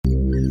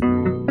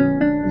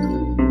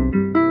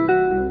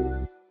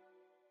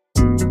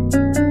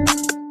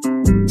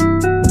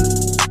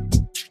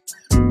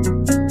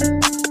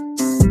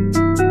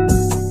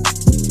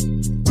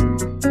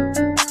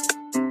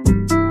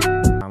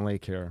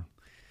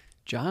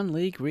John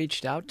Leake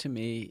reached out to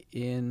me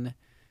in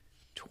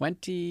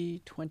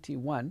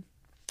 2021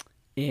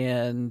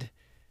 and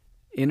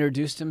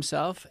introduced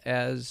himself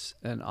as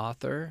an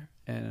author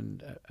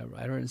and a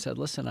writer and said,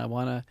 listen, I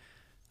want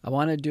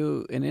to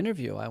do an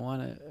interview. I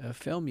want to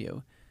film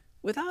you,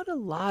 without a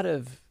lot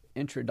of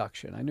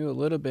introduction. I knew a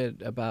little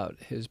bit about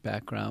his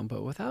background,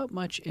 but without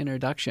much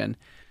introduction.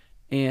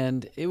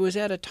 And it was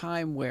at a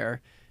time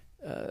where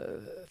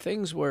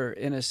things were,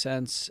 in a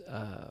sense,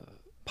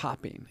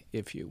 popping,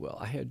 if you will.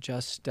 I had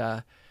just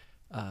gone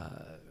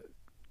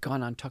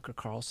on Tucker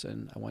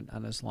Carlson. I went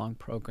on his long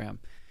program.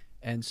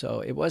 And so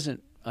it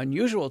wasn't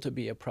unusual to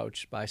be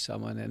approached by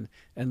someone.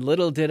 And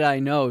little did I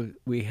know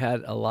we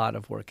had a lot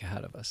of work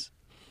ahead of us.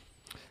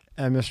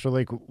 And Mr.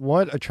 Leake,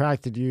 what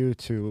attracted you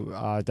to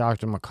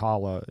Dr.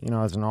 McCullough? You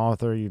know, as an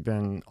author, you've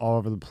been all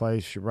over the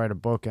place. You write a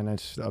book, and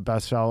it's a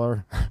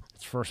bestseller.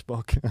 It's first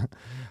book.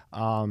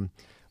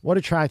 What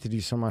attracted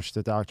you so much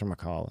to Dr.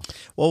 McCullough?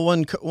 Well,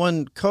 when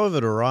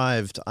COVID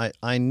arrived,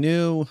 I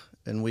knew,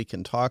 and we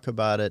can talk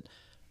about it,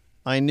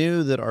 I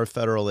knew that our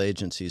federal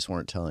agencies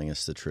weren't telling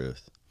us the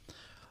truth,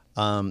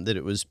 that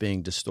it was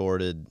being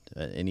distorted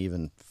and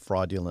even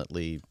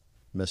fraudulently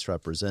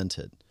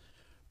misrepresented.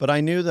 But I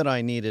knew that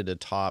I needed a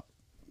top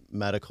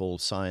medical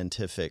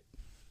scientific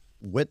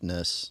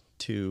witness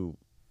to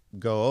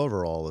go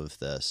over all of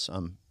this.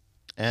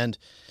 And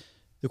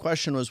the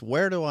question was,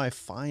 where do I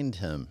find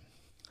him?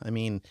 I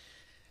mean,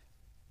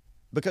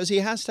 because he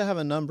has to have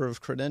a number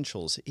of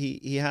credentials.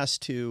 He has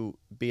to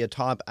be a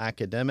top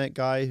academic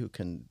guy who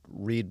can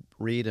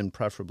read and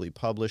preferably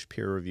publish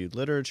peer-reviewed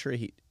literature.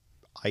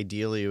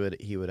 Ideally,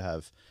 he would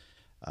have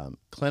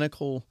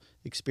clinical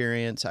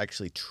experience,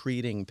 actually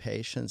treating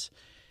patients.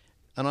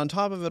 And on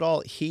top of it all,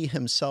 he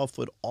himself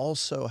would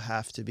also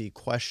have to be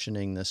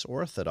questioning this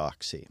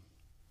orthodoxy.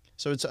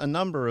 So it's a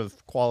number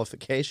of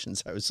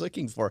qualifications I was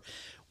looking for.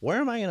 Where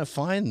am I going to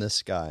find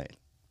this guy?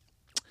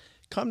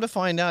 Come to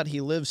find out, he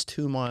lives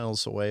 2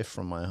 miles away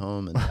from my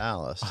home in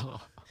Dallas.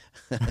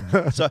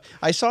 So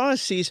I saw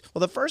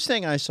the first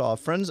thing I saw, a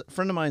friend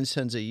of mine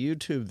sends a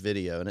YouTube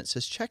video, and it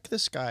says, check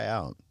this guy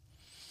out.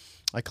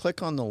 I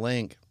click on the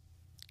link.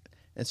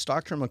 It's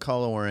Dr.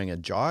 McCullough wearing a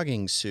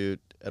jogging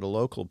suit at a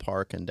local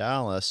park in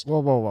Dallas.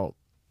 Whoa.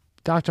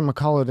 Dr.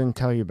 McCullough didn't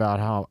tell you about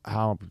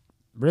how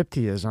ripped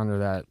he is under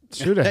that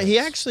suit. He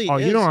actually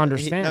is. You don't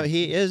understand.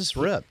 He is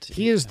ripped.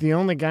 He is the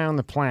only guy on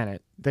the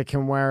planet that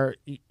can wear,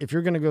 if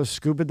you're going to go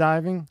scuba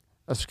diving,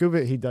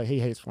 he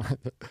hates one,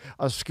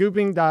 a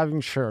scuba diving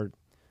shirt,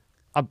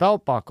 a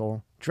belt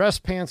buckle, dress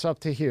pants up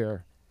to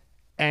here,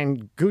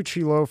 and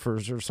Gucci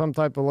loafers or some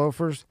type of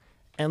loafers,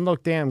 and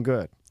look damn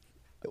good.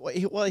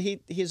 Well,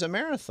 he's a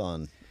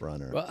marathon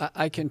runner. Well,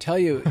 I can tell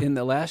you, in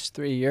the last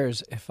 3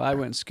 years, if I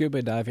went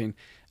scuba diving,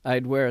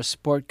 I'd wear a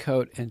sport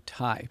coat and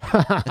tie.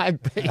 I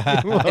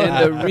bet you would.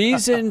 And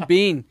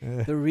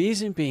the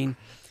reason being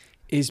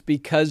is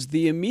because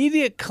the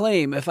immediate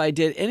claim, if I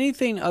did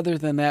anything other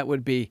than that,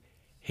 would be,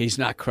 he's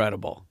not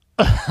credible.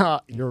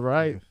 You're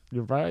right.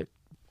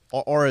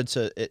 Or it's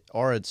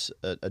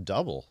a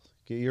double.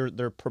 There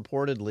are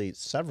purportedly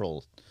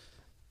several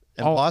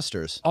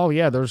imposters. Oh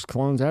yeah, there's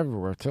clones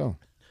everywhere too.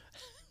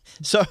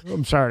 So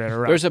I'm sorry to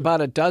interrupt. There's about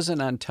a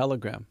dozen on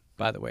Telegram,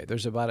 by the way.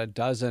 There's about a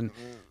dozen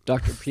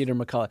Dr. Peter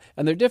McCullough.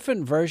 And they're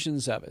different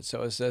versions of it.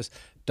 So it says,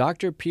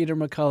 Dr. Peter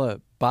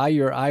McCullough, buy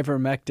your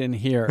ivermectin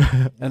here.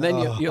 And then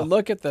you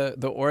look at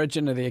the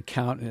origin of the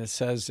account, and it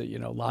says,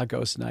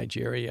 Lagos,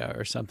 Nigeria,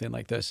 or something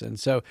like this. And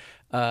so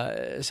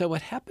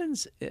what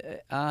happens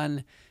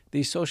on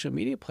these social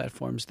media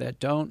platforms that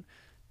don't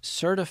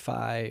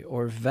certify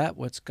or vet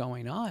what's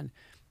going on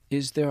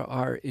is there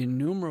are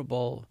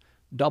innumerable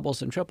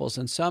doubles and triples,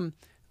 and some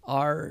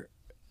are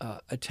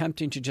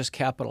attempting to just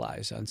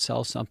capitalize on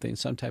sell something,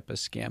 some type of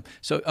scam.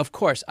 So, of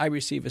course, I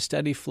receive a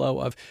steady flow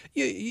of,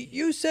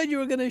 you said you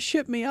were going to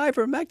ship me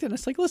ivermectin.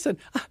 It's like, listen,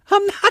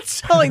 I'm not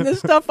selling this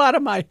stuff out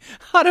of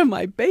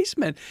my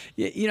basement.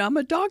 I'm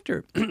a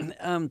doctor.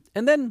 And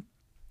then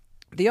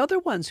the other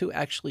ones who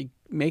actually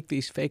make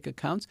these fake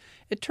accounts,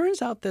 it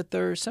turns out that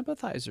they're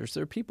sympathizers.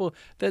 They're people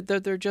that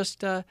they're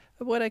just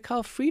what I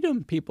call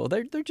freedom people.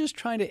 They're just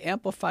trying to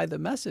amplify the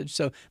message.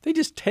 So they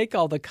just take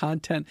all the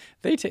content.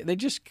 They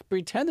just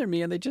pretend they're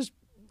me, and they just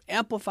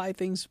amplify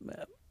things,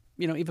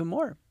 even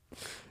more.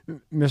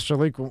 Mr.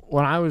 Leake,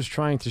 when I was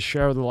trying to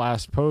share the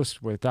last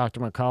post with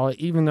Dr. McCullough,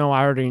 even though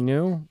I already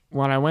knew,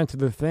 when I went to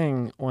the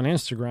thing on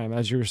Instagram,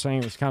 as you were saying,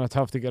 it was kind of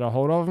tough to get a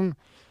hold of them.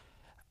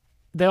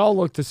 They all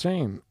looked the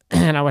same.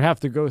 And I would have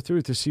to go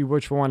through to see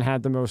which one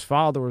had the most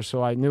followers,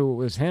 so I knew it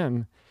was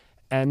him.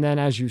 And then,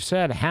 as you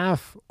said,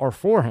 half are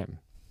for him.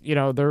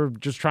 They're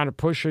just trying to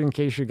push it in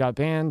case you got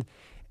banned.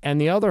 And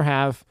the other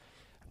half,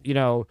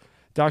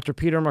 Dr.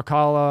 Peter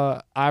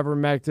McCullough,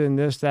 ivermectin,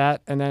 this,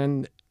 that. And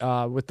then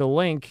with the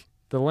link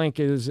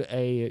is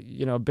a,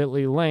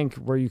 bit.ly link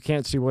where you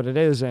can't see what it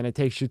is, and it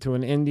takes you to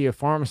an India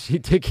pharmacy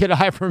to get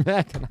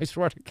ivermectin, I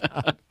swear to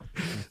God.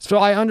 So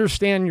I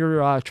understand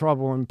your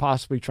trouble in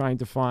possibly trying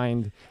to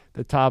find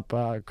the top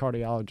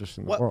cardiologist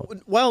in the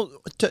world. Well,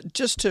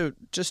 just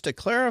to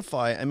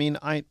clarify, I mean,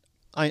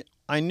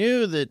 I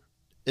knew that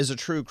as a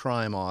true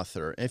crime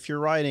author, if you're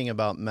writing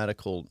about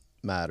medical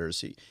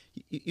matters,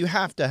 you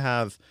have to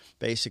have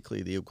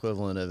basically the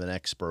equivalent of an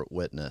expert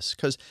witness.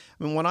 Because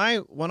I mean,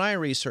 when I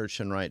research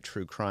and write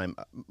true crime,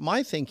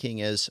 my thinking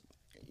is,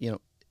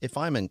 if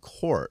I'm in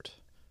court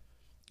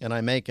and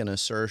I make an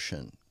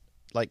assertion,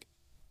 like,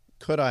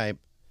 could I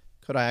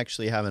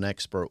actually have an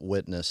expert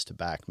witness to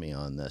back me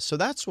on this? So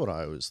that's what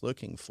I was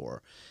looking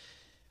for.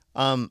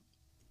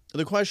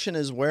 The question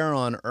is, where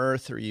on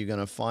earth are you going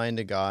to find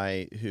a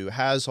guy who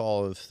has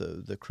all of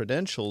the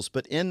credentials,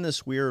 but in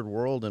this weird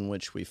world in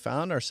which we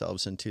found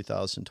ourselves in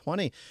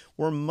 2020,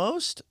 where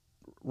most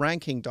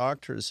ranking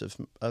doctors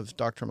of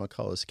Dr.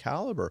 McCullough's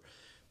caliber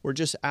were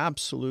just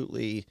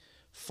absolutely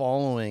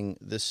following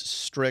this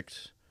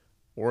strict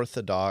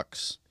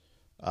orthodox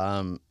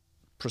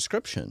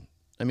prescription.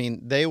 I mean,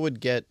 they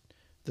would get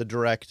the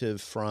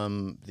directive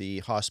from the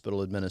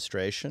hospital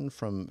administration,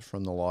 from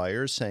the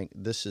lawyers, saying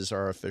this is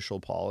our official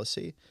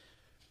policy.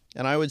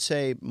 And I would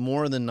say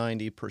more than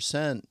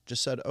 90%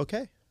 just said,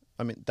 okay.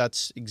 I mean,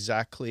 that's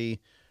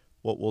exactly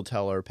what we'll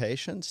tell our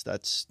patients.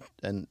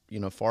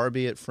 Far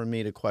be it from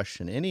me to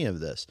question any of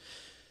this.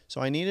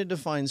 So I needed to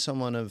find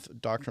someone of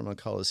Dr.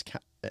 McCullough's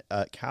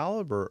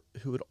caliber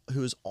who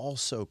is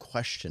also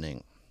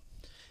questioning.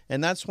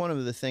 And that's one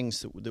of the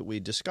things that we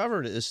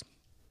discovered is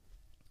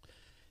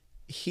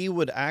he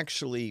would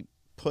actually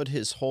put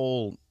his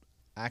whole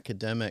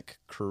academic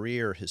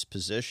career, his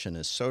position,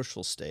 his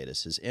social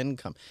status, his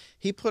income,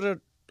 he put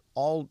it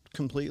all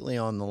completely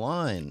on the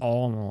line.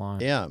 All on the line.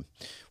 Yeah.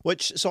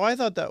 So I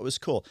thought that was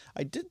cool.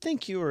 I did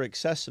think you were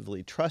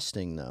excessively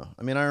trusting, though.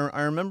 I mean,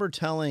 I remember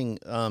telling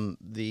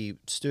the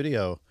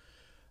studio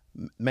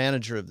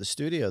manager of the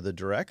studio, the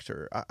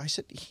director, I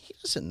said, he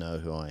doesn't know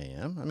who I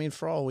am. I mean,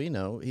 for all we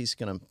know, he's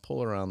going to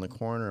pull around the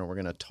corner and we're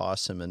going to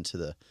toss him into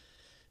the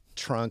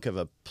trunk of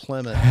a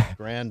Plymouth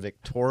Grand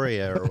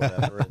Victoria or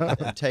whatever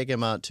and take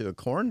him out to a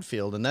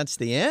cornfield, and that's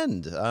the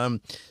end.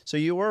 So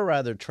you were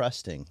rather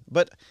trusting,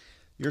 but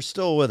you're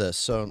still with us,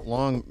 so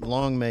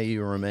long may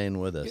you remain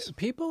with us.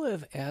 People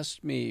have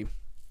asked me,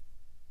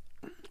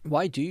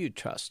 why do you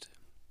trust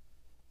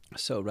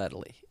so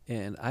readily?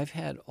 And I've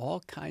had all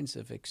kinds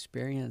of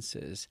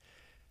experiences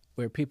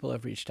where people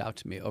have reached out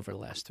to me over the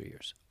last 3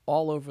 years,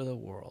 all over the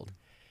world.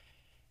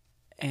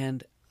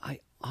 And I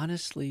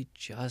honestly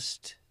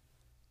just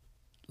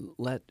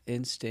let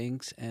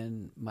instincts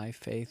and my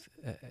faith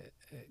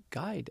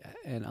guide.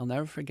 And I'll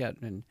never forget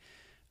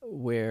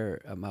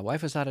where my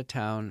wife was out of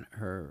town.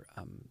 Her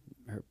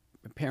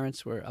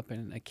parents were up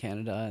in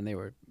Canada, and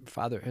her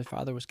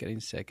father was getting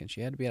sick, and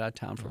she had to be out of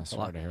town for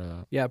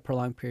a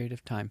prolonged period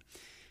of time.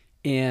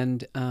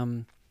 And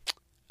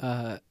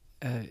a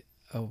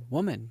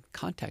woman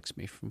contacts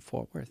me from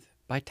Fort Worth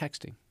by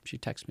texting. She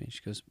texts me.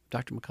 She goes,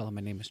 "Dr. McCullough,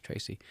 my name is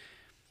Tracy,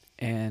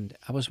 and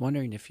I was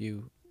wondering if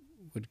you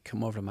would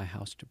come over to my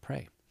house to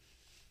pray."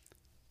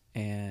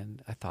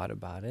 And I thought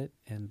about it,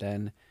 and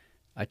then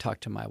I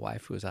talked to my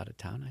wife who was out of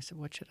town. I said,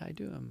 "What should I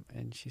do?"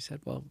 And she said,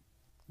 "Well,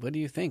 what do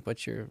you think?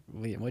 What's your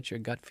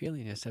gut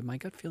feeling?" I said, "My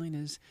gut feeling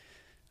is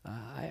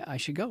I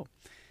should go."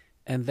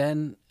 And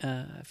then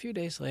a few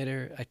days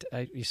later,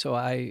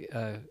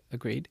 I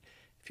agreed.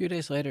 A few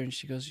days later, and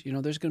she goes,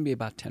 "There's going to be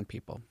about 10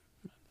 people."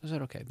 I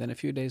said, "Okay." Then a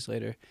few days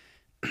later,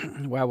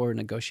 while we're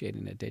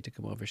negotiating a date to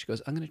come over, she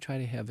goes, "I'm going to try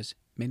to have as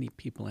many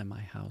people in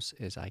my house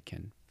as I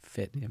can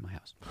fit in my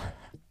house."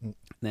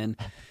 Then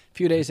a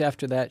few days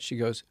after that, she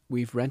goes,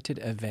 "We've rented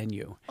a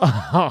venue."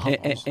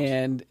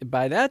 And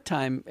by that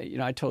time,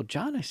 I told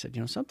John, I said,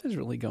 something's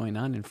really going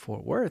on in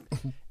Fort Worth.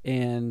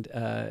 And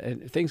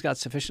things got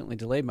sufficiently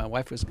delayed. My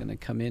wife was going to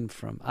come in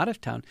from out of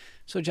town.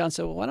 So John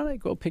said, "Well, why don't I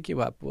go pick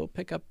you up? We'll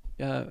pick up,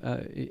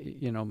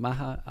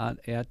 Maha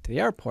at the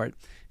airport,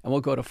 and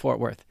we'll go to Fort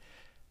Worth."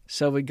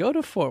 So we go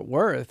to Fort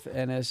Worth,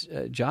 and as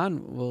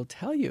John will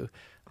tell you,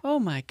 oh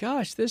my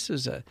gosh, they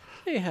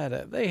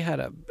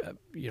had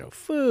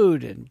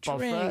food and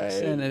drinks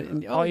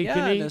and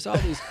there's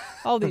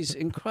all these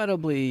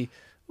incredibly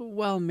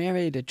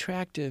well-married,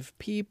 attractive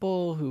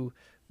people who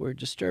were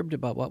disturbed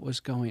about what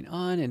was going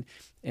on,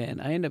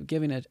 and I ended up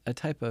giving a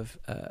type of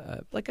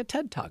like a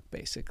TED Talk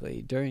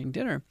basically during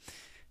dinner.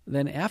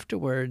 Then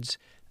afterwards,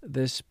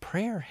 this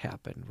prayer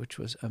happened, which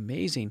was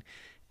amazing.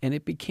 And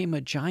it became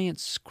a giant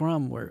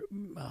scrum where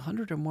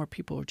 100 or more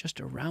people were just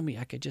around me.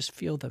 I could just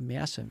feel the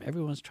mass of them.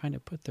 Everyone's trying to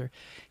put their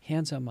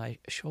hands on my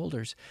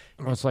shoulders.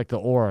 Well, it's like the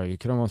aura. You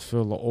can almost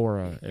feel the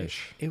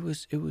aura-ish. It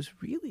was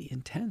really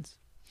intense.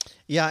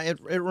 Yeah, it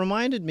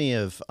reminded me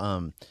of,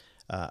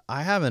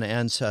 I have an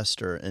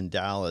ancestor in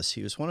Dallas.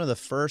 He was one of the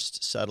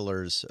first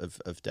settlers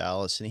of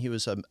Dallas, and he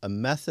was a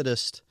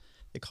Methodist.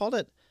 They called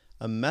it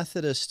a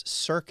Methodist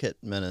circuit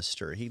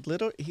minister. He'd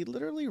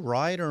literally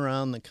ride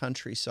around the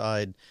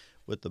countryside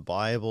with the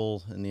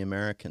Bible in the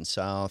American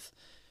South,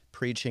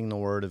 preaching the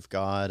Word of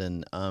God.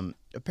 And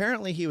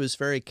apparently he was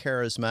very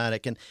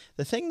charismatic. And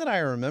the thing that I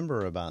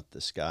remember about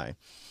this guy,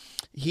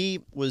 he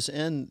was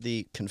in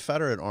the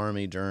Confederate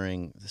Army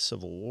during the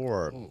Civil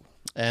War.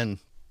 And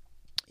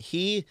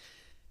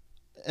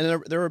there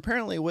were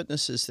apparently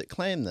witnesses that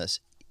claimed this.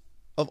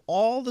 of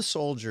all the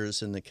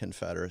soldiers in the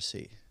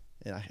Confederacy,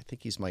 and I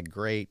think he's my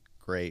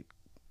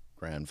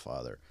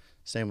great-great-grandfather,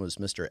 his name was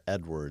Mr.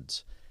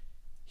 Edwards,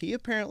 he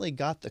apparently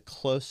got the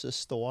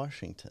closest to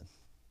Washington.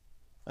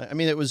 I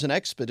mean, it was an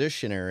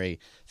expeditionary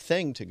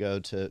thing to go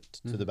to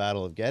the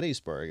Battle of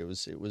Gettysburg.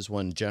 It was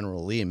when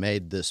General Lee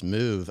made this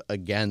move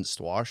against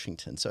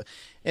Washington. So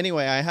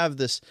anyway, I have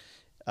this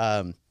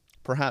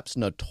perhaps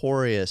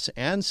notorious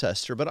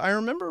ancestor, but I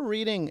remember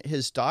reading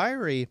his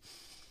diary,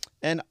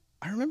 and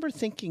I remember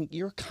thinking,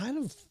 you're kind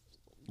of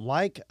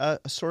like a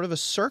sort of a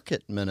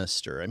circuit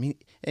minister. I mean,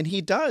 and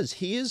he does.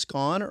 He has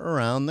gone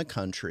around the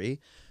country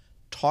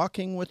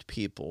talking with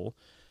people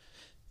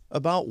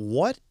about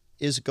what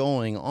is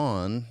going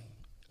on,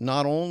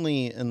 not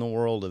only in the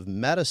world of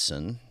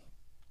medicine,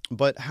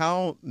 but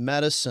how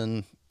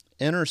medicine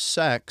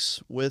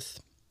intersects with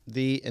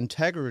the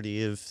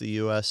integrity of the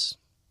U.S.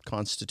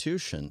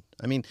 Constitution.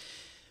 I mean,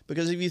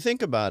 because if you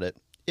think about it,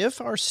 if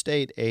our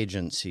state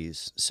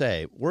agencies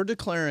say, we're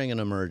declaring an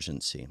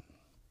emergency,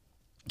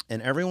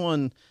 and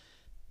everyone,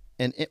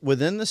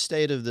 within the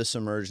state of this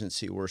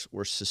emergency,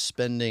 we're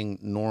suspending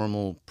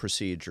normal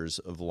procedures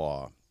of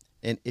law,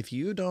 and if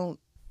you don't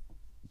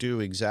do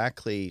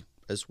exactly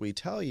as we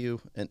tell you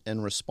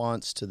in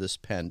response to this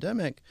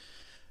pandemic,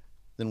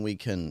 then we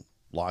can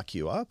lock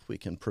you up. We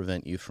can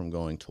prevent you from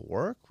going to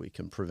work. We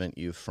can prevent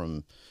you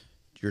from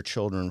your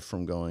children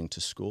from going to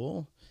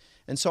school.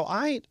 And so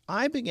I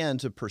began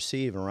to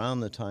perceive around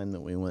the time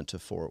that we went to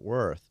Fort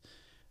Worth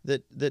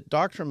that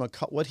Dr.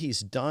 McCullough, what he's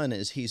done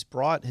is he's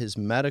brought his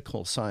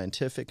medical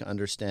scientific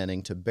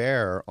understanding to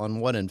bear on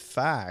what in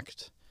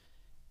fact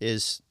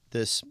is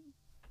this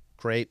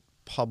great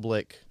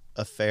public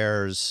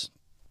affairs,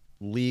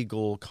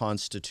 legal,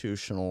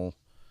 constitutional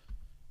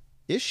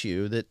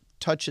issue that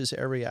touches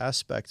every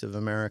aspect of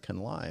American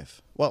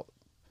life. Well,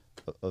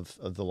 of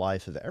the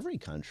life of every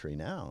country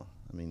now.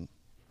 I mean,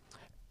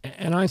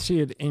 and I see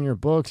it in your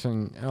books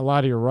and a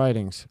lot of your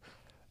writings.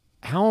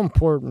 How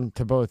important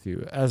to both of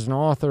you, as an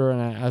author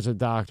and as a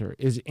doctor,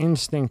 is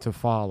instinct to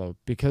follow?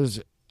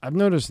 Because I've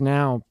noticed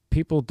now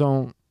people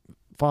don't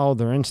follow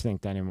their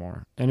instinct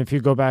anymore. And if you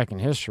go back in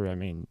history, I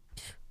mean,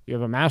 you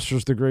have a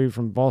master's degree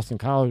from Boston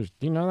College.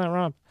 Do you know that,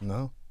 Rob?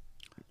 No.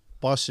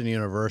 Boston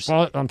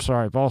University.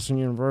 Boston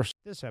University.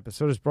 This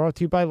episode is brought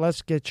to you by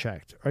Let's Get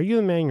Checked. Are you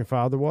the man your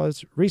father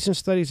was? Recent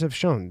studies have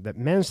shown that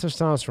men's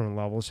testosterone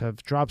levels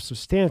have dropped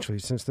substantially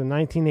since the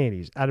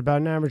 1980s at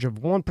about an average of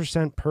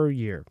 1% per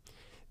year.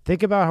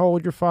 Think about how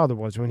old your father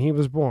was when he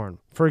was born.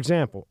 For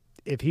example,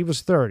 if he was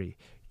 30,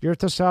 your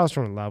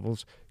testosterone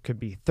levels could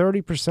be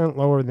 30%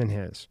 lower than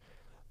his.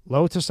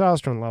 Low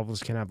testosterone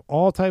levels can have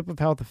all type of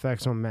health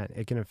effects on men.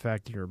 It can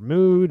affect your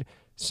mood,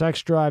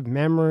 sex drive,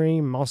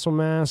 memory, muscle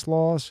mass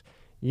loss,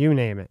 you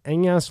name it.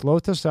 And yes, low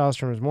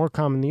testosterone is more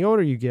common the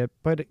older you get,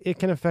 but it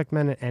can affect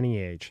men at any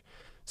age.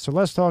 So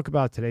let's talk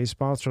about today's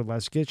sponsor,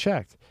 Let's Get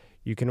Checked.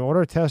 You can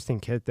order a testing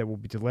kit that will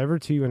be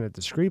delivered to you in a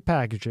discreet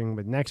packaging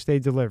with next-day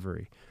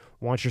delivery.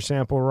 Once your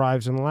sample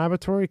arrives in the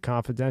laboratory,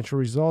 confidential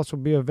results will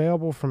be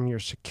available from your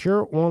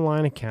secure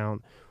online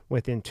account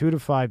within 2 to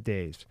 5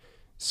 days.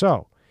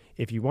 So,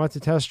 if you want to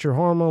test your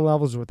hormone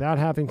levels without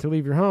having to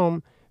leave your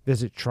home,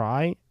 visit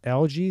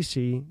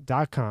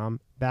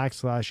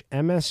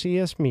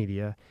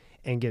trylgc.com/MSCSmedia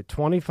and get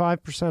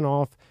 25%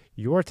 off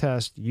your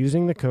test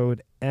using the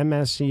code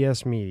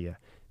MSCSmedia.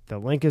 The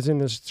link is in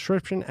the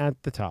description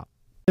at the top.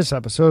 This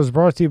episode is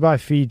brought to you by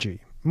Fiji.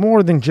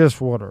 More than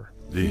just water.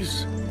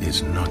 This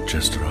is not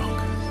just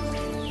rock.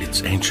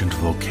 It's ancient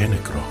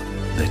volcanic rock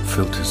that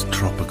filters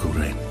tropical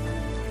rain,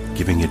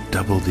 giving it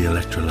double the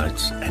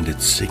electrolytes and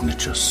its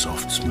signature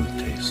soft, smooth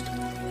taste.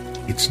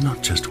 It's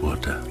not just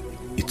water.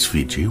 It's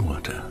Fiji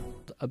water.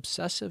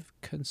 Obsessive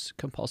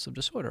compulsive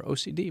disorder,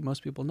 OCD,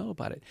 most people know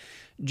about it.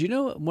 Do you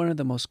know what one of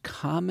the most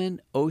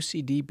common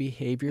OCD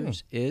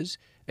behaviors is?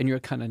 And you're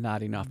kind of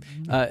nodding off.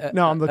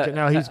 No, I'm looking.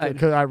 No, he's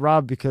good.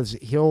 Rob, because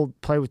he'll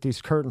play with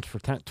these curtains for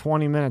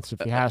 10-20 minutes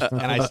if he has to.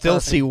 And I still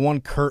see one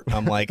curtain.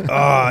 I'm like,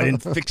 I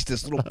didn't fix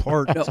this little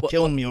part. It's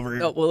killing me over here.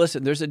 No, well,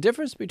 listen, there's a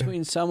difference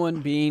between someone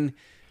being,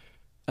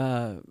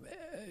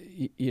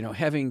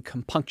 having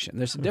compunction.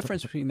 There's a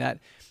difference between that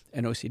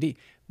and OCD.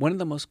 One of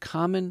the most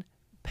common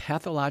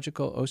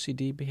pathological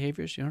OCD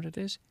behaviors, you know what it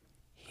is?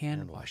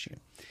 Hand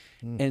washing.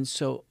 And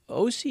so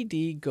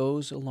OCD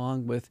goes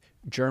along with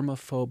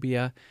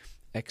germophobia,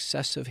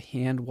 excessive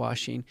hand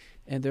washing,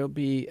 and there'll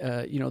be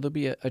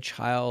a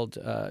child.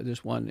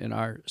 There's one in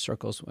our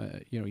circles,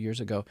 years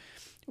ago,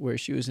 where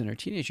she was in her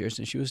teenage years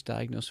and she was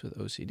diagnosed with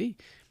OCD,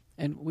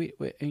 and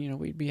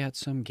we'd be at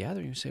some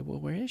gathering and say, well,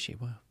 where is she?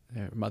 Well,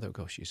 her mother would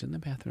go, she's in the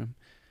bathroom,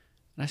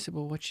 and I said,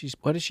 well,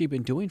 what has she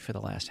been doing for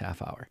the last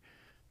half hour?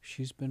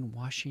 She's been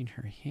washing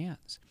her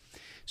hands.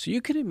 So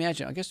you can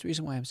imagine. I guess the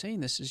reason why I'm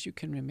saying this is you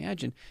can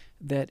imagine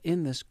that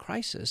in this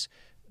crisis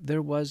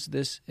there was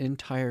this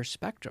entire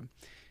spectrum.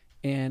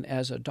 And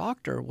as a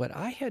doctor, what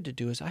I had to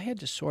do is I had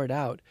to sort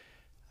out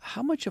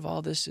how much of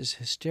all this is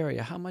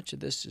hysteria, how much of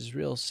this is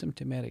real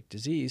symptomatic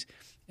disease,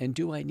 and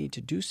do I need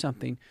to do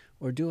something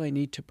or do I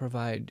need to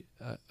provide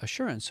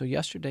assurance? So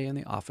yesterday in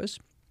the office,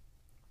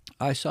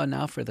 I saw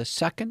now for the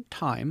second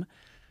time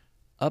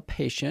a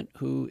patient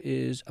who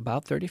is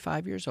about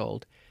 35 years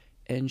old,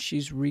 and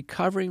she's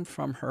recovering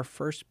from her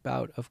first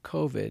bout of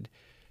COVID,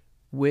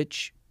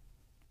 which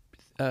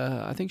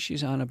I think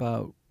she's on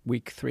about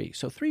week 3.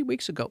 So 3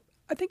 weeks ago,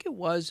 I think it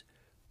was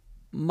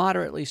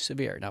moderately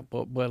severe. Now,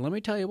 but let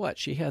me tell you what,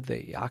 she had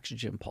the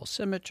oxygen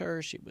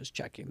pulsimeter. She was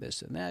checking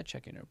this and that,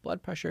 checking her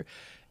blood pressure.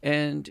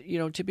 And,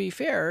 to be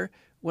fair,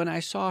 when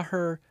I saw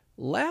her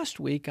last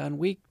week on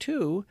week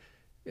 2,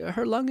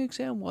 her lung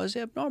exam was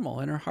abnormal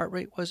and her heart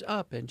rate was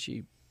up and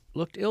she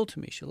looked ill to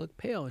me. She looked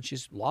pale and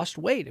she's lost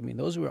weight. I mean,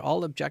 those were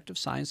all objective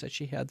signs that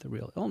she had the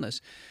real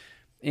illness.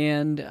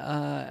 And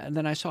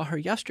then I saw her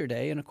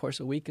yesterday, and of course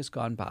a week has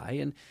gone by,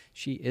 and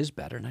she is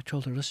better. And I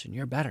told her, listen,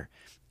 you're better.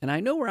 And I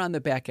know we're on the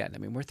back end. I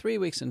mean, we're 3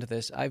 weeks into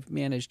this. I've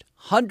managed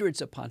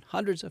hundreds upon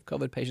hundreds of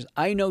COVID patients.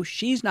 I know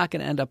she's not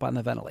going to end up on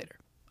the ventilator.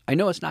 I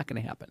know it's not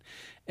going to happen.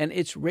 And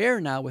it's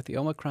rare now with the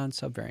Omicron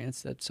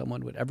subvariants that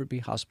someone would ever be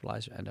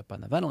hospitalized or end up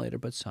on the ventilator,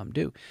 but some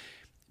do.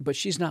 But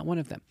she's not one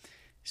of them.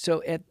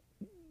 So at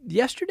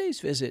yesterday's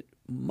visit,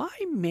 my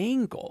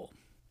main goal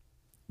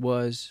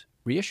was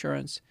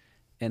reassurance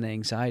and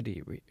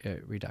anxiety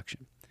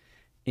reduction.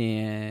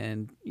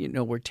 And,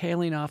 we're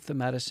tailing off the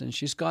medicine.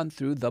 She's gone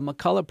through the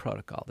McCullough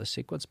protocol, the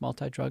sequence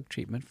multi-drug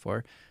treatment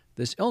for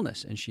this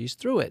illness, and she's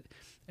through it.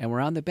 And we're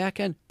on the back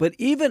end. But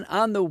even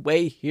on the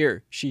way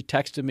here, she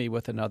texted me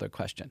with another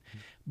question.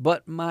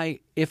 But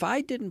if I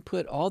didn't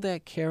put all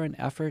that care and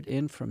effort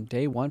in from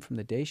day one, from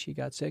the day she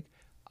got sick,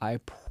 I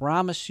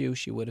promise you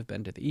she would have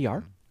been to the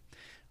ER.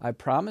 I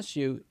promise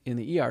you in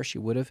the ER she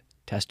would have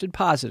tested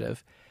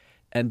positive.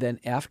 And then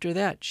after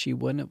that, she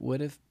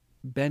would have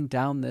been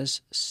down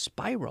this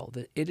spiral.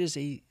 It is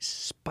a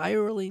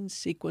spiraling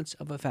sequence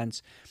of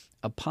events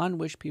upon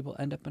which people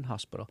end up in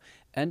hospital,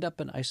 end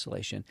up in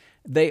isolation.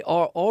 They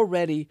are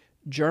already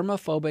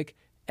germophobic,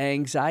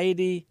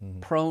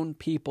 anxiety-prone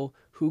people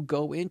who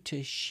go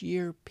into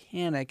sheer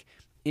panic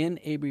in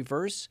a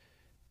reverse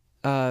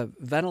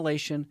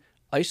ventilation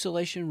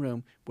isolation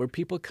room where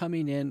people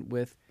coming in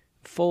with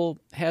full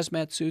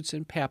hazmat suits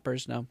and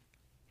PAPRs. Now,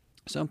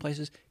 some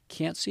places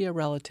can't see a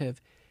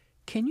relative.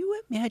 Can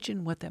you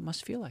imagine what that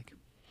must feel like?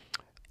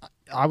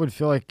 I would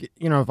feel like,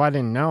 if I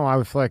didn't know, I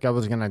would feel like I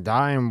was going to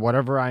die, and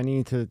whatever I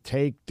need to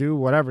take, do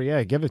whatever,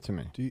 give it to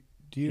me. Do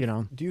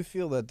you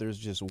feel that there's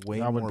just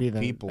way more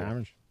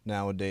people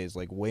nowadays,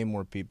 like way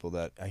more people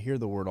that I hear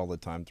the word all the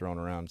time thrown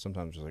around.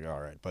 Sometimes it's like, all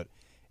right, but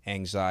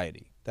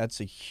anxiety, that's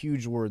a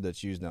huge word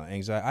that's used now.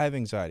 Anxiety. I have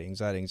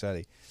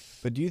anxiety.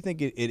 But do you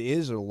think it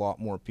is a lot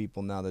more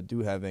people now that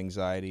do have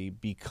anxiety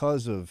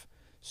because of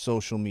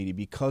social media,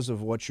 because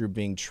of what you're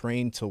being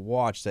trained to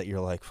watch, that you're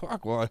like,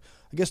 fuck, well, I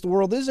guess the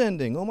world is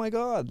ending. Oh my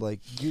God.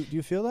 Like, do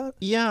you feel that?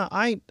 Yeah,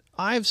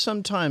 I've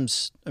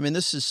sometimes,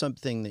 this is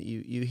something that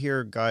you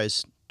hear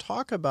guys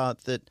talk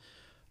about, that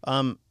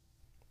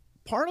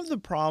part of the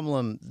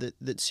problem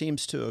that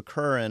seems to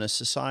occur in a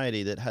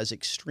society that has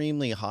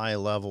extremely high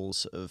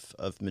levels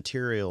of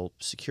material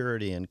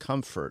security and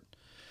comfort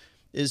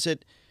is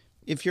that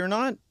if you're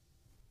not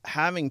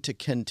having to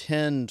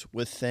contend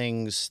with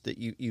things that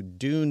you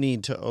do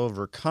need to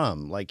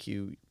overcome, like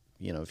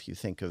if you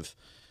think of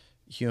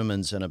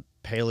humans in a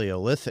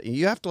Paleolithic,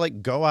 you have to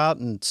go out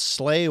and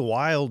slay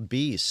wild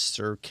beasts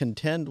or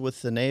contend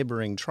with the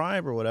neighboring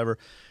tribe or whatever.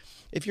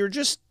 If you're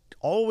just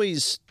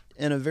always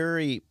in a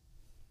very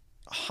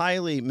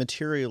highly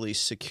materially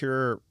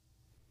secure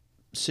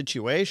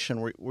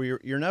situation where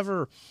you're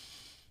never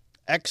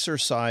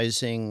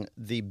exercising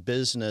the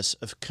business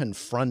of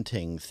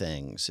confronting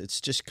things,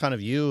 it's just kind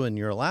of you and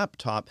your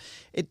laptop,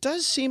 it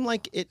does seem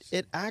like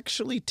it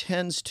actually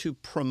tends to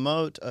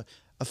promote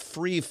a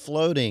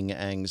free-floating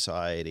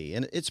anxiety.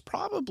 And it's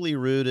probably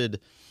rooted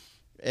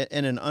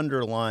in an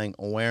underlying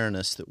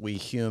awareness that we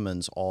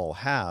humans all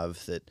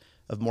have,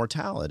 of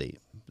mortality,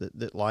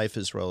 that life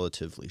is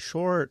relatively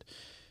short.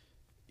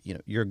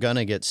 You're going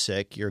to get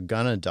sick, you're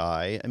going to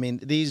die.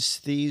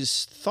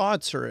 These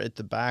thoughts are at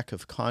the back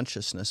of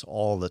consciousness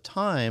all the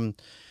time.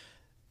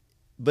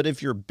 But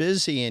if you're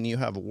busy and you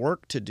have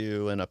work to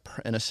do and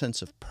a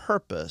sense of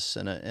purpose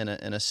and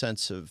a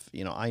sense of,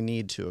 I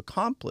need to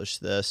accomplish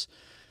this,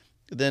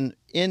 then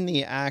in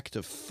the act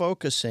of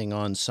focusing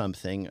on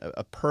something,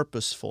 a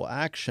purposeful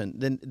action,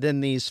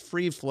 then these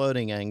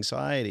free-floating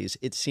anxieties,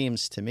 it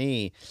seems to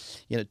me,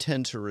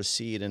 tend to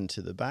recede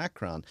into the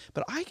background.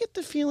 But I get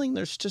the feeling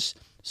there's just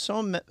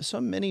so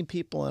many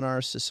people in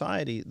our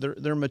society,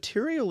 they're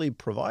materially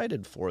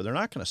provided for. They're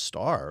not going to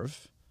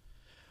starve,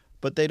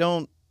 but they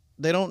don't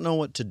know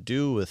what to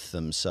do with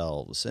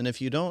themselves. And if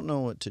you don't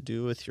know what to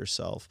do with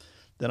yourself,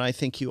 then I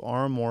think you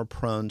are more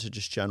prone to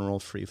just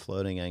general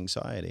free-floating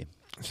anxiety.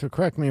 So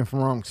correct me if I'm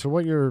wrong. So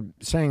what you're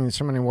saying in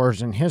so many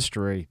words, in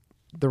history,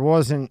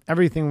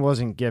 everything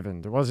wasn't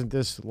given. There wasn't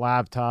this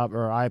laptop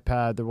or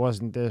iPad. There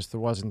wasn't this. There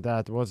wasn't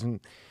that. There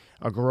wasn't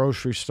a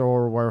grocery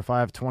store where if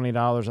I have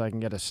 $20, I can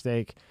get a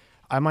steak.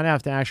 I might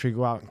have to actually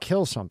go out and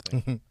kill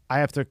something. I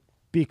have to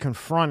be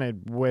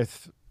confronted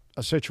with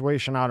a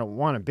situation I don't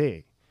want to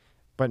be.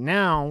 But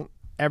now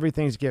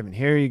everything's given.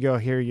 Here you go.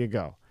 Here you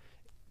go.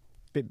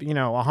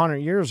 100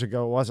 years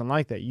ago, it wasn't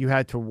like that. You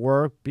had to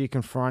work, be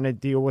confronted,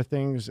 deal with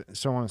things,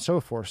 so on and so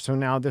forth. So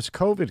now this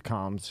COVID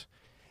comes,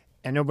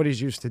 and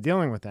nobody's used to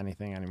dealing with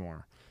anything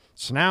anymore.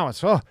 So now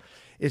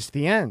it's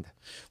the end.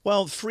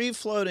 Well,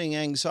 free-floating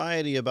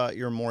anxiety about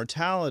your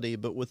mortality,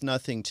 but with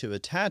nothing to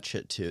attach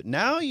it to.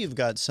 Now you've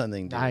got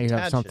something to attach it to. Now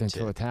you have something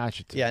to attach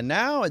it to. Yeah,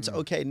 now it's,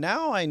 okay,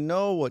 now I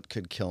know what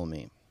could kill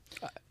me.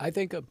 I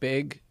think a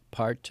big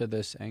part to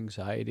this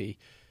anxiety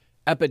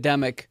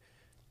epidemic,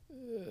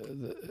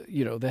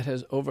 that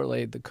has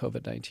overlaid the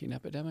COVID-19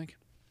 epidemic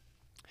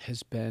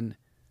has been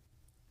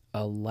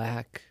a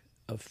lack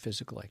of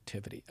physical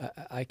activity.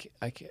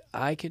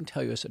 I can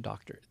tell you as a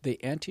doctor,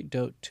 the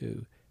antidote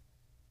to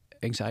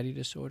anxiety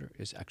disorder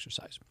is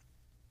exercise.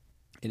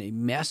 And a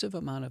massive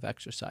amount of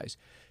exercise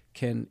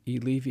can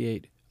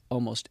alleviate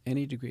almost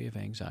any degree of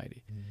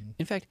anxiety. Mm-hmm.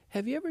 In fact,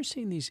 have you ever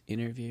seen these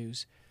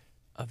interviews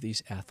of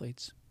these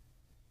athletes?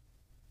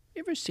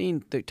 You ever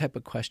seen the type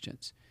of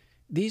questions?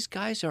 These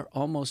guys are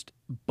almost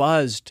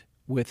buzzed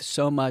with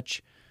so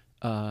much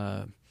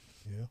endorphins.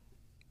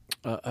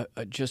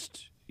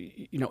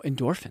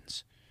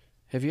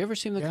 Have you ever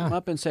seen them come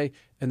up and say,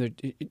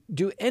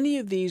 do any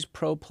of these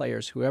pro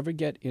players who ever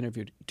get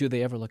interviewed, do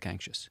they ever look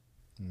anxious?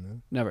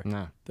 No. Never.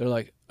 No. They're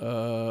like,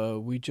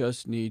 we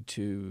just need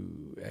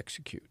to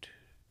execute.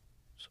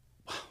 So,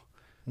 wow.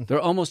 They're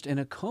almost in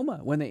a coma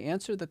when they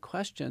answer the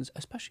questions,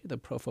 especially the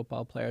pro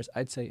football players,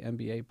 I'd say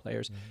NBA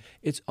players. Mm-hmm.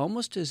 It's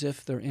almost as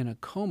if they're in a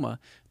coma.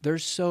 They're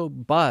so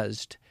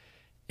buzzed.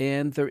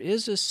 And there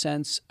is a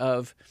sense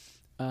of,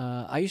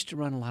 I used to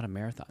run a lot of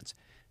marathons.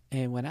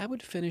 And when I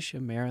would finish a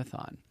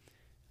marathon,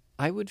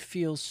 I would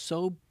feel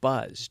so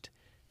buzzed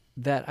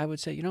that I would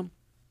say,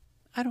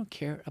 I don't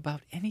care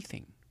about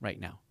anything right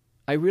now.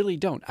 I really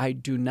don't. I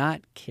do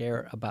not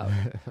care about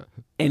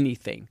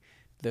anything.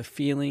 The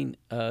feeling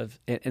of,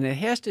 and it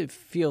has to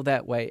feel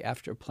that way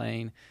after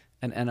playing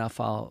an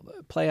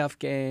NFL playoff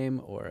game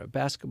or a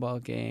basketball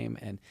game.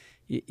 And,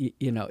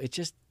 it's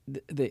just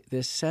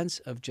this sense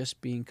of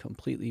just being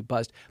completely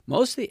buzzed.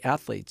 Most of the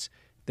athletes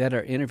that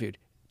are interviewed,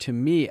 to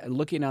me,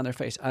 looking on their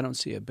face, I don't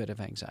see a bit of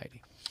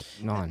anxiety.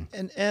 None.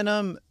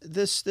 And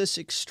this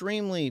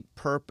extremely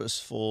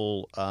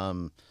purposeful,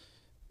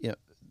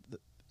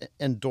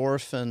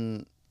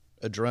 endorphin,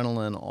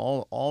 adrenaline,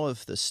 all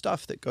of the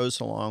stuff that goes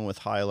along with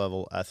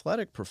high-level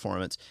athletic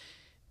performance,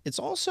 it's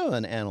also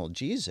an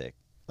analgesic.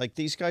 Like,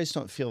 these guys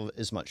don't feel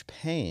as much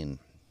pain.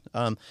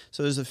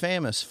 So there's a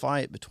famous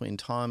fight between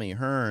Tommy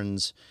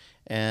Hearns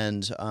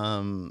and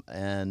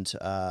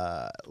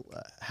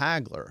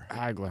Hagler.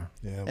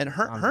 Yeah. And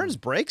Hearns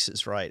breaks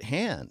his right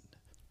hand,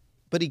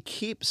 but he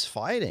keeps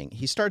fighting.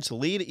 He starts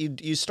leading.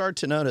 You start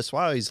to notice,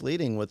 wow, he's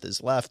leading with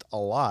his left a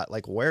lot.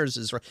 Like, where's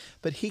his right?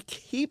 But he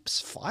keeps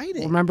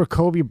fighting. Remember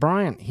Kobe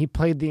Bryant? He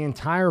played the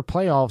entire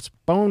playoffs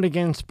bone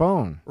against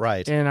bone.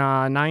 Right. In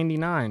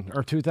 99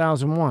 or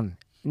 2001.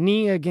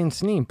 Knee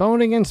against knee,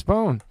 bone against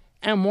bone,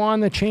 and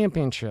won the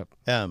championship.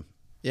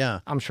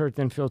 Yeah. I'm sure it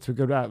didn't feel too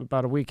good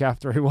about a week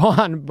after he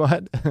won,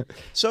 but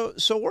so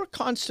we're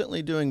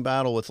constantly doing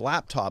battle with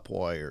laptop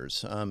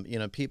warriors.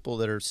 People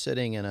that are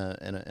sitting in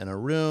a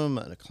room,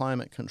 in a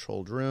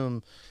climate-controlled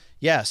room.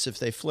 Yes, if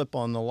they flip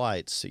on the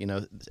lights,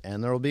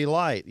 and there will be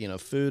light.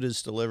 Food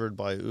is delivered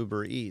by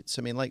Uber Eats.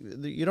 I mean, like,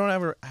 you don't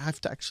ever have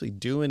to actually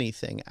do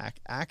anything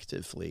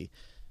actively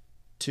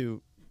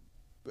to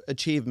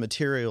achieve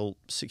material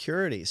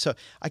security. So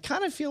I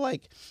kind of feel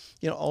like,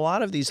 a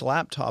lot of these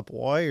laptop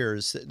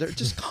warriors, they're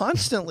just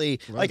constantly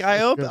like,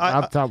 I open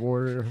laptop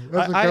warrior.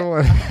 I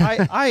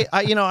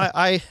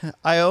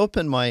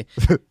open my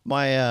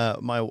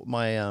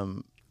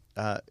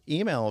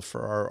email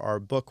for our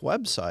book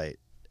website,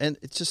 and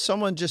it's just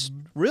someone just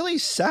really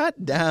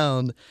sat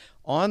down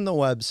on the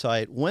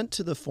website, went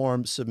to the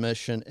form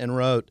submission, and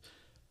wrote,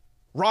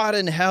 "Rot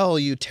in hell,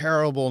 you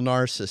terrible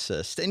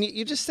narcissist." And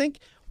you just think,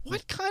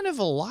 what kind of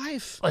a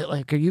life?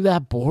 Like, are you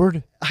that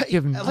bored?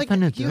 You have nothing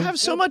to do. You have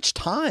so much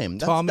time.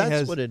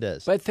 That's what it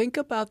is. But think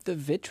about the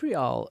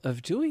vitriol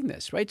of doing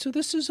this, right? So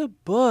this is a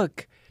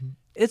book.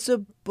 It's a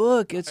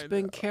book. It's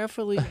been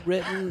carefully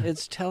written.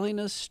 It's telling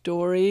a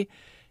story,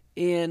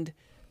 and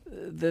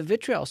the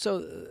vitriol.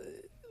 So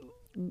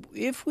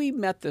if we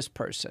met this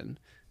person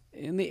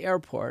in the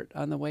airport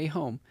on the way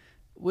home,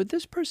 would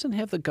this person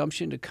have the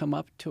gumption to come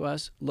up to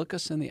us, look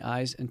us in the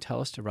eyes, and tell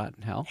us to rot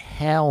in hell?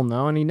 Hell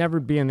no, and he'd never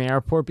be in the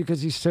airport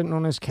because he's sitting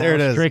on his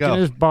couch drinking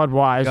his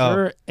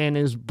Budweiser and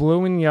his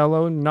blue and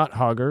yellow nut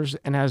huggers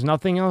and has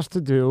nothing else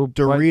to do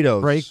Doritos.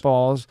 But break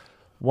balls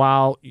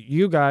while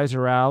you guys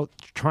are out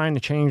trying to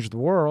change the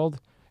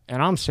world,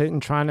 and I'm sitting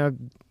trying to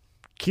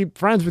keep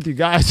friends with you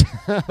guys.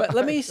 But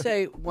let me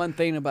say one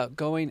thing about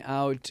going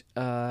out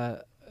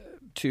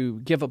to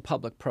give a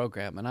public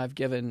program, and I've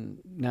given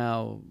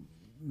now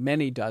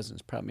many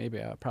dozens,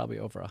 probably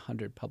over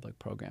 100 public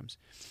programs.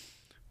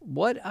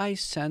 What I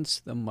sense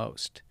the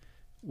most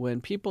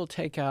when people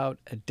take out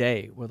a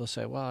day where they'll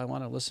say, well, I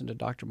want to listen to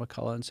Dr.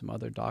 McCullough and some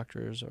other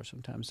doctors, or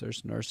sometimes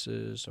there's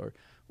nurses or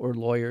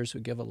lawyers who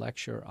give a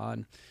lecture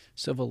on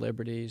civil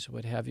liberties,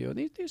 what have you.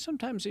 And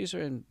sometimes these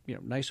are in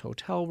nice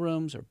hotel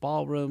rooms or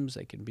ballrooms.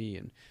 They can be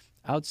in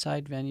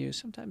outside venues,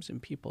 sometimes in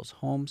people's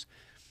homes.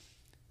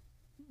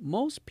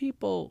 Most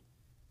people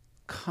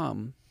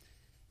come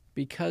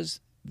because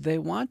they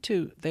want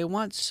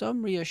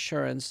some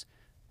reassurance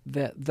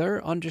that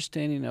their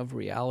understanding of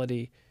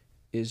reality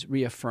is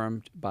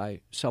reaffirmed by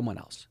someone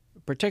else,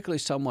 particularly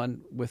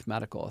someone with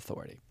medical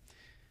authority.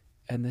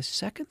 And the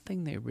second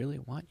thing they really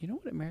want, you know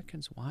what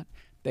Americans want?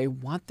 They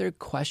want their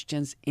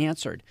questions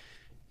answered.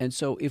 And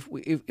so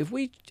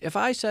if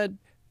I said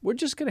we're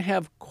just going to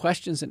have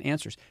questions and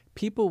answers,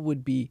 people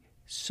would be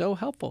so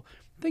helpful.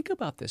 Think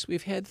about this.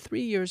 We've had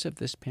 3 years of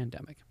this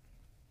pandemic.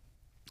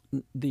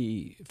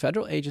 The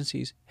federal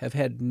agencies have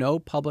had no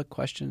public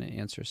question and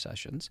answer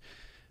sessions.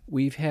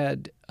 We've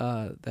had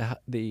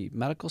the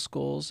medical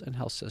schools and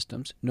health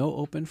systems, no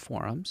open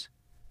forums,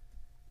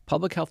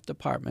 public health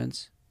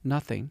departments,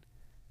 nothing.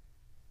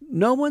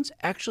 No one's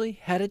actually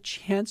had a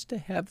chance to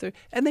have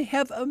and they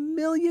have a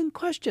million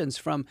questions,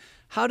 from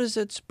how does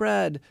it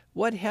spread?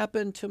 What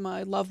happened to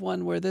my loved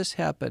one where this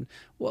happened?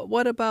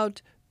 What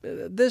about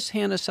this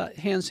hand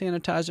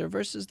sanitizer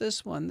versus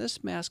this one,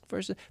 this mask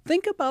versus...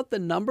 Think about the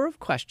number of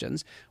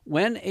questions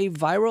when a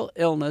viral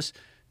illness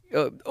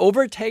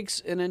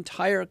overtakes an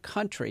entire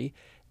country,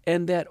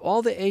 and that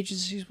all the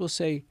agencies will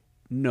say,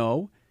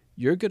 no,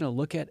 you're going to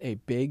look at a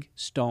big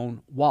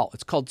stone wall.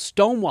 It's called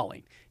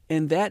stonewalling,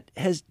 and that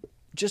has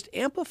just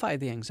amplified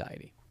the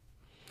anxiety.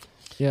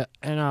 Yeah,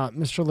 and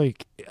Mr.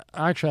 Leake,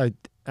 actually,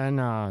 and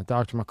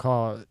Dr.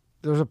 McCullough,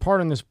 there's a part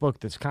in this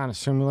book that's kind of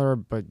similar,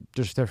 but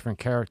just different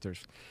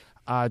characters.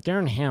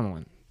 Darren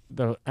Hamlin,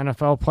 the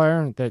NFL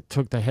player that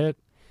took the hit,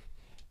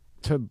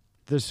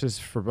 this is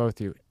for both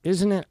of you.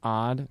 Isn't it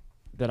odd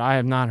that I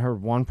have not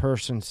heard one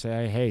person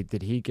say, hey,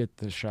 did he get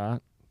the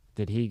shot?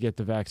 Did he get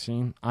the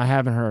vaccine? I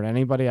haven't heard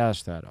anybody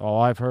ask that.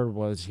 All I've heard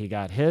was he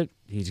got hit,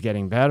 he's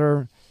getting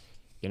better,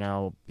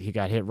 he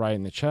got hit right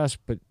in the chest,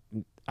 but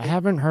I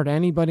haven't heard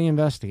anybody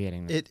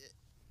investigating that.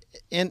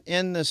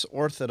 In this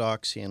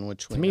orthodoxy in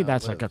which we to me,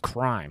 that's live, like a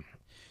crime.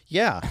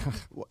 Yeah.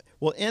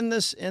 Well, in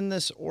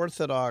this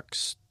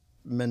orthodox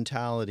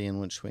mentality in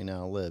which we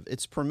now live,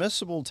 it's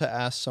permissible to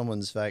ask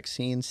someone's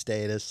vaccine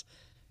status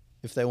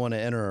if they want to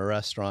enter a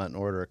restaurant and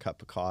order a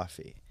cup of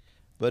coffee.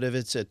 But if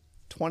it's a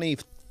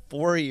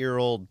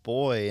 24-year-old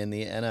boy in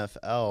the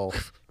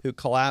NFL who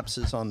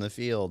collapses on the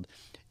field,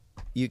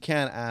 you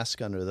can't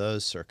ask under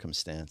those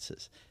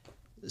circumstances.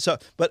 So,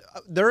 but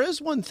there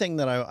is one thing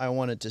that I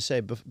wanted to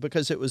say,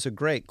 because it was a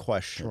great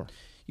question. Sure.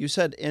 You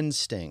said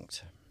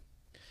instinct.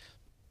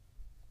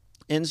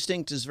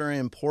 Instinct is very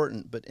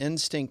important, but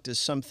instinct is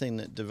something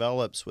that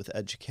develops with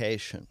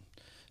education.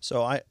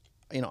 So I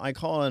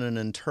call it an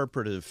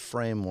interpretive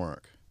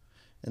framework.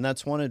 And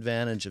that's one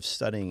advantage of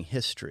studying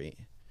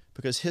history,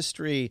 because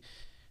history,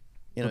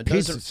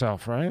 repeats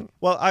itself, right?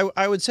 Well,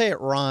 I would say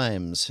it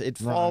rhymes. It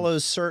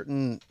follows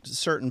certain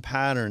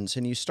patterns,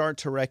 and you start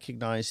to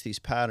recognize these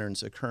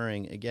patterns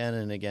occurring again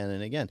and again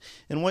and again.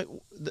 And what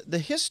the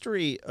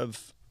history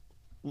of,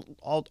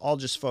 I'll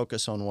just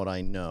focus on what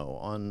I know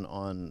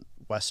on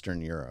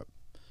Western Europe.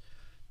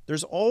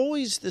 There's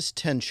always this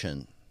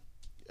tension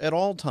at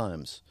all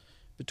times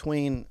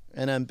between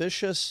an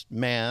ambitious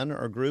man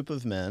or group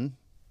of men,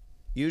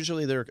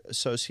 usually they're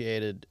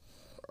associated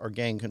or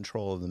gain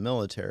control of the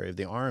military, of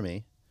the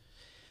army,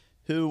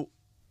 who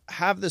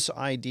have this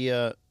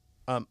idea,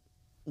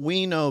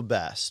 we know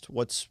best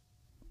what's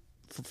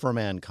for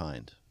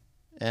mankind.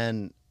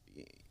 And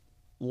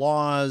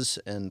laws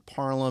and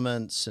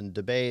parliaments and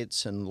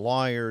debates and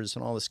lawyers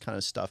and all this kind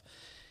of stuff,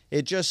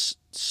 it just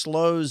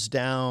slows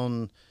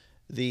down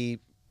the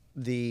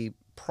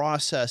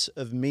process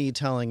of me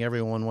telling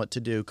everyone what to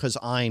do because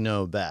I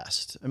know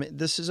best. I mean,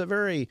 this is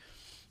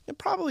it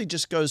probably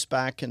just goes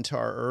back into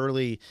our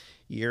early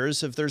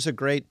years. If there's a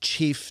great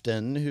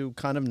chieftain who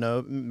kind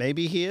of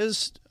maybe he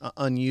is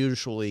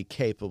unusually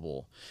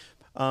capable.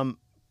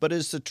 But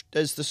as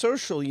the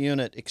social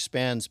unit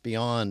expands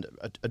beyond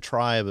a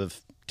tribe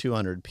of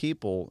 200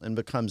 people and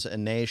becomes a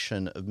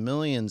nation of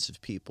millions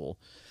of people,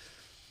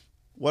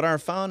 what our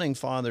founding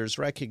fathers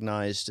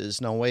recognized is,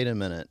 no, wait a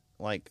minute,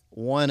 like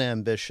one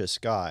ambitious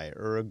guy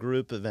or a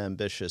group of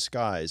ambitious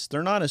guys,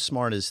 they're not as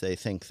smart as they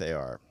think they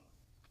are.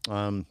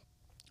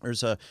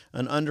 There's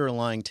an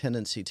underlying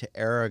tendency to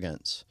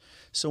arrogance.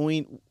 So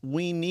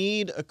we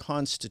need a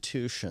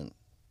constitution,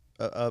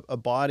 a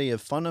body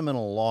of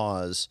fundamental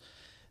laws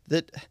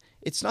that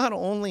it's not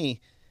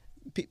only,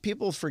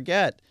 people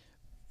forget,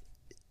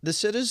 the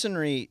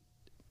citizenry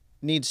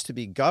needs to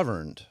be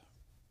governed,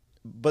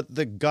 but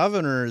the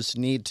governors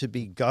need to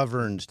be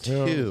governed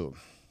too.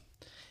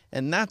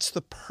 And that's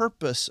the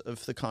purpose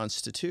of the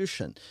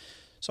Constitution.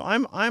 So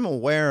I'm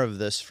aware of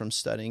this from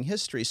studying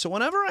history. So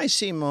whenever I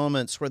see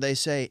moments where they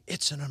say,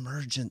 it's an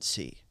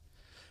emergency,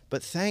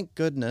 but thank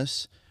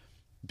goodness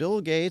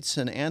Bill Gates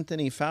and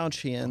Anthony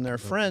Fauci and their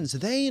friends,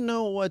 they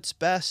know what's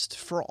best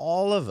for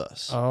all of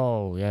us.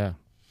 Oh, yeah.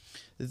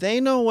 They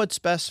know what's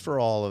best for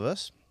all of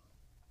us.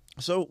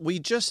 So we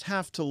just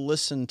have to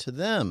listen to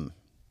them.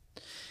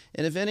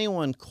 And if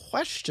anyone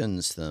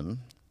questions them,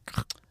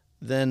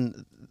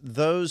 then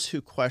those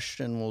who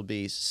question will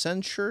be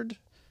censured,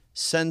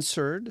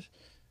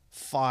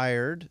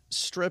 fired,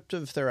 stripped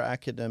of their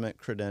academic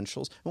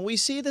credentials. And we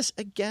see this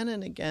again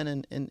and again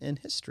in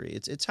history.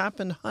 It's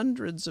happened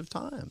hundreds of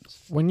times.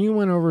 When you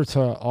went over to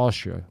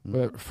Austria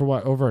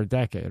for over a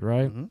decade,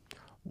 right? Mm-hmm.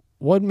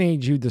 What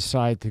made you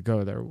decide to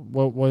go there?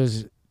 What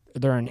was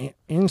there an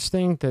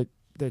instinct that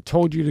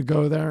told you to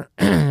go there?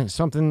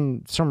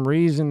 some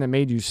reason that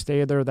made you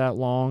stay there that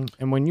long?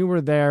 And when you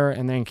were there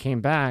and then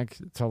came back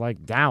to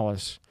like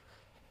Dallas,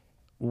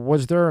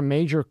 was there a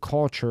major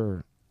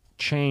culture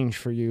change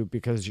for you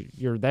because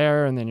you're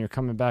there and then you're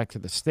coming back to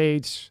the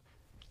States?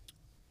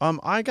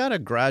 I got a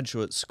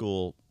graduate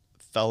school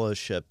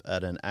fellowship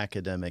at an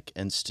academic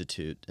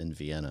institute in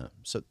Vienna,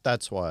 so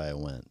that's why I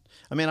went.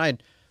 I mean,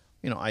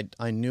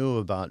 I knew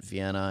about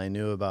Vienna. I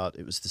knew about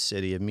it was the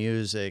city of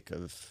music,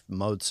 of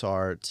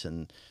Mozart,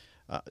 and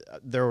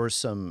there were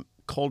some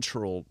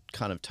cultural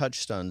kind of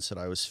touchstones that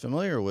I was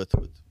familiar with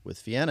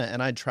Vienna,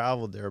 and I'd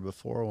traveled there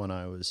before when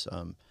I was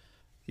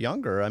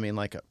younger. I mean,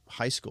 like a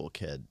high school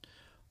kid.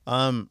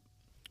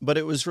 But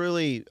it was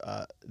really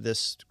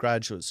this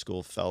graduate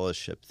school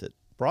fellowship that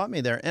brought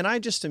me there, and I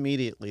just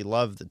immediately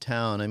loved the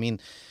town. I mean,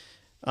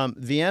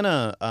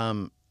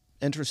 Vienna,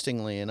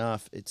 interestingly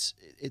enough,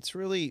 it's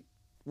really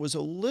was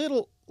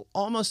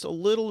almost a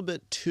little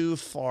bit too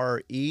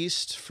far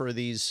east for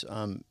these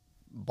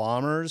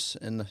bombers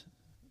in the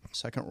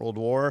Second World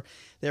War.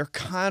 They're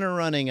kind of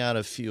running out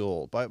of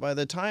fuel. By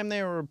the time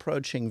they were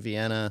approaching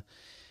Vienna,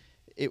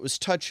 it was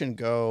touch and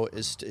go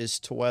as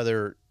to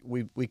whether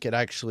we could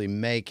actually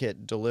make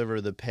it,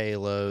 deliver the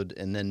payload,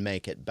 and then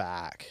make it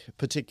back,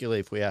 particularly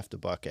if we have to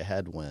buck a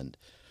headwind.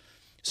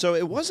 So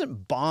it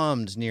wasn't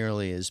bombed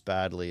nearly as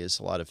badly as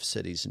a lot of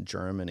cities in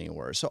Germany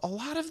were. So a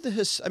lot of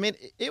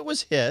it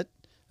was hit.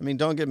 I mean,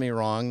 don't get me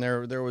wrong.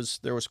 There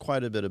was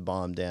quite a bit of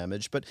bomb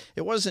damage, but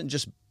it wasn't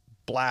just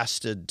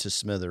blasted to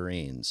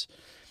smithereens.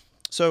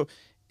 So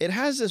it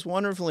has this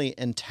wonderfully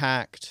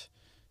intact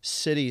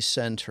city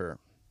center.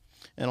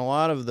 And a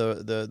lot of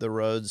the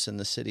roads in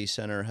the city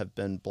center have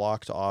been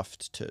blocked off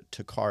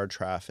to car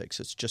traffic.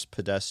 So it's just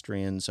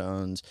pedestrian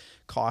zones,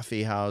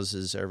 coffee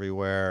houses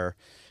everywhere.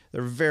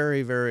 They're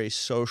very, very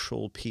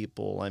social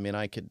people. I mean,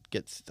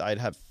 I'd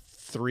have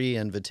 3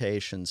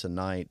 invitations a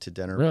night to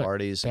dinner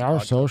parties. They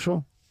are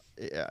social?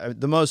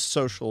 The most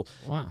social.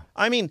 Wow.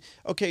 I mean,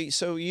 okay,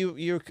 so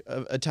you're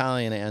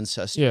Italian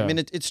ancestry. Yeah. I mean,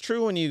 it's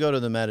true when you go to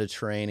the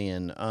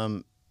Mediterranean,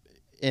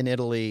 in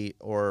Italy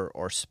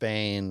or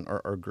Spain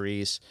or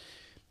Greece.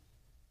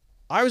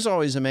 I was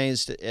always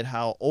amazed at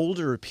how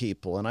older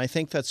people, and I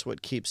think that's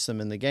what keeps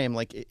them in the game.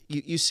 Like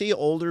you see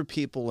older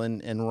people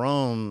in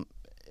Rome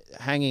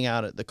hanging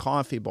out at the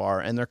coffee bar,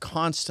 and they're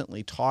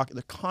constantly talking.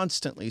 They're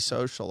constantly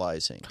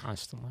socializing.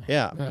 Constantly.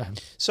 Yeah.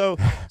 So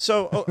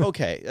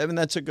okay. I mean,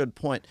 that's a good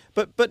point.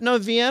 But no,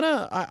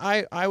 Vienna.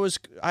 I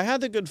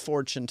had the good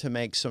fortune to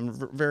make some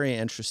very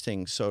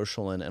interesting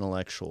social and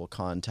intellectual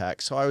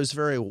contacts. So I was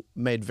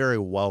made very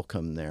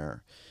welcome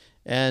there,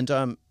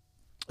 and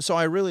so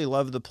I really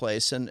loved the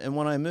place. And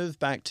when I moved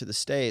back to the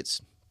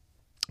States,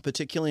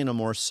 particularly in a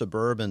more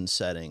suburban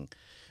setting,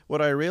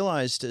 what I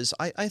realized is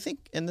I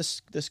think, and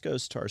this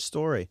goes to our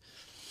story,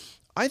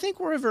 I think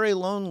we're a very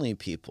lonely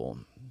people,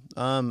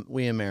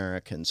 we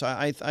Americans.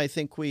 I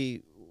think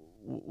we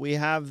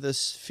have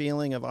this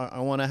feeling of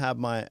I want to have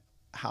my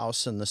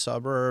house in the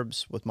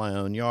suburbs with my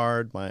own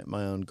yard, my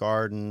own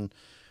garden,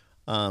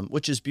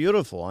 which is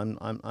beautiful.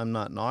 I'm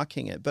not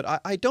knocking it,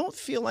 but I don't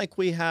feel like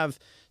we have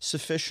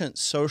sufficient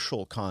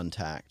social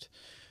contact.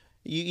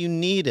 You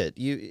need it.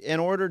 In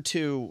order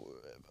to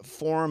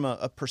form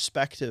a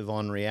perspective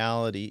on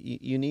reality,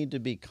 you need to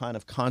be kind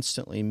of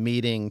constantly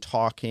meeting,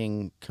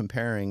 talking,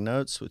 comparing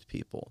notes with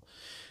people.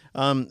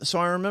 So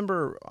I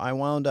remember I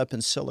wound up in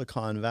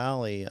Silicon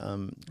Valley,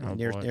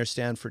 near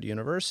Stanford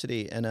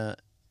University, and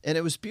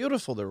it was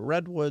beautiful. The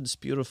redwoods,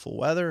 beautiful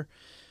weather.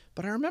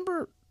 But I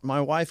remember my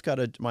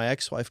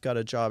ex-wife got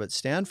a job at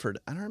Stanford,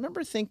 and I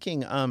remember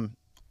thinking,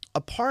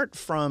 apart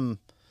from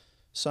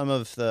some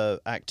of the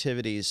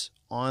activities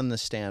on the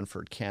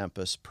Stanford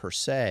campus per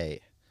se,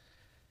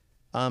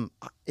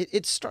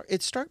 it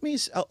struck me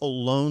as a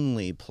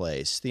lonely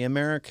place. The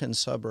American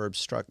suburbs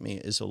struck me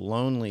as a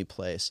lonely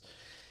place,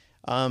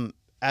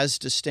 as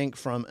distinct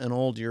from an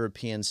old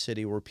European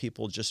city where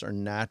people just are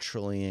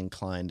naturally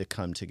inclined to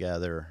come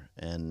together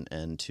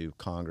and to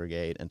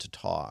congregate and to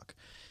talk.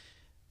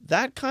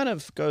 That kind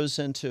of goes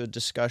into a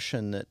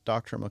discussion that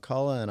Dr.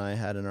 McCullough and I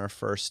had in our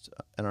first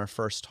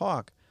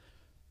talk.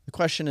 The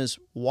question is,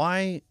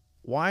 why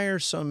are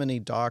so many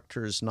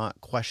doctors not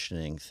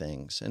questioning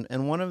things?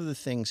 And one of the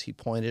things he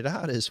pointed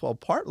out is, well,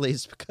 partly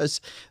it's because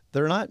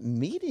they're not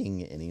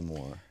meeting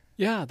anymore.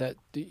 Yeah, that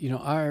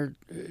our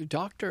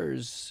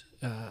doctors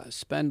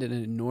spend an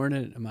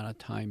inordinate amount of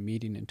time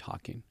meeting and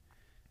talking.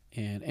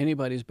 And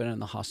anybody who's been in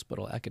the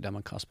hospital,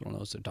 academic hospital,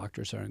 knows that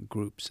doctors are in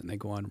groups and they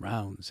go on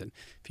rounds. And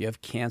if you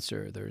have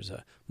cancer, there's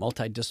a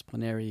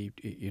multidisciplinary,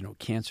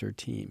 cancer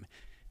team.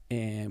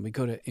 And we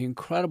go to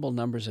incredible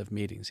numbers of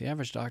meetings. The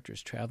average doctor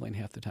is traveling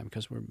half the time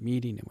because we're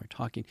meeting and we're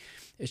talking.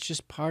 It's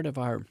just part of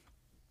our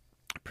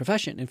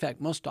profession. In fact,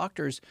 most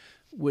doctors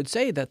would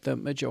say that the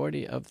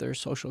majority of their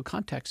social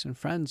contacts and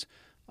friends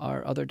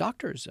are other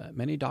doctors.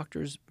 Many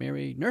doctors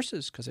marry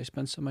nurses because they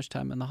spend so much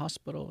time in the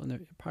hospital and they're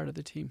part of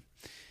the team.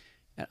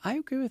 And I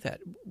agree with that.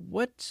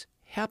 What's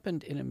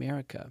happened in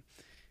America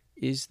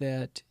is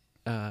that,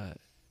 we're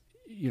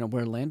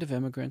a land of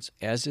immigrants,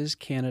 as is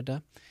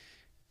Canada,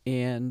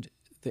 and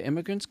the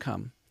immigrants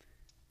come,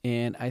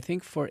 and I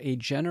think for a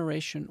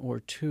generation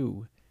or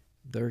two,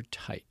 they're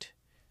tight.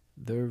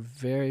 They're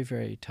very,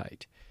 very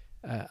tight.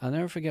 I'll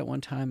never forget one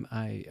time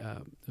I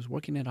was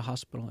working at a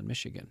hospital in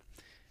Michigan,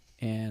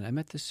 and I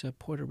met this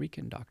Puerto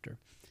Rican doctor,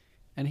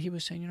 and he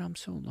was saying, I'm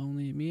so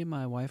lonely. Me and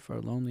my wife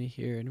are lonely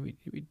here, and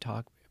we'd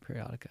talk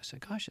periodically. I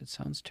said, gosh, it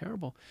sounds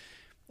terrible.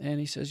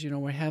 And he says,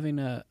 we're having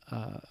a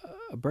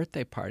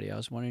birthday party. I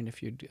was wondering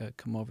if you'd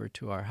come over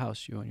to our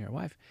house, you and your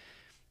wife.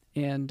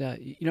 And,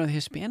 the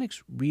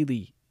Hispanics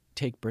really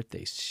take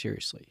birthdays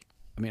seriously.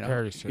 I mean,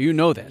 you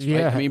know this, right?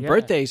 Yeah, I mean,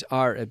 birthdays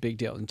are a big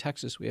deal. In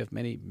Texas, we have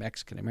many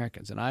Mexican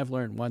Americans. And I've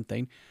learned one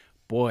thing,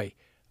 boy,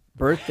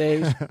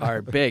 birthdays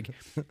are big.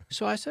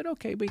 So I said,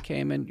 okay, we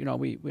came and,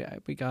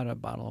 we got a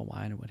bottle of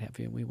wine or what have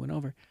you, and we went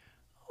over.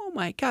 Oh,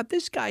 my God,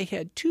 this guy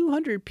had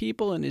 200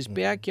 people in his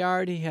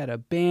backyard. He had a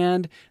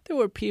band. There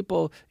were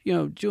people,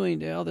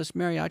 doing all this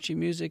mariachi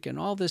music and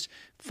all this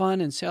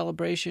fun and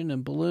celebration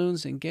and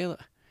balloons and gala.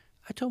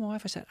 I told my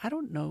wife, I said, I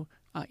don't know.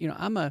 We're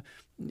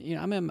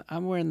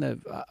in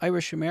the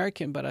Irish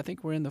American, but I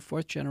think we're in the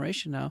fourth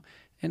generation now.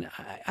 And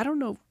I don't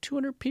know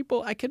 200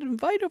 people I could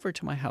invite over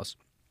to my house.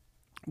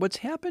 What's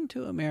happened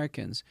to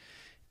Americans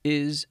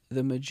is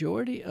the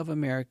majority of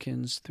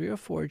Americans, 3 or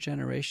 4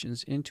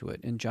 generations into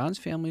it, and John's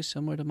family is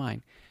similar to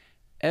mine,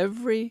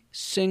 every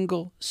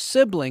single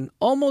sibling,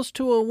 almost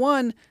to a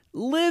one,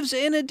 lives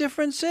in a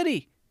different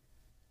city.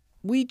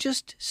 We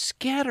just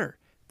scatter.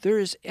 There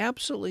is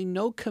absolutely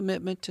no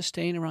commitment to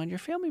staying around your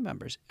family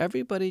members.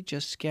 Everybody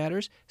just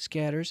scatters.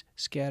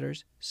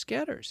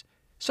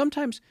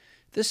 Sometimes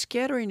the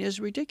scattering is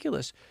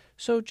ridiculous.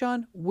 So,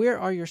 John, where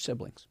are your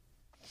siblings?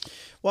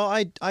 Well,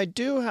 I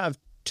do have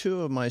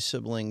 2 of my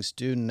siblings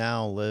do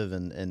now live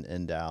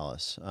in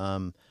Dallas.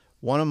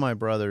 One of my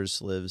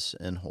brothers lives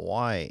in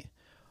Hawaii.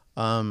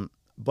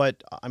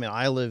 But, I mean,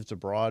 I lived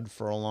abroad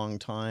for a long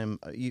time.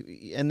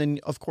 And then,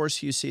 of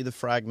course, you see the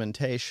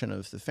fragmentation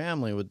of the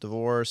family with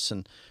divorce,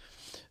 and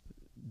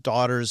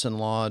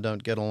daughters-in-law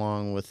don't get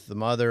along with the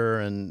mother.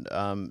 And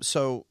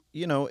so,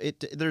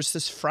 there's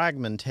this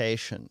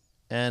fragmentation.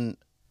 And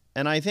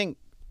I think,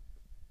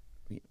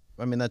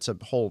 that's a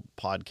whole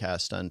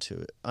podcast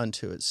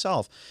unto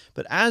itself.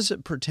 But as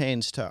it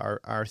pertains to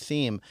our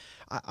theme,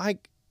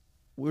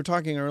 we were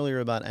talking earlier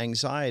about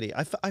anxiety.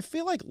 I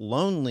feel like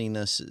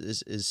loneliness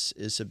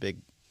is a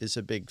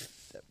big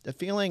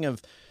feeling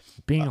of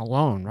being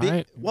alone,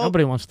 right?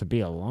 Nobody wants to be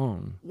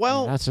alone.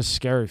 Well, that's a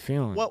scary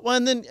feeling. Well,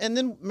 and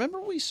then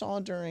remember we saw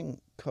during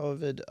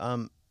COVID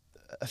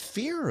a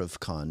fear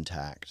of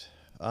contact.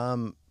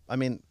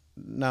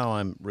 Now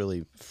I'm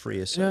really free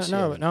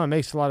associated. No, it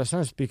makes a lot of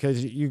sense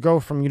because you go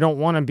from you don't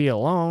want to be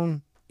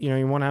alone,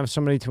 you want to have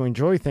somebody to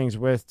enjoy things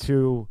with,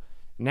 to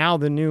now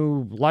the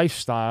new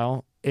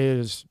lifestyle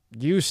is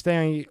you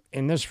stay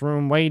in this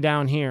room way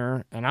down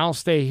here and I'll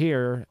stay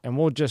here and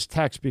we'll just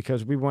text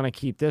because we want to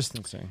keep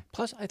distancing.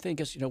 Plus, I think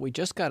we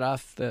just got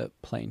off the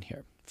plane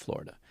here,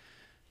 Florida,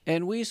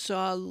 and we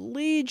saw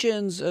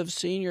legions of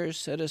senior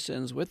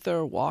citizens with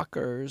their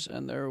walkers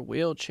and their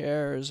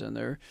wheelchairs and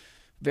their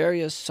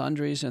various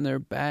sundries in their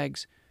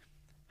bags.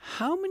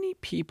 How many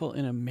people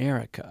in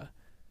America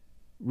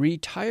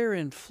retire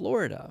in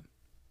Florida,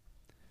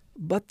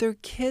 but their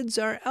kids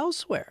are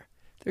elsewhere?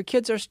 Their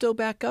kids are still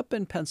back up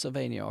in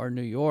Pennsylvania or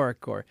New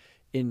York or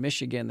in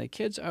Michigan. The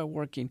kids are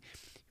working.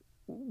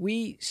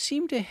 We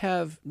seem to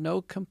have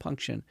no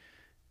compunction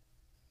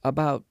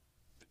about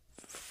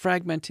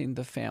fragmenting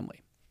the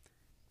family.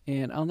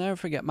 And I'll never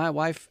forget, my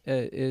wife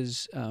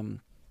is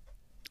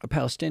a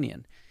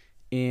Palestinian.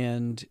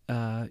 And,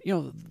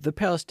 the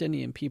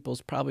Palestinian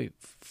peoples probably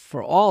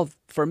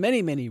for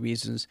many, many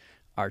reasons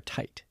are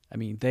tight. I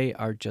mean, they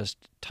are just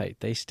tight.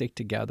 They stick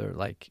together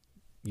like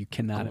you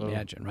cannot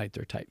imagine, right?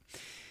 They're tight.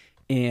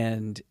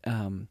 And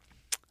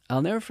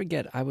I'll never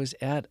forget, I was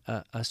at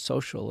a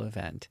social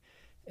event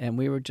and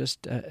we were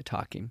just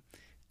talking.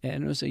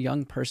 And it was a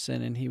young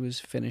person and he was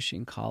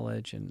finishing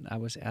college and I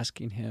was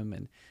asking him,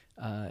 and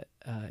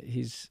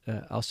he's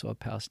also a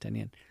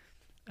Palestinian.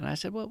 And I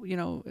said, well,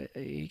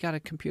 you got a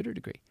computer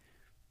degree.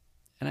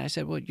 And I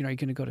said, well, are you going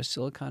to go to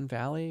Silicon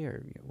Valley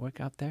or work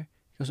out there?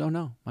 He goes, oh,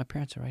 no, my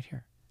parents are right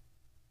here.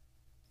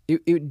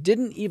 It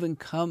didn't even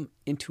come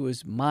into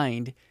his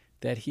mind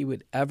that he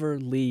would ever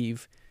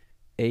leave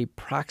a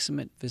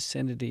proximate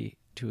vicinity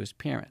to his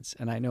parents.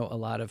 And I know a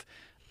lot of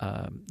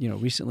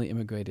recently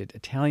immigrated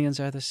Italians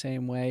are the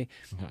same way.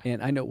 Okay.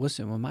 And I know,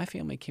 listen, when my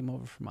family came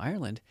over from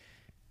Ireland,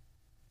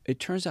 it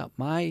turns out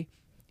my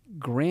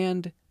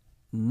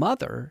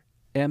grandmother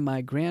and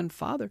my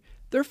grandfather,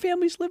 their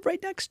families lived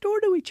right next door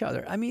to each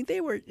other.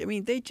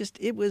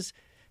 It was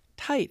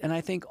tight. And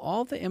I think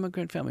all the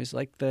immigrant families,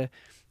 like the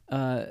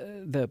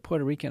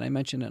Puerto Rican I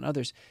mentioned and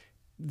others,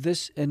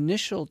 this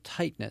initial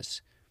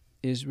tightness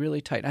is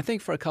really tight. I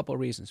think for a couple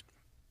of reasons.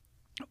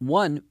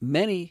 One,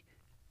 many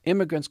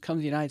immigrants come to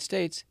the United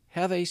States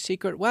have a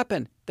secret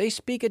weapon. They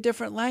speak a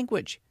different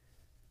language.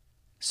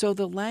 So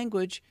the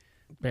language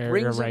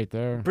brings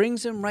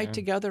them right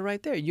together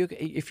right there.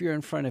 If you're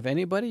in front of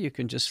anybody, you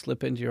can just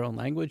slip into your own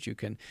language. You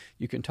can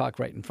talk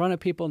right in front of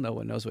people. No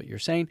one knows what you're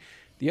saying.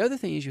 The other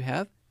thing is you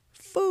have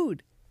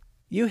food.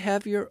 You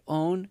have your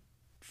own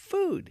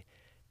food.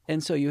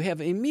 And so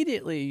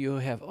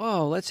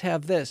let's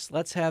have this,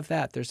 let's have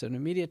that. There's an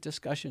immediate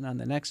discussion on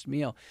the next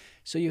meal.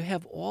 So you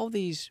have all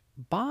these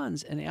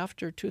bonds, and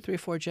after 2, 3,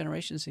 4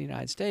 generations in the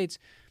United States,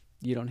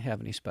 you don't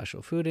have any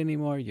special food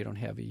anymore. You don't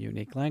have a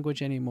unique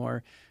language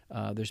anymore.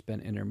 There's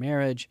been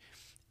intermarriage,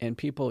 and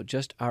people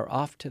just are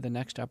off to the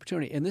next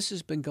opportunity. And this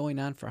has been going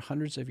on for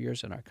hundreds of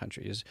years in our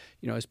country.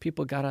 As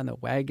people got on the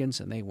wagons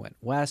and they went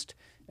west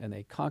and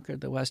they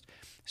conquered the West.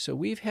 So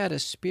we've had a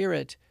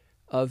spirit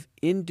of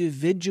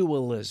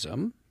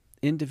individualism,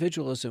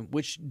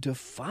 which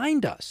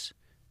defined us,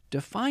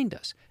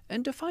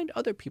 and defined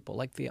other people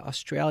like the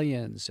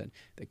Australians and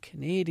the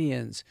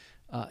Canadians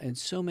and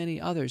so many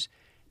others.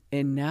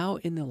 And now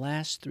in the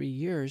last 3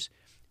 years,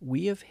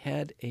 we have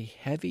had a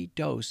heavy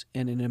dose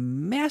and a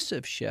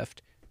massive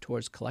shift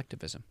towards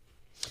collectivism.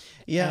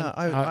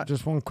 Yeah.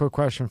 Just one quick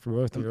question for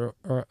both of you,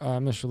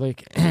 Mr.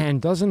 Lake.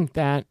 And doesn't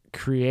that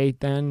create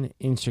then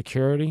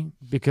insecurity?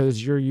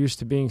 Because you're used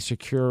to being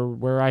secure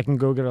where I can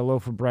go get a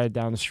loaf of bread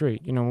down the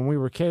street. When we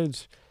were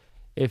kids,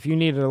 if you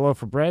needed a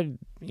loaf of bread,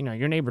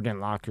 your neighbor didn't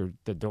lock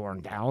the door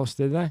in Dallas,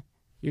 did they?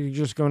 You could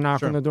just go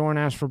knock on the door and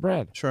ask for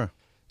bread. Sure.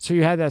 So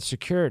you had that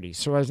security.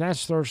 So as that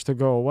starts to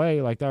go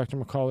away, like Dr.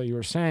 McCullough, you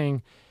were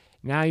saying,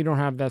 now you don't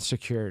have that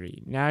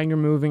security. Now you're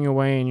moving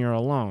away and you're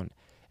alone.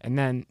 And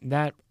then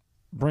that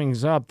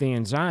brings up the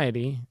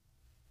anxiety,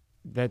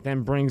 that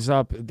then brings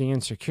up the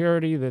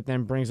insecurity, that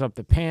then brings up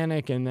the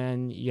panic, and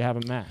then you have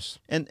a mess.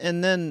 And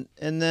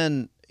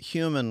then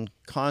human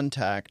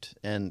contact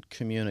and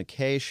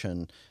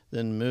communication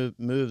then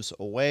moves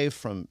away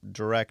from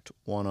direct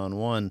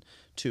one-on-one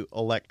to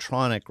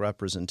electronic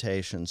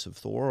representations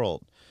of the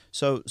world.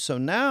 So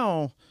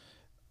now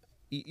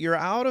you're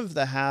out of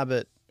the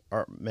habit,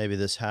 or maybe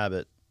this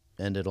habit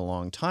ended a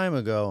long time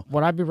ago.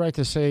 Would I be right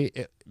to say,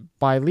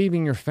 by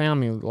leaving your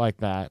family like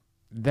that,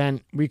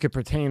 then we could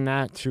pertain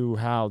that to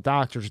how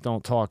doctors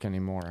don't talk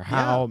anymore,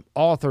 how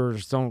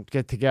authors don't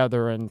get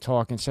together and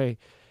talk and say,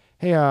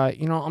 hey,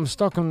 I'm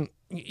stuck on,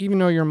 even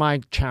though you're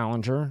my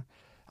challenger,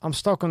 I'm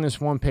stuck on this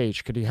one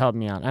page. Could you help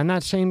me out? And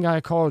that same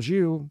guy calls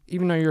you,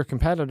 even though you're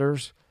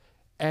competitors,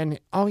 and,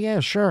 oh, yeah,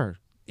 sure.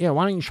 Yeah,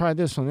 why don't you try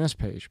this on this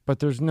page? But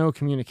there's no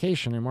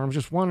communication anymore. I'm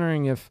just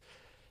wondering if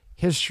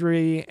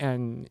history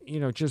and,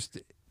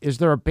 is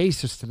there a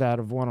basis to that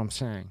of what I'm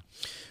saying?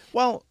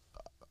 Well,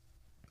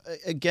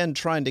 again,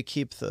 trying to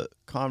keep the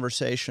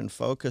conversation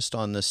focused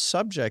on this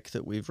subject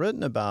that we've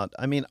written about.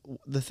 I mean,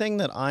 the thing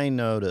that I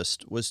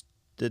noticed was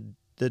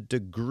the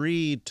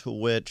degree to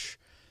which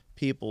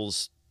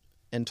people's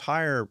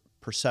entire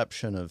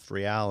perception of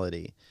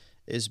reality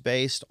is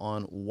based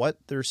on what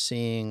they're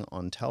seeing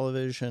on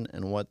television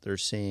and what they're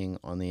seeing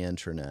on the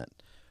internet.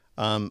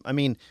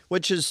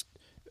 Which is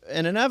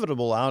an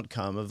inevitable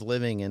outcome of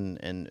living in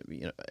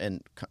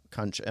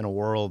a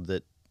world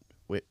that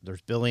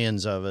there's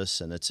billions of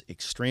us, and it's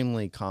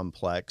extremely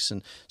complex,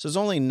 and so it's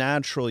only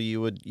natural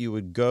you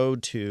would go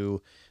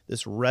to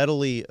this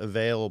readily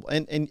available,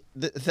 and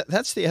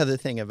that's the other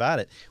thing about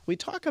it. We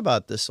talk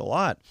about this a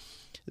lot,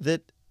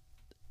 that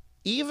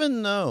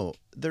even though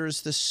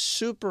there's this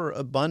super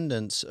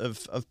abundance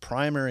of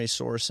primary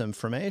source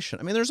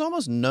information, there's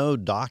almost no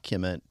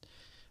document.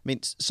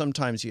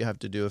 Sometimes you have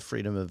to do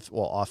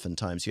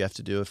oftentimes you have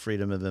to do a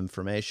Freedom of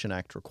Information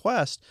Act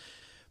request,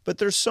 but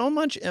there's so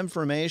much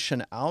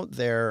information out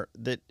there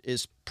that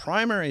is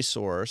primary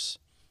source.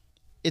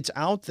 It's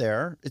out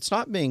there. It's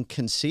not being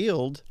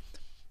concealed.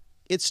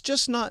 It's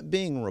just not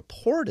being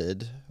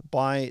reported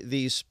by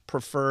these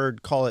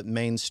preferred, call it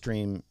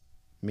mainstream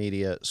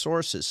media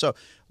sources. So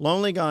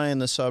lonely guy in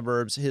the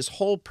suburbs, his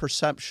whole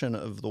perception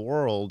of the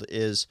world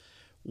is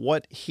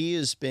what he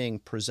is being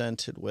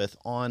presented with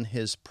on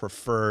his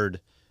preferred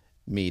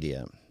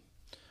media.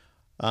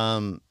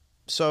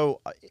 So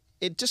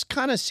it just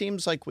kind of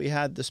seems like we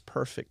had this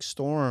perfect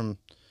storm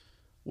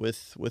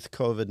with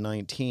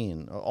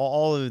COVID-19,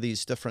 all of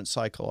these different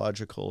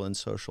psychological and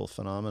social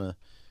phenomena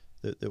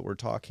that we're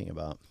talking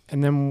about.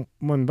 And then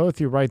when both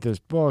you write this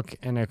book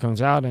and it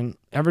comes out and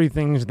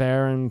everything's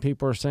there and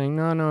people are saying,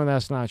 no,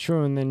 that's not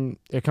true. And then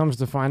it comes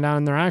to find out,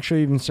 and they're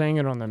actually even saying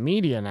it on the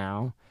media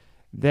now,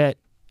 that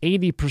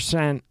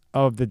 80%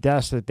 of the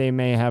deaths that they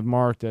may have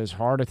marked as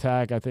heart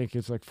attack. I think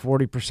it's like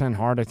 40%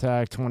 heart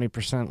attack,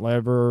 20%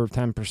 liver,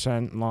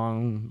 10%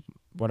 lung,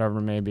 whatever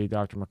it may be.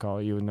 Dr.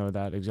 McCullough, you would know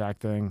that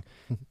exact thing.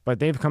 But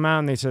they've come out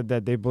and they said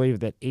that they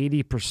believe that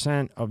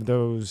 80% of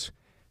those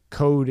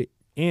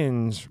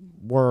code-ins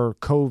were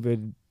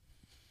COVID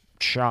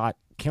shot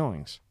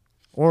killings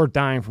or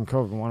dying from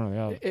COVID, one or the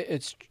other.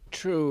 It's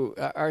true.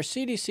 Our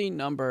CDC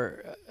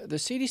number, the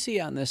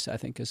CDC on this, I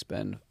think, has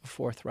been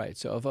forthright.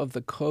 So of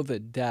the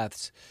COVID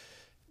deaths,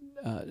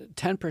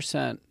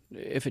 10%,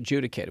 if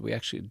adjudicated, we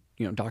actually,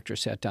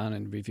 doctors sat down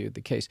and reviewed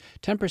the case,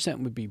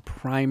 10% would be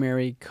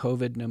primary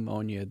COVID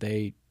pneumonia.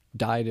 They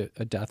died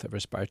a death of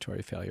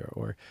respiratory failure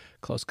or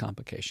close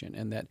complication.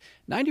 And that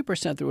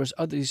 90% there was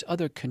these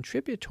other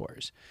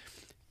contributors.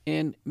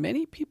 And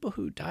many people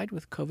who died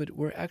with COVID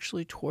were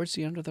actually towards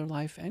the end of their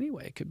life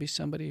anyway. It could be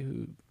somebody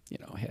who,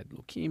 had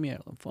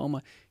leukemia,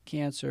 lymphoma,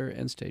 cancer,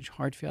 end-stage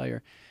heart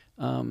failure.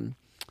 And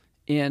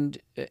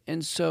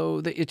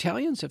so the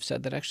Italians have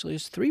said that actually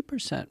it's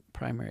 3%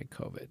 primary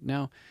COVID.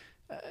 Now,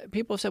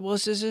 people have said, well,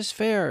 is this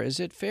fair? Is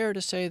it fair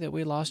to say that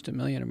we lost 1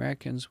 million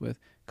Americans with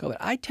COVID?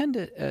 I tend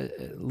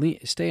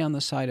to stay on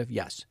the side of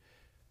yes.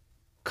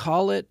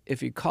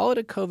 If you call it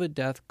a COVID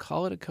death,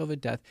 call it a COVID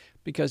death,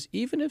 because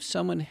even if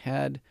someone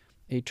had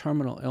a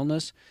terminal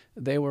illness,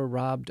 they were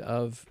robbed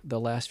of the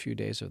last few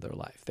days of their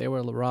life. They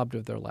were robbed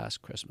of their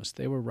last Christmas.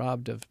 They were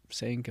robbed of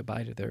saying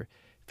goodbye to their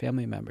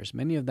family members.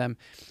 Many of them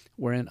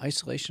were in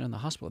isolation in the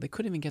hospital. They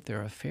couldn't even get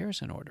their affairs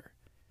in order.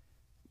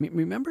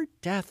 Remember,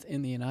 death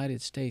in the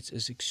United States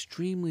is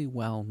extremely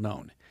well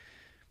known.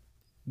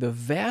 The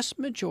vast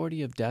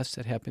majority of deaths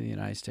that happen in the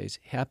United States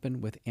happen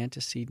with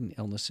antecedent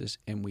illnesses,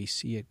 and we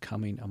see it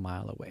coming a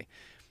mile away.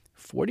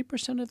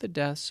 40% of the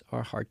deaths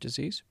are heart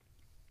disease,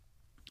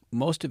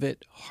 most of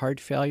it heart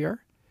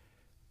failure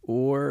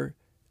or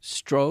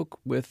stroke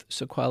with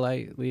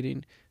sequelae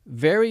leading.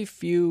 Very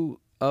few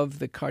of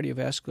the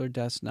cardiovascular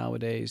deaths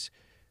nowadays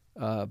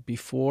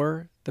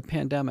before the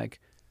pandemic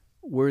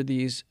were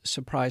these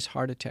surprise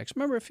heart attacks.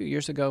 Remember a few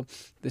years ago,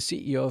 the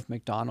CEO of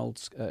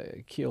McDonald's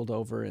keeled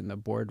over in the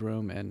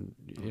boardroom, and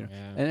and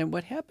then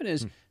what happened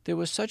is there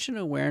was such an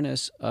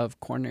awareness of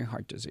coronary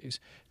heart disease.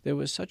 There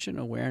was such an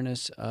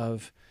awareness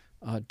of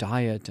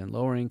diet and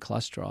lowering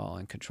cholesterol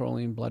and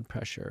controlling blood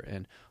pressure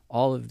and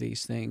all of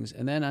these things.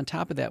 And then on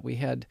top of that, we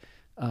had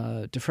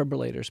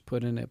defibrillators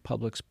put in at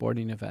public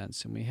sporting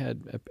events, and we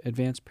had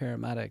advanced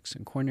paramedics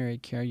and coronary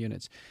care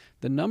units.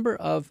 The number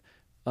of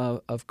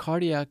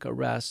cardiac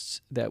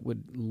arrests that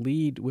would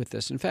lead with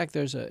this. In fact,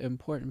 there's an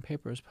important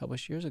paper that was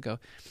published years ago.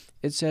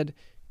 It said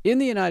in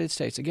the United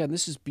States, again,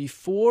 this is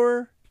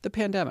before the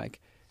pandemic,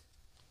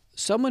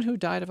 someone who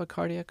died of a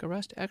cardiac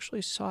arrest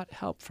actually sought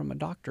help from a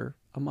doctor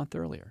a month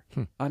earlier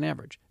on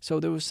average.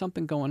 So there was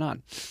something going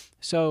on.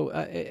 So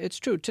it's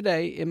true.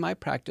 Today, in my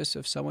practice,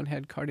 if someone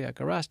had cardiac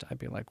arrest, I'd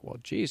be like, well,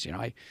 geez,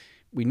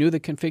 we knew the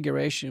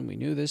configuration, we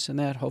knew this and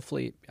that.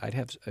 Hopefully, I'd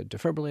have a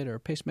defibrillator or a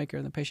pacemaker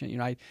in the patient.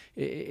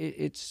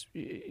 It's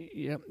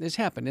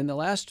happened in the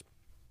last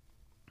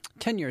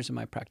 10 years of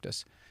my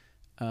practice.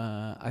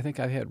 I think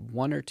I've had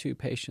 1 or 2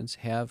 patients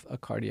have a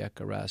cardiac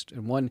arrest,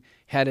 and one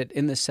had it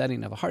in the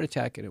setting of a heart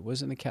attack, and it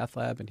was in the cath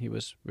lab, and he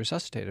was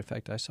resuscitated. In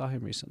fact, I saw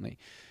him recently.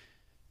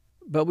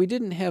 But we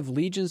didn't have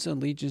legions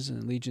and legions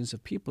and legions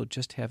of people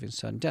just having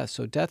sudden death.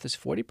 So death is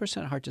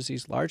 40% heart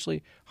disease,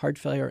 largely heart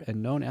failure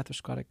and known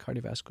atherosclerotic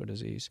cardiovascular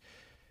disease.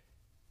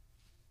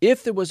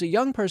 If there was a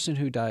young person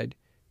who died,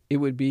 it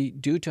would be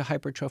due to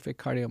hypertrophic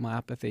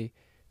cardiomyopathy,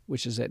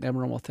 which is an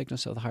abnormal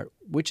thickness of the heart,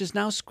 which is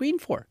now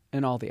screened for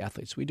in all the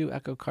athletes. We do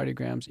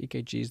echocardiograms,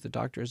 EKGs, the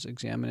doctors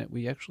examine it.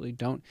 We actually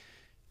don't.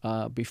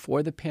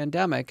 Before the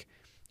pandemic,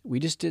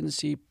 we just didn't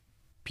see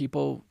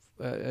people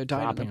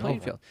dying on the playing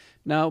field.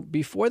 Now,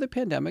 before the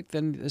pandemic,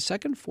 then the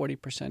second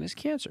 40% is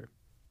cancer.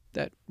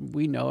 That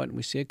we know it, and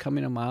we see it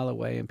coming a mile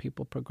away, and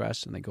people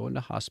progress, and they go into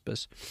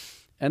hospice.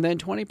 And then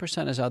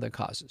 20% is other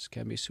causes.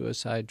 Can be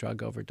suicide,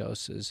 drug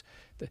overdoses.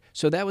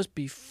 So that was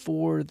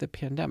before the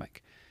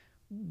pandemic.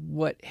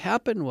 What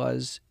happened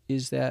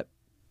is that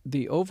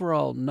the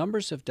overall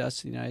numbers of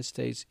deaths in the United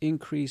States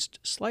increased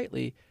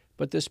slightly,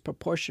 but this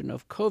proportion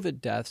of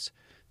COVID deaths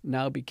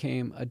now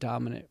became a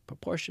dominant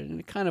proportion, and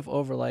it kind of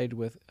overlaid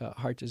with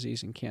heart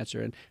disease and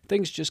cancer, and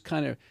things just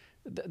kind of,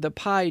 the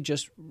pie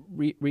just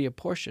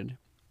reapportioned.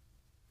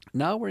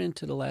 Now we're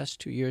into the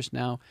last 2 years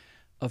now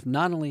of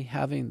not only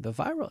having the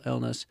viral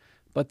illness,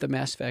 but the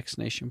mass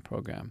vaccination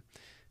program.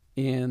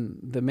 In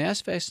the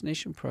mass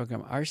vaccination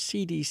program, our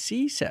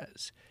CDC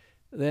says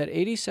that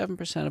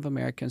 87% of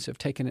Americans have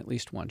taken at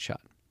least one shot.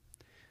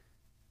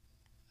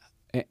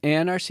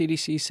 And our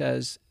CDC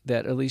says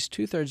that at least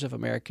 2/3 of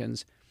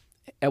Americans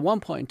at one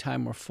point in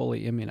time were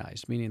fully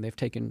immunized, meaning they've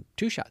taken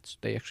 2 shots.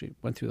 They actually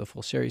went through the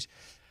full series.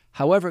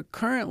 However,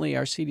 currently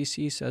our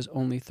CDC says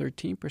only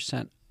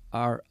 13%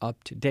 are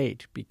up to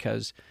date,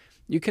 because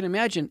you can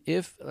imagine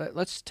if,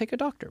 let's take a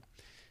doctor.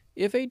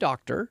 If a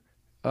doctor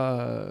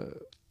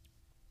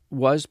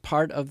was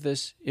part of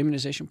this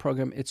immunization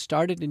program, it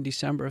started in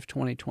December of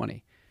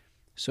 2020.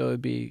 So it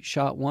would be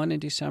shot 1 in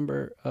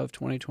December of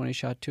 2020,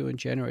 shot 2 in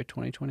January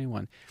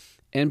 2021.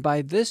 And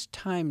by this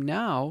time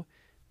now,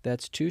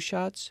 that's 2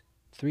 shots,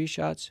 3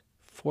 shots,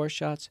 4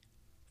 shots,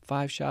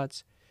 5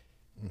 shots.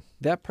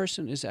 That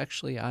person is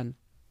actually on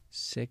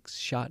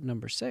shot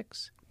number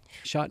 6.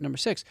 Shot number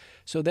 6.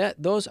 So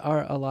those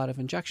are a lot of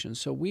injections.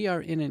 So we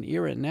are in an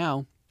era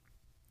now,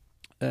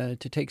 to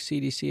take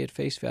CDC at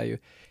face value,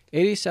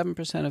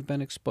 87% have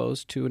been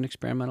exposed to an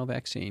experimental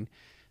vaccine.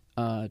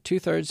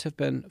 2/3 have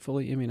been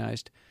fully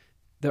immunized.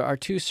 There are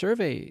 2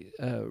 survey,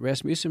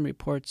 Rasmussen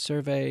Report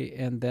survey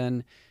and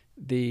then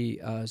the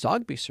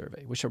Zogby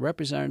survey, which are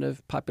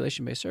representative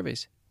population-based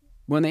surveys.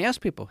 When they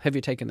ask people, have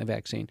you taken the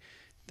vaccine,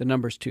 the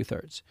number is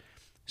 2/3.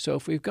 So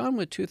if we've gone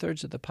with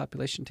 2/3 of the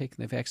population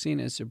taking the vaccine,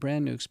 it's a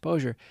brand new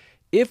exposure.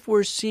 If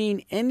we're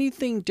seeing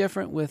anything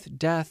different with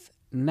death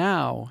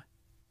now,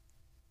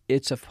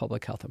 it's of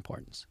public health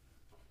importance.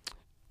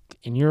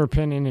 In your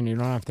opinion, and you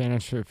don't have to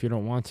answer if you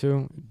don't want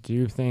to, do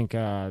you think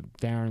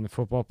Darren, the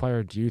football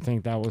player, do you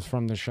think that was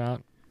from the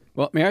shot?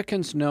 Well,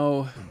 Americans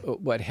know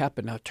what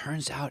happened. Now, it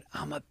turns out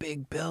I'm a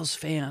big Bills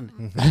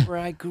fan. That's where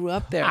I grew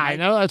up there. I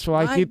know. That's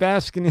why I keep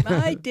asking you.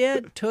 My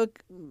dad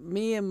took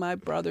me and my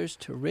brothers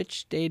to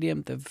Rich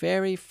Stadium the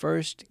very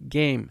first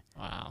game.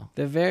 Wow.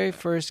 The very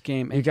first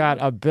game. You got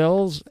a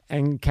Bills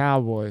and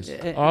Cowboys.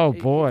 Oh,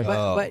 boy.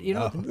 But you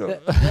know,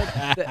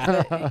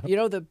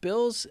 the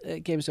Bills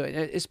game, so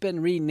it's been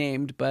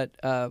renamed, but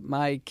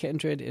my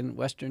kindred in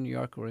Western New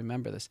York will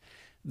remember this.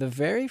 The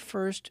very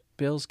first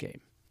Bills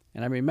game,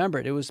 and I remember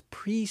it was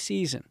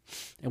preseason,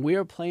 and we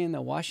were playing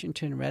the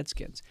Washington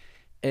Redskins.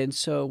 And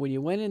so when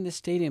you went in the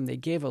stadium, they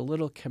gave a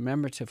little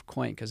commemorative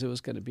coin because it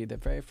was going to be the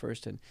very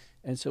first. And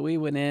so we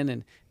went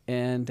in,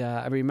 and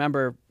I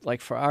remember,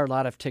 like, for our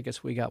lot of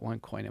tickets, we got 1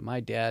 coin. And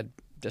my dad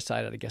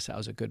decided, I guess I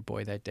was a good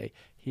boy that day.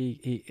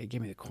 He gave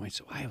me the coin.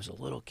 So I was a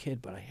little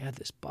kid, but I had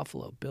this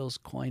Buffalo Bills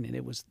coin, and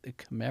it was the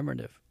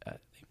commemorative thing.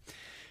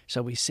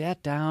 So we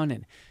sat down,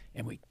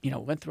 and we,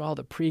 went through all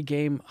the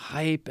pregame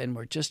hype, and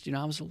we're just,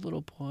 I was a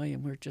little boy,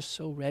 and we're just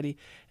so ready.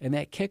 And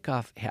that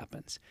kickoff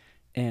happens,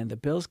 and the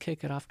Bills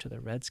kick it off to the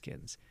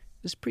Redskins.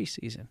 This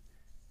preseason,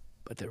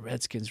 but the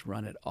Redskins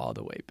run it all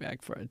the way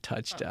back for a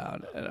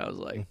touchdown. And I was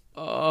like,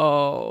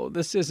 oh,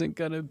 this isn't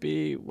going to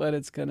be what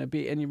it's going to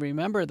be. And you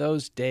remember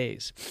those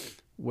days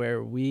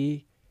where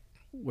we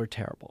were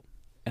terrible,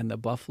 and the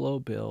Buffalo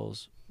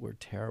Bills were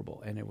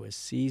terrible, and it was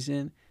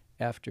season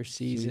after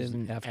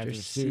season after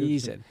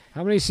season.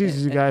 How many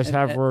seasons you guys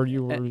have where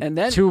you were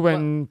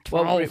 2-12?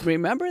 Well,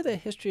 remember the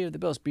history of the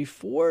Bills.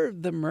 Before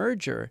the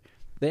merger,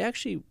 they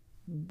actually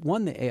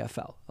won the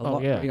AFL.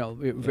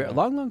 A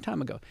long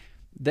time ago.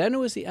 Then it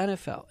was the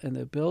NFL, and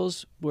the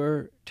Bills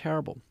were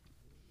terrible.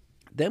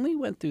 Then we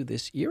went through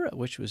this era,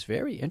 which was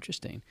very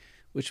interesting,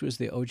 which was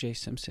the O.J.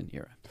 Simpson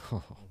era.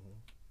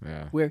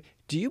 Yeah. Where,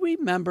 do you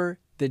remember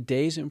the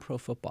days in pro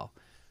football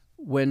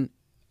when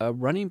a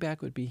running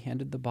back would be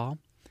handed the ball,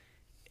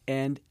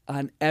 and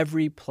on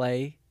every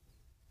play,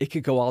 it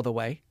could go all the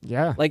way?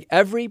 Yeah. Like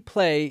every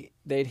play,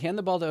 they'd hand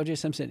the ball to O.J.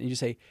 Simpson, and you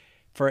say,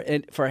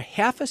 for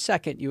half a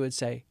second, you would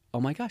say,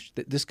 oh my gosh,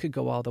 this could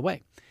go all the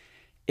way.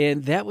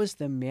 And that was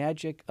the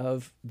magic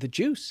of the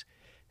juice.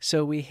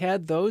 So we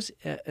had those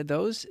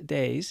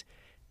days,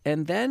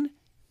 and then,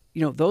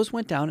 those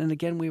went down, and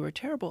again, we were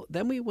terrible.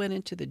 Then we went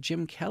into the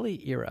Jim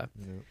Kelly era.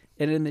 Yep.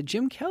 And in the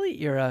Jim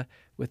Kelly era,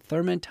 with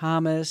Thurman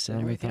Thomas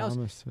and everything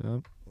else,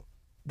 yep.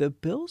 The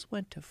Bills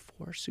went to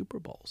 4 Super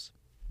Bowls.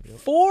 Yep.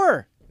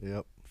 4!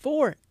 Yep.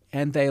 4.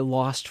 And they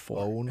lost 4.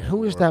 Oh, no. Who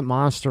was that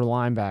monster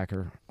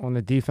linebacker on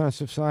the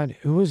defensive side?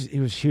 He was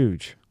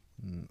huge.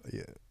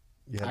 Yeah.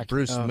 Yeah,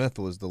 Bruce Smith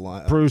was the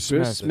line. Bruce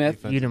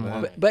Smith. You didn't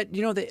want it. But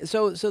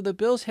so the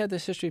Bills had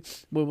this history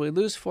where we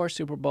lose 4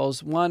 Super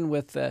Bowls. One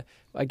with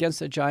against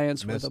the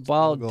Giants, where the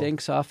ball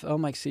dinks off. Oh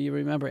my! See, you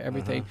remember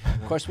everything.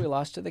 Of course, we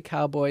lost to the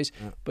Cowboys.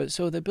 But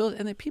so the Bills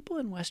and the people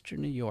in Western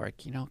New York,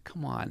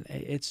 come on.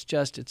 It's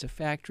a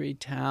factory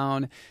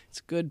town. It's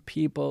good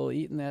people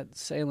eating that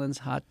Salen's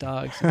hot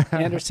dogs, and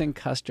Anderson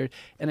custard,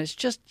 and it's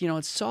just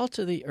it's salt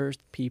of the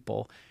earth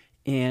people.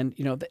 And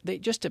they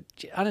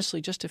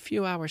honestly just a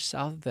few hours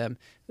south of them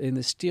in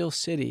the Steel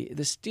City.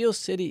 The Steel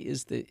City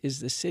is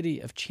the city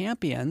of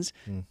champions,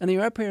 and they're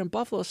up here in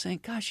Buffalo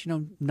saying, "Gosh,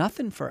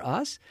 nothing for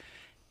us."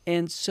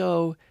 And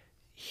so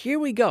here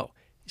we go.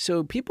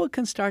 So people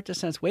can start to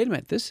sense, wait a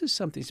minute, this is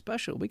something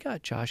special. We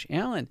got Josh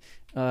Allen.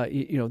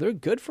 They're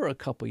good for a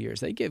couple years.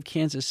 They give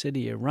Kansas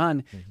City a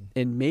run,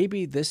 and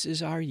maybe this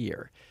is our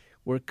year.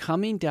 We're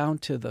coming down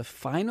to the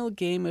final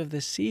game of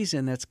the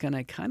season. That's going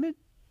to kind of.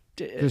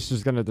 This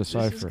is going to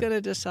decide. This is going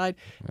to decide.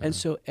 Yeah. And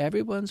so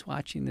everyone's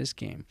watching this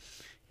game.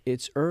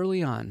 It's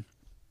early on.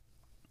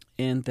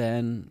 And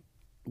then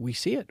we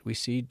see it. We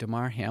see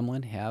Damar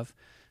Hamlin have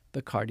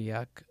the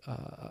cardiac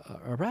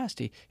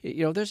arrest.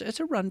 It's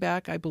a run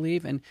back, I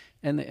believe, and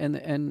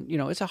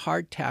it's a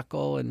hard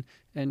tackle, and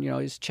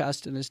his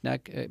chest and his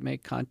neck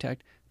make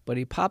contact, but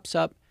he pops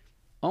up,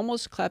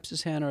 almost claps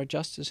his hand or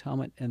adjusts his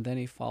helmet, and then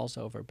he falls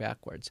over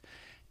backwards.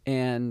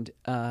 And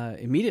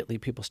immediately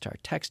people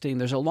start texting.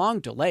 There's a long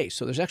delay,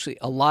 so there's actually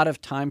a lot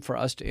of time for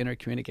us to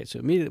intercommunicate. So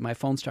immediately my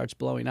phone starts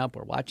blowing up.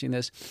 We're watching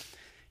this.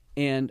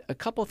 And a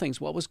couple of things.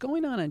 What was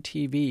going on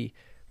TV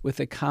with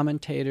the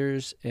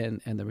commentators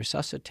and the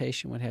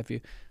resuscitation, what have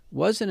you,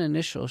 was an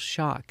initial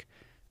shock.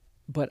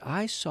 But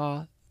I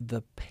saw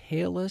the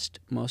palest,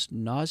 most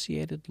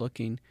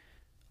nauseated-looking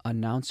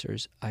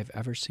announcers I've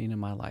ever seen in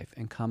my life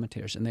and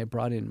commentators. And they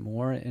brought in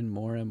more and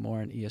more and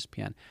more on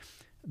ESPN.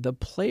 The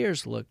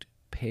players looked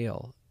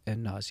pale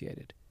and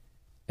nauseated,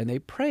 and they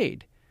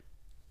prayed.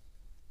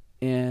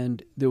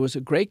 And there was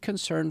a great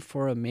concern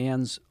for a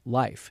man's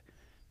life.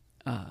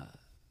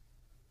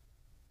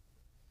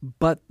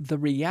 But the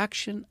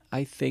reaction,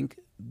 I think,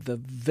 the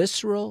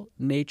visceral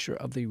nature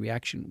of the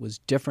reaction was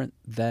different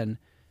than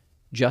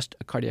just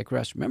a cardiac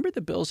arrest. Remember, the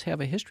Bills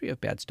have a history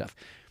of bad stuff.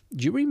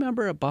 Do you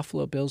remember a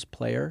Buffalo Bills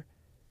player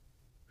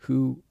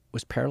who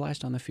was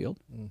paralyzed on the field?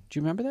 Do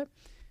you remember that?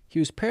 He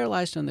was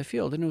paralyzed on the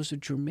field, and it was a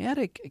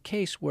dramatic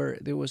case where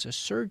there was a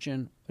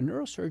surgeon, a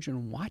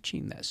neurosurgeon,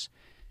 watching this.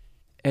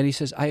 And he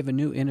says, I have a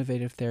new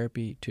innovative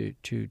therapy to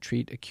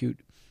treat acute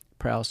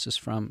paralysis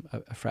from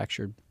a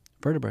fractured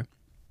vertebra.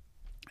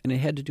 And it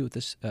had to do with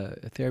this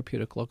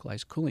therapeutic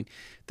localized cooling.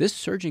 This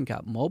surgeon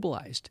got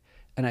mobilized,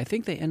 and I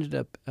think they ended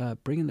up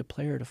bringing the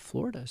player to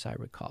Florida, as I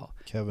recall.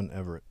 Kevin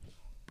Everett.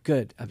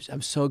 Good.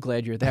 I'm so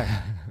glad you're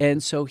there.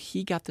 And so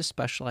he got the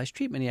specialized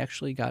treatment. He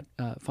actually got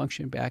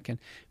function back and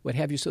what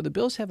have you. So the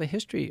Bills have a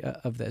history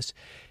of this.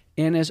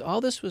 And as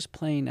all this was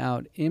playing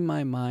out, in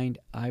my mind,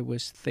 I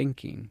was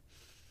thinking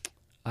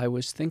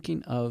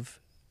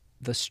of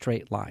the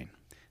straight line.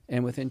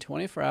 And within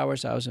 24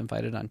 hours, I was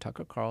invited on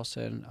Tucker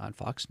Carlson, on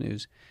Fox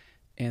News.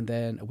 And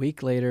then a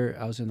week later,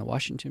 I was in the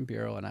Washington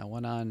Bureau, and I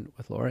went on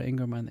with Laura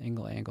Ingraham on the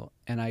Engel Angle,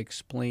 and I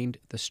explained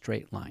the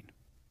straight line.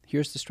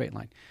 Here's the straight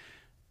line.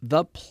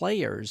 The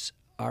players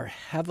are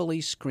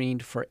heavily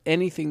screened for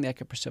anything that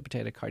could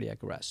precipitate a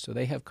cardiac arrest. So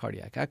they have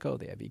cardiac echo,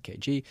 they have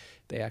EKG,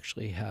 they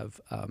actually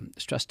have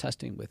stress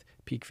testing with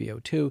peak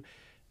VO2.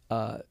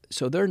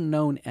 So they're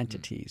known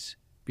entities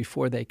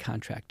before they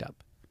contract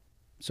up.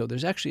 So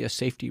there's actually a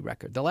safety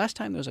record. The last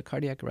time there was a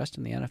cardiac arrest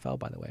in the NFL,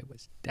 by the way,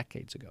 was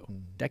decades ago.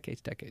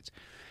 Decades.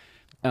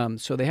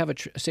 So they have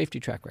a safety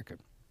track record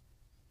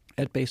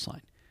at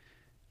baseline.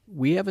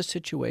 We have a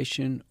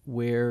situation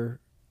where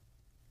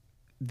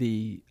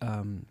the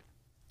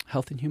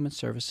Health and Human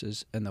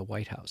Services and the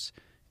White House,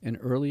 and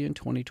early in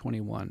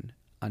 2021,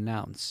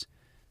 announce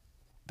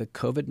the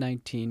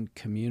COVID-19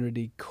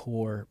 Community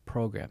Core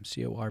Program,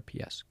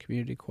 CORPS,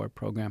 Community Core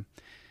Program.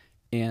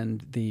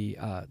 And the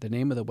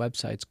name of the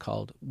website's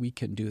called We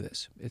Can Do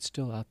This. It's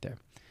still out there.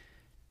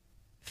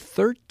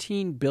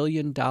 $13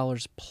 billion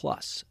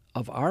plus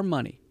of our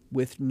money,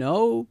 with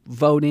no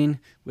voting,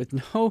 with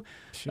no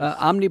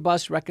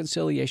omnibus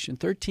reconciliation,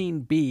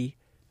 $13B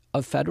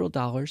of federal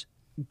dollars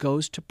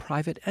goes to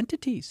private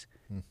entities.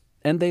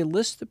 And they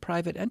list the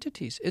private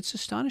entities. It's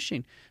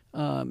astonishing.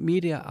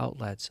 Media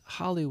outlets,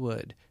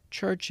 Hollywood,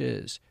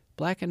 churches,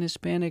 Black and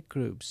Hispanic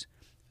groups,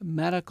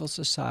 medical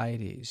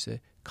societies,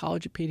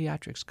 College of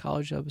Pediatrics,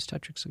 College of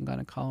Obstetrics and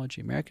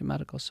Gynecology, American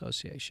Medical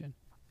Association,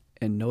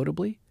 and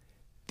notably,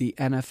 the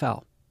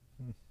NFL.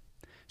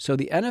 So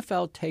the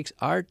NFL takes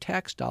our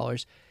tax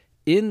dollars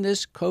in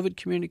this COVID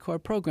Community Core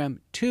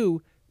Program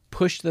to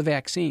push the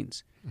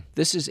vaccines.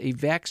 This is a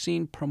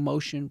vaccine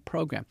promotion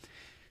program.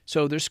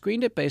 So they're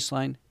screened at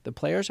baseline. The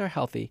players are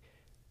healthy.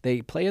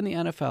 They play in the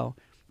NFL.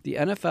 The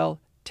NFL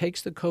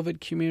takes the COVID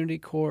Community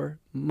Core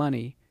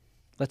money,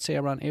 let's say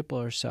around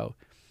April or so,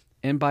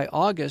 and by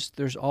August,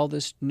 there's all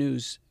this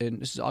news, and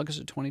this is August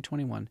of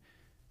 2021.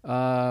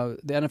 The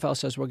NFL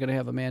says we're going to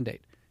have a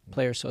mandate.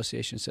 Player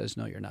Association says,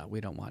 no, you're not. We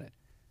don't want it.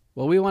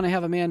 Well, we want to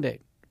have a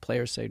mandate.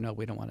 Players say, no,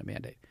 we don't want a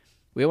mandate.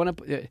 We want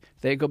to.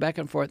 They go back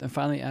and forth, and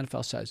finally the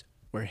NFL says,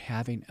 we're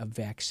having a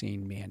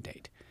vaccine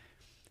mandate.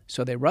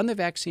 So they run the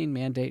vaccine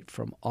mandate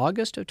from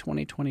August of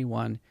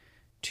 2021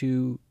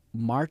 to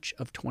March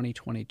of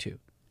 2022.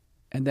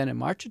 And then in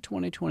March of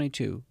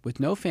 2022, with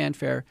no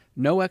fanfare,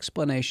 no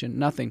explanation,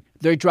 nothing,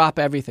 they drop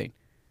everything.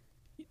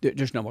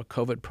 There's no more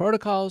COVID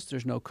protocols.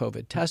 There's no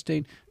COVID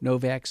testing, no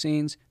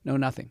vaccines, no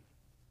nothing.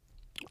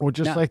 Well,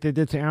 just like they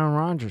did to Aaron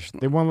Rodgers.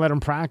 They wouldn't let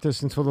him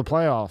practice until the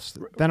playoffs.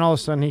 Then all of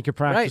a sudden he could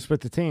practice with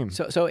the team.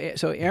 So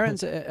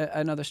Aaron's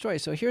another story.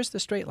 So here's the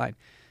straight line.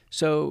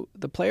 So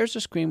the players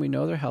are screened. We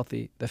know they're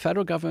healthy. The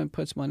federal government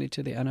puts money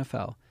to the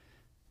NFL.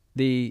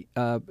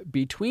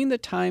 Between the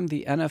time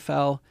the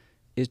NFL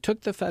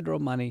took the federal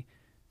money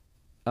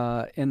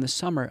in the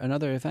summer,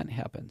 another event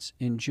happens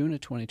in June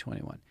of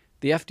 2021.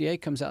 The FDA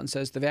comes out and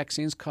says the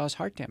vaccines cause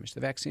heart damage. The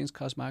vaccines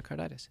cause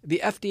myocarditis. The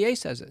FDA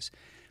says this.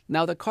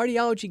 Now, the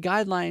cardiology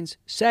guidelines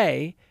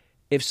say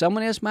if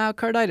someone has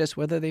myocarditis,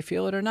 whether they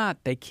feel it or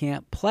not, they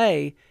can't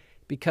play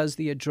because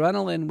the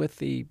adrenaline with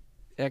the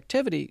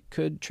activity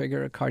could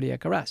trigger a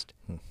cardiac arrest.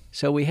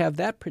 So we have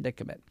that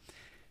predicament.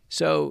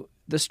 So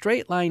the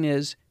straight line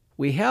is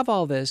we have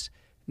all this.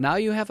 Now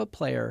you have a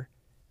player,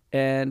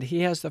 and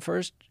he has the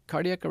first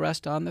cardiac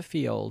arrest on the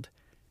field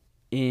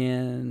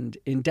in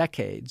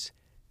decades.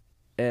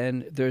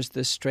 and there's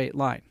this straight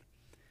line.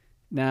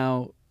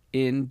 Now,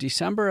 in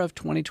December of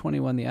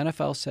 2021, the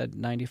NFL said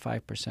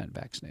 95%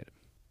 vaccinated.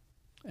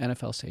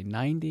 NFL say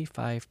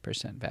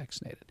 95%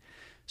 vaccinated.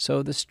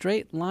 So the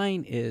straight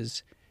line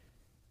is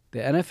the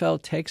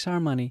NFL takes our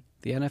money,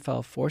 the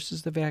NFL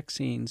forces the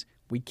vaccines,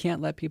 we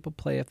can't let people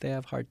play if they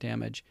have heart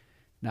damage.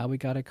 Now we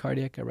got a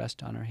cardiac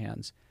arrest on our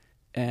hands.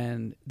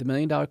 And the $1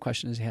 million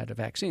question is, he had a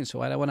vaccine. So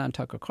when I went on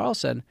Tucker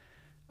Carlson,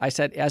 I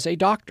said, as a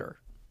doctor,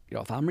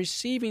 if I'm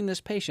receiving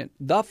this patient,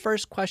 the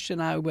first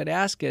question I would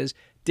ask is,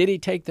 did he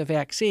take the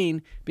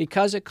vaccine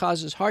because it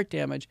causes heart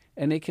damage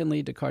and it can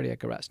lead to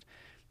cardiac arrest?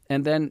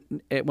 And then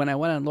when I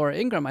went on Laura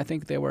Ingraham, I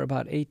think they were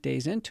about 8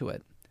 days into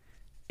it,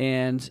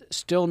 and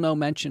still no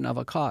mention of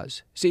a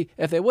cause. See,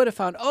 if they would have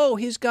found,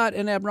 he's got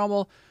an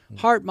abnormal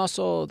heart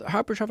muscle,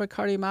 hypertrophic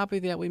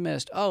cardiomyopathy that we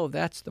missed.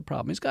 That's the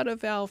problem. He's got a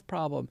valve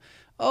problem.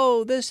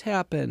 This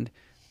happened.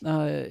 He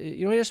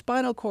had a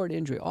spinal cord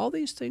injury. All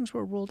these things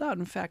were ruled out.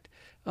 In fact,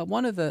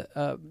 one of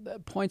the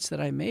points that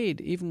I made,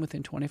 even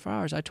within 24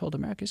 hours, I told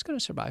America he's going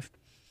to survive.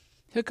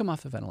 He'll come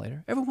off the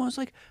ventilator. Everyone was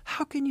like,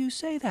 how can you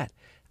say that?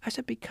 I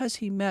said, because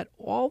he met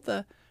all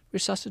the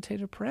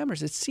resuscitative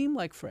parameters. It seemed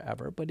like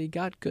forever, but he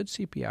got good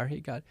CPR. He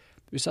got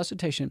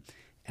resuscitation.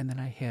 And then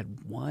I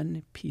had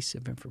one piece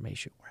of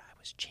information where I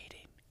was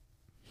cheating.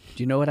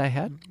 Do you know what I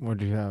had? What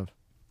did you have?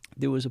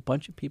 There was a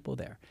bunch of people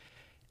there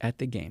at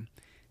the game,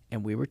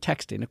 and we were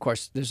texting. Of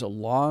course,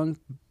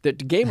 the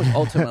game was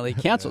ultimately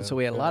canceled, so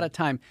we had a lot of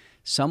time.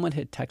 Someone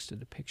had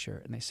texted a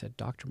picture, and they said,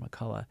 Dr.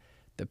 McCullough,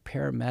 the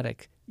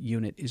paramedic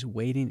unit is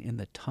waiting in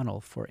the tunnel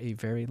for a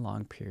very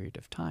long period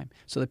of time.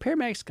 So the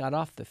paramedics got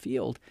off the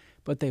field,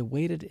 but they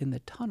waited in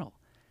the tunnel.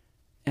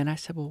 And I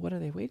said, well, what are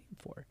they waiting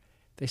for?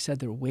 They said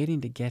they're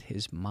waiting to get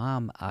his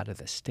mom out of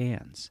the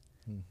stands.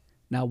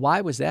 Now,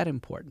 why was that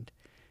important?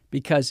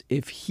 Because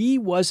if he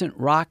wasn't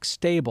rock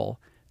stable,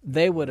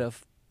 they would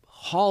have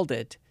hauled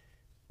it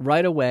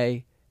right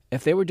away.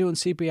 If they were doing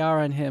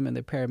CPR on him in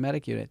the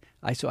paramedic unit,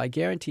 so I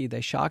guarantee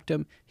they shocked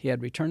him. He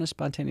had return of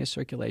spontaneous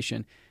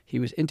circulation. He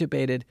was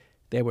intubated.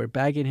 They were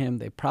bagging him.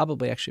 They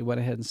probably actually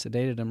went ahead and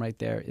sedated him right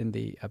there in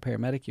the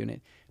paramedic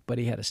unit. But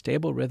he had a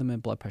stable rhythm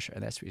and blood pressure,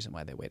 and that's the reason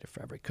why they waited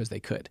forever, because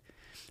they could.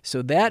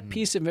 So that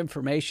piece of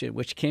information,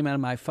 which came out of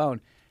my phone,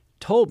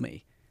 told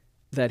me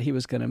that he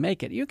was going to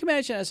make it. You can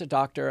imagine, as a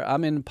doctor,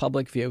 I'm in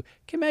public view.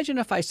 Can you imagine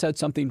if I said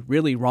something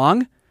really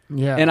wrong?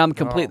 Yeah. And I'm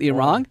completely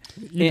wrong.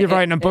 You'd be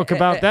writing a book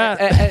about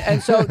that.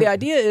 And so the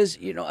idea is,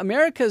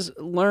 America's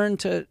learned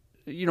to,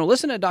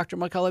 listen to Dr.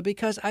 McCullough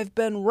because I've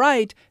been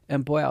right.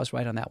 And boy, I was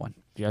right on that one.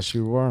 Yes,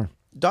 you were.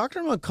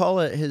 Dr.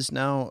 McCullough has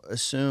now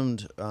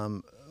assumed,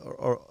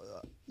 or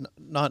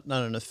not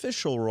an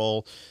official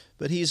role,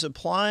 but he's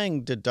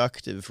applying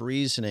deductive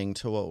reasoning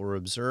to what we're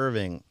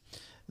observing,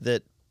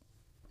 that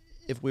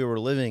if we were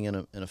living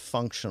in a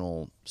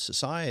functional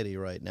society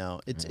right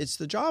now, it's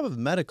the job of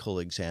medical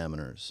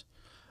examiners.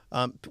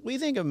 We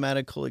think of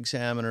medical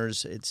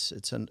examiners.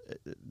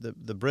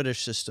 The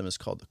British system is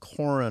called the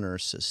coroner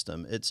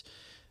system.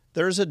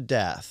 There's a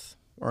death,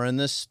 or in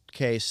this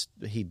case,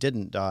 he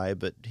didn't die,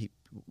 but he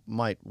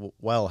might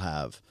well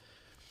have,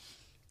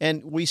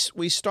 and we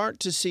start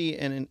to see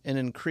an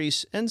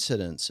increased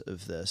incidence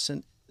of this.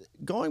 And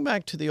going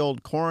back to the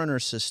old coroner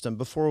system,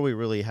 before we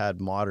really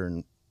had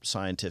modern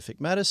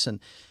scientific medicine,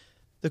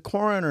 the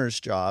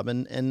coroner's job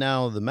and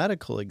now the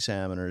medical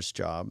examiner's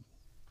job.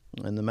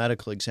 And the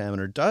medical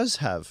examiner does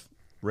have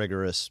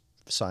rigorous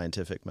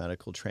scientific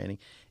medical training.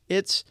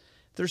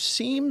 There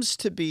seems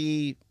to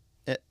be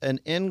an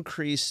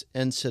increased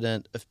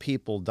incident of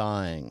people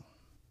dying,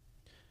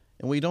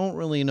 and we don't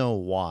really know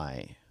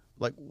why.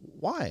 Like,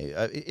 why?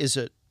 Is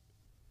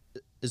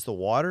the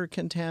water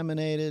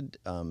contaminated?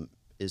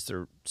 Is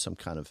there some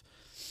kind of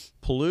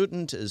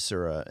pollutant? Is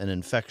there an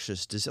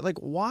infectious disease? Like,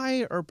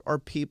 why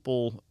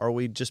are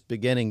we just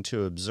beginning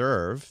to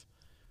observe?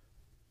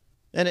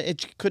 And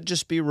it could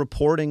just be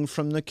reporting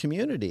from the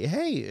community.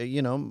 Hey,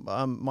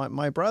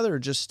 my brother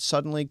just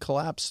suddenly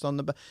collapsed on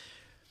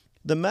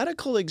the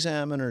medical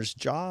examiner's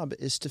job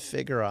is to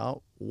figure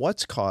out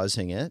what's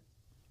causing it,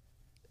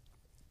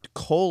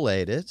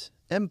 collate it,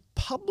 and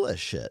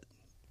publish it.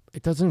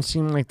 It doesn't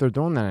seem like they're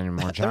doing that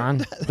anymore,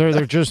 John.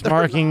 They're just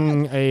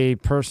marking a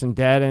person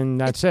dead, and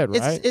that's it,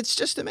 right? It's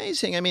just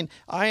amazing. I mean,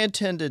 I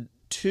attended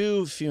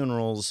 2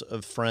 funerals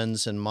of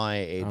friends in my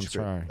age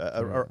group.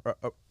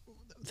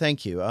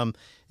 Thank you.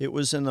 It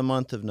was in the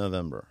month of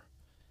November.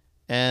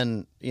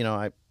 And,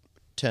 I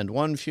attend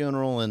one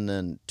funeral and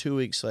then 2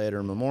 weeks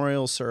later,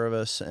 memorial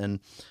service. And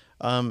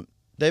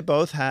they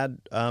both had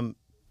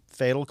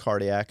fatal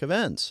cardiac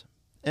events.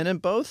 And in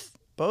both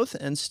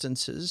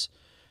instances,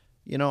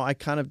 I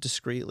kind of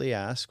discreetly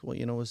asked, well,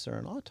 was there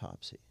an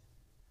autopsy?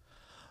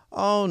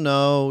 Oh,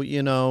 no,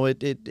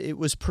 it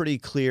was pretty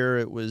clear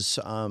it was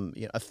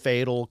a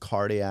fatal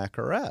cardiac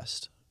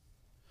arrest.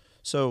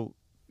 So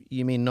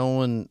you mean no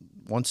one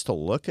wants to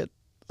look at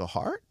the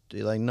heart?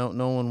 Like no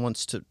one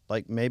wants to,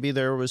 like, maybe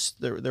there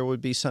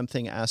would be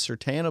something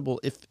ascertainable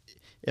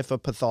if a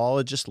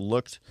pathologist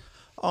looked.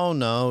 Oh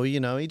no,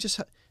 he just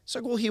It's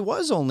like, well, he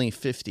was only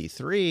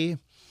 53.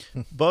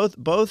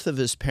 Both of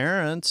his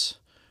parents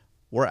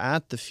were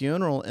at the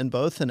funeral and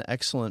both in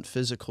excellent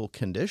physical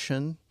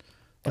condition.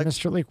 Like,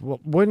 Mr. Leek,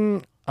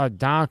 wouldn't a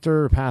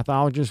doctor or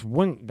pathologist,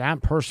 wouldn't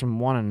that person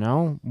want to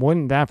know?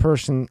 Wouldn't that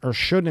person, or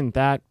shouldn't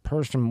that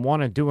person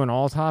want to do an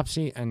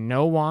autopsy and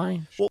know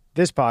why?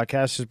 This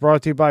podcast is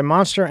brought to you by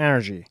Monster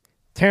Energy.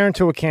 Tear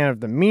into a can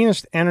of the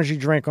meanest energy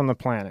drink on the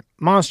planet,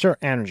 Monster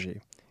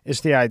Energy.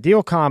 It's the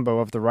ideal combo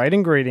of the right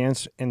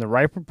ingredients in the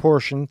right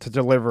proportion to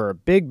deliver a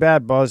big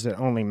bad buzz that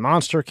only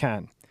Monster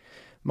can.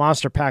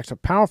 Monster packs a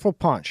powerful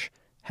punch,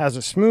 has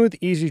a smooth,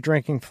 easy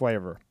drinking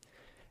flavor.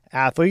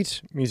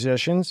 Athletes,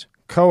 musicians,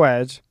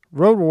 co-eds,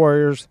 road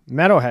warriors,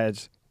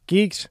 metalheads,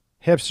 geeks,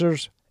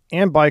 hipsters,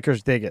 and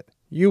bikers dig it.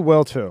 You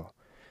will too.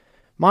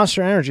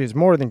 Monster Energy is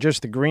more than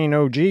just the green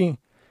OG.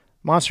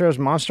 Monster has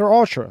Monster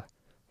Ultra,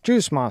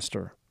 Juice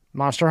Monster,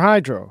 Monster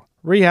Hydro,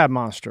 Rehab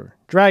Monster,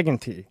 Dragon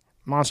Tea,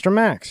 Monster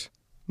Max,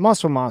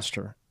 Muscle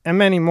Monster, and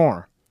many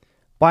more.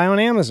 Buy on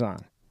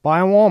Amazon, buy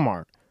on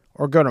Walmart,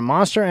 or go to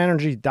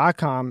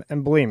monsterenergy.com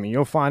and believe me,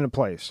 you'll find a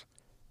place.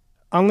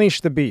 Unleash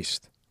the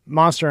beast.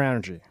 Monster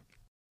Energy.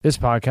 This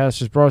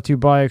podcast is brought to you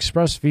by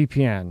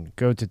ExpressVPN.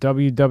 Go to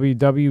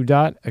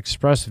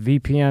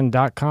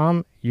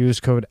www.expressvpn.com,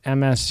 use code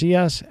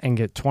MSCS, and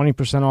get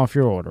 20% off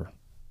your order.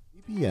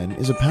 VPN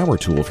is a power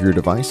tool for your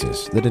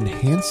devices that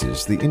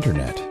enhances the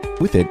internet.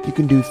 With it, you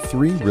can do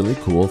 3 really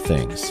cool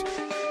things.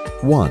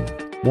 1.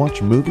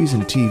 Watch movies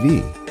and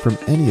TV from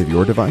any of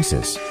your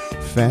devices,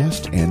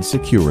 fast and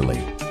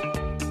securely.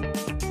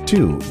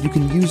 2. You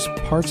can use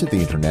parts of the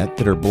internet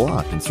that are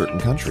blocked in certain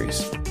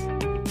countries.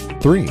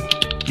 3.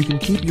 You can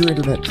keep your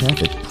internet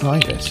traffic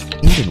private,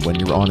 even when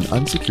you're on an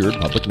unsecured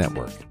public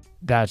network.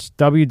 That's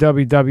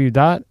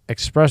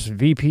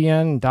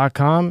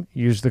www.expressvpn.com.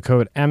 Use the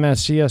code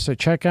MSCS at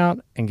checkout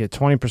and get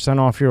 20%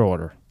 off your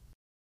order.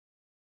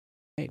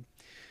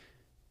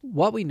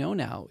 What we know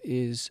now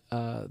is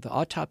the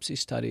autopsy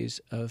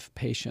studies of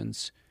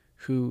patients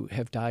who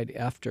have died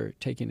after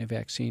taking a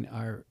vaccine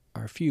are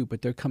few,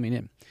 but they're coming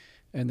in.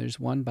 And there's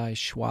one by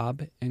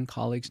Schwab and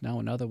colleagues, now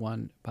another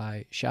one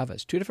by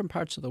Chavez, 2 different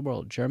parts of the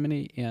world,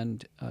 Germany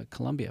and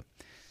Colombia.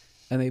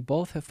 And they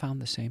both have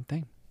found the same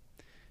thing.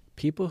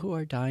 People who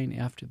are dying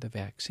after the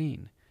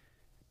vaccine,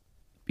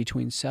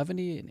 between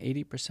 70 and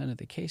 80% of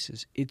the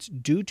cases, it's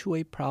due to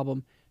a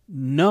problem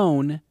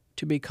known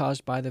to be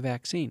caused by the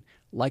vaccine,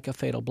 like a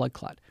fatal blood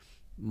clot,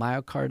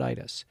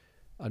 myocarditis,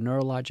 a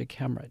neurologic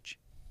hemorrhage.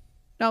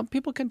 Now,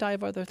 people can die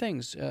of other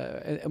things.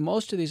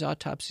 Most of these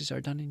autopsies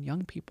are done in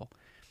young people.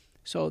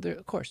 So,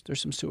 of course, there's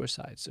some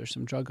suicides, there's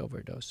some drug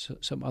overdose,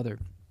 some other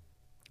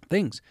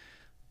things.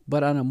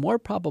 But on a more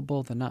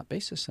probable than not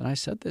basis, and I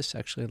said this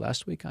actually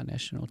last week on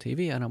national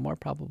TV, on a more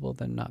probable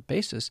than not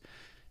basis,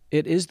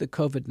 it is the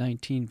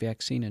COVID-19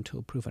 vaccine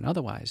until proven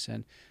otherwise.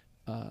 And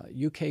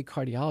UK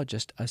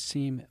cardiologist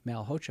Aseem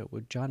Malhotra, who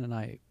John and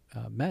I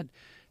met,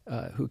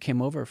 who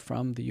came over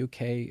from the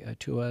UK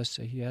to us.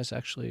 He has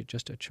actually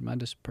just a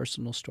tremendous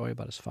personal story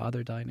about his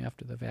father dying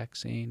after the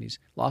vaccine. He's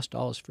lost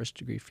all his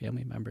first-degree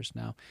family members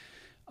now.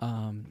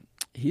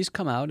 He's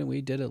come out, and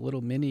we did a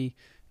little mini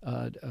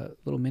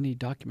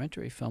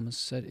documentary film and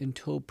said,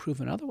 until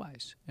proven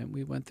otherwise. And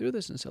we went through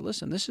this and said,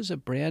 listen, this is a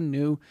brand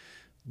new,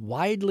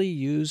 widely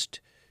used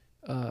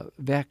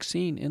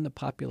vaccine in the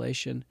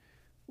population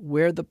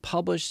where the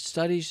published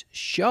studies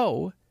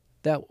show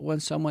that when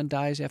someone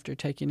dies after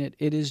taking it,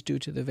 it is due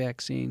to the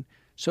vaccine.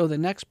 So the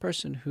next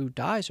person who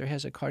dies or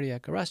has a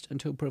cardiac arrest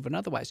until proven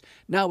otherwise.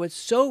 Now, it's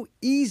so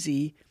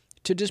easy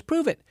to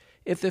disprove it.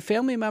 If the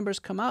family members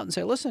come out and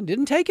say, listen,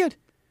 didn't take it.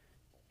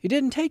 He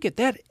didn't take it.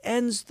 That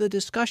ends the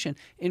discussion.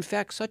 In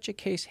fact, such a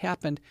case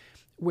happened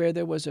where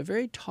there was a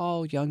very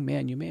tall young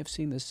man. You may have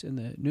seen this in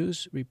the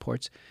news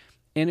reports.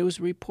 And it was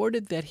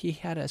reported that he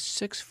had a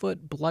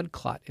 6-foot blood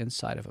clot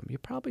inside of him. You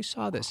probably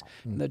saw this.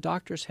 And the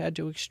doctors had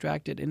to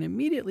extract it. And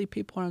immediately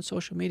people are on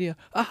social media,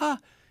 aha,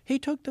 he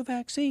took the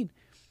vaccine.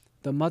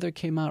 The mother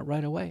came out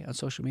right away on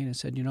social media and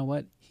said, you know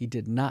what? He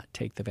did not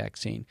take the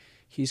vaccine.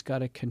 He's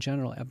got a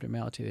congenital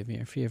abnormality of the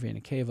inferior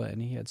vena cava,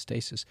 and he had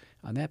stasis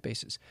on that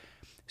basis.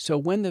 So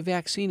when the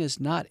vaccine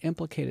is not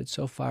implicated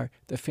so far,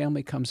 the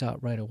family comes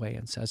out right away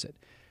and says it.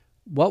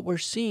 What we're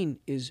seeing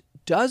is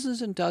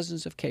dozens and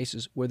dozens of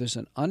cases where there's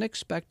an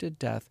unexpected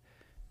death.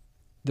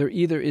 There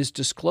either is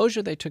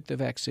disclosure they took the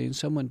vaccine,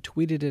 someone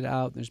tweeted it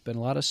out, there's been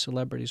a lot of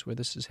celebrities where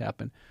this has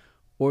happened,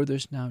 or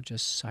there's now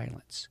just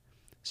silence.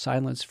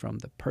 Silence from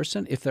the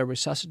person. If they're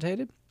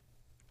resuscitated,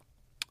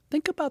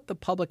 think about the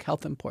public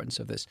health importance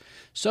of this.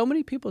 So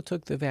many people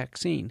took the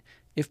vaccine.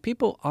 If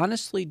people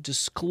honestly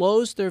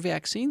disclosed their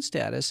vaccine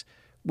status,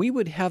 we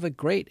would have a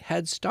great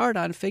head start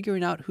on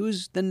figuring out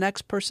who's the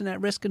next person at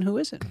risk and who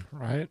isn't.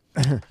 Right.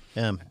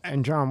 Yeah.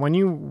 And John, when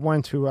you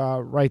went to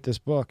write this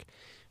book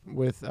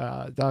with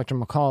Dr.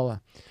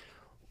 McCullough,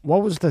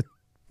 what was the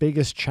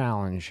biggest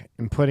challenge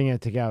in putting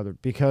it together?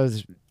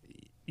 Because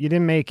you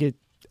didn't make it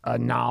a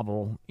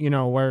novel,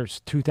 where it's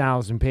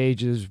 2,000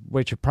 pages,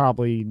 which it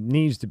probably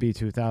needs to be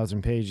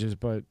 2,000 pages,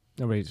 but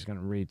nobody's going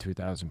to read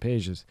 2,000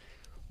 pages.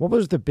 What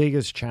was the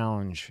biggest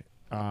challenge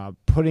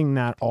putting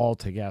that all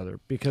together?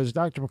 Because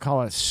Dr.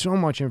 McCullough has so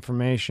much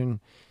information,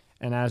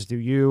 and as do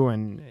you,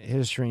 and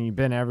history, and you've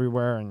been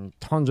everywhere, and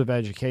tons of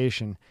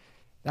education.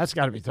 That's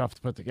got to be tough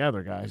to put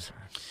together, guys.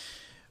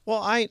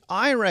 Well,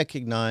 I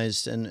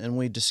recognized, and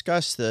we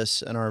discussed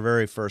this in our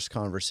very first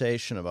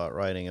conversation about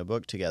writing a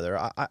book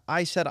together.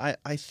 I said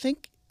I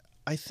think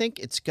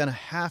it's going to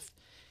have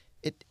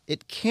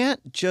it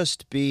can't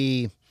just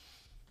be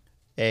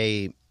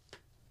a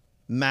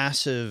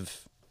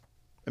massive.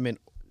 I mean,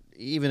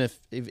 even if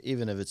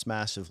it's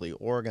massively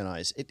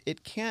organized,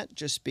 it can't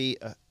just be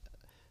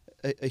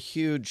a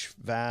huge,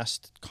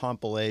 vast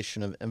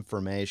compilation of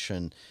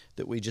information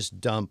that we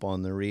just dump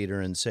on the reader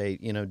and say,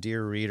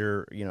 dear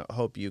reader,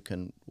 hope you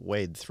can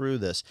wade through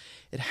this.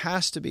 It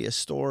has to be a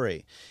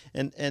story.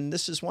 And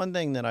this is one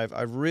thing that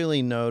I've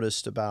really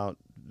noticed about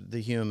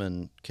the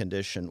human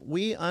condition.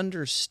 We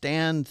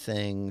understand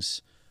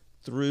things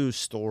through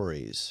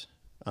stories.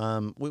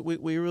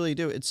 We really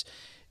do.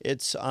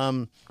 It's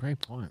great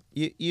point.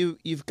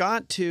 You've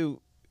got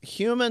to,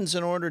 humans,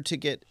 in order to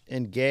get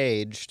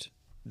engaged,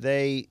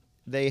 they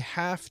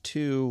have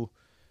to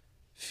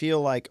feel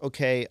like,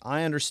 okay,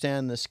 I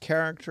understand this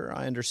character,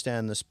 I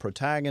understand this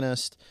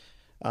protagonist.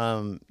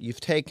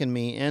 You've taken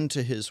me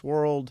into his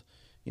world.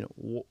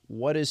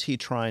 What is he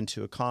trying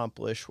to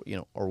accomplish?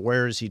 Or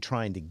where is he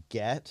trying to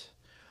get?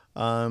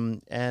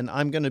 And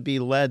I'm going to be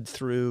led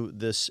through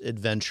this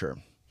adventure.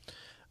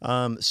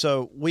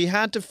 So we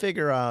had to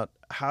figure out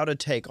how to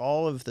take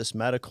all of this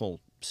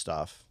medical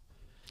stuff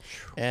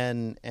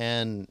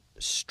and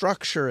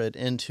structure it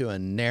into a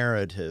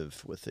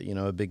narrative with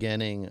a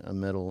beginning, a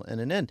middle, and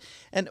an end.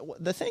 And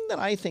the thing that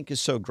I think is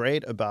so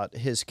great about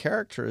his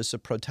character as a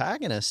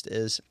protagonist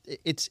is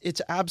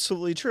it's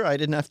absolutely true. I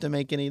didn't have to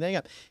make anything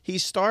up. He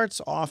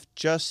starts off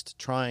just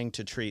trying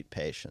to treat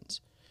patients.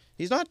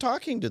 He's not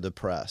talking to the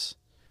press.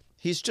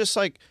 He's just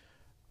like,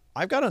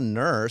 I've got a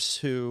nurse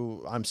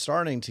who I'm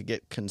starting to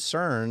get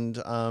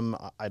concerned.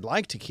 I'd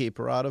like to keep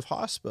her out of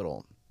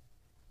hospital.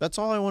 That's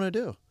all I want to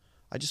do.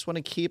 I just want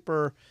to keep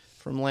her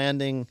from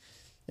landing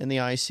in the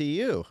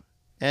ICU.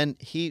 And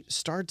he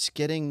starts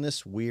getting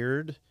this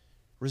weird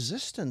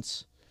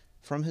resistance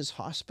from his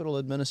hospital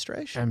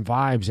administration. And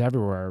vibes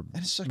everywhere.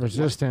 Like,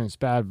 resistance,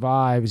 bad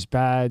vibes,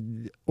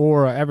 bad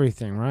aura,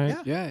 everything, right?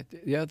 Yeah,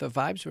 the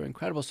vibes were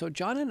incredible. So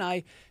John and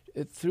I,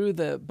 through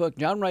the book,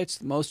 John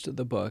writes most of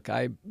the book.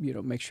 I,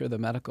 make sure the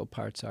medical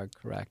parts are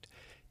correct.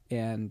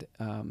 And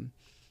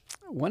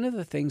one of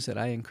the things that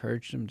I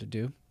encouraged him to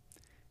do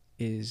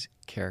is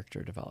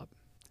character development.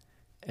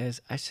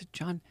 As I said,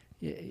 John,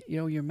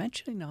 you're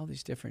mentioning all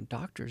these different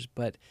doctors,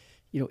 but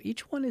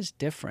each one is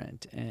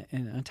different.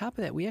 And on top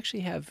of that, we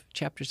actually have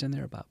chapters in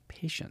there about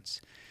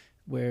patients,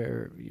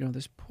 where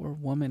this poor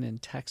woman in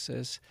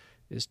Texas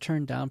is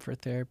turned down for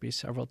therapy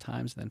several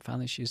times, and then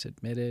finally she's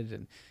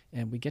admitted,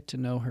 and we get to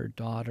know her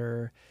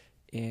daughter,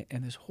 and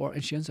this horror,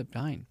 and she ends up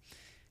dying.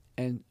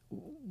 And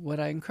what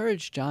I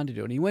encouraged John to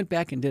do, and he went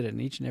back and did it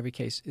in each and every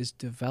case, is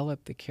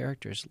develop the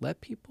characters.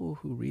 Let people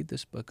who read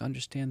this book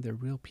understand they're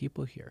real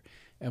people here.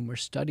 And we're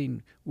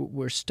studying,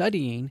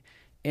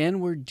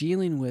 and we're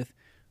dealing with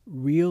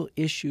real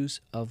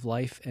issues of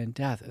life and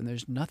death. And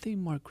there's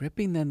nothing more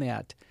gripping than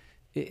that.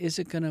 Is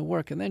it going to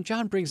work? And then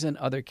John brings in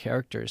other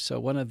characters. So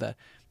one of the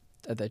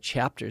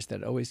chapters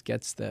that always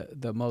gets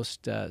the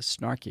most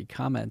snarky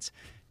comments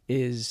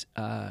is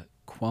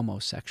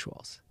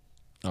Cuomo-sexuals.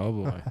 Oh,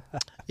 boy.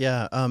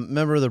 Yeah.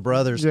 Remember the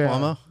brothers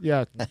Cuomo?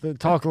 Yeah.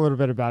 Talk a little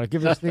bit about it.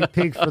 Give us a sneak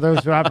peek for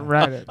those who haven't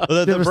read it.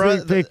 Give us a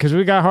sneak peek, because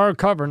we got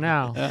hardcover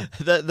now.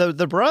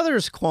 The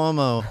brothers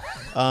Cuomo,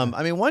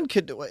 I mean, one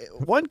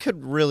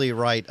could really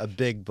write a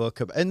big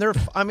book of, and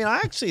I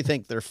actually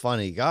think they're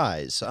funny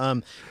guys.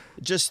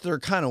 Just they're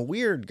kind of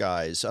weird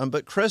guys.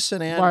 But Chris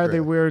and Andrew. Why are they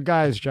weird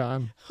guys,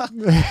 John?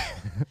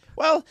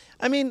 Well,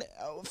 I mean,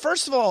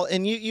 first of all,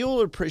 and you'll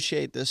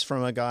appreciate this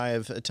from a guy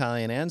of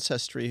Italian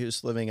ancestry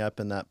who's living up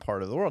in that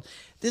part of the world.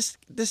 This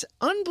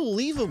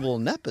unbelievable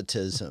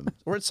nepotism,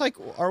 where it's like,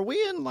 are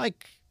we in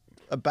like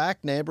a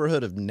back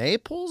neighborhood of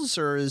Naples,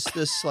 or is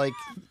this like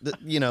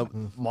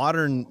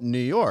modern New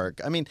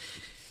York? I mean,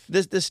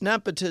 this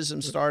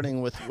nepotism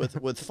starting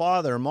with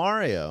Father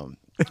Mario,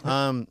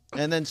 and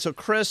then so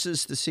Chris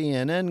is the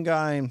CNN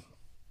guy.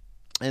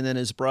 And then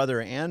his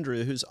brother,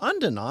 Andrew, who's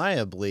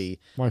undeniably...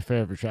 my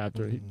favorite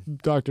chapter.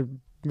 Dr.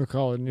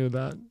 McCullough knew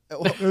that.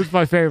 It was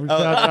my favorite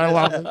chapter. I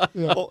love it.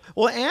 Yeah.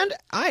 Well, and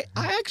I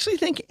actually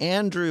think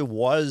Andrew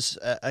was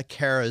a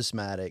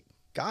charismatic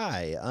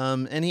guy.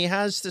 And he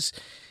has this...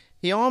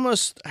 He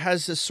almost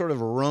has this sort of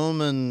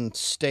Roman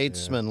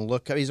statesman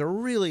look. He's a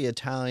really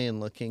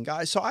Italian-looking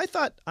guy. So I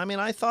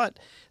thought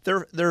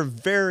they're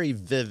very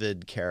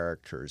vivid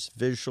characters,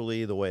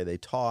 visually, the way they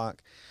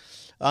talk.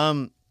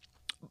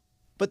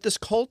 But this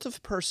cult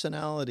of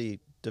personality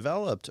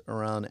developed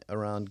around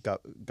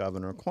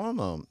Governor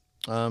Cuomo,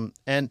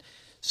 and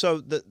so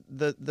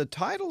the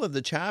title of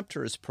the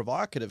chapter is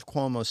provocative.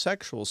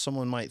 Cuomo-sexual.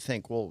 Someone might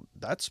think, well,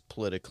 that's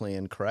politically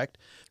incorrect,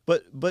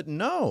 but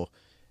no,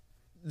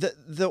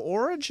 the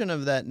origin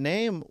of that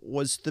name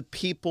was the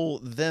people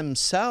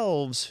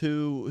themselves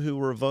who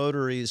were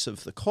votaries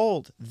of the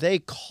cult. They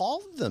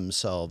called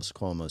themselves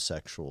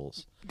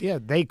Cuomosexuals. Yeah,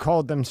 they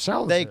called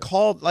themselves. They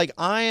called, like,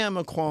 I am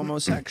a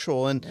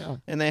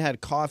Cuomosexual, and they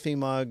had coffee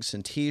mugs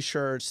and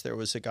T-shirts. There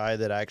was a guy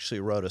that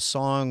actually wrote a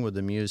song with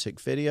a music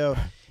video,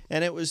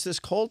 and it was this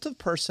cult of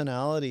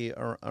personality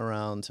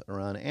around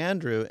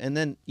Andrew. And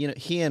then, you know,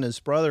 he and his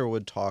brother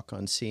would talk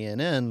on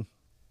CNN.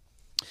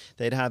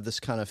 They'd have this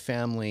kind of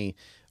family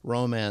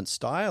romance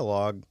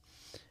dialogue,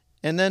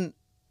 and then,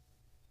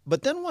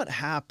 but then what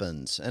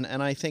happens? And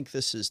I think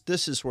this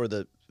is where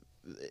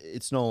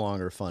it's no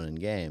longer fun and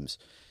games.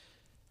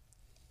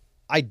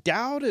 I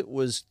doubt it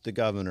was the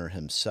governor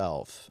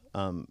himself.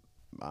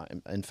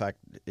 In fact,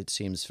 it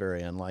seems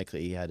very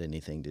unlikely he had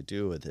anything to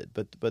do with it.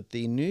 But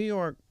the New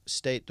York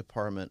State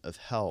Department of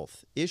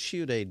Health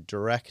issued a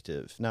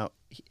directive. Now,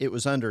 it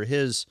was under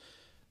his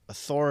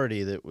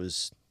authority that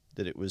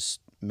it was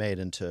made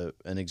into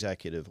an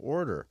executive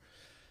order.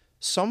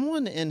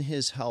 Someone in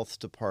his health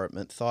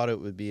department thought it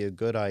would be a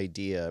good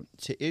idea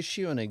to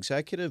issue an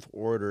executive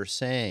order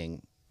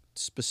saying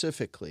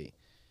specifically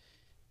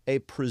a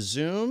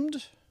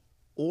presumed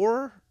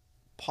or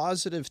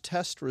positive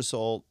test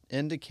result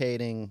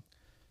indicating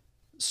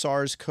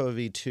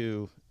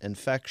SARS-CoV-2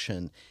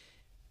 infection.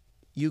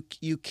 You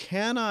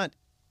cannot,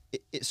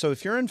 so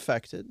if you're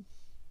infected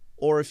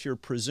or if you're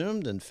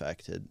presumed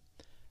infected,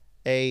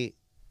 a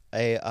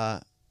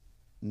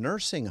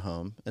nursing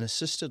home, an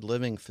assisted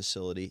living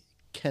facility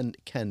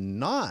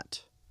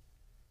cannot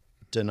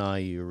deny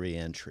you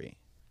re-entry.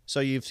 So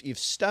you've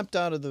stepped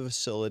out of the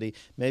facility.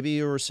 Maybe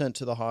you were sent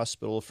to the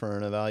hospital for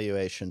an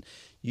evaluation.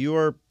 You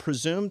are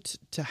presumed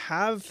to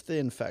have the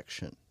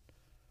infection,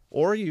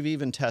 or you've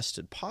even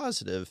tested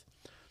positive.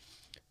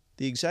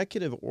 The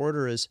executive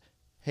order is,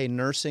 hey,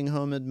 nursing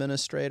home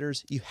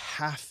administrators, you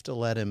have to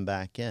let him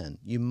back in.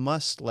 You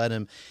must let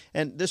him.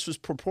 And this was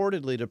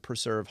purportedly to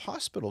preserve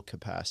hospital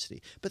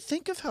capacity. But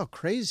think of how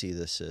crazy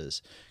this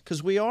is,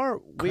 because we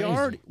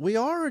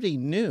already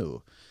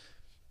knew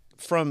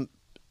from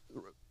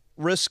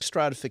risk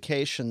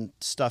stratification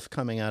stuff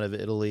coming out of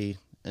Italy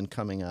and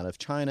coming out of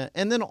China,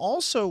 and then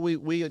also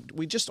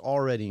we just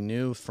already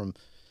knew from.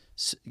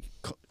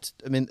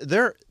 I mean,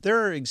 there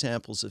are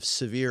examples of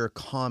severe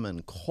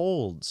common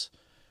colds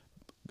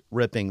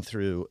ripping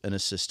through an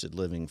assisted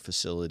living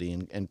facility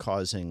and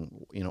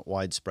causing, you know,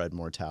 widespread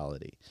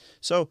mortality.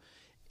 So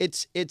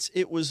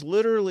it was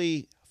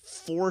literally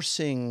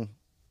forcing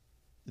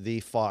the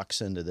fox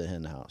into the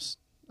hen house.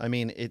 I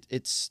mean,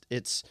 it's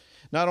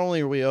not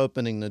only are we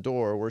opening the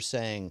door, we're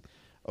saying,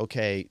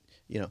 okay,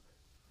 you know,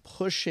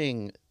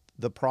 pushing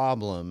the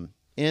problem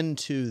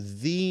into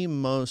the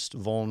most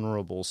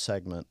vulnerable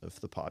segment of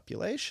the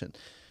population.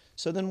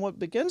 So then what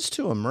begins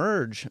to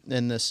emerge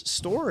in this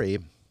story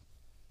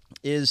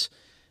is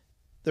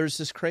there's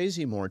this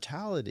crazy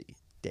mortality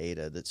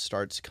data that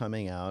starts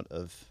coming out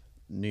of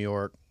New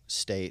York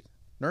State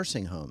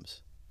nursing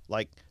homes,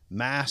 like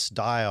mass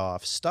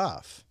die-off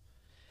stuff.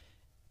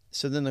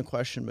 So then the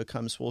question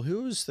becomes, well,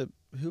 who was the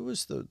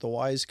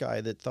wise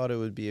guy that thought it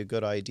would be a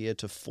good idea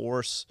to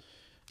force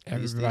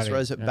these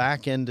residents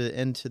back into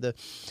the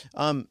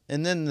and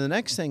then the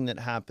next thing that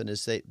happened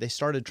is they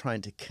started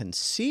trying to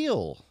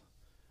conceal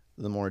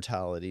the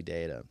mortality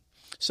data.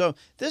 So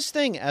this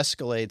thing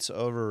escalates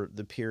over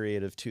the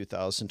period of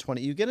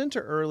 2020. You get into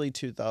early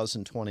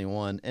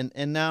 2021,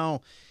 and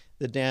now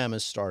the dam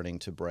is starting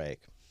to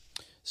break.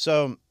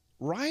 So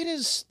right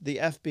as the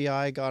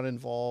FBI got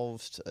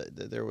involved,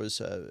 there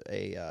was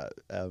a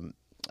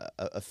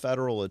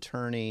federal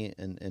attorney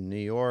in New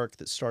York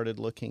that started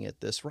looking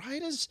at this.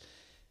 Right as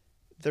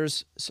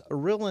there's a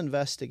real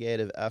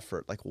investigative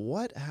effort, like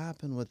what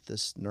happened with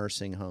this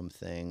nursing home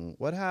thing?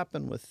 What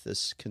happened with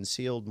this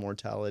concealed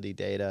mortality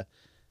data?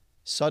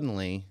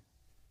 Suddenly,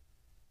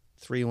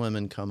 3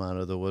 women come out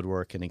of the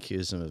woodwork and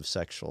accuse him of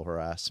sexual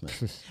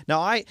harassment.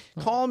 Now,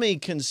 call me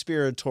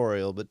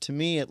conspiratorial, but to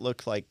me it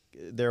looked like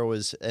there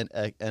was an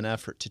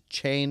effort to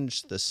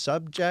change the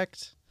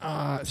subject.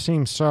 It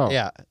seems so.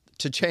 Yeah,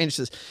 to change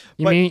this.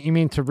 You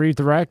mean to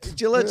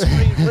redirect?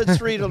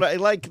 Let's read.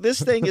 Like,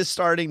 this thing is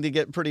starting to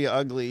get pretty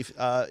ugly.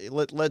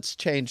 Let's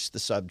change the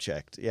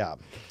subject. Yeah.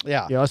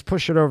 Let's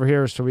push it over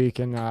here so we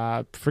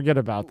can forget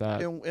about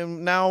that.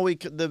 And now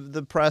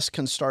the press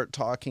can start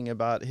talking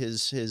about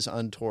his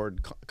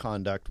untoward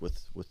conduct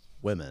with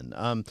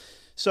women.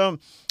 So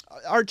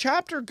our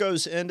chapter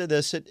goes into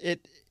this.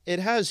 It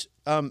has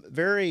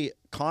very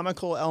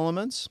comical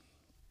elements,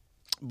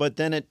 but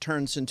then it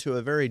turns into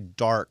a very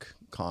dark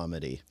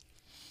comedy.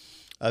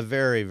 A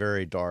very,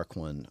 very dark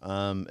one.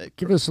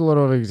 Give us a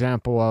little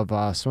example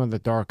of some of the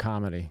dark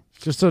comedy.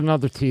 Just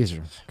another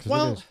teaser.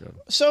 Well,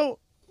 so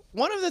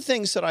one of the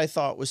things that I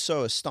thought was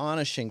so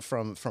astonishing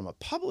from a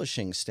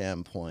publishing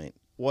standpoint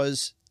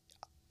was,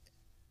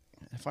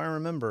 if I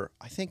remember,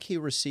 I think he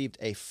received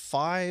a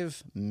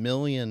 $5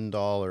 million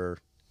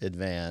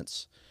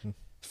advance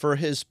for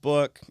his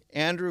book,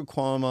 Andrew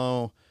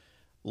Cuomo,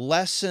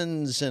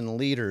 Lessons in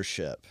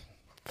Leadership.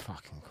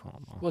 Fucking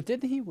Cuomo. Well,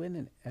 didn't he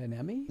win an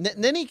Emmy?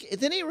 Then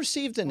he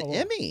received an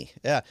Emmy.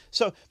 Yeah.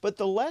 So, but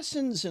the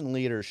lessons in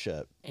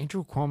leadership.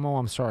 Andrew Cuomo,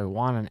 I'm sorry,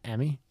 won an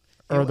Emmy?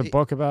 Or the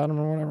book about him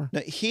or whatever?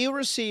 No, he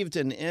received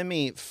an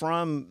Emmy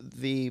from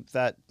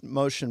that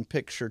Motion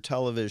Picture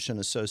Television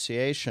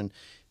Association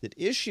that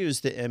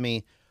issues the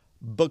Emmy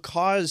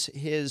because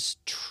his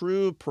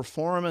true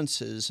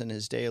performances and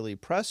his daily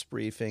press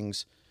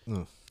briefings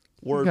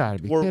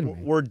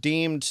were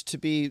deemed to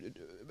be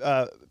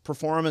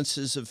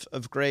performances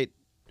of great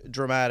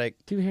dramatic.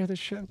 Do you hear this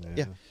shit?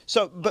 Yeah.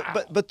 So,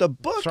 but the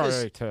book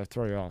Sorry to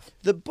throw you off.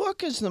 The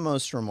book is the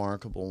most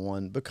remarkable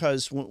one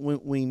because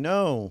we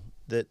know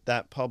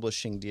that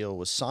publishing deal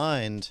was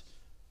signed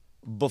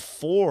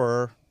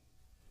before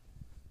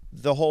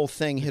the whole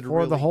thing hit.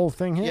 The whole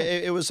thing hit. Yeah,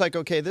 it was like,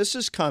 okay, this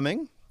is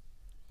coming.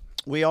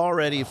 We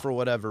already, for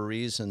whatever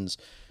reasons,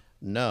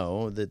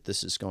 know that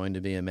this is going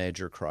to be a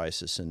major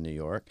crisis in New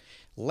York.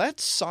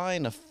 Let's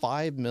sign a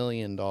 $5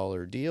 million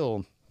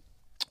deal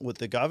with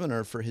the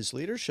governor for his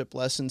leadership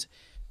lessons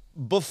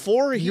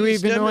before you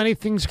even know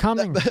anything's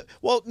coming.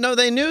 Well, no,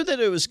 they knew that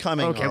it was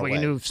coming. Okay, well, you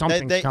knew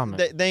something's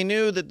coming. They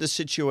knew that the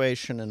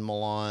situation in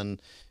Milan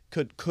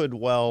could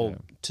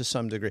to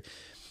some degree,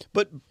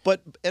 but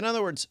in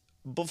other words,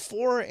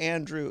 before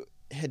Andrew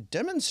had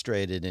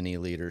demonstrated any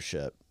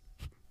leadership,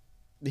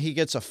 he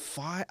gets a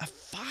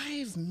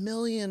 $5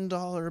 million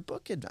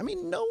book. I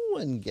mean, no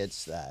one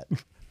gets that.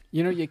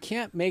 You know, you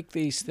can't make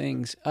these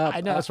things up. I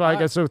know, that's why I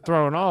get so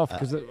thrown off.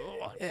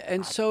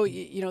 And so,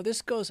 you know,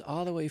 this goes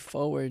all the way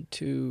forward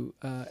to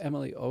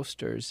Emily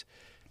Oster's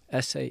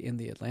essay in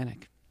The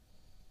Atlantic,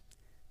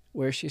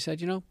 where she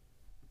said, you know,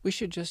 we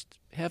should just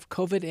have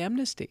COVID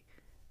amnesty.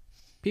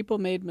 People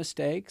made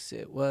mistakes.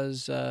 It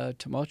was a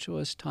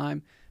tumultuous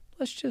time.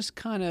 Let's just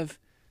kind of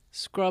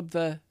scrub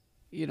the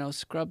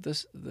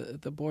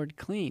board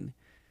clean.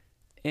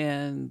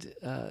 And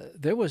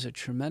there was a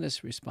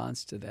tremendous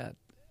response to that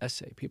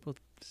essay. People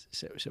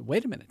said,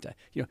 wait a minute.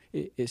 You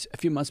know, a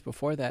few months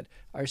before that,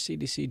 our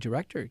CDC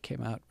director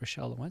came out,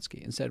 Rochelle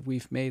Lewinsky, and said,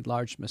 we've made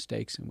large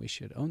mistakes and we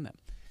should own them.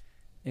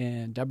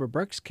 And Deborah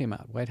Birx came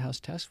out, White House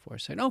Task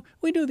Force, said, no,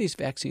 we knew these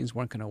vaccines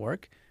weren't going to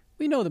work.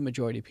 We know the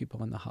majority of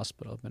people in the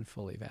hospital have been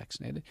fully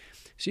vaccinated.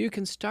 So you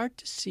can start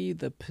to see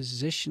the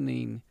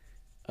positioning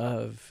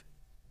of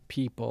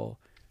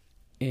people.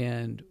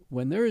 And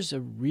when there's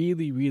a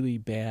really, really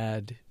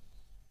bad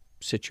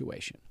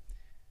situation,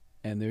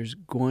 and there's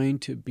going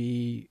to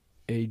be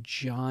a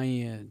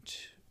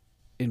giant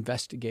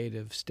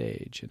investigative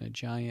stage and a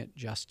giant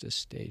justice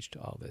stage to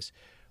all this,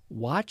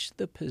 watch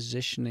the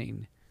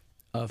positioning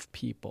of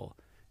people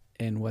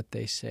and what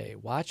they say.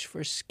 Watch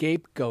for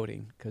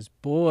scapegoating, because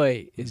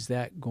boy, is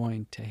that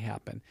going to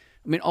happen.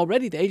 I mean,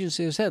 already the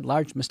agency has said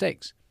large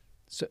mistakes.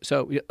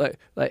 So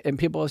and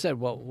people have said,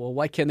 well,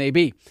 what can they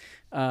be?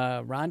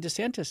 Ron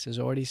DeSantis has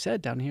already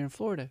said down here in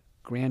Florida,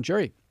 grand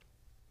jury.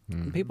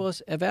 And people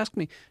have asked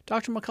me,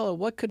 Dr. McCullough,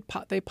 what could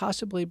they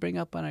possibly bring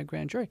up on a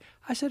grand jury?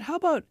 I said, how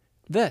about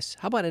this?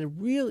 How about a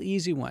real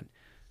easy one?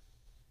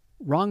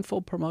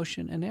 Wrongful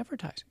promotion and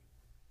advertising.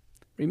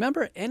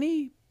 Remember,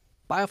 any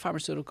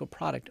biopharmaceutical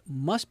product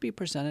must be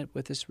presented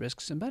with its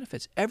risks and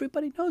benefits.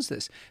 Everybody knows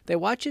this. They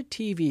watch a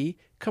TV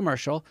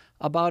commercial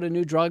about a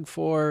new drug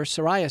for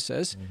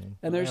psoriasis,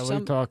 and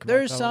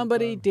there's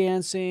somebody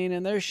dancing,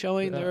 and they're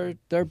showing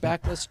their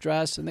backless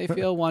dress, and they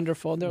feel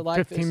wonderful, and their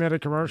life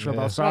 15-minute commercial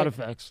about side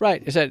effects.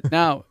 Right. It said,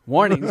 now,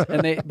 warnings,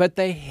 but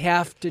they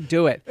have to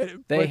do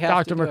it. They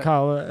have Dr.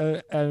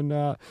 McCullough,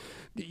 and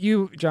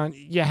you, John,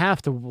 you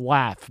have to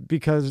laugh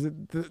because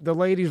the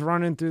lady's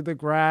running through the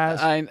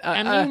grass. And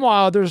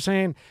meanwhile, they're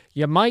saying,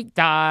 you might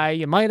die,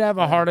 you might have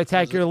a heart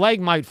attack, your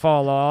leg might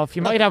fall off,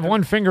 you might have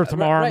one finger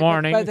tomorrow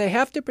morning. But they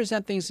have to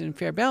present things in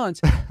fair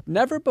balance.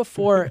 Never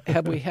before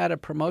have we had a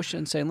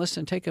promotion saying,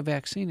 listen, take a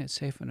vaccine, it's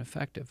safe and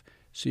effective,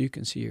 so you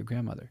can see your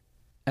grandmother.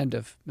 End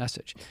of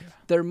message. Yeah.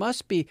 There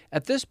must be,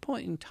 at this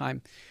point in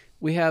time,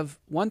 we have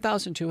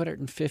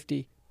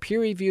 1,250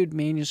 peer-reviewed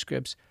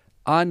manuscripts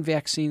on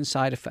vaccine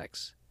side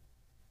effects.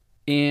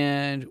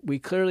 And we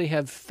clearly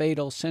have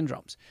fatal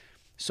syndromes.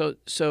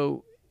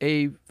 So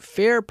a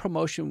fair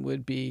promotion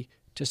would be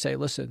to say,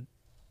 listen,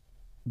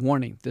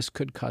 warning, this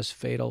could cause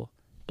fatal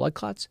blood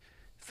clots,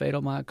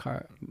 fatal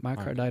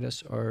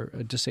myocarditis, or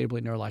a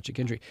disabling neurologic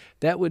injury.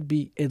 That would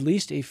be at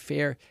least a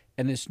fair,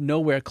 and it's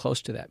nowhere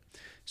close to that.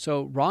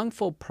 So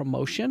wrongful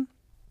promotion,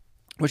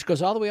 which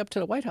goes all the way up to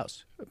the White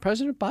House.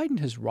 President Biden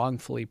has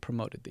wrongfully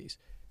promoted these.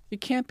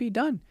 It can't be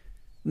done.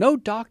 No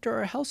doctor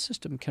or health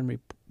system can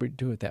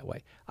do it that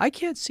way. I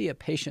can't see a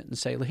patient and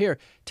say, here,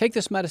 take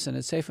this medicine,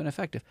 it's safe and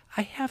effective.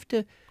 I have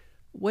to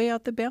weigh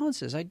out the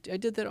balances. I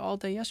did that all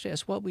day yesterday.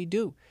 That's what we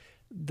do.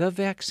 The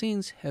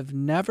vaccines have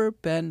never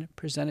been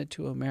presented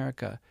to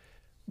America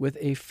with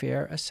a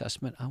fair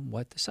assessment on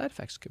what the side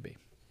effects could be.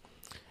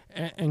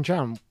 And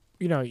John,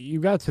 you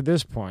got to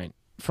this point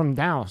from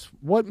Dallas.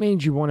 What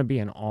made you want to be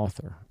an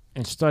author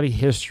and study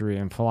history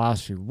and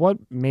philosophy? What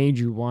made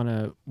you want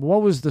to,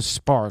 what was the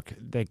spark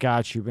that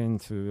got you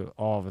into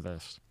all of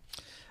this?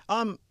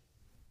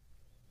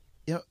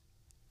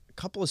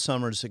 couple of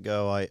summers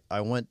ago,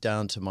 I went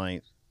down to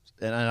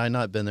and I'd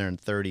not been there in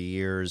 30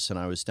 years, and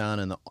I was down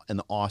in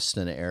the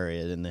Austin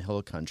area, in the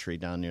hill country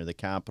down near the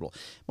Capitol.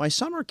 My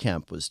summer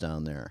camp was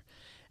down there.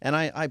 And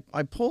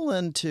I pull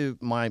into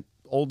my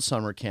old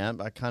summer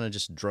camp. I kind of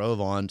just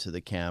drove on to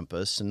the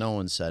campus, and no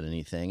one said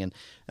anything. And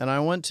I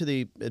went to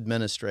the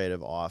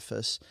administrative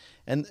office,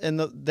 and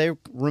they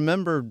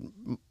remembered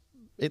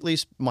at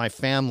least my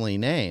family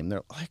name.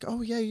 They're like,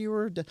 "Oh yeah, you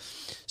were."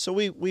 So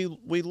we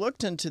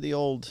looked into the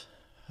old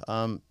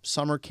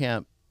summer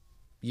camp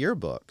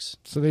yearbooks.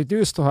 So they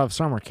do still have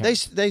summer camp. At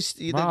least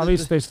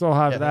they still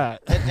have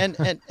that.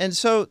 And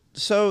so.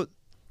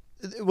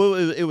 Well,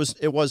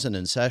 it wasn't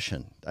in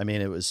session. I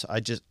mean,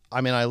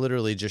 I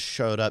literally just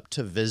showed up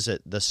to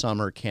visit the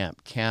summer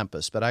camp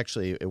campus, but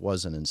actually it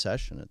wasn't in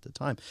session at the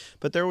time.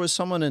 But there was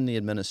someone in the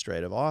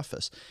administrative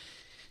office.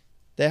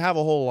 They have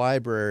a whole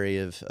library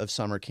of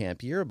summer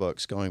camp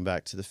yearbooks going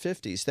back to the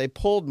 50s. They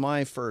pulled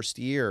my first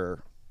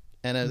year,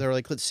 and they're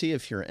like, "Let's see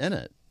if you're in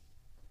it."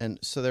 And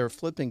so they were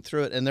flipping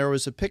through it, and there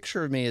was a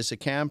picture of me as a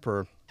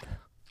camper,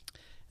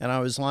 and I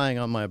was lying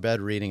on my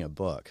bed reading a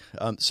book.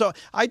 So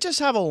I just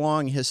have a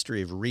long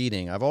history of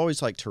reading. I've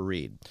always liked to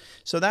read.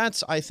 So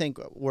that's, I think,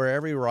 where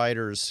every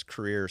writer's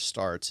career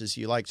starts, is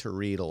you like to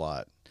read a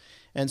lot.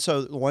 And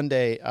so one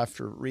day,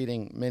 after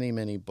reading many,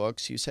 many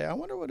books, you say, I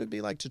wonder what it'd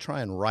be like to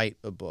try and write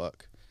a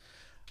book.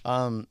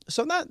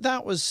 So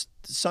that was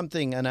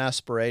something, an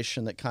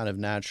aspiration that kind of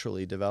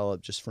naturally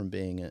developed just from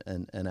being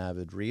an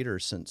avid reader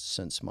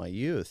since my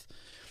youth.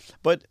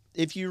 But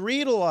if you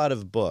read a lot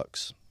of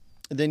books,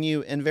 then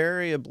you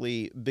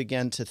invariably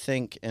begin to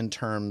think in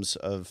terms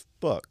of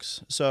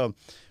books. So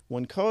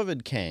when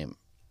COVID came,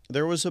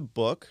 there was a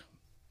book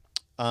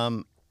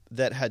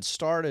that had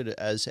started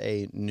as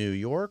a New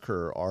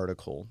Yorker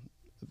article,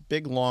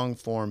 big, long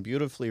form,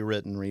 beautifully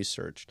written,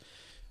 researched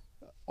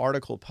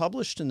article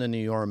published in the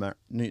New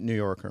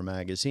Yorker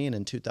magazine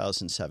in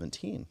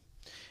 2017.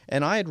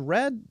 And I had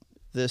read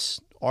this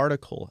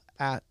article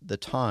at the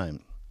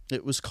time.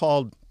 It was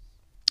called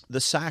The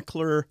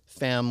Sackler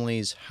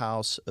Family's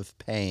House of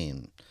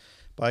Pain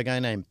by a guy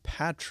named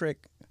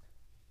Patrick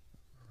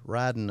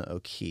Radden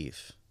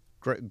O'Keefe.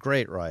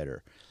 Great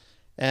writer.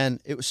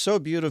 And it was so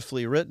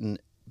beautifully written.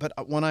 But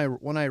when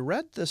I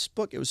read this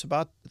book, it was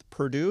about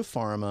Purdue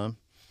Pharma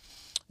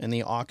and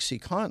the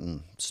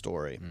OxyContin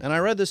story. Mm-hmm. And I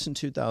read this in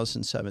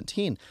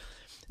 2017.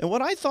 And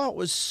what I thought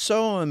was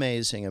so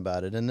amazing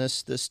about it, and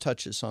this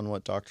touches on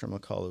what Dr.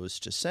 McCullough was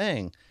just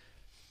saying,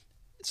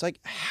 it's like,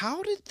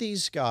 how did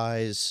these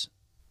guys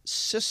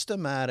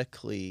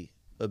systematically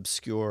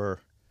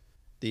obscure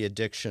the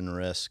addiction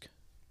risk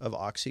of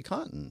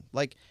OxyContin?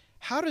 Like,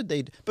 how did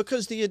they?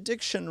 Because the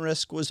addiction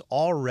risk was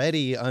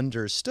already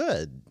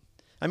understood.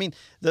 I mean,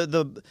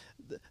 the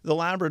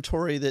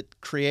laboratory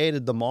that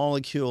created the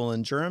molecule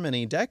in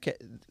Germany,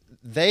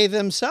 they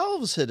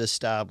themselves had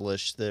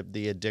established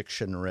the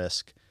addiction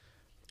risk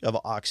of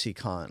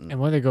OxyContin. And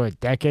what, they go a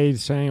decade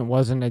saying it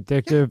wasn't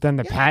addictive, then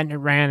the patent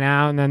ran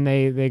out, and then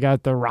they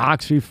got the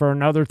Roxy for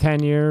another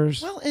 10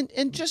 years. Well, and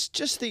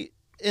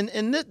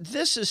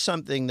this is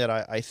something that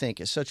I think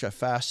is such a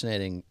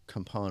fascinating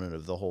component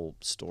of the whole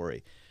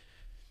story.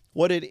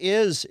 What it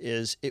is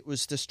it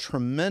was this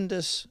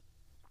tremendous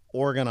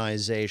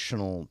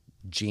organizational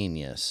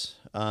genius.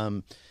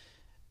 Arthur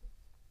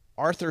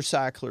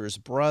Sackler's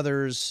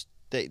brothers,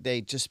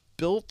 they just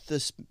built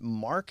this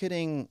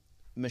marketing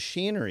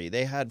machinery.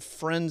 They had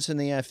friends in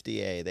the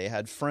FDA. They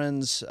had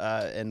friends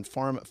in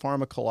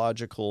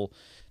pharmacological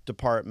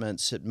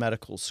departments at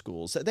medical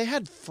schools. They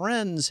had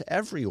friends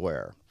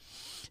everywhere.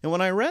 And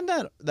when I read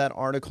that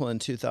article in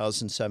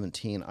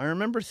 2017, I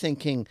remember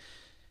thinking,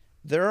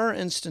 there are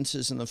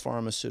instances in the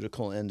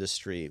pharmaceutical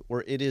industry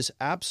where it is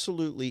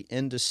absolutely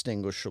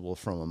indistinguishable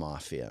from a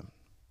mafia.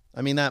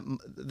 I mean,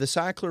 the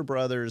Sackler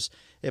brothers,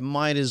 it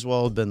might as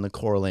well have been the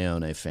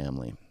Corleone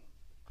family.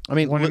 I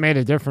mean, when it made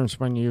a difference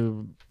when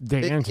you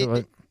dig into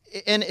it.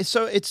 And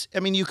so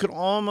you could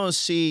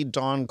almost see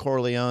Don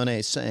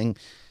Corleone saying,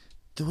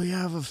 do we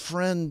have a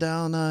friend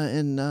down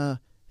at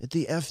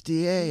the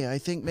FDA? I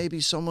think maybe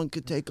someone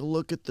could take a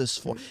look at this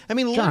form. I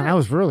mean, John, that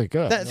was really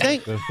good. That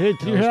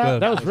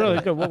was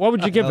really good. What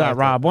would you give that,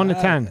 Rob? 1 to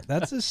 10?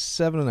 That's a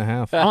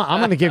 7.5. I'm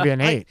going to give you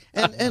an 8.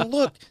 And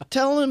look,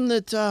 tell him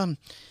that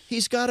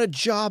he's got a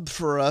job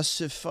for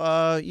us if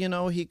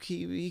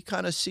he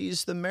kind of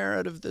sees the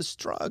merit of this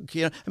drug.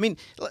 I mean,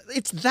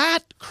 it's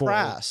that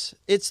crass.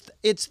 It's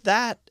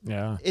that.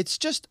 Yeah. It's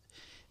just,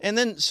 and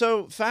then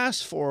so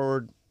fast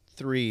forward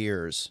 3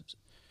 years.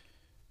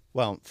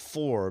 Well,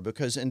 4,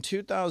 because in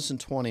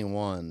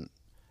 2021,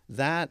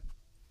 that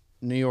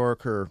New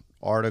Yorker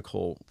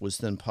article was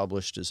then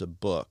published as a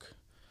book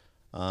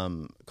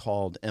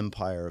called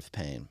Empire of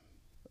Pain.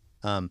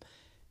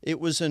 It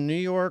was a New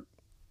York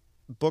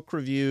Book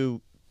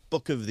Review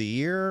Book of the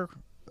Year.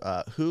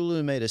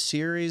 Hulu made a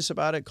series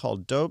about it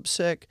called Dope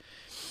Sick.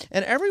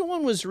 And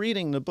everyone was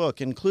reading the book,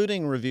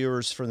 including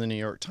reviewers for the New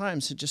York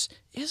Times, and just,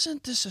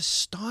 isn't this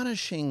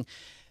astonishing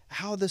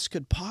how this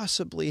could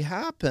possibly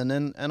happen?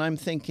 And I'm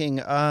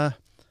thinking,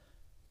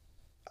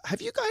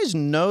 have you guys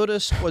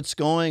noticed what's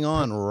going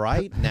on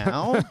right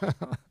now?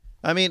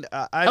 I mean,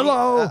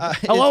 hello,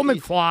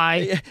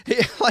 McFly.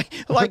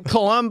 like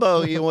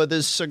Columbo, with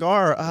his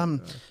cigar.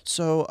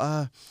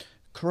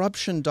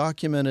 Corruption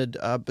documented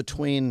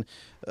between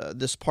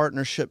this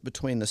partnership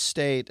between the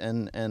state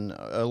and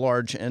a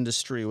large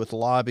industry with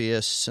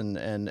lobbyists and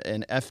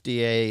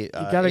FDA. You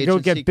got to go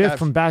get Biff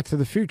from Back to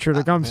the Future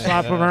to come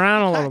slap him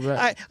around a little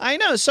bit. I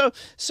know. So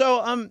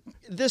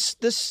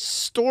this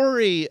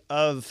story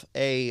of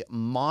a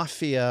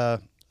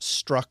mafia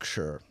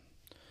structure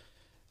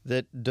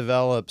that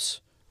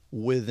develops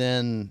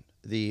within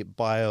the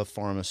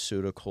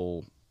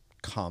biopharmaceutical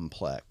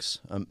complex,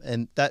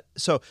 and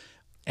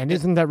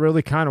isn't that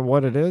really kind of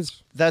what it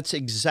is? That's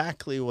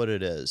exactly what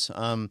it is.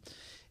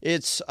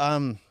 It's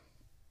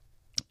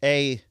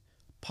a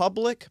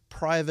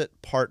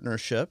public-private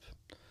partnership.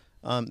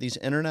 These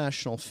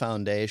international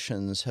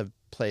foundations have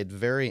played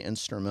very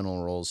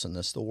instrumental roles in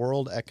this. The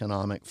World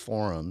Economic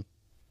Forum.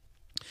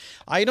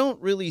 I don't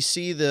really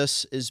see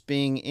this as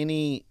being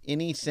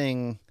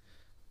anything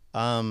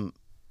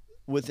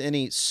with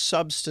any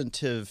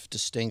substantive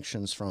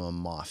distinctions from a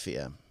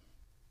mafia.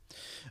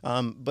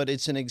 But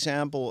it's an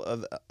example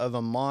of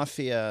a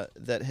mafia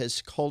that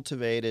has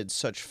cultivated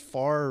such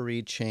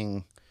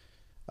far-reaching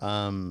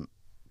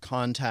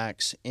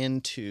contacts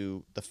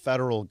into the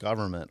federal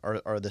government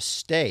or the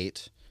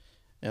state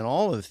in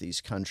all of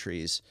these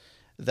countries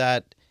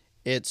that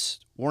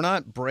we're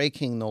not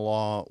breaking the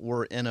law,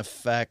 we're in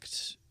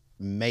effect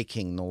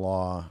making the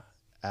law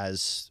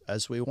as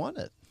we want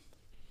it.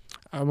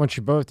 I want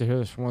you both to hear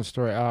this one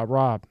story.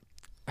 Rob,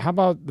 how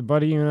about the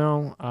buddy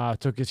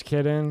took his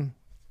kid in,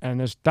 and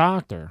this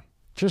doctor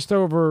just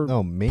over...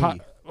 Oh, me. Well,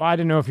 I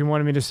didn't know if you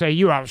wanted me to say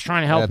you. I was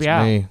trying to help you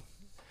out. Me.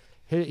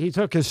 He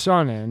took his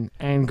son in,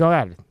 and go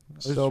ahead.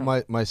 So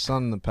my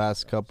son, the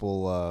past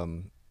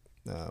couple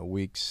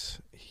weeks,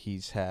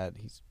 he's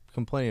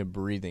complaining of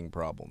breathing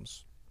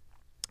problems,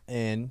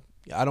 and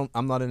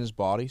I'm not in his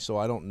body, so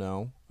I don't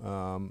know.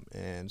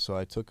 And so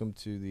I took him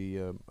to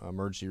the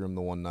emergency room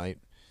the one night,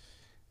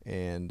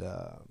 and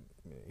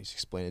he's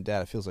explaining,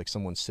 "Dad, it feels like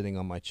someone's sitting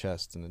on my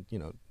chest, and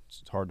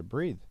it's hard to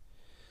breathe."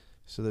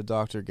 So the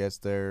doctor gets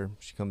there.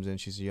 She comes in.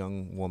 She's a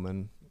young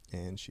woman,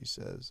 and she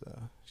says,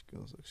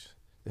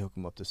 they hook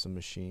him up to some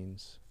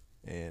machines,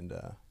 and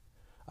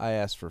I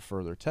asked for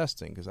further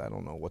testing because I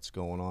don't know what's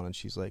going on, and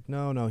she's like,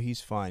 no,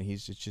 he's fine.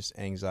 It's just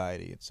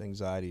anxiety. It's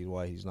anxiety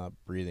why he's not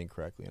breathing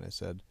correctly. And I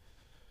said,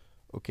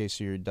 okay,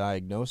 so you're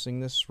diagnosing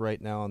this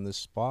right now on this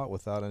spot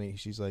without any...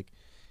 She's like,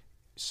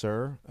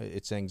 sir,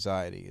 it's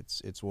anxiety.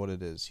 It's what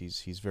it is.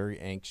 He's very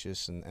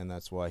anxious, and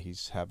that's why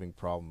he's having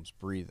problems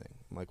breathing.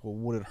 I'm like, well,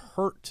 would it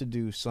hurt to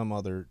do some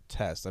other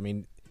test? I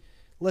mean,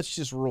 let's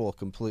just rule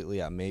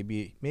completely out.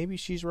 Maybe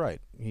she's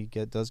right. He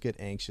does get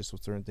anxious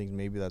with certain things.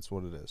 Maybe that's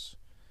what it is.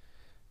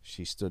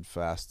 She stood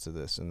fast to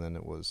this, and then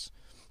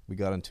we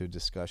got into a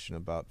discussion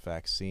about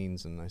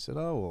vaccines, and I said,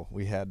 oh, well,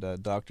 we had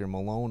Dr.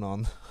 Malone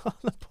on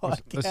the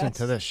podcast. Listen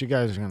to this. You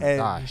guys are going to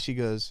die. She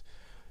goes,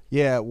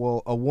 yeah,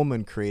 well, a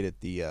woman created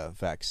the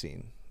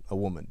vaccine. A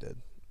woman did.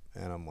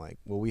 And I'm like,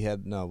 well, we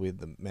had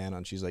the man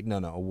on. She's like, no,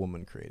 a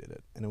woman created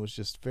it. And it was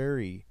just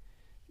very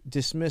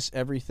dismiss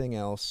everything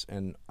else,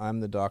 and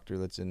I'm the doctor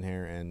that's in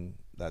here, and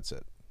that's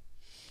it.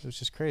 It was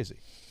just crazy.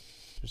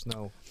 There's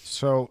no...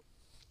 So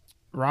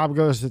Rob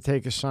goes to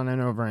take his son in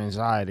over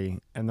anxiety,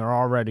 and they're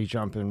already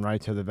jumping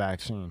right to the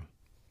vaccine.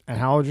 And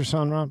how old's your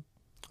son, Rob?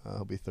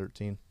 He'll be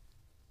 13.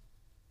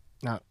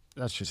 Now,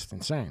 that's just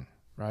insane,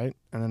 right?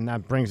 And then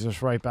that brings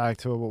us right back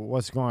to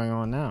what's going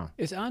on now.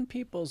 It's on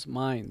people's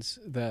minds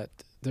that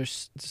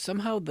there's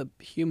somehow the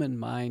human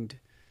mind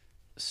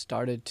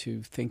started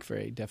to think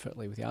very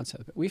differently with the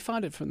onset. We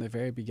found it from the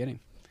very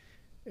beginning.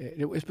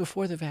 It was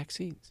before the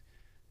vaccines.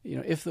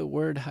 If the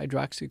word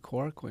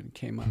hydroxychloroquine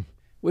came up,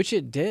 which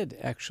it did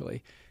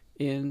actually,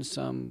 in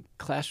some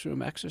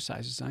classroom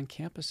exercises on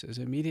campuses,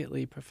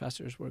 immediately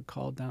professors were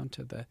called down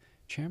to the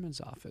chairman's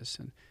office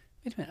and,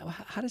 wait a minute,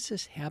 how does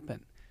this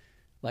happen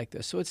like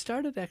this? So it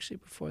started actually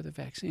before the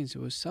vaccines.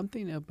 It was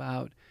something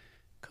about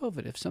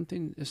COVID.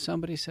 If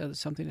somebody said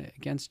something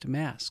against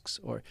masks,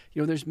 or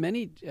there's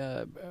many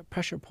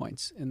pressure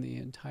points in the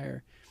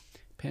entire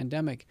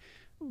pandemic.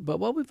 But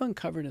what we've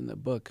uncovered in the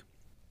book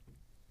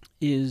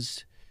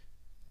is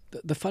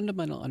the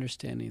fundamental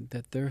understanding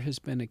that there has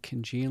been a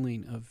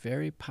congealing of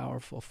very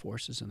powerful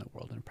forces in the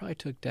world, and it probably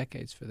took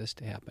decades for this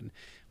to happen.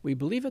 We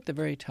believe at the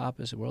very top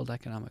is the World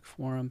Economic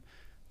Forum,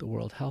 the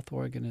World Health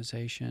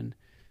Organization,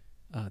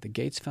 the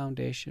Gates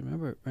Foundation.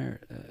 Remember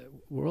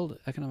World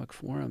Economic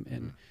Forum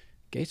and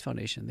Gates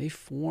Foundation, they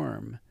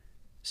form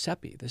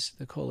CEPI,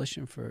 the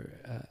Coalition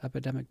for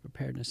Epidemic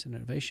Preparedness and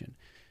Innovation,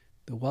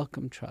 the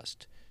Wellcome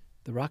Trust,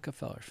 the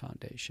Rockefeller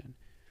Foundation.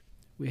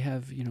 We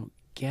have,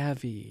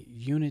 Gavi,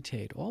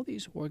 Unitate, all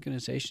these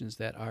organizations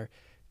that are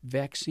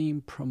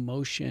vaccine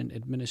promotion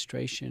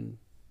administration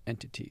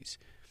entities.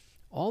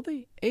 All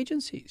the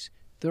agencies,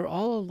 they're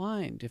all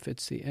aligned. If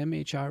it's the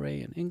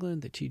MHRA in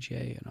England, the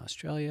TGA in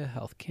Australia,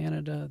 Health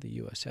Canada, the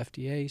US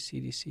FDA,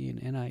 CDC,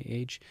 and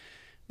NIH,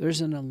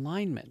 there's an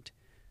alignment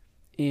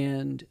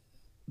and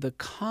the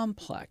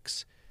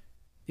complex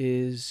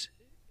is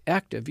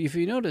active. If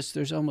you notice,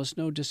 there's almost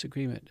no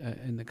disagreement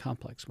in the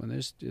complex when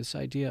there's this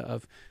idea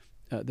of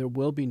there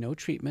will be no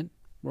treatment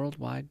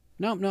worldwide.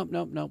 No,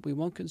 we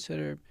won't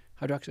consider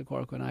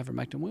hydroxychloroquine,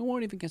 ivermectin. We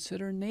won't even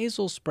consider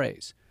nasal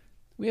sprays.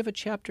 We have a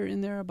chapter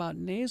in there about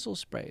nasal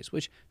sprays,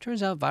 which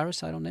turns out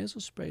virucidal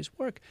nasal sprays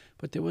work,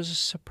 but there was a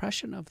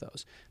suppression of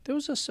those. There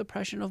was a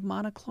suppression of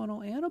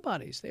monoclonal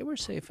antibodies. They were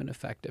safe and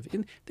effective.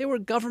 They were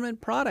government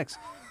products.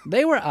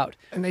 They were out.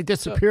 And they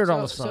disappeared all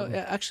of a sudden. So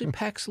actually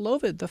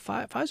Paxlovid, the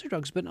Pfizer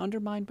drug, has been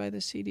undermined by the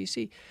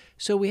CDC.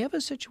 So we have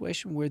a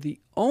situation where the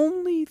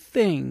only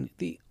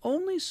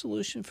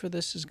solution for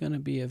this is going to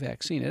be a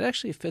vaccine. It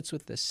actually fits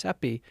with the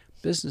CEPI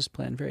business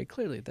plan very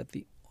clearly, that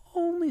the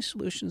only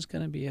solution is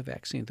going to be a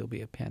vaccine. There'll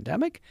be a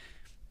pandemic,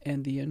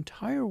 and the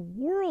entire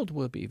world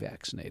will be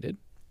vaccinated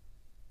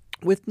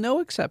with no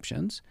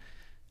exceptions,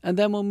 and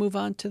then we'll move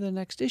on to the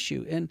next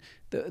issue. And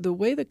the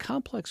way the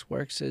complex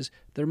works is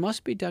there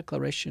must be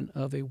declaration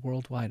of a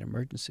worldwide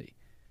emergency,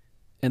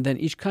 and then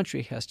each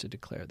country has to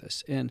declare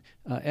this. And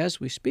as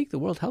we speak, the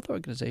World Health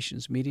Organization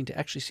is meeting to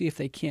actually see if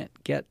they can't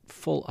get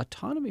full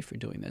autonomy for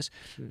doing this.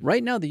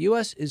 Right now, the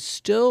U.S. is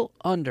still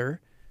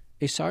under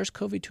a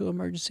SARS-CoV-2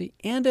 emergency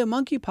and a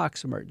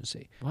monkeypox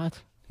emergency.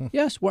 What?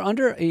 Yes, we're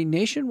under a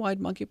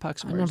nationwide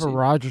monkeypox emergency. I remember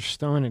Roger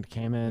Stone had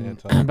came in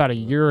about a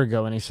year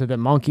ago, and he said that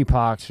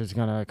monkeypox is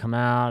going to come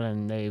out,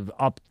 and they've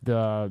upped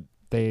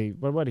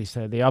what he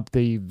said? They upped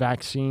the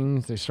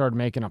vaccines. They started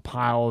making a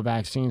pile of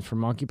vaccines for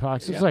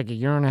monkeypox. It was like a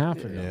year and a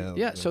half ago.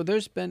 Yeah, so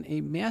there's been a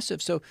massive...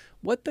 So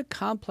what the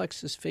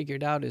complex has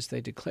figured out is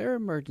they declare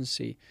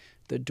emergency,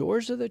 the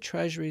doors of the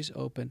treasuries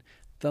open,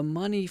 the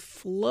money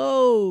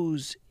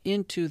flows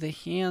into the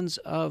hands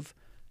of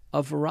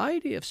a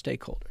variety of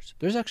stakeholders.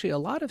 There's actually a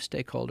lot of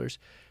stakeholders.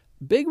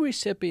 Big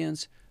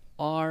recipients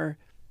are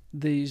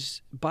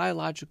these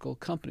biological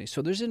companies.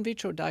 So there's in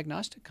vitro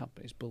diagnostic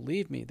companies,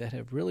 believe me, that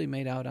have really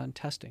made out on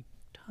testing,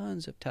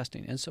 tons of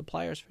testing, and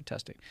suppliers for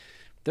testing.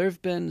 There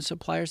have been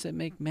suppliers that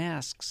make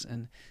masks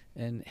and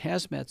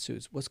hazmat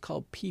suits, what's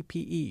called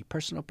PPE,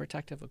 personal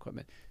protective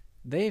equipment.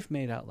 They've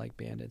made out like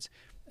bandits.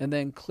 And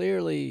then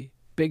clearly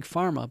Big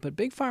Pharma. But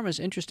Big Pharma is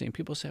interesting.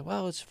 People say,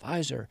 well, it's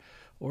Pfizer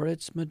or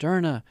it's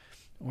Moderna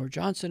or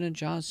Johnson &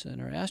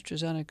 Johnson or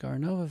AstraZeneca or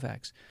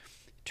Novavax.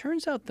 It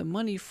turns out the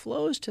money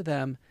flows to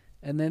them,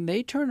 and then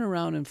they turn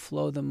around and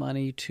flow the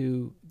money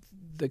to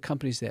the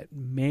companies that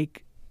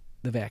make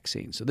the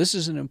vaccine. So this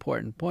is an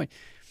important point.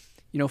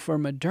 For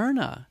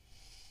Moderna,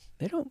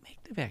 they don't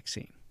make the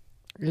vaccine.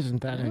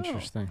 Isn't that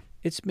interesting?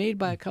 It's made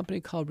by a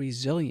company called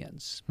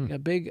Resilience, a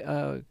big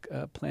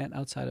plant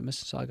outside of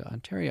Mississauga,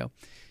 Ontario.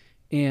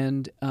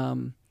 And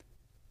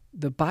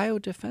the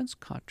biodefense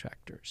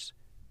contractors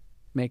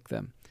make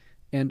them.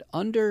 And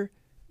under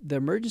the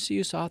emergency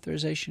use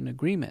authorization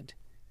agreement,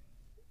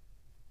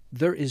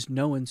 there is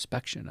no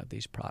inspection of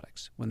these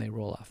products when they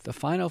roll off. The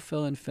final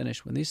fill and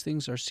finish, when these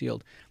things are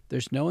sealed,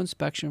 there's no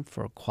inspection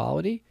for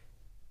quality,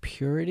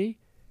 purity,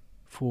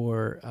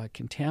 for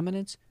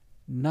contaminants,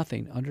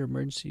 nothing under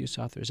emergency use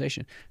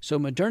authorization. So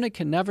Moderna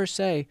can never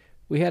say,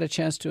 we had a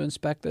chance to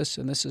inspect this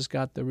and this has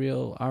got the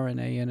real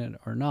RNA in it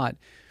or not.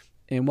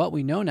 And what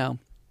we know now,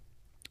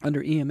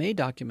 under EMA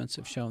documents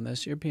have shown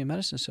this, European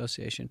Medicine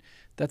Association,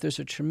 that there's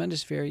a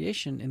tremendous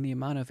variation in the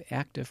amount of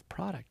active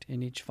product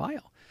in each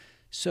vial.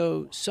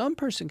 So some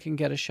person can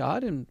get a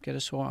shot and get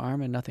a sore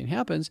arm and nothing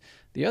happens.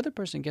 The other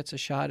person gets a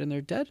shot and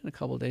they're dead a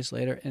couple of days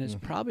later, and it's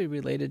probably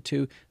related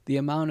to the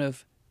amount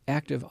of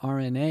active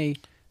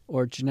RNA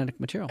or genetic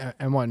material.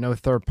 And what, no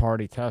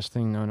third-party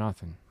testing, no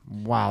nothing.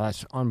 Wow,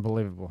 that's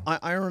unbelievable.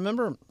 I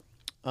remember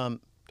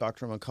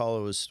Dr.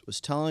 McCullough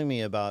was telling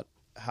me about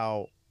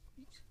how,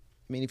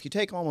 if you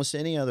take almost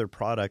any other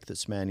product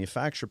that's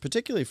manufactured,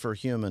 particularly for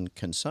human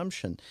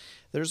consumption,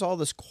 there's all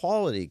this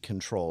quality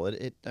control.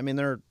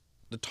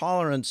 The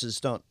tolerances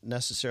don't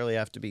necessarily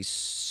have to be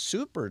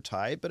super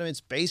tight, but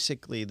it's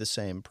basically the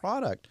same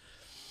product.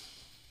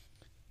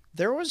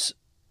 There was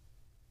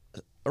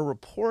a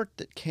report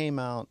that came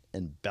out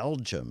in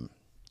Belgium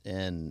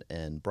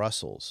and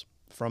Brussels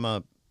from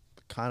a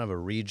kind of a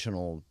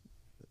regional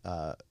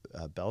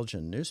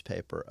Belgian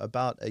newspaper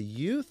about a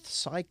youth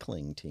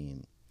cycling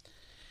team.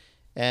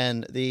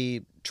 And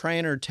the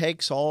trainer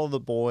takes all the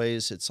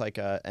boys. It's like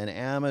an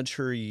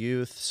amateur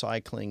youth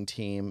cycling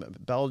team.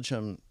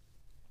 Belgium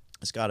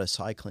has got a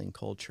cycling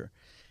culture.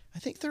 I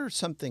think there are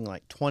something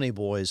like 20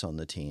 boys on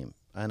the team,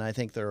 and I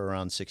think they're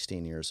around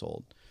 16 years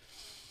old.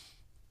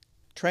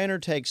 Trainer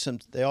takes them.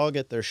 They all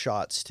get their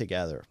shots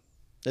together.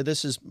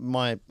 This is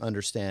my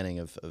understanding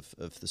of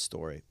the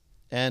story.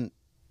 And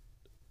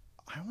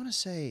I want to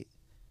say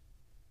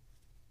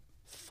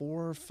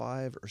 4,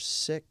 5, or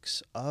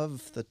 6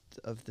 of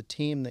the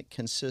team that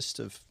consists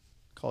of,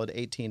 call it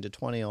 18 to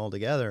 20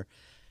 altogether,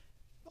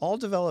 all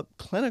develop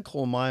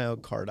clinical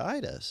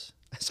myocarditis.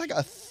 It's like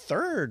a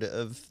third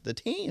of the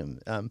team.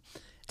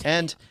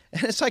 And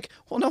it's like,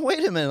 well, no,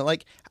 wait a minute.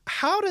 Like,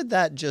 how did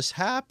that just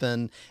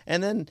happen?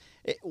 And then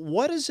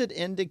what is it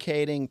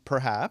indicating,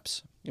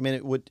 perhaps, I mean,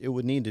 it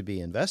would need to be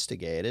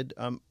investigated.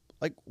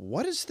 Like,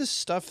 what is this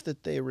stuff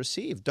that they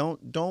receive?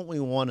 Don't we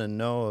want to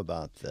know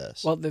about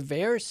this? Well, the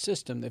VAERS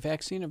system, the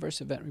Vaccine Adverse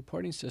Event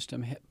Reporting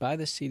System by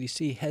the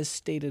CDC, has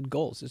stated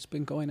goals. It's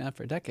been going on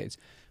for decades.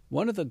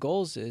 One of the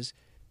goals is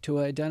to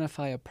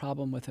identify a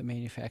problem with a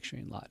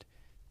manufacturing lot,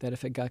 that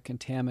if it got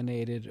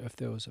contaminated or if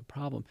there was a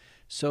problem.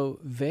 So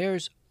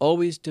VAERS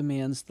always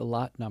demands the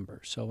lot number.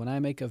 So when I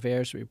make a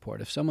VAERS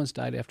report, if someone's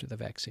died after the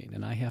vaccine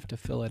and I have to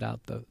fill it out,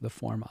 the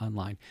form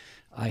online,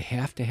 I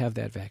have to have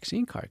that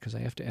vaccine card because I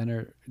have to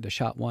enter the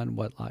shot 1,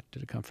 what lot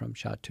did it come from,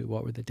 shot 2,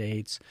 what were the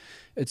dates.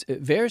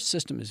 VAERS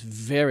system is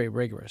very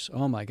rigorous.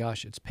 Oh my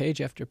gosh, it's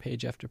page after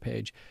page after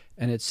page.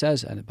 And it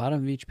says on the bottom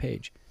of each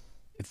page,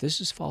 if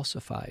this is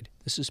falsified,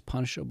 this is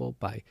punishable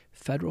by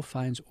federal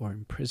fines or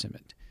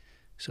imprisonment.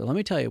 So let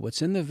me tell you,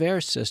 what's in the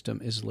VAERS system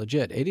is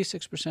legit.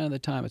 86% of the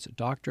time, it's a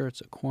doctor,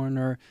 it's a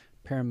coroner,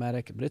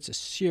 paramedic, but it's a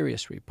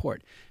serious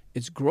report.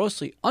 It's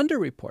grossly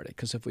underreported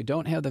because if we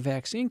don't have the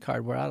vaccine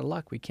card, we're out of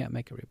luck. We can't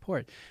make a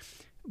report.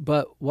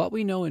 But what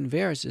we know in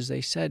VAERS is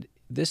they said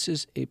this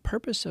is a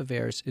purpose of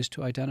VAERS is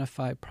to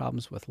identify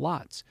problems with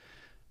lots.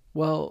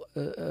 Well,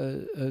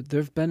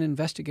 there have been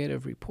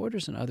investigative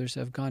reporters and others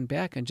have gone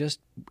back and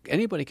just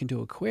anybody can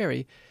do a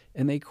query,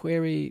 and they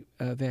query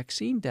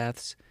vaccine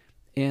deaths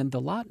and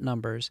the lot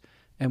numbers,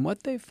 and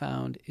what they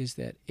found is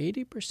that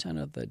 80%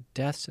 of the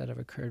deaths that have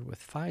occurred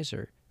with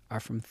Pfizer are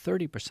from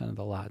 30% of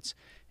the lots,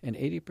 and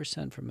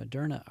 80% from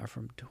Moderna are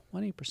from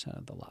 20%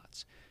 of the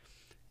lots.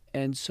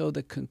 And so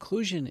the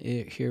conclusion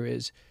here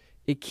is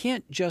it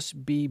can't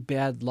just be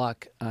bad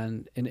luck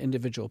on an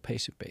individual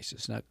patient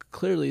basis. Now,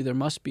 clearly there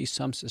must be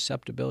some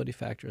susceptibility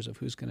factors of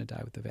who's going to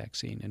die with the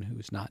vaccine and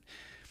who's not.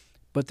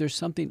 But there's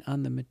something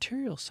on the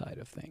material side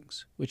of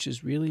things, which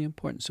is really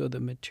important. So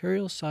the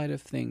material side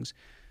of things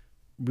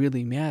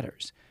really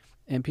matters.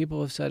 And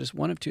people have said it's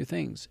one of two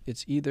things.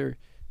 It's either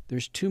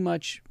there's too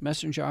much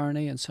messenger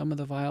RNA in some of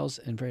the vials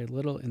and very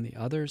little in the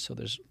others, so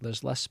there's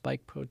less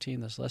spike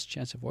protein, there's less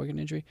chance of organ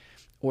injury,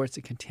 or it's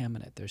a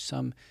contaminant. There's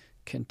some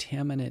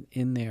contaminant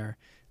in there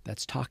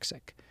that's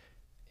toxic.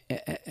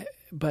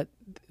 But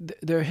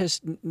there has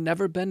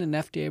never been an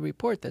FDA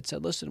report that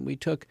said, listen, we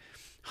took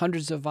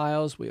hundreds of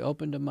vials, we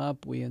opened them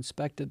up, we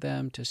inspected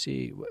them to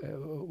see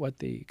what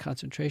the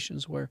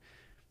concentrations were.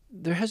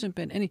 There hasn't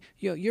been any.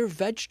 Your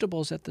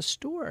vegetables at the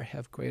store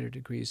have greater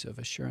degrees of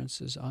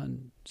assurances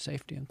on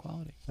safety and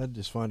quality. I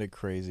just find it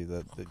crazy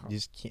that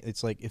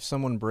it's like if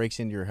someone breaks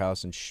into your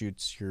house and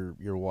shoots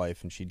your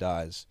wife and she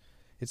dies,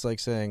 it's like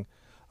saying,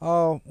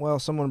 oh, well,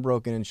 someone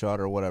broke in and shot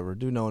her or whatever.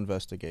 Do no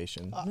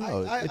investigation.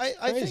 No,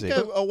 I think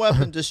a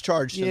weapon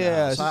discharged in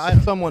the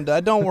house. Someone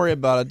died. Don't worry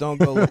about it. Don't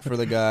go look for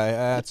the guy.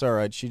 That's all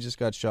right. She just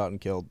got shot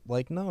and killed.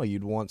 Like, no,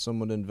 you'd want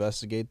someone to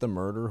investigate the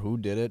murder, who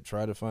did it,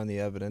 try to find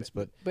the evidence.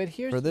 But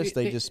for this,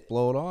 they just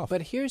blow it off.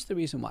 But here's the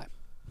reason why.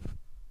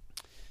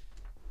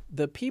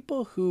 The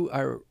people who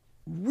are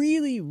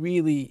really,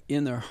 really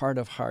in their heart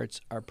of hearts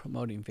are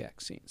promoting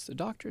vaccines, the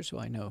doctors who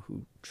I know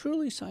who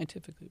truly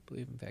scientifically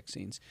believe in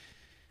vaccines,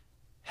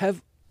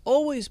 have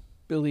always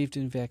believed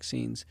in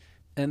vaccines,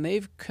 and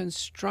they've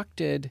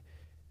constructed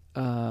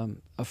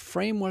a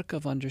framework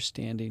of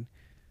understanding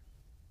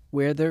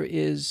where there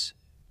is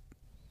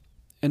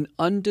an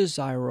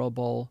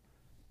undesirable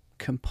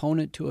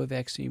component to a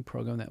vaccine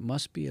program that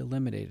must be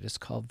eliminated. It's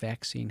called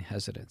vaccine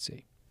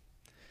hesitancy.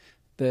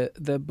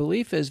 The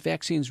belief is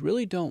vaccines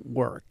really don't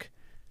work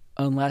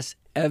unless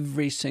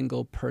every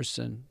single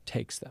person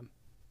takes them.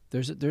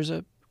 There's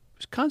a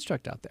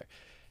construct out there.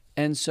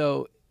 And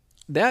so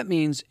that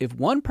means if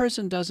one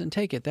person doesn't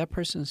take it, that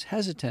person's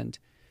hesitant,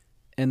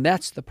 and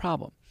that's the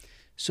problem.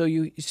 So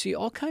you see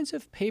all kinds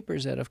of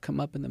papers that have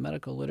come up in the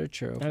medical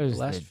literature over the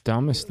last... the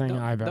dumbest thing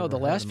I've ever heard. The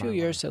last few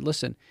years said,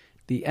 listen,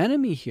 the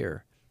enemy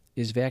here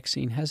is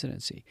vaccine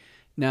hesitancy.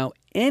 Now,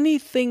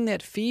 anything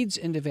that feeds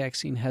into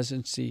vaccine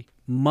hesitancy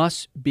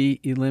must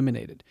be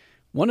eliminated.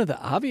 One of the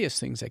obvious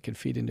things that can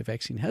feed into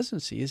vaccine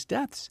hesitancy is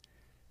deaths.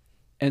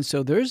 And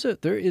so there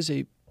is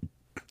a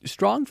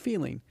strong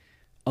feeling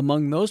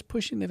among those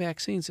pushing the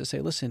vaccines to say,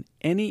 listen,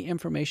 any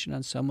information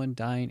on someone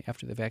dying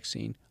after the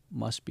vaccine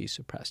must be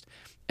suppressed.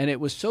 And it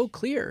was so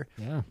clear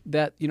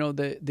that,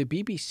 the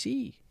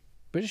BBC,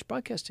 British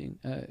Broadcasting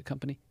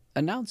Company,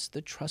 announced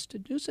the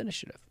Trusted News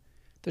Initiative.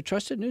 The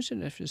Trusted News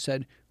Initiative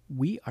said,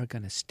 we are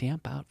going to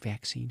stamp out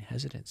vaccine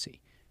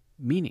hesitancy,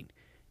 meaning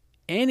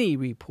any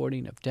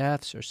reporting of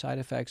deaths or side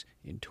effects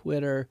in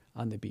Twitter,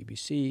 on the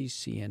BBC,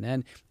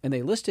 CNN, and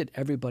they listed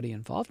everybody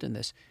involved in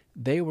this,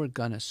 they were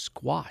going to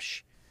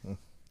squash.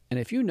 And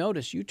if you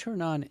notice, you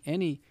turn on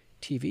any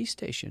TV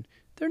station,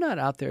 they're not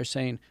out there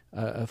saying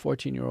a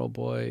 14-year-old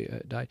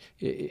boy died.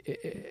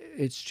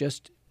 It's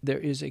just there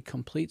is a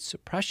complete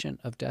suppression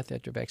of death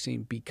after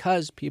vaccine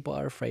because people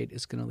are afraid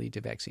it's going to lead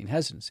to vaccine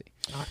hesitancy.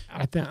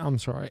 I'm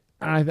sorry.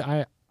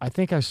 I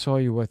think I saw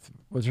you with,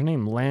 was her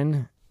name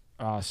Len?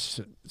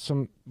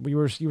 You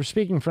were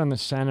speaking from the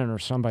Senate or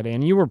somebody,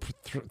 and you were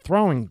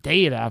throwing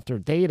data after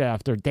data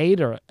after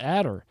data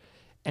at her,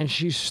 and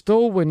she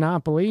still would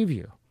not believe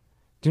you.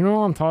 Do you know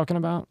what I'm talking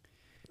about?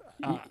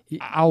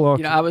 I'll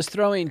look. I was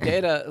throwing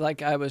data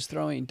like I was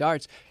throwing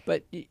darts.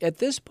 But at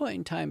this point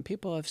in time,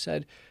 people have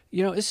said,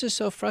 this is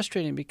so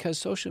frustrating because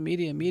social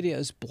media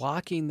is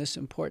blocking this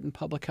important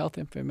public health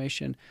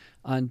information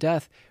on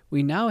death.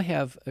 We now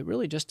have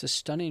really just a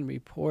stunning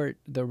report,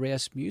 the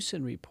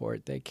Rasmussen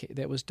report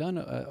that was done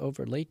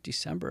over late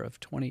December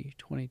of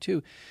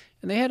 2022.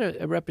 And they had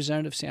a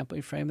representative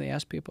sampling frame. They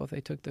asked people if they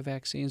took the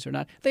vaccines or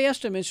not. They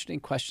asked them interesting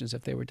questions,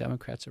 if they were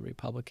Democrats or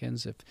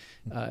Republicans, if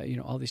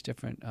all these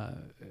different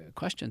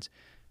questions.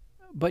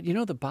 But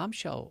the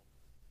bombshell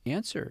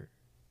answer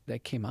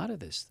that came out of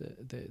this,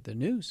 the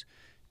news,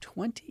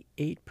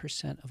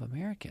 28% of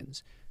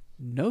Americans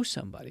know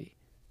somebody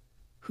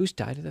who's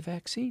died of the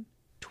vaccine.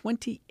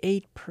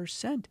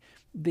 28%.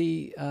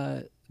 The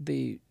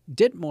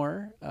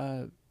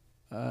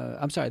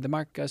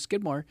Mark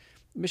Skidmore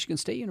Michigan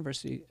State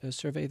University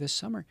survey this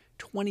summer,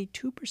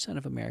 22%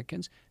 of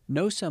Americans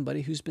know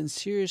somebody who's been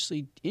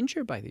seriously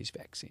injured by these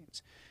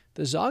vaccines.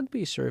 The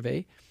Zogby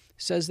survey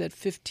says that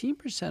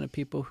 15% of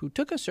people who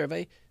took a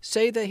survey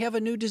say they have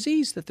a new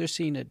disease that they're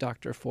seeing a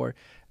doctor for.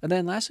 And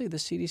then lastly, the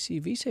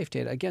CDC VSafe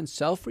data. Again,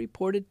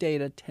 self-reported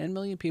data, 10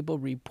 million people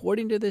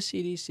reporting to the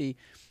CDC,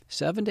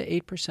 7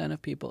 to 8%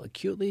 of people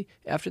acutely,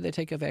 after they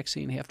take a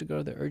vaccine, have to go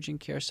to the urgent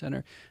care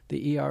center,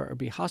 the ER, or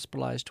be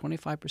hospitalized.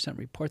 25%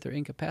 report they're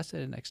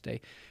incapacitated the next day.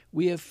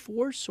 We have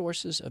 4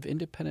 sources of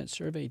independent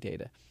survey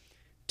data.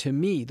 To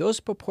me, those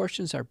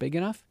proportions are big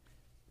enough.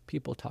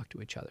 People talk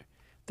to each other.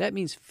 That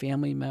means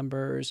family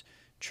members,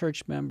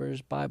 church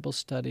members, Bible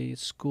study,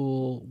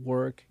 school,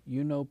 work.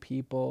 You know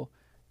people.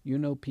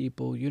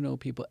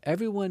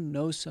 Everyone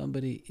knows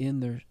somebody in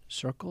their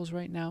circles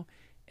right now,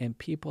 and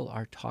people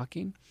are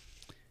talking.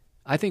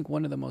 I think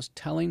one of the most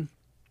telling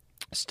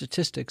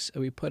statistics that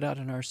we put out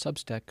in our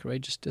Substack,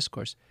 Courageous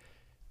Discourse,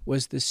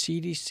 was the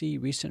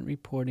CDC recent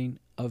reporting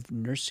of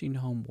nursing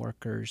home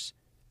workers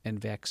and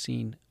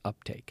vaccine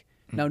uptake.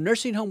 Now,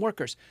 nursing home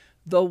workers,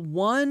 the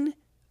one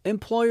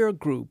employer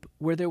group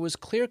where there was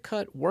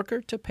clear-cut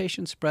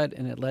worker-to-patient spread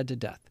and it led to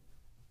death.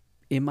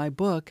 In my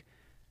book,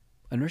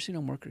 a nursing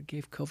home worker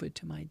gave COVID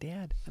to my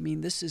dad. I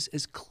mean, this is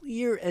as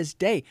clear as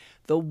day.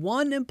 The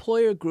one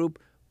employer group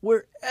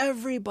where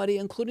everybody,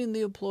 including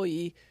the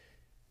employee,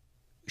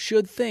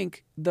 should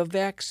think the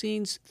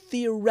vaccines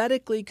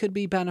theoretically could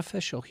be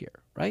beneficial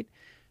here, right?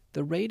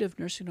 The rate of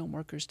nursing home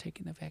workers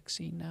taking the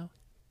vaccine now,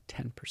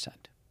 10%.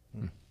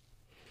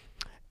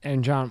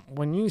 And John,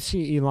 when you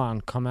see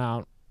Elon come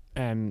out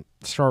and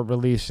start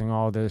releasing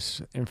all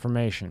this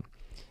information,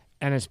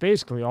 and it's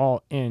basically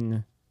all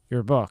in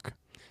your book,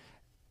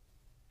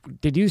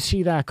 did you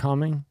see that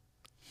coming?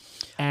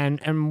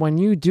 And when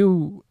you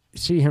do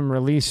see him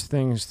release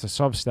things to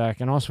Substack,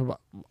 and also,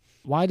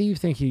 why do you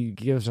think he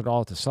gives it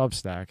all to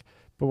Substack?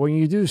 But when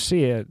you do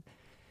see it,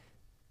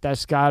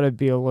 that's got to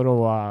be a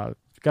little,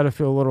 got to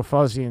feel a little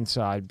fuzzy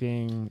inside,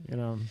 being,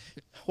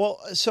 Well,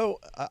 so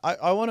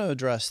I want to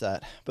address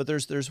that, but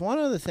there's one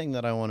other thing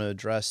that I want to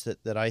address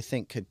that I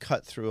think could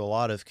cut through a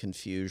lot of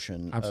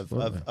confusion of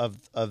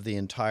the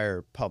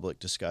entire public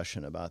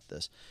discussion about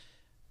this.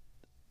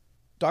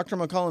 Dr.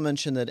 McCullough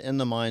mentioned that in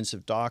the minds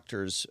of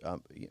doctors,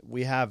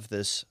 we have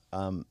this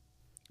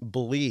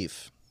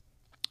belief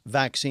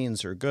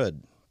vaccines are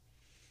good.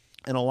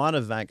 And a lot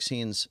of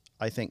vaccines,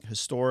 I think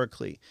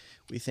historically,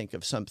 we think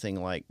of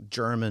something like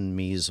German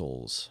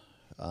measles.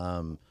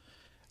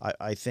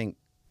 I think,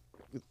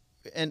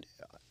 and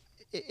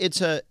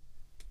it's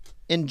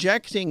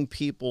injecting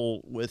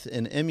people with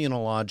an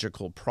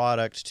immunological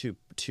product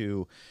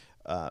to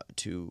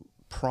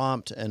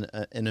prompt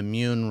an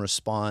immune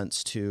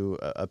response to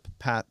a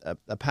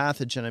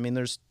pathogen. I mean,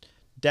 there's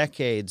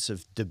decades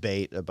of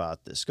debate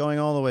about this, going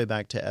all the way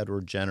back to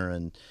Edward Jenner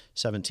in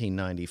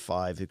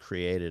 1795, who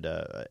created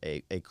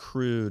a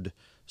crude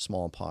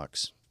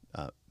smallpox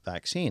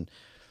vaccine.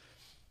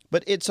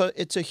 But it's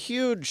a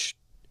huge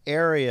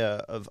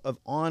area of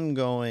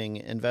ongoing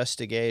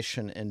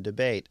investigation and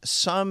debate.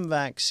 Some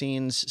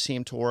vaccines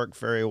seem to work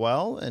very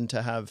well and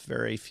to have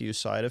very few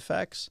side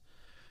effects.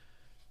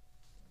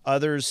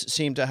 Others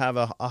seem to have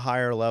a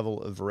higher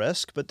level of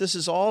risk, but this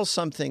is all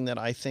something that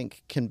I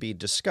think can be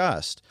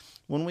discussed.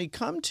 When we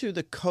come to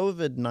the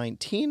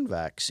COVID-19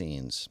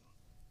 vaccines,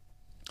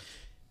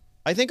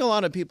 I think a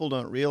lot of people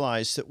don't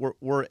realize that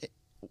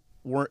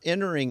we're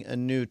entering a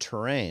new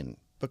terrain,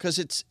 because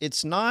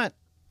it's not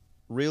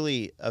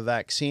really a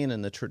vaccine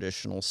in the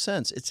traditional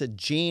sense. It's a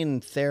gene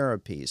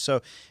therapy.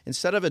 So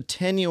instead of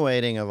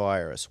attenuating a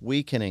virus,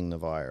 weakening the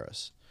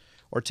virus,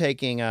 or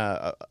taking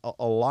a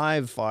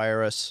live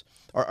virus,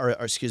 or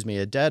excuse me,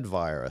 a dead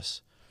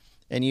virus,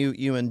 and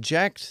you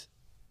inject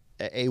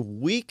a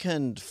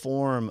weakened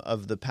form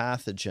of the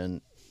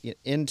pathogen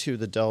into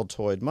the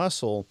deltoid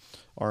muscle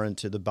or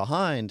into the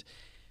behind,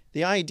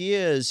 the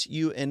idea is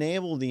you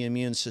enable the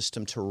immune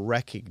system to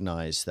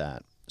recognize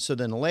that. so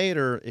then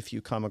later, if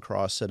you come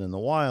across it in the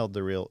wild,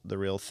 the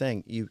real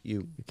thing, you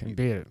can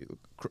beat it.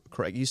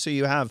 Correct. So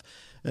you have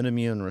an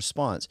immune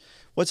response.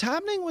 What's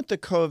happening with the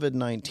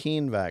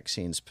COVID-19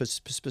 vaccines,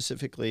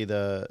 specifically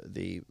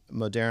the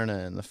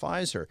Moderna and the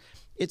Pfizer,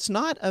 it's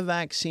not a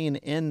vaccine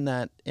in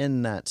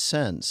that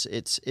sense.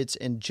 It's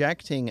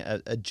injecting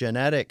a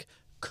genetic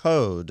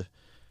code,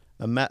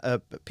 a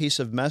piece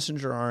of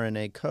messenger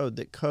RNA code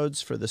that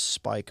codes for the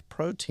spike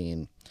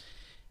protein,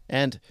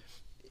 and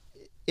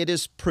it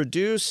is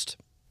produced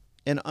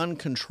in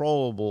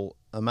uncontrollable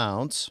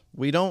amounts.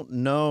 We don't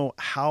know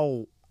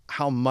how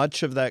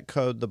much of that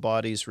code the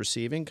body's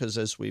receiving, because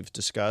as we've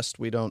discussed,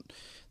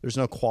 there's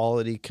no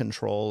quality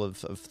control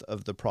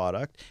of the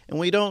product, and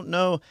we don't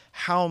know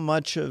how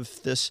much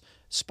of this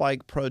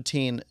spike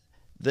protein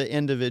the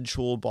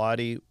individual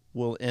body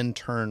will in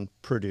turn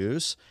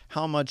produce,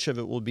 how much of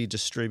it will be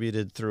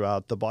distributed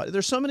throughout the body.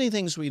 There's so many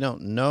things we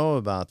don't know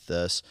about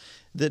this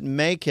that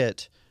make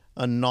it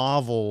a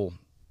novel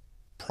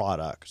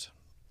product.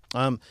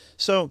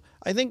 So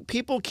I think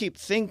people keep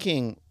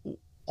thinking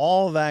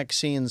all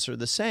vaccines are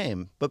the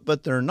same,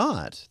 but they're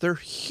not. They're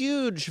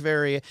huge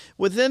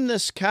within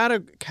this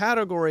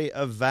category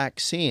of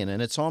vaccine,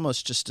 and it's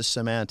almost just a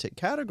semantic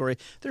category.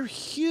 There are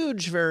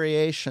huge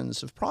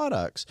variations of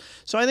products.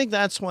 So I think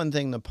that's one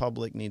thing the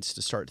public needs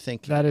to start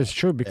thinking. That is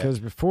true, because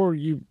before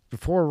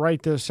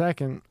right this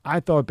second,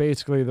 I thought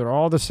basically they're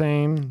all the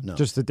same,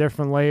 just a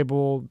different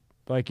label,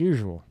 like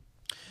usual.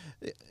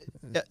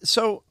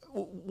 So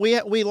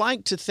we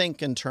like to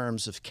think in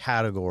terms of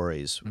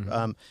categories.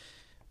 Mm-hmm.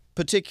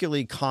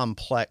 Particularly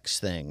complex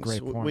things.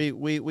 Great point.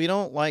 We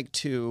don't like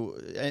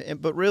to,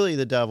 but really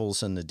the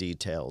devil's in the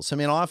details. I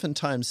mean,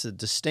 oftentimes the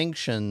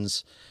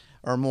distinctions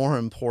are more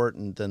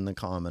important than the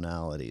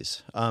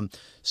commonalities.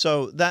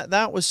 So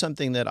that was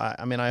something that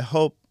I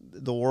hope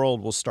the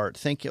world will start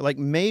thinking, like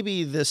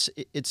maybe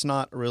it's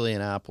not really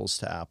an apples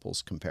to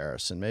apples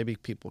comparison. Maybe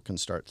people can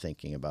start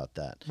thinking about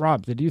that.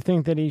 Rob, did you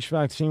think that each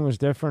vaccine was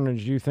different, or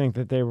did you think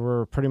that they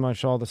were pretty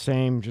much all the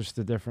same, just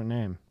a different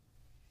name?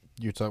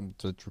 You're talking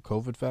the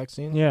COVID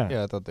vaccine? Yeah.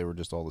 Yeah, I thought they were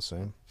just all the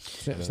same.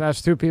 So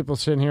that's two people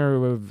sitting here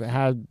who have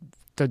had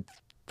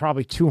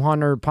probably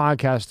 200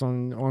 podcasts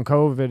on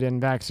COVID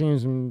and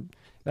vaccines, and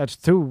that's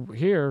two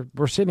here.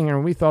 We're sitting here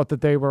and we thought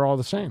that they were all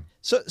the same.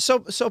 So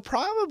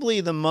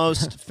probably the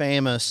most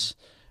famous.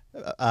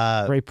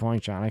 Great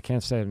point, John. I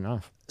can't say it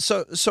enough.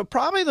 So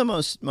probably the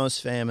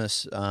most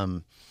famous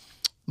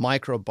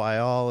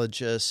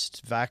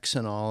microbiologist,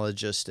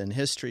 vaccinologist in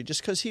history,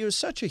 just because he was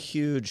such a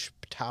huge,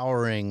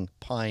 towering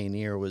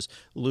pioneer, was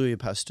Louis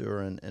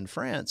Pasteur in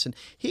France. And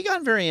he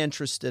got very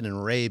interested in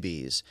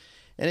rabies.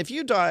 And if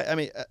you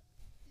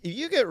if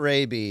you get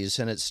rabies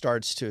and it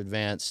starts to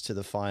advance to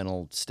the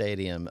final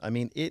stadium,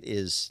 it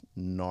is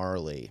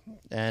gnarly.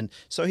 And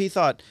so he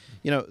thought,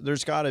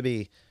 there's got to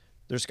be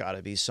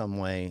some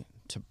way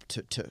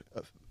to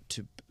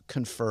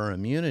confer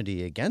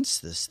immunity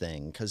against this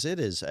thing, because it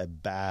is a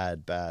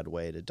bad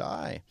way to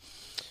die.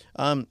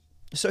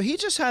 So he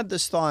just had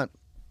this thought: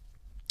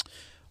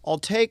 I'll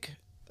take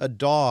a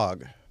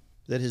dog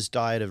that has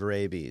died of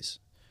rabies.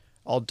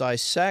 I'll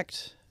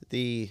dissect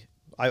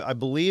I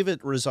believe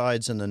it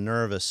resides in the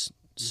nervous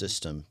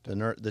system,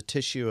 the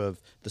tissue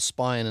of the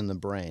spine and the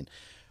brain.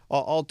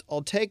 I'll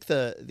take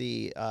the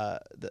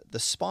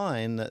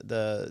spine,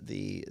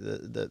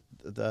 the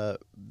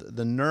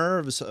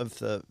nerves of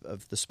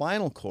the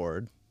spinal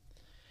cord.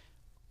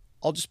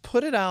 I'll just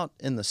put it out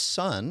in the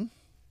sun,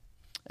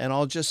 and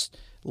I'll just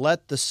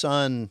let the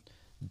sun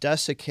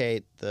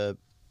desiccate the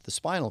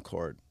spinal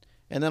cord.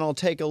 And then I'll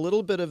take a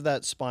little bit of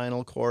that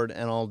spinal cord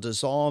and I'll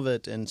dissolve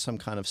it in some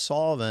kind of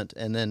solvent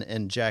and then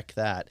inject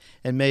that,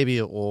 and maybe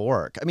it will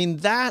work.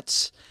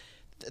 That's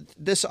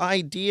this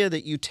idea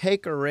that you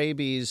take a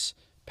rabies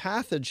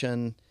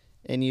pathogen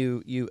and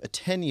you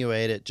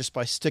attenuate it just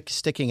by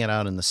sticking it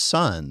out in the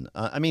sun.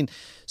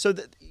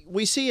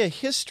 We see a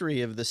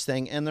history of this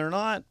thing, and they're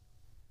not.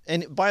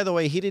 And by the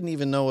way, he didn't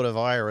even know what a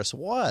virus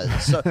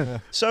was.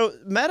 So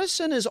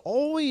medicine is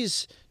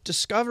always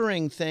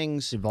discovering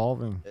things,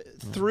 evolving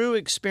through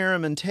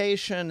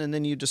experimentation, and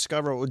then you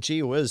discover, well,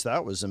 gee whiz,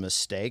 that was a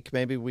mistake.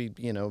 Maybe we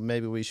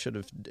should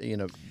have,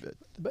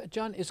 But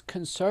John, it's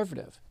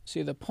conservative.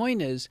 See, the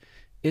point is,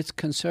 it's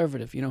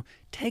conservative.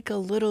 Take a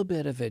little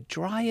bit of it,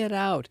 dry it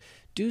out,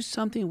 do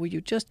something where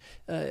you just,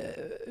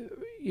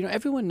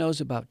 everyone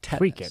knows about tetanus.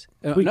 Tweak it.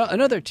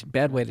 Another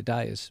bad way to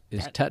die is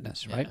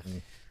tetanus, right? Yeah.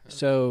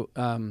 So,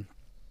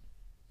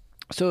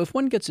 so if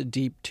one gets a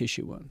deep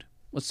tissue wound,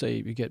 let's say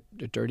you get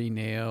a dirty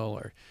nail,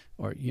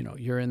 or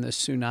you're in the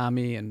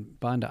tsunami in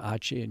Banda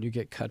Aceh and you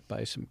get cut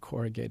by some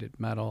corrugated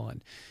metal,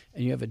 and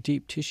you have a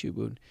deep tissue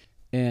wound,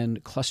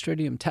 and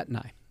Clostridium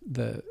tetani,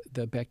 the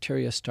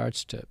bacteria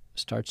starts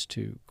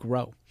to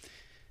grow.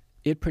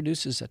 It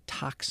produces a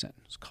toxin.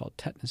 It's called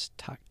tetanus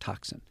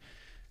toxin.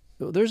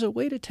 There's a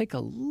way to take a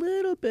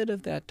little bit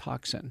of that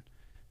toxin,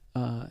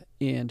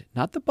 and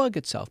not the bug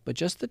itself, but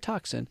just the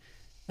toxin,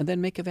 and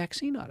then make a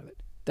vaccine out of it.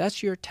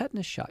 That's your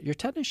tetanus shot. Your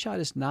tetanus shot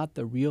is not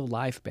the real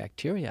live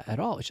bacteria at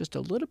all. It's just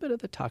a little bit of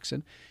the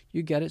toxin.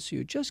 You get it, so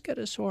you just get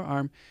a sore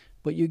arm,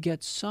 but you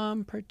get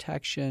some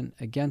protection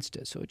against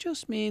it. So it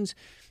just means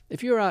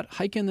if you're out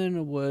hiking in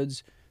the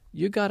woods,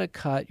 you got a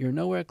cut, you're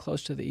nowhere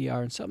close to the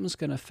ER, and something's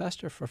going to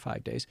fester for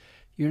 5 days,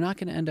 you're not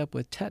going to end up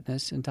with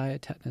tetanus and die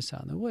of tetanus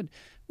out in the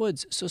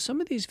woods. So some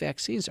of these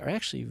vaccines are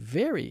actually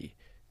very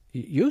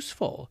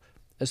useful,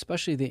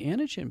 especially the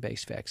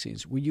antigen-based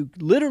vaccines, where you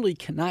literally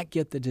cannot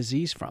get the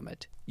disease from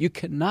it. You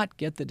cannot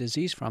get the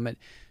disease from it,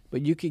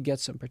 but you could get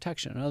some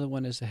protection. Another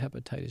one is the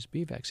hepatitis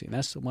B vaccine.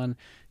 That's the one,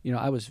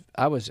 I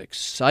was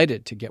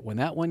excited to get. When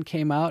that one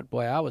came out,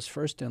 boy, I was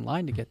first in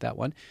line to get that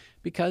one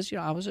because,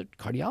 I was a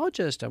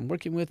cardiologist. I'm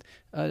working with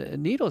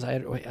needles.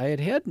 I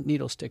had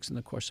needle sticks in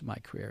the course of my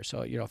career.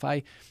 So, if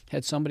I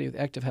had somebody with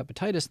active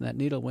hepatitis and that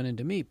needle went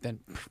into me, then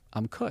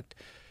I'm cooked.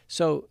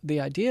 So the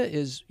idea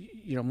is,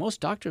 most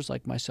doctors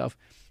like myself,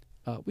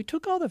 we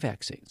took all the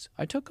vaccines.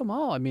 I took them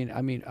all. I mean,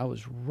 I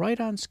was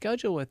right on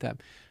schedule with them.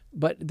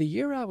 But the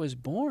year I was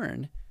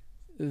born,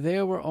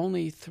 there were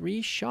only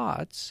 3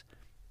 shots,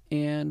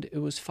 and it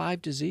was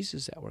 5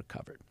 diseases that were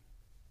covered.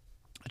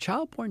 A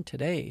child born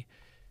today,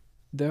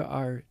 there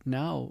are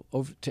now,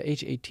 over to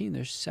age 18,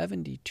 there's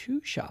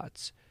 72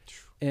 shots,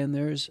 and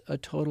there's a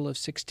total of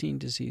 16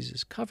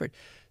 diseases covered.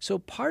 So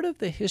part of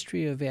the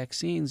history of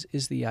vaccines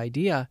is the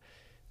idea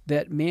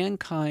that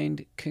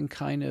mankind can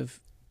kind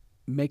of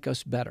make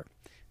us better,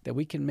 that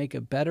we can make a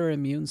better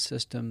immune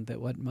system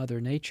than what Mother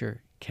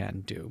Nature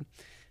can do.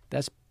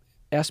 That's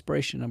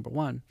aspiration number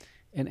 1.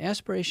 And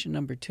aspiration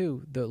number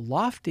 2, the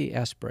lofty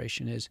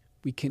aspiration is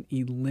we can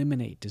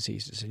eliminate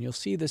diseases. And you'll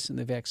see this in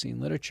the vaccine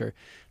literature,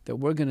 that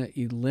we're going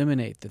to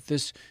eliminate, that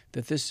this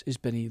has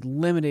been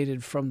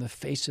eliminated from the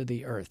face of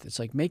the earth. It's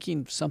like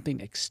making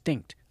something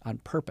extinct on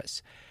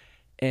purpose.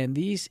 And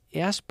these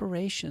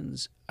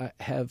aspirations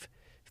have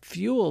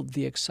fueled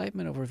the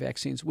excitement over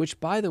vaccines, which,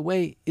 by the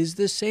way, is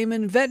the same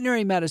in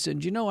veterinary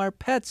medicine. Our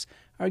pets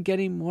are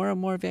getting more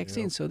and more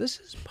vaccines. Yep. So this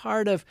is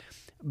part of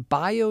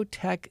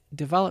biotech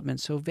development.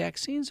 So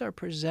vaccines are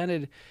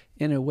presented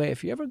in a way,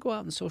 if you ever go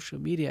out on social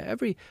media,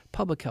 every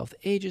public health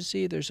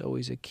agency, there's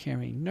always a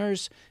caring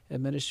nurse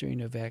administering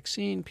a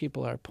vaccine.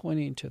 People are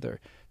pointing to their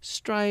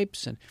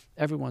stripes, and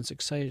everyone's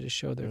excited to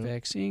show their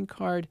vaccine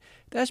card.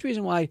 That's the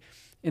reason why,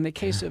 in the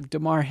case of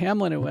Damar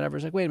Hamlin or whatever,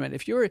 it's like, wait a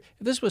minute, if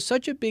this was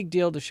such a big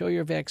deal to show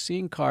your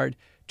vaccine card,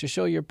 to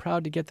show you're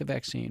proud to get the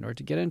vaccine, or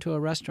to get into a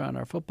restaurant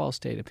or a football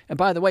stadium, and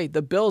by the way,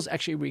 the Bills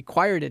actually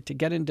required it to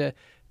get into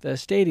the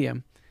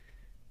stadium,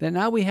 then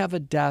now we have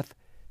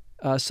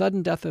a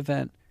sudden death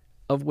event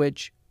of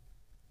which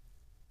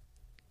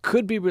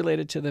could be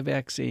related to the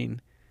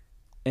vaccine,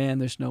 and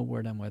there's no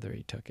word on whether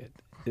he took it.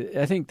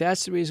 I think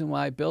that's the reason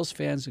why Bills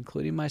fans,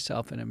 including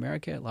myself and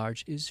America at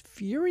large, is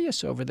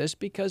furious over this,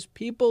 because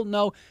people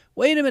know,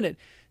 wait a minute,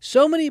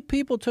 so many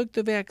people took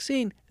the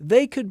vaccine,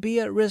 they could be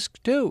at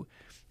risk too.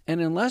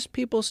 And unless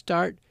people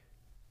start,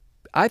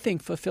 I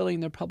think,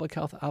 fulfilling their public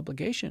health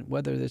obligation,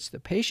 whether it's the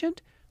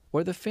patient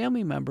or the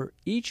family member,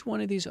 each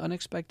one of these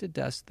unexpected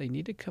deaths, they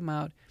need to come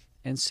out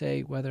and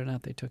say whether or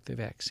not they took the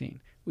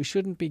vaccine. We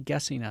shouldn't be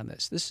guessing on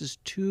this. This is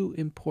too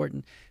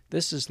important.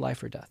 This is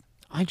life or death.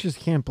 I just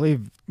can't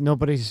believe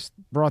nobody's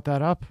brought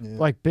that up,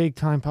 like big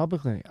time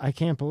publicly. I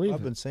can't believe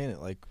I've been saying it,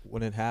 like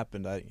when it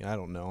happened, I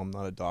don't know, I'm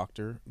not a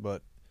doctor,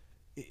 but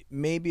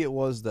maybe it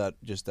was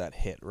just that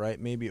hit, right?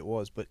 Maybe it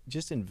was, but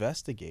just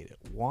investigate it.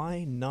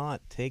 Why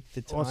not take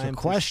the time it's a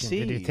question. To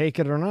see? Did he take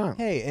it or not?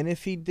 Hey, and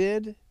if he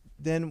did,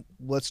 then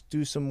let's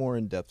do some more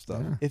in-depth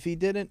stuff. Yeah. If he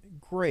didn't,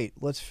 great.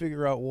 Let's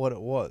figure out what it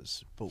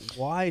was. But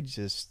why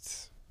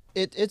just...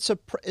 It's a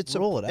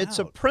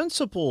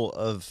principle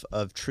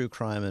of true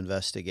crime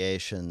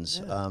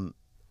investigations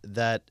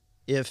that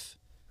if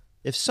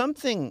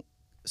something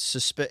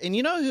and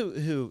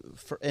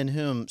in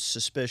whom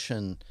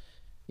suspicion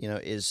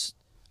is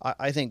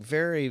I think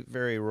very,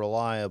 very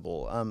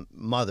reliable,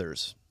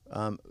 mothers.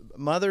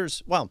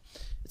 Well,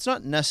 it's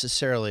not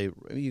necessarily,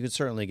 you could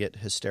certainly get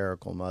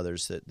hysterical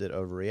mothers that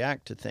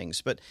overreact to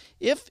things, but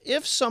if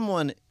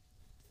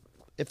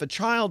a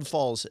child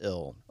falls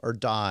ill or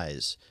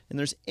dies and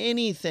there's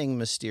anything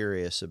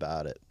mysterious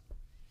about it,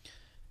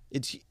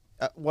 it's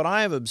what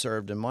I have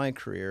observed in my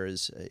career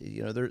is,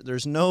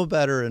 there's no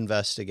better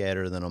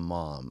investigator than a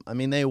mom. I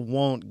mean, they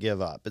won't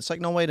give up. It's like,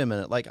 no, wait a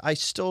minute. Like, I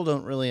still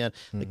don't really,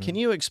 can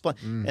you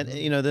explain? And,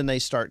 then they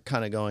start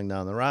kind of going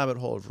down the rabbit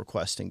hole of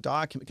requesting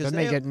documents. Then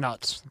they get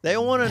nuts. They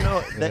want to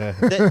know.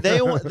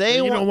 They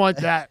you don't want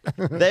that.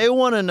 They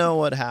want to know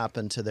what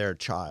happened to their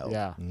child.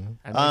 Yeah. And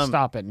they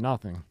stop at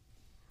nothing.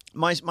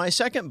 My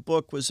second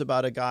book was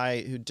about a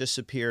guy who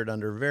disappeared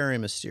under very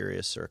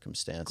mysterious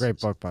circumstances.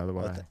 Great book, by the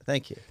way.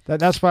 Thank you.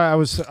 That's why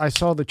I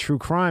saw the true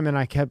crime, and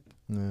I kept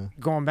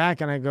going back,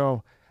 and I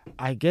go,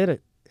 I get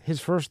it. His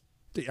first,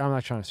 I'm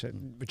not trying to say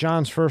it, but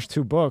John's first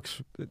 2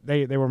 books,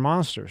 they were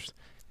monsters,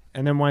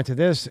 and then went to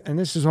this, and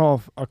this is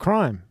all a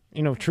crime.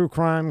 true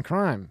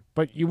crime.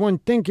 But you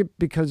wouldn't think it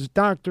because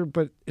doctor,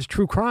 but it's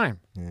true crime.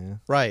 Yeah.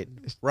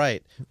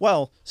 Right.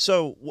 Well,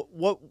 so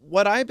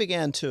what I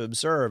began to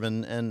observe,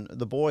 and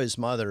the boy's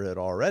mother had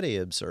already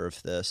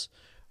observed this,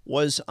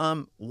 was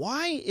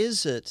why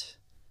is it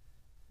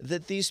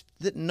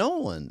that no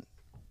one,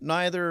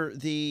 neither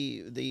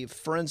the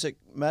Forensic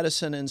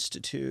Medicine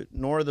Institute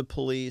nor the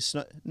police,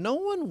 no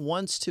one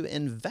wants to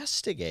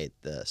investigate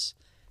this?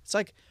 It's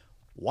like,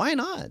 why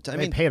not? I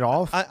mean, paid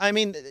off. I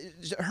mean,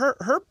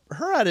 her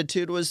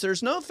attitude was,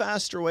 there's no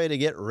faster way to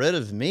get rid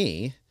of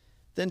me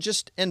than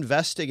just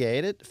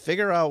investigate it,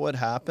 figure out what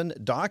happened,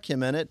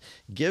 document it,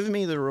 give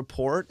me the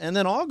report, and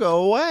then I'll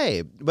go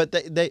away. But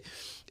they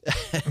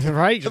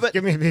right, just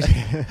give me these.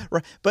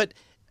 Right, but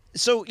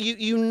so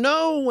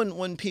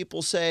when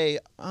people say,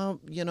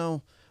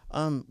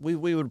 we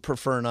would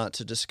prefer not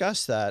to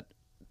discuss that,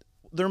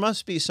 there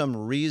must be some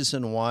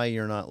reason why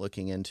you're not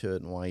looking into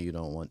it and why you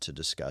don't want to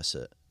discuss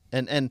it.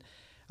 And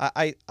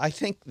I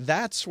think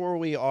that's where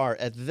we are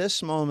at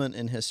this moment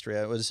in history.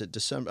 It was at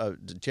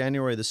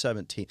January the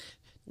 17th.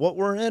 What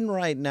we're in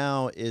right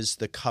now is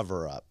the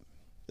cover-up.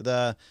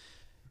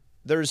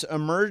 There's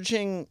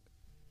emerging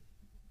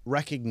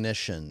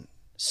recognition.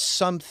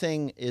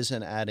 Something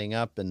isn't adding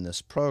up in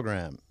this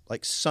program.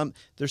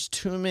 There's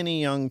too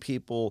many young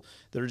people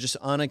that are just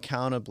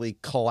unaccountably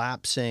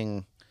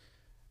collapsing.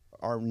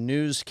 Our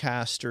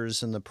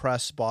newscasters in the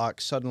press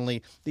box,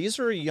 suddenly, these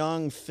are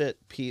young, fit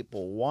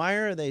people. Why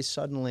are they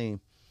suddenly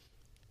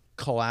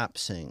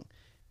collapsing?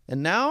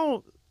 And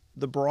now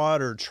the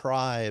broader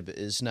tribe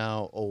is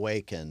now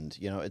awakened.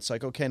 It's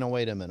like, okay, now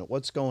wait a minute.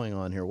 What's going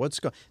on here?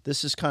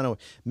 This is kind of,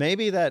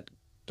 maybe that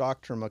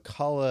Dr.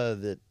 McCullough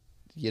that,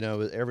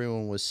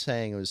 everyone was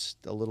saying was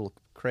a little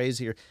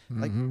crazier.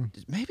 Like,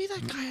 maybe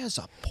that guy has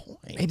a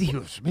point. Maybe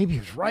he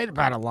was right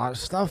about a lot of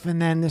stuff,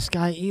 and then this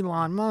guy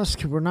Elon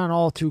Musk, who we're not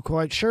all too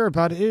quite sure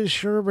about, is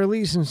sure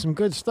releasing some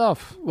good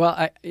stuff. Well,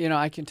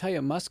 I can tell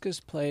you, Musk has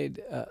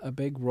played a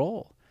big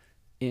role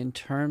in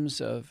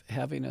terms of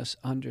having us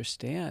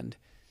understand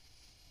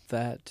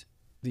that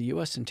the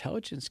U.S.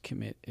 intelligence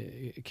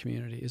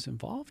community is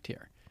involved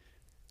here.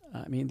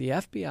 I mean, the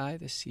FBI,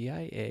 the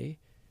CIA,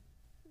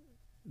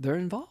 they're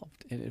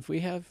involved, and if we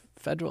have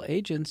federal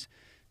agents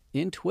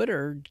in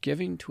Twitter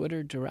giving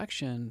Twitter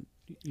direction,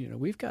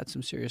 we've got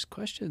some serious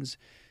questions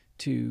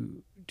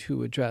to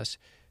address.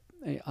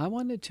 I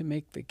wanted to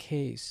make the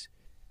case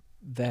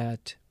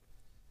that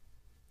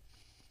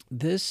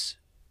this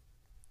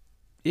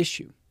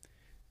issue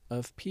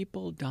of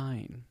people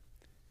dying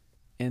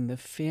and the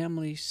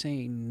family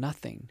saying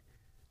nothing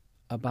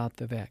about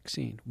the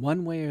vaccine,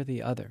 one way or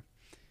the other,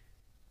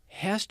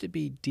 has to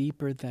be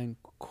deeper than,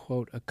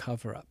 quote, a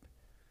cover-up.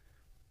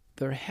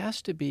 There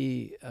has to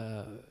be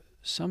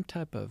some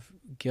type of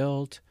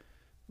guilt,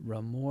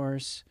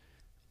 remorse,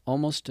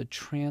 almost a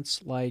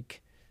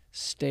trance-like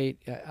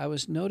state. I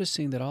was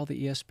noticing that all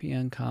the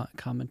ESPN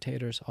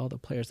commentators, all the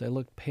players, they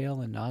looked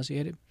pale and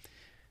nauseated.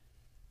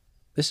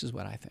 This is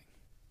what I think.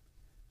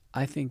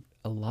 I think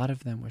a lot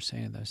of them were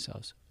saying to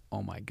themselves,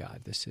 oh my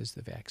God, this is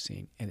the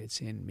vaccine, and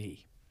it's in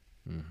me.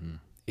 Mm-hmm.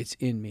 It's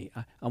in me.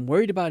 I'm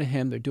worried about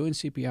him. They're doing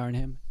CPR on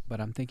him, but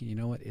I'm thinking, you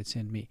know what? It's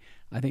in me.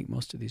 I think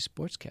most of these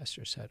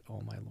sportscasters said,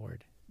 oh my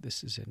Lord,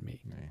 this is in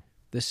me. Right.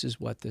 This is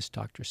what this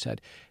doctor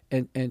said.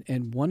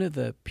 And one of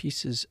the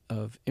pieces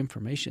of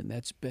information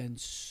that's been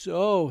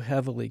so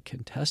heavily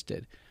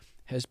contested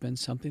has been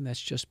something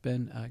that's just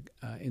been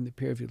in the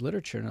peer-reviewed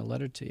literature, in a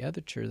letter to the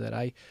editor that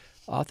I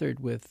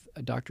authored with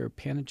Dr.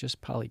 Panagis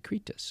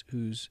Polikritis,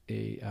 who's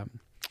a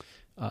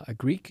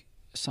Greek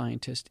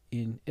scientist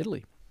in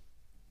Italy.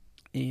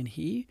 And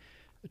he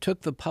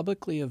took the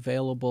publicly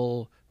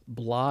available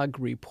blog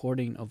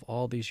reporting of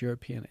all these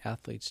European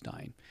athletes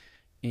dying.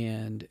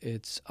 And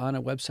it's on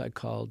a website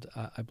called,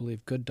 I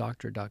believe,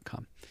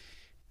 gooddoctor.com.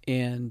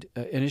 And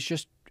it's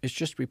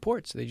just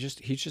reports.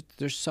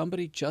 There's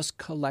somebody just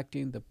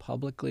collecting the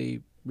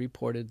publicly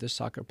reported this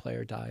soccer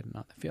player died and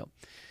on the field.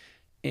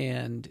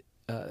 And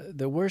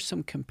there were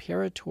some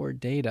comparator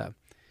data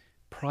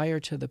prior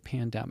to the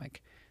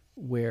pandemic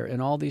where in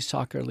all these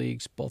soccer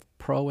leagues, both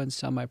pro and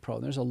semi-pro,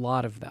 and there's a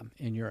lot of them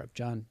in Europe.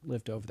 John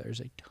lived over there.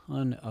 There's a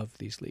ton of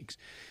these leagues.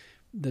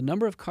 The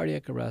number of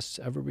cardiac arrests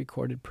ever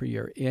recorded per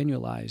year,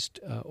 annualized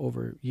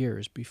over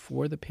years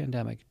before the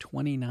pandemic,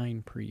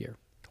 29 per year.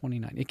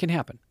 29. It can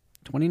happen.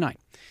 29.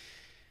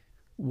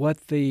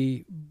 What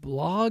the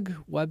blog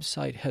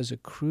website has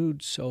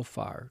accrued so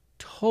far,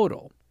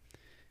 total,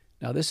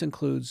 now this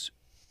includes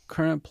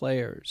current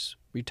players,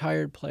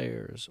 retired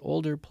players,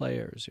 older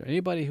players,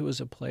 anybody who is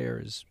a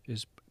player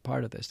is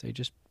part of this.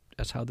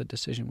 That's how the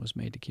decision was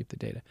made to keep the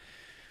data.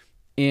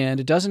 And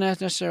it doesn't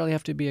necessarily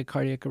have to be a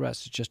cardiac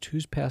arrest. It's just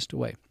who's passed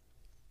away.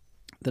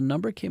 The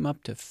number came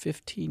up to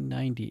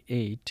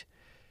 1,598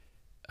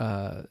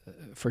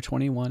 for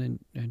 21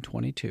 and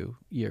 22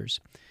 years.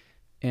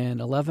 And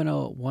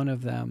 1,101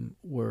 of them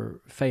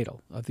were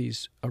fatal, of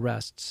these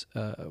arrests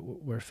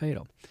were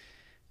fatal.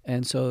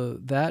 And so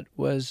that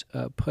was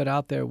put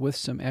out there with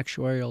some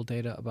actuarial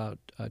data about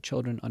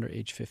children under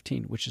age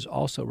 15, which is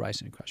also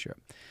rising across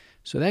Europe.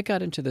 So that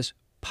got into this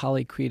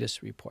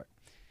Polycretis report.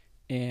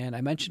 And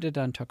I mentioned it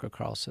on Tucker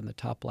Carlson, the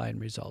top line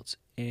results,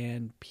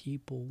 and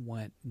people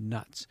went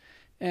nuts.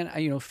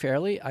 And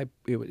fairly,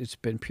 it's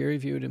been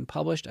peer-reviewed and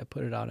published. I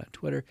put it out on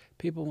Twitter.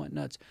 People went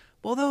nuts.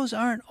 Well, those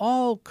aren't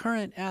all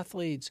current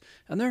athletes,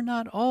 and they're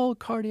not all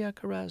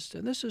cardiac arrest,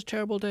 and this is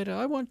terrible data.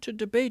 I want to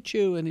debate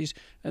you, and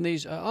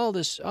all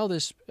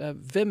this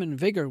vim and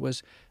vigor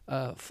was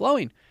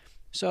flowing.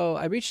 So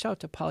I reached out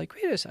to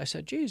Polycretis. I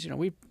said, geez,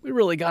 we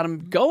really got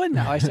them going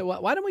now. I said,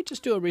 well, why don't we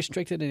just do a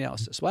restricted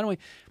analysis? Why don't we?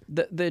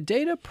 The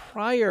data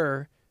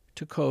prior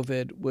to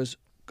COVID was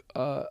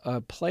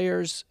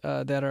players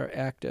that are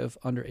active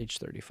under age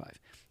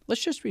 35.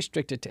 Let's just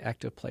restrict it to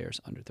active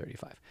players under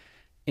 35.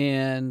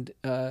 And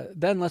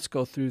then let's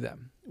go through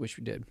them, which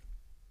we did.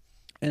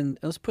 And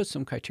let's put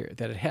some criteria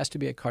that it has to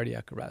be a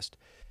cardiac arrest,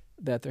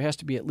 that there has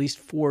to be at least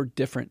 4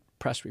 different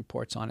press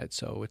reports on it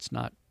so it's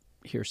not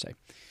hearsay.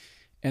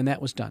 And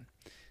that was done.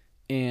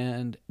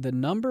 And the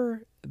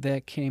number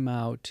that came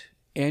out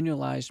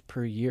annualized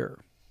per year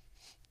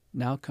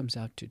now comes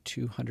out to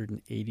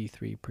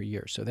 283 per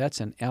year. So that's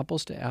an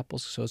apples to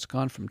apples. So it's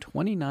gone from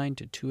 29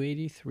 to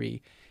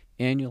 283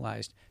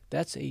 annualized.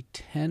 That's a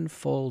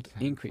tenfold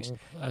increase.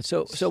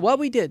 So what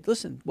we did,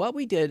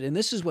 and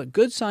this is what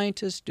good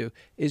scientists do,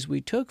 is we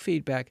took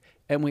feedback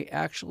and we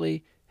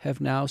actually have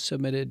now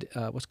submitted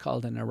what's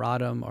called an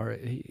erratum, or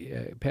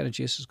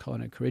Panagaeus is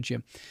calling it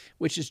corrigium,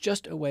 which is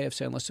just a way of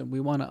saying, listen,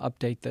 we want to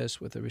update this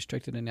with a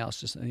restricted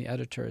analysis, and the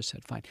editor has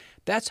said, fine.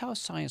 That's how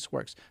science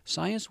works.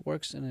 Science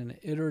works in an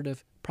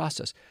iterative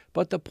process.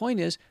 But the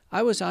point is,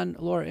 I was on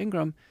Laura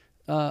Ingraham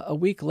a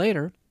week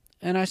later,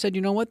 and I said,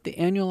 you know what, the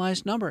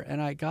annualized number, and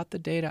I got the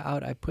data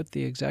out. I put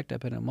the exact,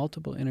 I've been in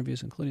multiple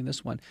interviews, including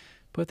this one,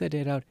 put the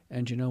data out,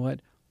 and you know what,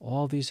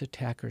 all these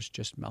attackers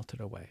just melted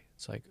away.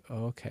 It's like,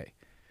 okay.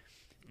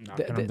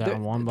 Knocking them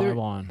down one by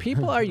one.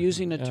 People are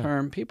using a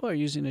term. People are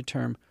using a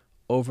term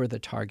over the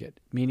target,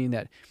 meaning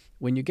that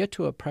when you get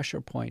to a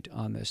pressure point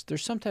on this,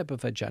 there's some type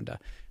of agenda.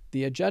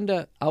 The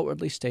agenda,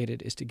 outwardly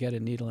stated, is to get a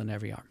needle in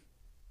every arm.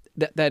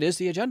 That is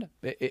the agenda.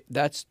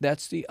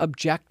 That's the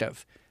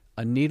objective.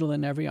 A needle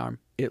in every arm.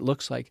 It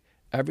looks like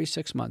every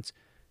 6 months.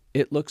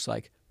 It looks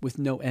like with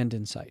no end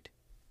in sight.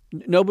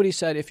 Nobody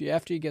said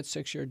after you get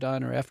 6 you're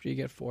done, or after you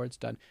get 4 it's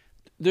done.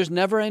 There's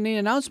never any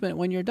announcement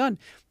when you're done.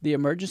 The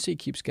emergency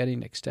keeps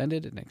getting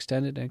extended and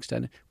extended and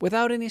extended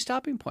without any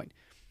stopping point.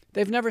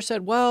 They've never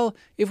said, well,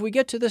 if we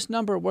get to this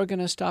number, we're going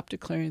to stop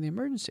declaring the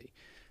emergency.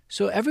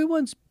 So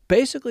everyone's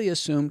basically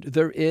assumed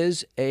there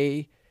is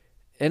an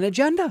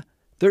agenda.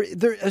 There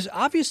is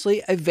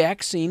obviously a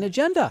vaccine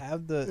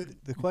agenda.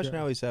 The question I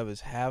always have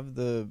is, have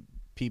the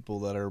people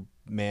that are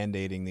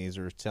mandating these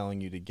or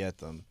telling you to get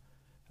them,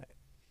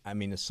 I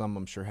mean, some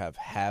I'm sure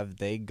have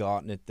they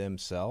gotten it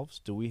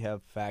themselves? Do we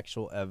have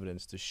factual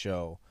evidence to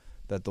show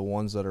that the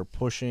ones that are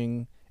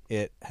pushing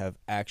it have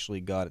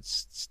actually got it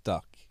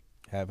stuck,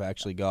 have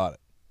actually got it?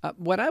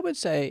 What I would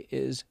say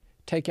is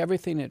take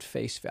everything at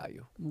face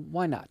value.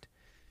 Why not?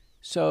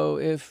 So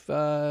if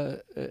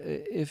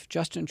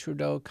Justin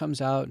Trudeau comes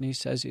out and he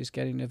says he's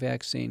getting a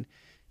vaccine,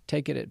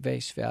 take it at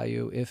face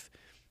value. If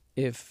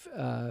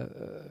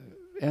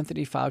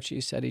Anthony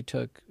Fauci said he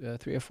took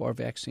 3 or 4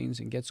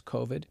 vaccines and gets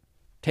COVID,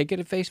 take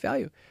it at face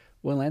value.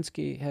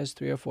 Walensky has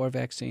 3 or 4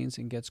 vaccines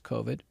and gets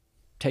COVID.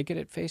 Take it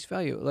at face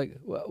value. Like,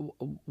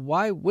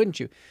 why wouldn't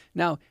you?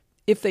 Now,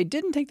 if they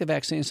didn't take the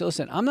vaccine and said,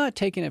 listen, I'm not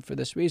taking it for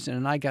this reason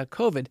and I got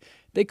COVID,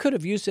 they could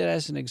have used it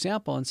as an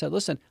example and said,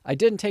 listen, I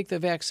didn't take the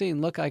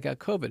vaccine. Look, I got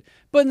COVID.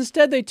 But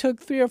instead they took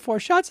 3 or 4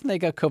 shots and they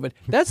got COVID.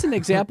 That's an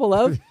example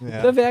of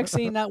the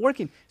vaccine not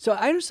working. So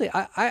honestly,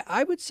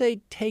 I would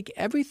say take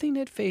everything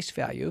at face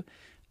value,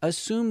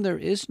 assume there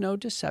is no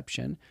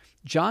deception.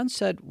 John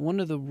said one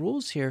of the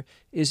rules here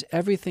is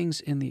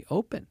everything's in the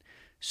open.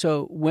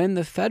 So when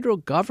the federal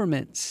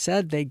government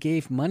said they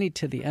gave money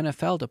to the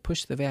NFL to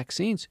push the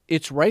vaccines,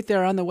 it's right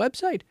there on the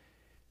website.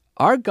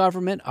 Our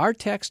government, our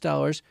tax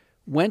dollars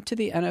went to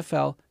the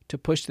NFL to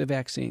push the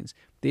vaccines.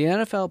 The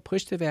NFL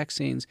pushed the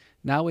vaccines.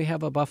 Now we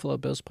have a Buffalo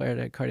Bills player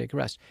that had cardiac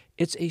arrest.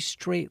 It's a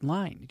straight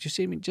line. Do you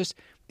see? I mean, just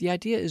the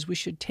idea is we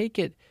should take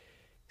it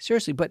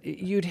seriously, but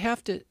you'd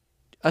have to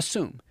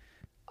assume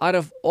out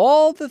of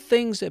all the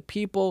things that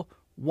people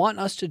want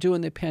us to do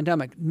in the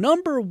pandemic,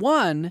 number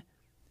one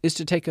is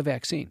to take a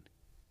vaccine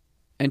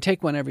and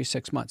take one every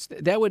 6 months.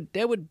 That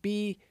would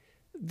be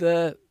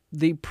the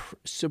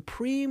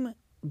supreme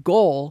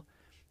goal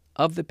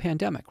of the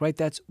pandemic, right?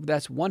 That's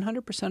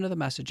 100% of the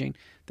messaging.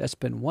 That's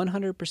been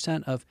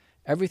 100% of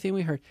everything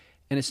we heard.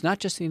 And it's not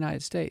just the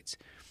United States.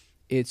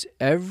 It's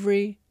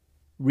every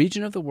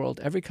region of the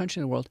world, every country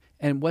in the world.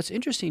 And what's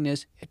interesting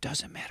is it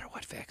doesn't matter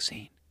what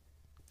vaccine.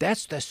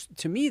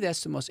 To me,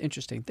 that's the most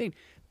interesting thing.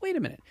 Wait a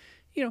minute.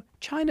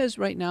 China's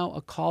right now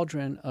a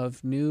cauldron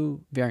of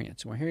new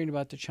variants. We're hearing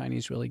about the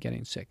Chinese really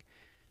getting sick.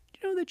 Do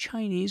you know the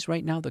Chinese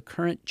right now, the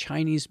current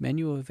Chinese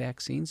menu of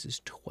vaccines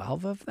is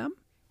 12 of them?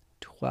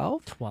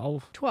 12?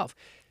 12.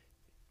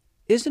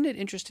 isn't it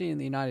interesting in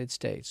the United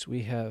States?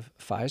 We have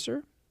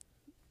Pfizer,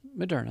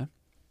 Moderna,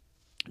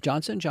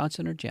 Johnson &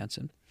 Johnson or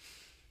Janssen,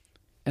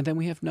 and then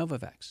we have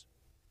Novavax.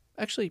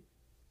 Actually,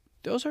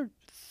 those are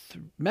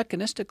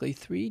mechanistically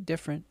 3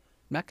 different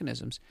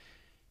mechanisms,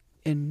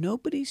 and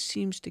nobody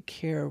seems to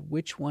care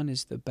which one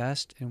is the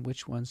best and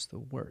which one's the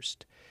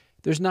worst.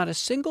 There's not a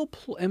single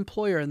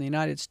employer in the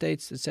United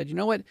States that said, you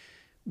know what,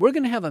 we're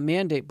going to have a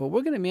mandate, but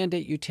we're going to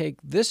mandate you take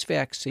this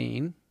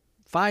vaccine,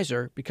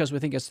 Pfizer, because we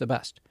think it's the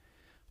best.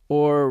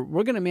 Or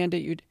we're going to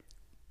mandate you.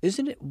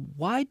 Isn't it?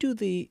 Why do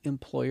the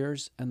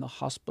employers and the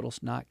hospitals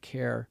not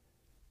care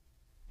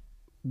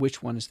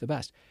which one is the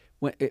best?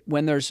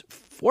 When there's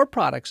 4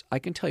 products, I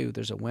can tell you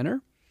there's a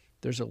winner,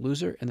 there's a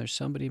loser, and there's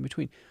somebody in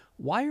between.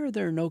 Why are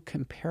there no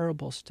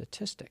comparable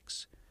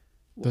statistics?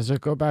 Does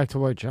it go back to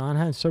what John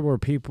had said, where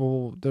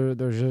people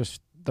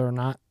they're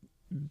not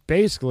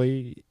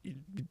basically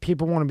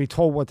people want to be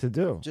told what to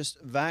do? Just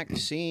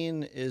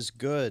vaccine is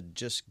good.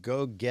 Just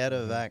go get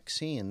a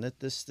vaccine. That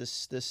this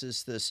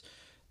is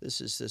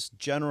this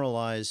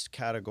generalized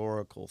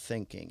categorical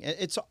thinking.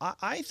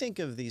 I think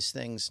of these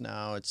things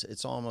now.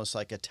 It's almost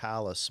like a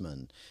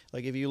talisman.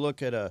 Like if you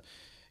look at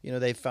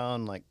they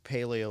found like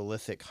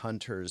Paleolithic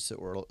hunters that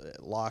were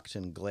locked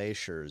in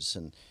glaciers,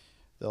 and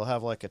they'll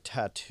have like a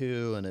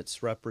tattoo, and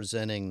it's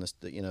representing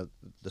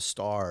the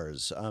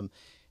stars.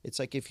 It's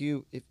like if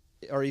you,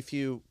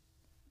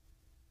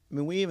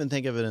 we even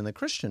think of it in the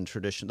Christian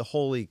tradition, the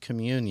Holy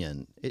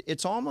Communion.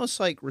 It's almost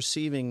like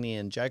receiving the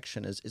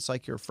injection. It's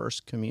like your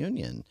first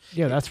communion.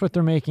 Yeah, that's what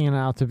they're making it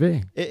out to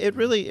be. It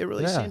really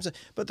seems.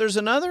 But there's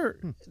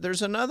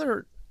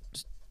another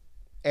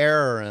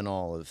error in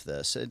all of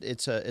this.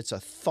 It's a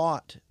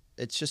thought.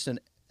 It's just an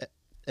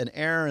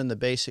error in the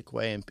basic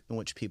way in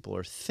which people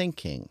are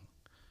thinking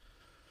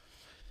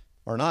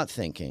or not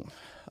thinking.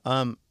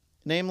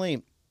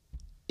 Namely,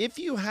 if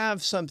you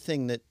have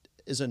something that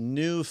is a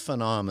new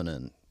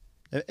phenomenon,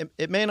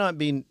 it may not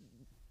be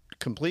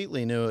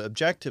completely new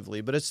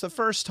objectively, but it's the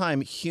first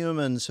time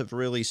humans have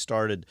really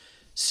started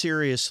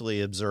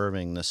seriously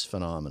observing this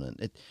phenomenon.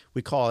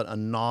 We call it a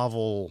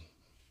novel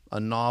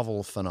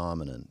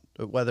phenomenon,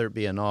 whether it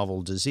be a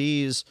novel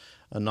disease,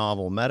 a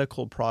novel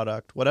medical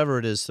product, whatever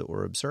it is that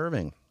we're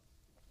observing.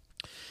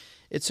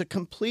 It's a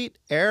complete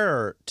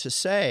error to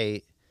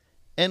say,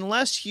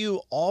 unless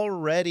you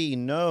already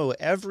know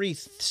every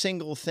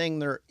single thing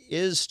there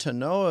is to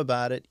know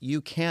about it,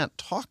 you can't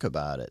talk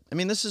about it. I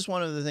mean, this is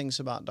one of the things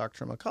about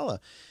Dr. McCullough.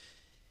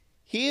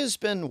 He has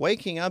been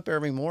waking up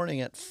every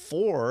morning at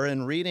 4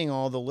 and reading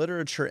all the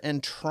literature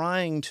and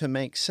trying to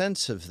make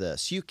sense of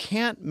this. You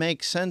can't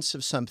make sense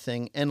of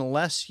something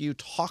unless you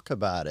talk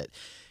about it.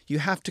 You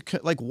have to,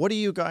 what are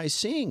you guys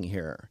seeing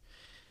here?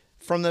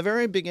 From the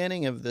very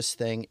beginning of this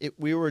thing,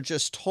 we were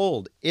just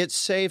told it's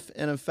safe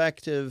and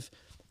effective.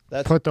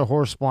 Put the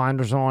horse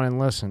blinders on and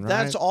listen, right?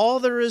 That's all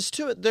there is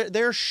to it.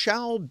 There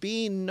shall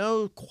be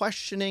no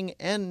questioning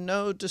and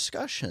no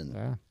discussion.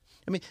 Yeah.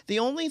 I mean, the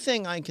only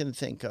thing I can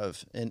think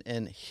of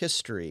in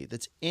history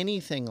that's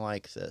anything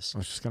like this. I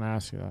was just going to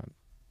ask you that.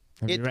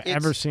 Have you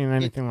ever seen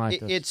anything like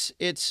this?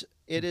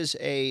 It is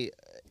a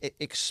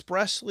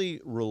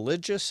expressly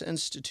religious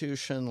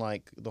institution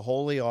like the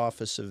Holy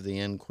Office of the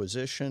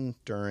Inquisition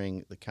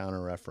during the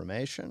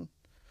Counter-Reformation,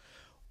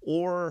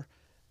 or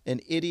an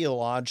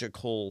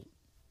ideological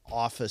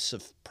office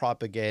of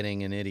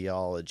propagating an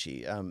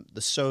ideology.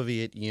 The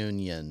Soviet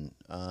Union,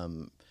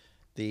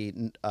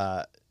 the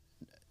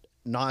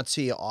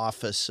Nazi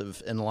Office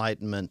of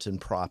Enlightenment and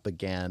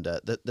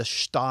Propaganda, the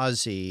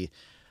Stasi,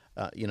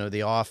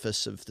 the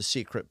Office of the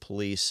Secret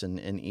Police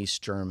in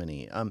East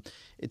Germany.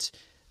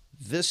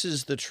 This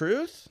is the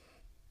truth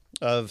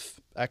of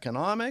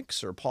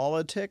economics or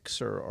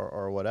politics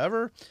or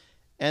whatever,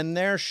 and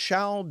there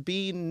shall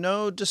be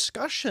no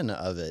discussion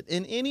of it.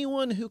 And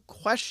anyone who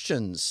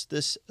questions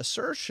this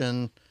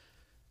assertion,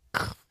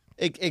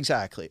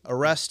 exactly,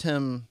 arrest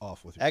him,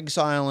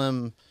 exile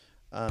him,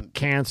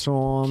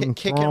 cancel him,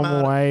 throw him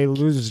away,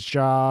 lose his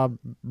job,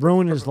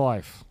 ruin his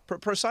life.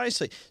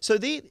 Precisely. So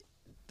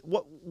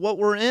what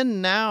we're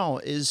in now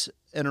is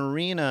an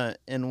arena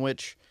in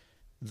which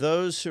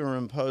those who are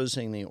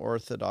imposing the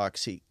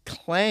orthodoxy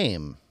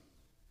claim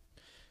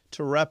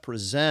to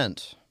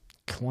represent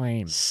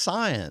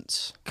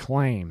science.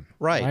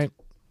 Right.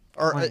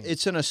 Or claim.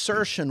 It's an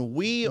assertion,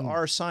 we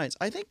are science.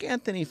 I think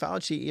Anthony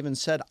Fauci even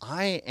said,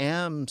 I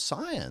am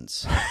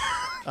science.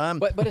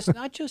 But it's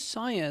not just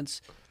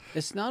science.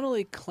 It's not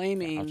only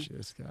claiming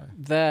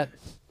that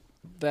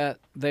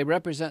they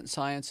represent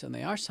science and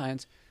they are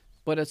science,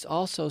 but it's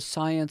also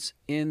science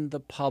in the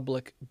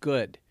public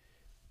good.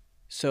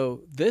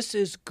 So this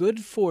is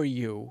good for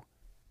you.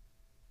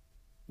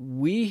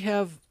 We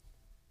have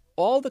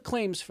all the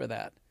claims for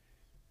that.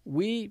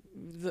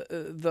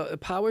 The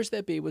powers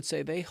that be would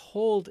say they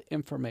hold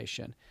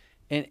information,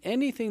 and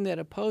anything that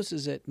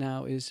opposes it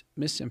now is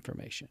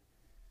misinformation.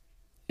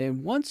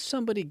 And once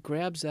somebody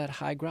grabs that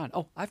high ground,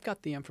 I've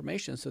got the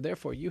information, so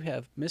therefore you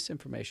have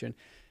misinformation,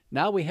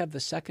 Now we have the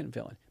second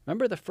villain.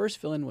 Remember, the first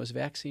villain was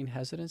vaccine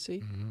hesitancy?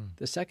 Mm-hmm.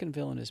 The second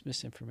villain is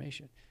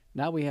misinformation.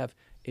 Now we have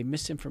a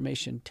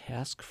misinformation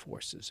task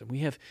forces, and we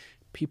have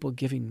people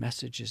giving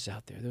messages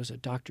out there. There was a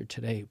doctor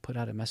today who put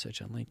out a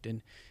message on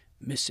LinkedIn,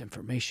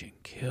 misinformation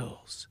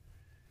kills.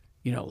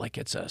 Like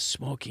it's a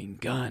smoking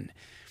gun.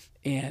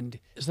 And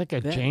it's like a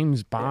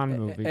James Bond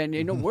movie.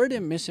 And word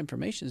in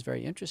misinformation is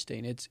very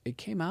interesting. It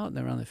came out in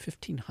around the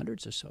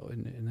 1500s or so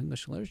in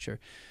English literature.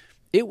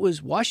 It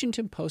was,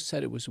 Washington Post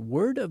said it was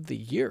word of the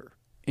year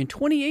in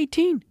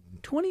 2018.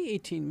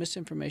 2018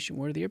 misinformation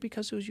word of the year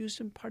because it was used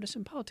in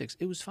partisan politics.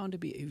 It was found to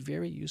be a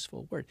very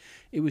useful word.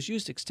 It was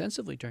used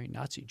extensively during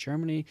Nazi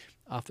Germany,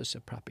 Office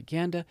of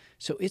Propaganda.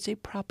 So it's a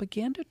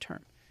propaganda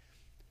term.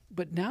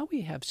 But now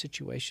we have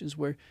situations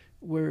where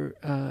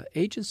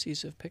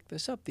agencies have picked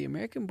this up. The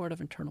American Board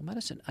of Internal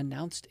Medicine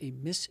announced a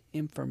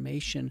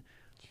misinformation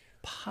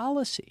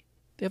policy.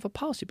 They have a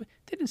policy, but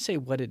they didn't say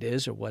what it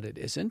is or what it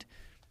isn't.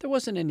 There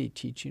wasn't any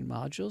teaching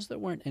modules. There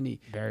weren't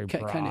any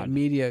kind of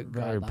media guidelines.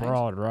 Very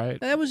broad, right?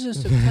 That was in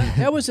September.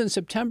 That was in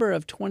September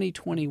of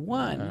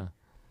 2021. Yeah.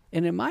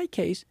 And in my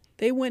case,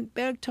 they went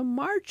back to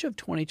March of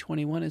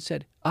 2021 and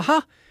said,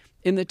 aha,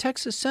 in the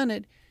Texas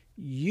Senate,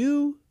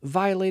 you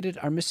violated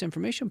our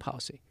misinformation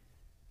policy.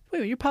 Wait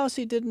a minute, your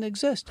policy didn't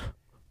exist.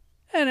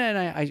 And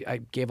I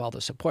gave all the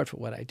support for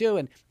what I do.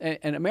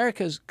 And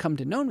America's come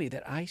to know me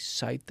that I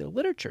cite the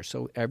literature.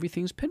 So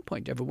everything's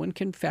pinpoint. Everyone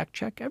can fact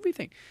check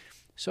everything.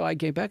 So I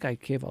gave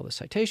all the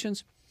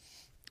citations,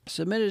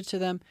 submitted it to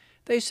them.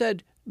 They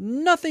said,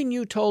 nothing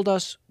you told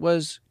us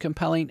was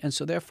compelling, and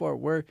so therefore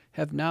we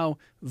have now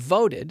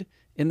voted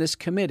in this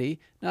committee.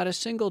 Not a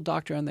single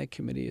doctor on that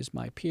committee is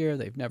my peer.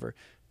 They've never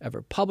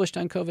ever published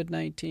on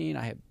COVID-19.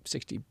 I have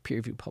 60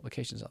 peer-reviewed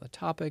publications on the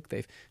topic.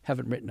 They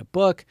haven't written a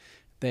book.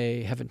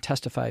 They haven't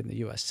testified in the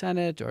U.S.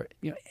 Senate or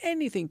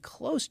anything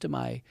close to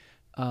my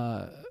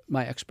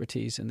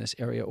expertise in this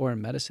area or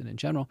in medicine in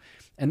general.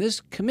 And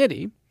this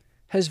committee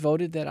has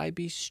voted that I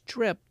be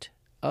stripped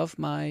of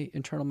my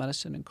internal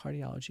medicine and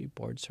cardiology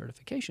board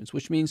certifications,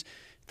 which means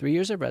 3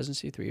 years of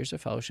residency, 3 years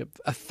of fellowship,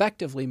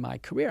 effectively my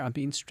career. I'm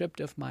being stripped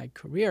of my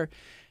career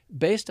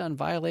based on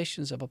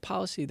violations of a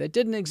policy that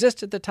didn't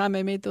exist at the time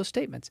I made those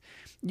statements.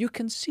 You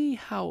can see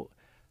how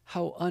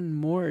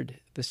unmoored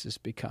this has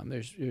become.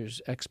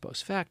 There's ex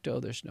post facto,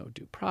 there's no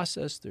due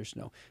process, there's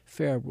no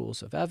fair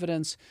rules of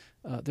evidence,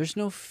 there's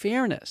no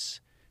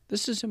fairness.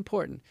 This is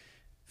important.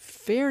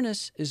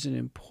 Fairness is an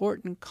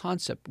important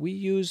concept. We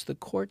use the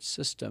court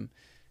system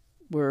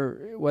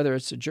whether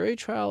it's a jury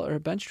trial or a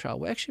bench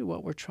trial, actually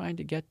what we're trying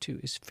to get to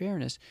is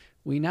fairness.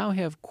 We now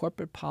have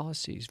corporate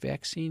policies,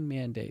 vaccine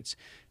mandates,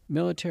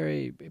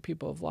 military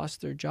people have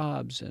lost their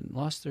jobs and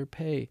lost their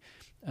pay,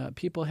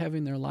 people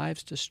having their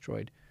lives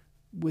destroyed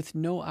with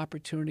no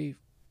opportunity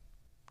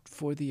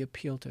for the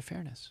appeal to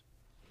fairness.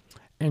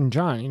 And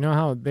John, you know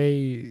how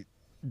they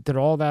did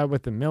all that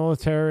with the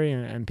military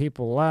and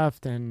people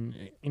left and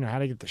had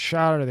to get the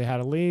shot or they had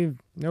to leave?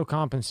 No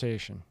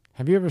compensation.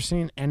 Have you ever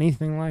seen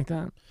anything like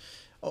that?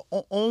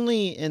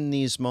 Only in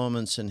these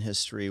moments in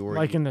history where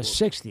like in the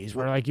 60s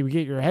where like you would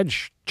get your head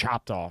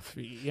chopped off,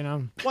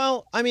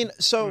 Well, I mean,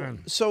 so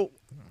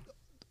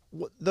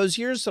those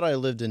years that I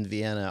lived in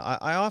Vienna,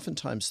 I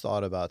oftentimes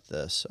thought about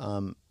this.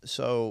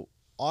 So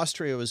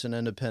Austria was an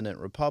independent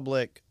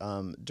republic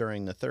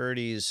during the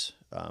 30s.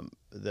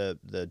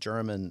 The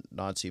German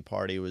Nazi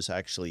Party was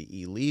actually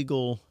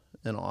illegal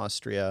in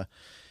Austria.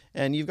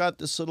 And you've got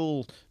this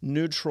little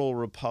neutral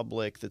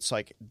republic that's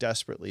like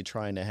desperately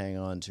trying to hang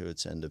on to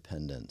its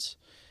independence.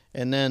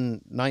 And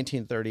then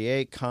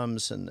 1938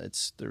 comes and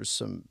there's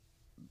some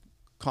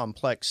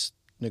complex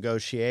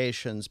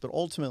negotiations, but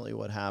ultimately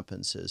what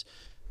happens is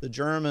the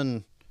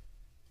German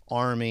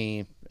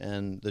army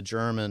and the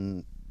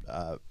German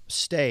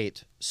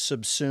state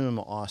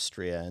subsume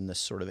Austria in this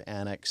sort of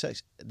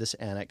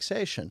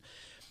annexation.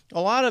 A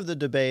lot of the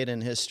debate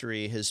in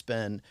history has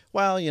been,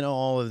 well,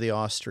 all of the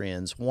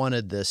Austrians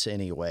wanted this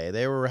anyway.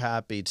 They were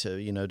happy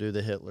to, do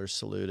the Hitler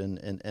salute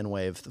and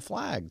wave the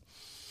flag.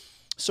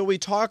 So we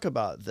talk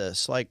about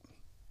this, like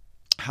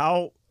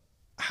how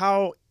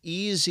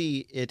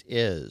easy it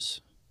is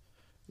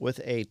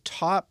with a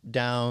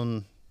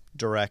top-down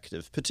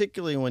directive,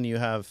 particularly when you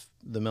have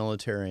the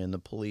military and the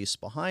police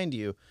behind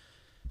you,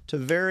 to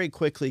very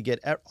quickly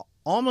get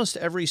almost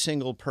every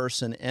single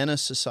person in a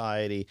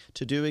society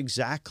to do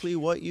exactly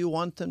what you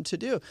want them to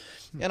do.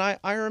 And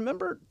I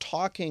remember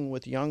talking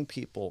with young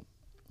people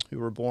who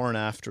were born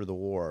after the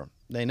war.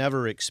 They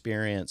never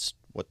experienced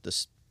what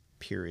this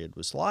period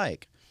was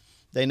like.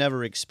 They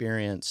never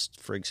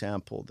experienced, for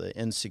example, the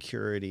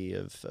insecurity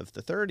of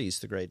the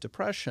 30s, the Great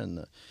Depression,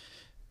 the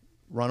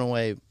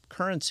runaway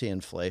currency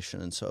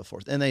inflation and so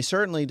forth. And they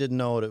certainly didn't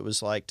know what it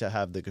was like to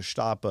have the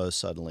Gestapo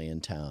suddenly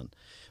in town.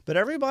 But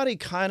everybody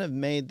kind of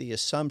made the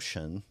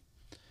assumption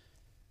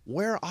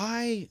where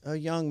a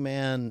young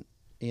man,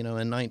 in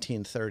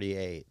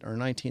 1938 or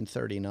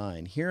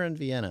 1939, here in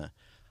Vienna,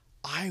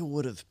 I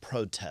would have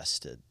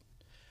protested.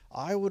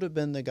 I would have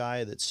been the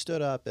guy that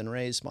stood up and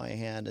raised my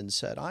hand and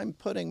said, I'm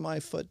putting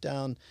my foot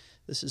down.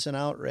 This is an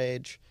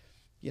outrage.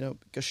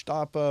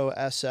 Gestapo,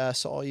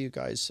 SS, all you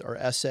guys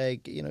are SA,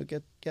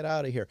 get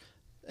out of here.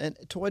 And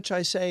to which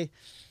I say,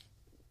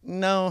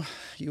 no,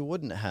 you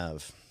wouldn't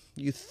have.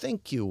 You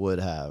think you would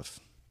have.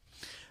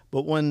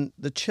 But when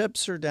the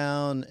chips are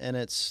down and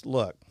it's,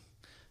 look,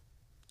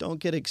 don't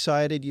get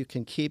excited. You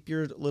can keep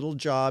your little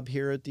job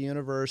here at the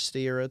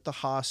university or at the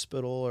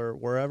hospital or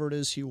wherever it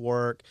is you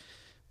work.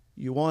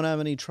 You won't have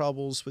any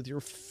troubles with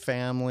your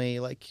family.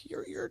 Like,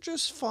 you're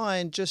just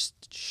fine.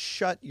 Just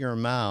shut your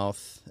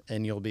mouth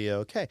and you'll be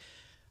okay.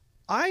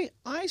 I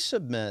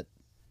submit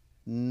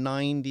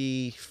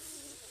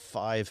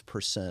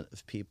 95%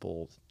 of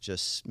people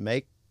just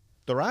make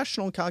the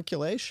rational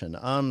calculation.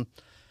 I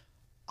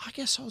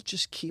guess I'll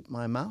just keep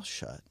my mouth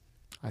shut.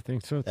 I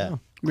think so, too.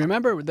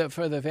 Remember that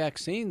for the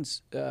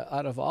vaccines,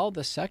 out of all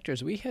the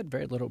sectors, we had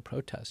very little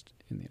protest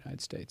in the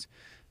United States.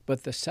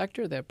 But the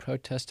sector that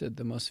protested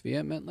the most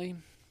vehemently,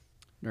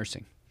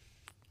 nursing.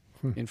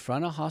 In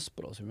front of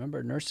hospitals.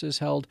 Remember, nurses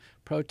held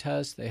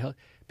protests.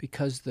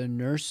 Because the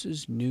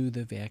nurses knew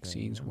the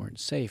vaccines weren't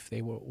safe.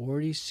 They were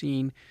already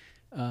seeing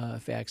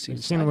vaccines.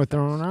 They've seen it with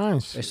their own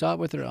eyes. They saw it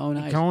with their own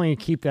eyes. You can only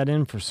keep that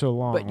in for so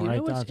long, but right,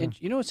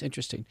 you know what's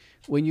interesting?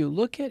 When you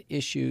look at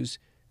issues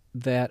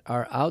that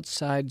are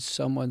outside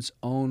someone's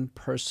own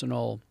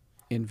personal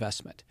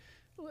investment,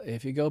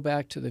 if you go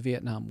back to the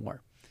Vietnam War,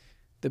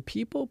 the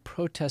people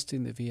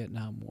protesting the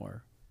Vietnam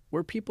War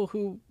were people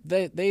who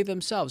they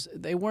themselves,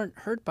 they weren't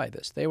hurt by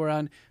this. They were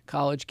on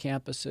college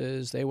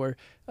campuses. They were,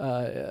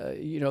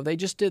 they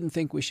just didn't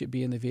think we should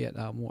be in the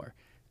Vietnam War.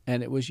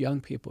 And it was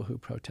young people who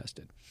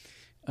protested.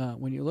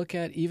 When you look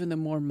at even the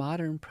more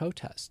modern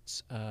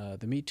protests,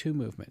 the Me Too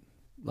movement,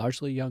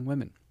 largely young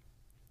women,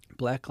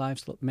 Black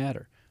Lives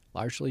Matter,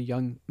 largely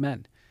young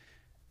men.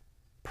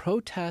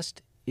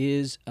 Protest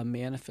is a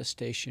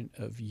manifestation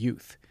of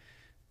youth.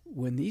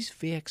 When these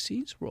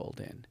vaccines rolled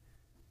in,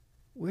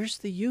 where's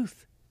the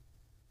youth?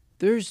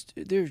 There was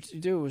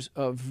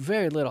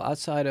very little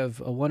outside of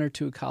one or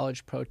two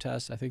college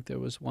protests. I think there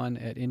was one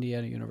at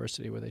Indiana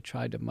University where they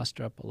tried to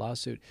muster up a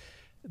lawsuit.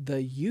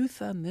 The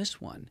youth on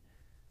this one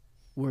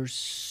were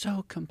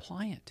so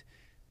compliant.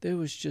 There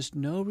was just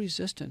no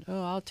resistance.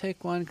 Oh, I'll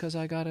take one because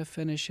I got to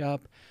finish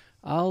up.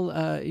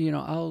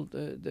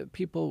 The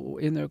people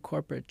in their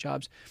corporate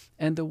jobs.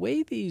 And the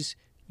way these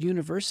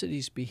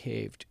universities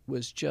behaved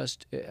was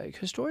just,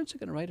 historians are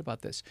going to write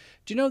about this.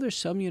 Do you know there's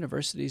some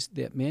universities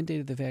that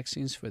mandated the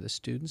vaccines for the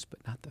students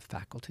but not the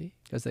faculty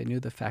because they knew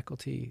the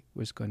faculty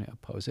was going to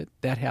oppose it?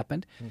 That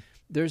happened.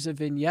 There's a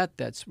vignette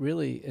that's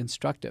really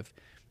instructive.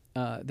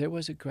 There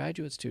was a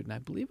graduate student, I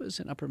believe it was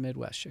in Upper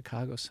Midwest,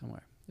 Chicago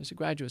somewhere. There's a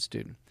graduate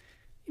student.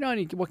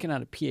 And you're working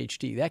on a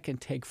PhD. That can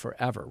take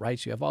forever, right?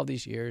 So you have all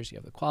these years. You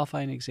have the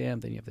qualifying exam,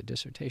 then you have the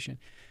dissertation.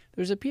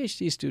 There's a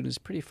PhD student who's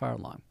pretty far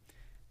along.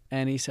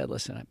 And he said,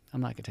 listen,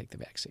 I'm not going to take the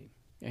vaccine.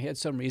 He had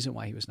some reason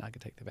why he was not going to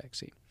take the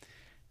vaccine.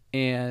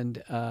 And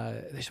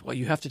they said, well,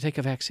 you have to take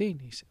a vaccine.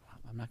 He said, well,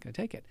 I'm not going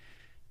to take it.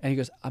 And he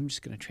goes, I'm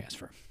just going to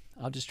transfer.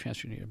 I'll just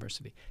transfer to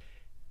university.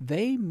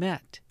 They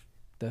met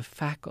the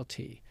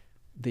faculty,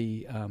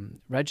 the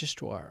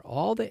registrar,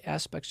 all the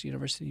aspects of the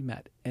university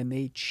met, and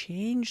they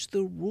changed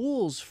the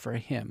rules for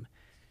him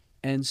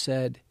and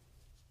said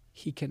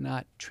he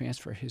cannot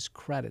transfer his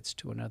credits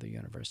to another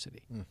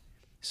university.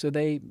 So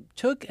they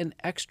took an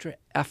extra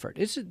effort.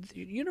 It's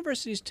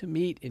universities to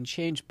meet and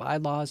change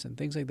bylaws and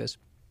things like this,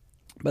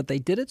 but they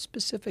did it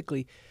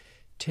specifically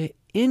to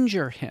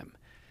injure him.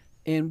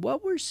 And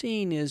what we're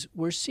seeing is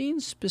we're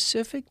seeing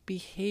specific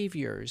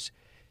behaviors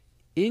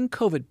in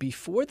COVID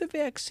before the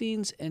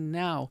vaccines and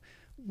now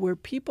where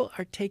people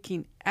are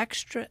taking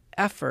extra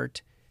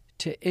effort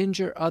to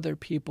injure other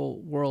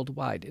people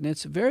worldwide. And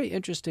it's a very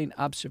interesting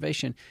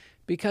observation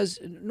because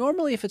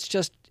normally if it's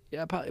just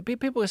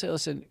people would say,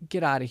 listen,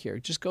 get out of here,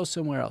 just go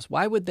somewhere else.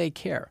 Why would they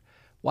care?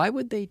 Why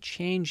would they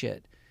change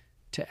it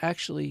to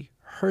actually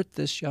hurt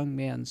this young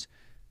man's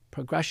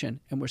progression?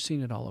 And we're seeing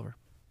it all over.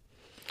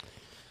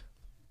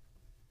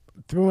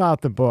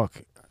 Throughout the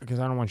book, because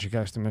I don't want you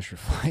guys to miss your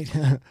flight,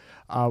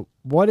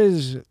 what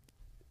is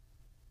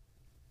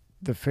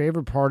the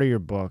favorite part of your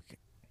book?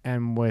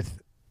 And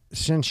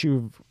since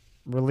you've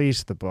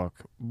released the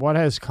book, what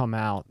has come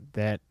out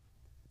that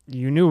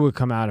you knew would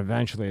come out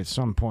eventually at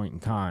some point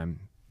in time,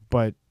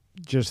 but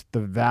just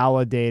the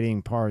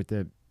validating part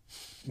that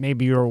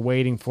maybe you're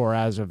waiting for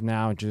as of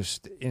now,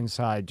 just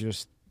inside,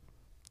 just...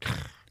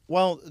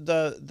 Well,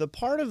 the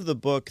part of the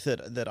book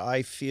that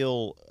I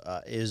feel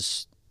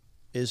is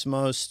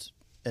most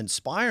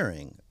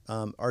inspiring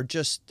are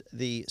just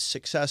the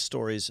success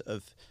stories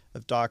of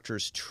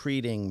doctors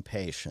treating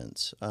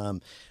patients.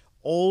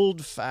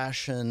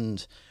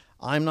 Old-fashioned,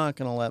 I'm not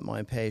going to let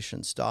my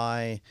patients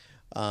die.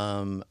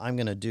 I'm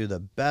going to do the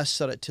best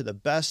to the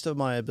best of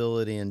my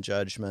ability and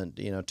judgment,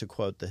 to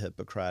quote the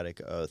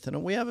Hippocratic Oath.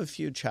 And we have a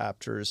few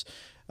chapters.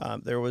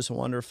 There was a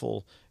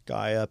wonderful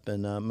guy up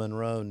in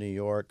Monroe, New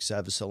York,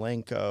 Zev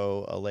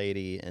Zelenko, a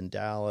lady in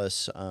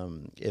Dallas,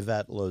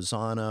 Yvette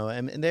Lozano,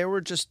 and they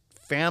were just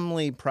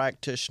family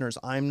practitioners.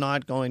 I'm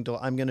going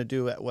to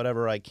do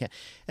whatever I can.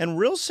 And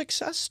real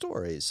success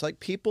stories,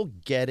 like people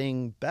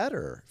getting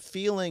better,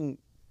 feeling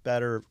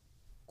better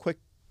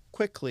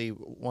quickly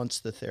once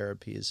the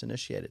therapy is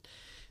initiated.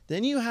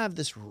 Then you have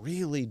this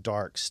really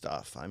dark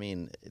stuff. I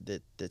mean,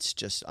 that's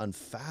just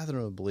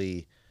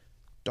unfathomably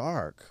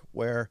dark,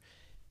 where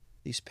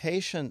these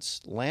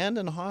patients land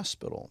in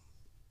hospital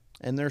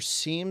and there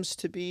seems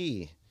to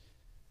be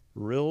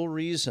real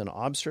reason,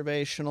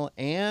 observational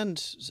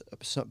and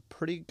some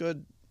pretty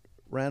good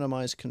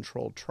randomized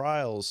controlled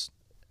trials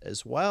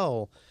as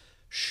well,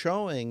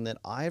 showing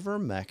that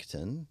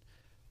ivermectin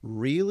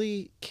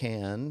really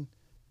can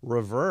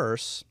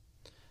reverse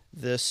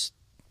this,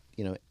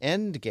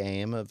 end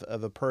game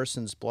of a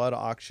person's blood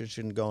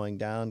oxygen going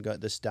down,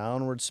 this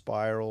downward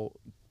spiral,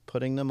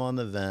 putting them on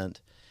the vent.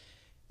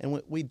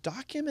 And we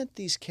document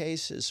these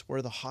cases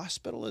where the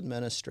hospital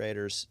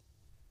administrators,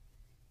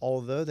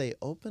 although they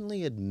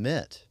openly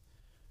admit,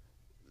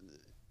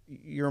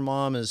 your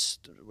mom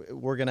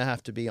we're going to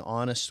have to be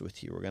honest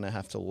with you, we're going to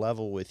have to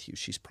level with you,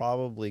 she's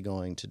probably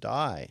going to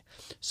die.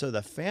 So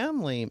the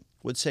family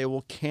would say,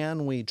 well,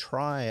 can we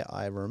try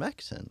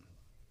ivermectin?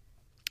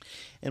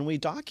 And we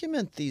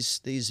document these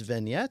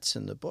vignettes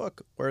in the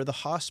book where the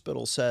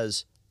hospital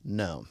says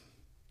no.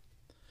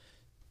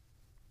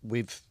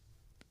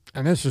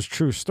 And this is a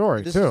true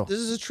story, too. This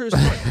is a true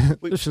story.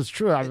 This is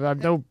true. I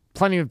know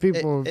plenty of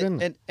people who have been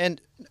there.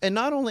 And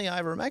not only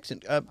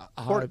ivermectin,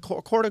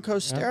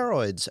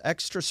 corticosteroids,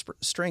 extra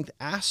strength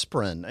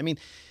aspirin. I mean,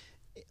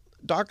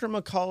 Dr.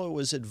 McCullough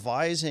was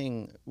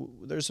advising,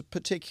 there's a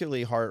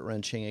particularly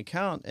heart-wrenching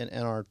account in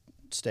our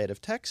state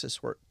of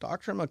Texas where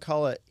Dr.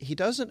 McCullough, he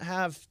doesn't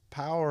have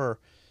power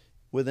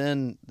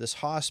within this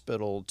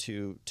hospital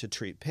to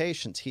treat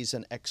patients. He's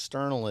an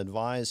external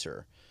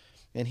advisor.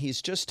 And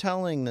he's just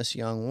telling this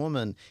young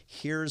woman,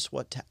 here's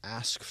what to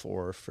ask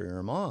for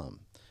your mom.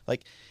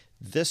 Like,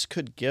 this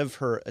could give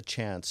her a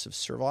chance of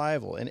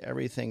survival, and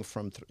everything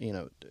from,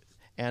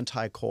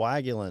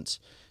 anticoagulants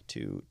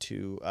to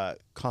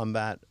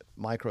combat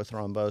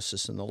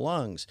microthrombosis in the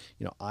lungs.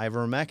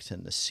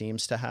 Ivermectin, this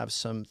seems to have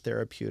some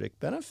therapeutic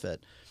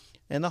benefit.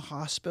 And the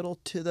hospital,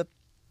 to the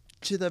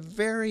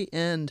very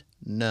end,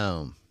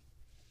 no.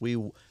 We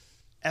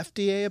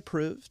FDA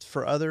approved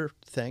for other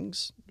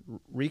things,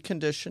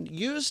 reconditioned,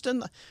 used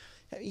in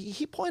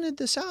he pointed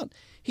this out.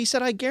 He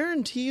said, I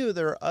guarantee you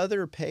there are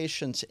other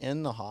patients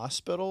in the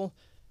hospital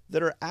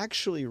that are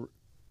actually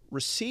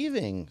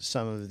receiving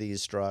some of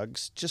these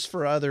drugs just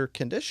for other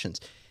conditions.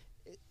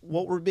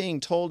 What we're being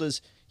told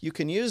is you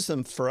can use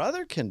them for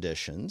other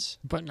conditions,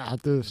 but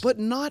not this. But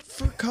not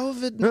for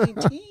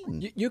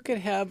COVID-19. You could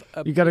have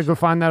you got to go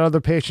find that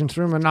other patient's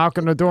room and knock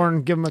on the door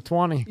and give them a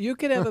 20. You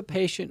could have a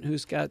patient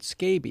who's got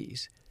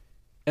scabies,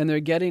 and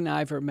they're getting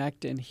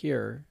ivermectin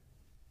here,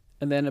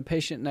 and then a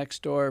patient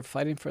next door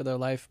fighting for their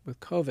life with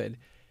COVID,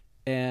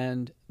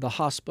 and the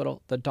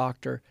hospital, the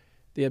doctor,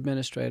 the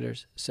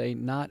administrators say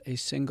not a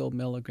single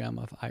milligram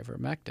of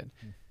ivermectin.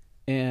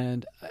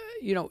 And,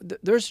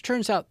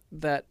 turns out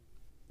that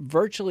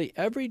virtually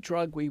every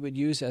drug we would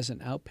use as an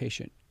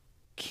outpatient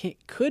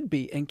could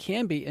be and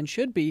can be and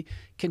should be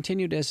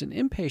continued as an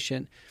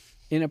inpatient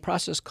in a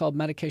process called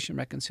medication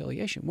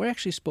reconciliation. We're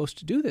actually supposed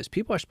to do this.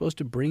 People are supposed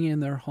to bring in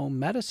their home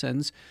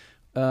medicines,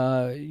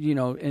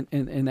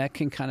 and that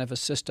can kind of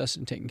assist us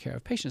in taking care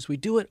of patients. We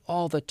do it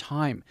all the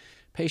time.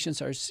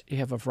 Patients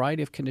have a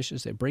variety of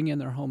conditions. They bring in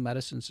their home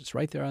medicines. It's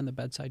right there on the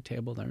bedside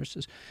table. The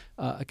nurses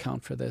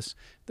account for this.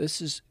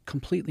 This is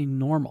completely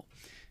normal.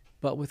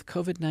 But with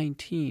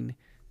COVID-19,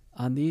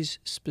 on these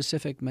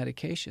specific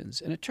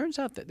medications, and it turns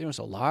out that there was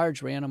a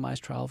large randomized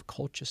trial of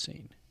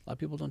colchicine. A lot of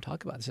people don't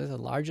talk about this. It's the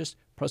largest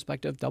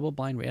prospective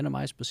double-blind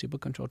randomized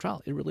placebo-controlled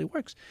trial. It really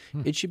works.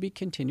 It should be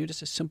continued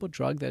as a simple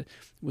drug that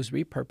was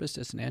repurposed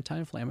as an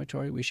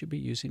anti-inflammatory. We should be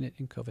using it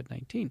in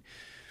COVID-19.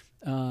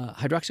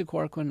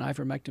 Hydroxychloroquine and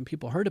ivermectin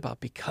people heard about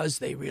because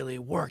they really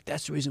work.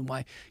 That's the reason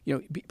why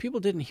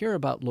people didn't hear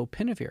about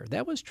lopinavir.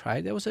 That was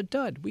tried. That was a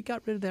dud. We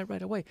got rid of that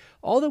right away.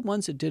 All the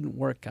ones that didn't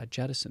work got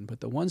jettisoned,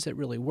 but the ones that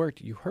really worked,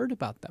 you heard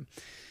about them.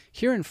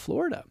 Here in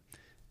Florida,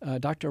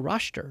 Dr.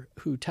 Roster,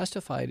 who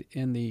testified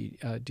in the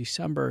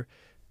December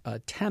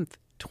 10th,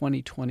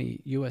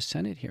 2020 U.S.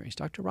 Senate hearings,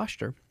 Dr.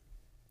 Roster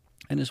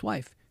and his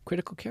wife,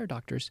 critical care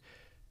doctors,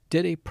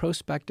 did a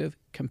prospective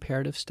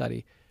comparative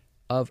study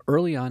of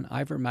early on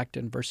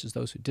ivermectin versus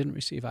those who didn't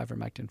receive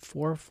ivermectin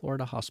for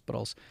Florida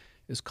hospitals.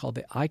 It's called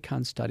the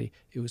ICON study.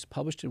 It was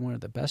published in one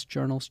of the best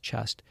journals,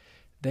 Chest.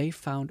 They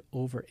found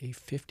over a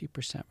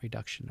 50%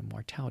 reduction in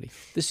mortality.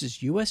 This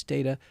is U.S.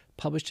 data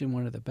published in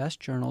one of the best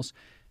journals.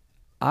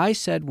 I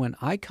said when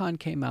ICON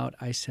came out,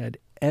 I said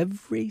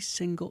every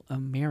single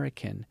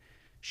American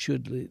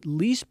should at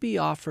least be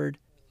offered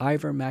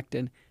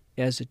ivermectin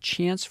as a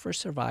chance for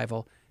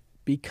survival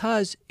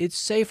because it's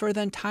safer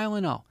than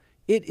Tylenol.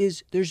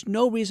 There's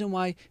no reason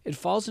why it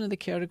falls into the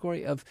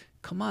category of,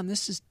 come on,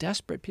 this is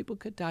desperate. People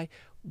could die.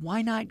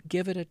 Why not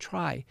give it a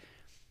try?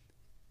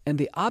 And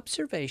the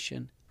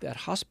observation that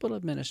hospital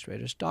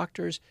administrators,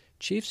 doctors,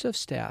 chiefs of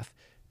staff,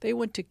 They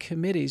went to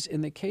committees.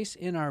 In the case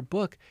in our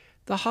book,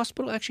 the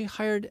hospital actually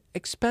hired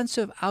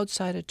expensive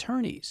outside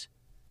attorneys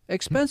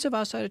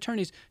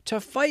to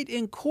fight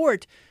in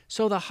court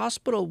so the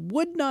hospital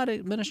would not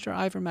administer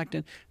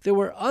ivermectin. There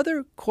were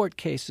other court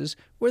cases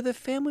where the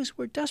families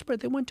were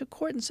desperate. They went to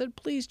court and said,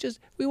 please,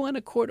 we want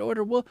a court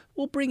order. We'll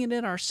bring it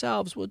in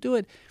ourselves. We'll do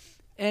it.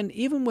 And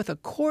even with a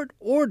court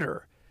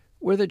order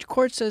where the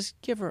court says,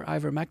 give her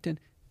ivermectin,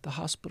 the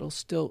hospital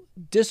still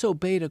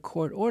disobeyed a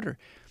court order.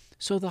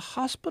 So the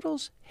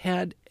hospitals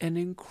had an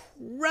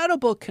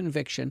incredible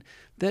conviction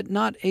that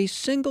not a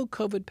single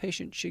COVID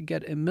patient should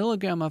get a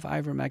milligram of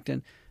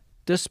ivermectin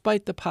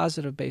despite the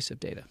positive base of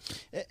data.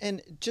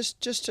 And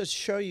just to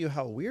show you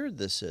how weird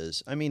this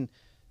is, I mean,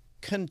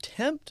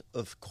 contempt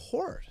of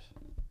court.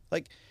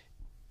 Like,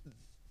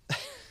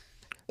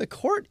 the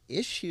court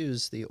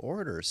issues the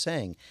order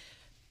saying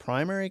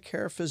primary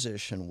care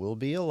physician will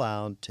be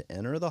allowed to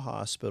enter the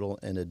hospital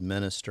and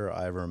administer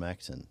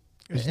ivermectin.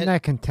 Isn't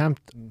that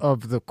contempt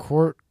of the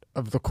court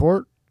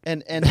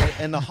And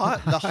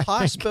the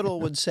hospital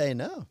would say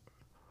no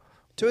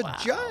to a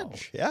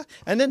judge. Yeah.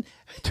 And then,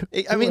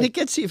 it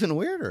gets even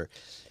weirder.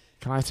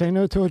 Can I say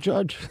no to a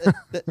judge?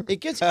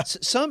 It gets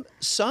some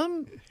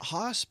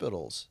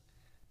hospitals,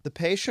 the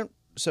patient,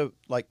 so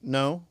like,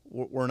 no,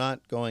 we're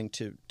not going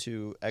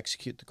to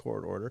execute the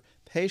court order.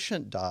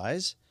 Patient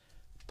dies.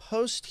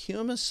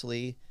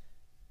 Posthumously,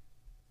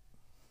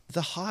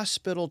 the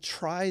hospital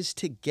tries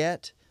to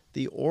get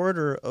the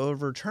order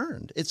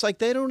overturned. It's like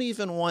they don't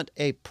even want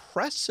a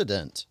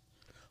precedent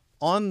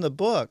on the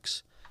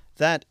books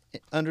that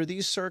under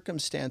these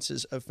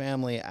circumstances a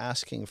family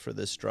asking for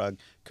this drug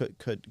could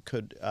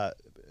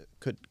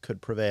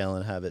prevail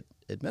and have it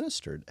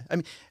administered. I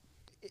mean,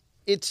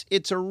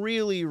 it's a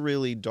really,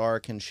 really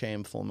dark and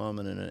shameful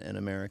moment in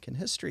American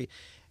history.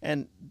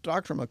 And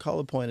Dr.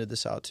 McCullough pointed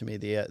this out to me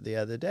the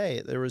other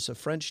day. There was a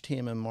French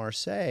team in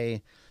Marseille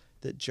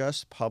that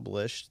just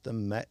published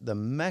the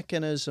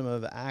mechanism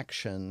of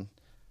action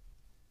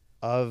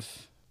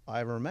of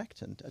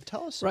ivermectin.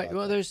 Tell us about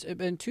Well, there's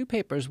been two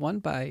papers, one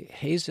by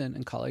Hazen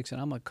and colleagues, and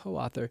I'm a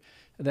co-author,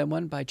 and then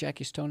one by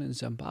Jackie Stone in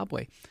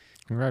Zimbabwe.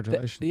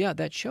 Congratulations.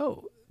 That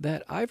show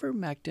that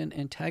ivermectin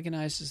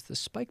antagonizes the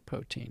spike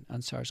protein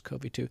on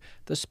SARS-CoV-2.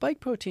 The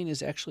spike protein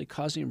is actually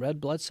causing red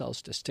blood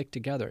cells to stick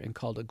together and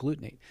called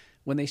agglutinate.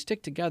 When they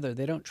stick together,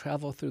 they don't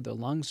travel through the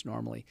lungs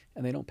normally,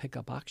 and they don't pick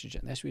up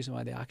oxygen. That's the reason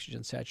why the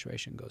oxygen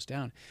saturation goes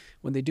down.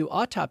 When they do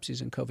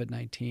autopsies in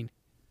COVID-19,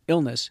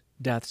 illness,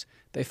 deaths,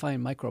 they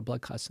find micro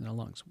blood clots in the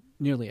lungs,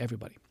 nearly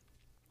everybody.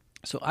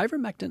 So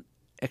ivermectin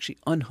actually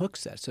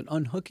unhooks that. It's an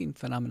unhooking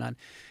phenomenon.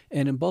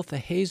 And in both the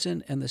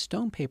Hazen and the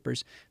Stone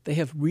papers, they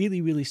have really,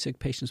 really sick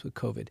patients with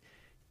COVID,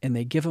 and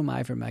they give them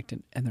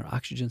ivermectin, and their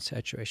oxygen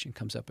saturation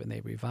comes up, and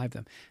they revive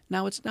them.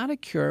 Now, it's not a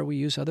cure. We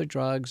use other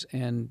drugs,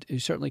 and you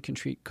certainly can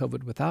treat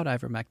COVID without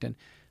ivermectin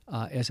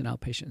as an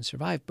outpatient and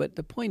survive. But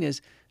the point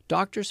is,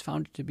 doctors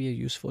found it to be a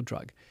useful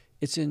drug.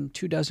 It's in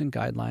 24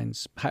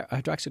 guidelines.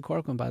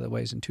 Hydroxychloroquine, by the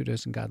way, is in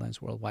 24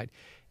 guidelines worldwide.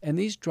 And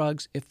these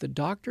drugs, if the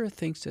doctor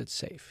thinks it's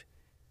safe,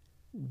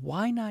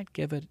 why not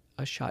give it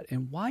a shot?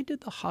 And why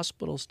did the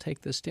hospitals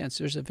take this stance?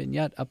 There's a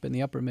vignette up in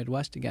the upper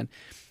Midwest again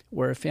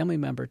where a family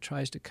member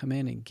tries to come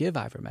in and give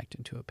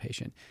ivermectin to a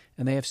patient,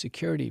 and they have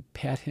security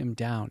pat him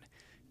down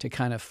to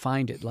kind of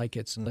find it like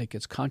it's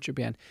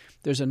contraband.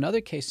 There's another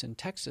case in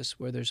Texas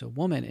where there's a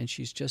woman, and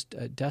she's just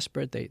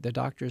desperate. The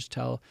doctors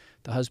tell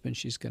the husband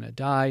she's going to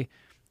die,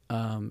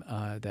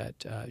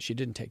 that she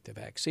didn't take the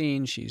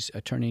vaccine. She's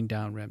turning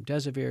down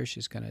remdesivir.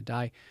 She's going to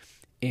die.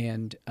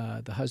 And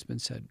the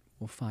husband said,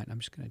 well, fine, I'm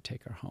just going to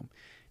take her home.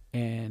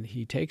 And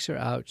he takes her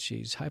out.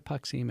 She's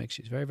hypoxemic.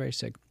 She's very, very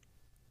sick.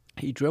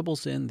 He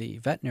dribbles in the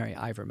veterinary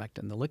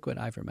ivermectin, the liquid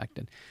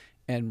ivermectin,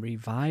 and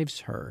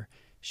revives her.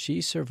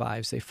 She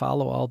survives. They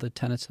follow all the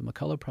tenets of the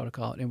McCullough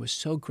protocol. And it was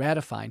so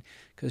gratifying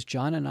because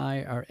John and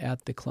I are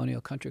at the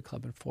Colonial Country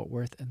Club in Fort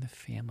Worth, and the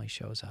family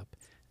shows up.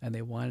 And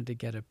they wanted to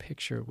get a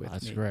picture with me.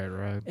 That's great,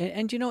 right?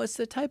 And it's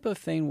the type of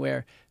thing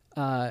where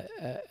I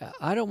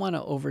don't want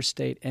to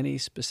overstate any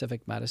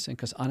specific medicine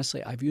because,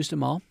 honestly, I've used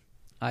them all.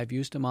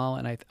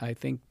 And I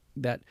think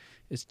that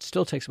it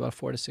still takes about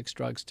 4 to 6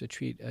 drugs to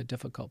treat a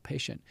difficult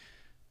patient.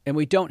 And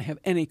we don't have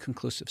any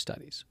conclusive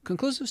studies.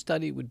 Conclusive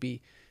study would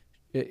be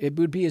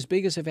as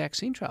big as a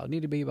vaccine trial. It would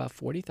need to be about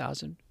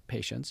 40,000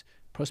 patients,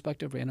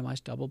 prospective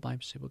randomized double-blind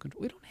placebo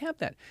control. We don't have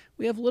that.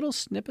 We have little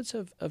snippets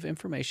of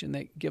information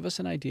that give us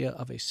an idea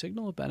of a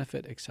signal of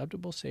benefit,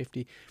 acceptable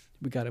safety.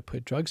 We got to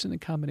put drugs in the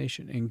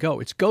combination and go.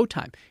 It's go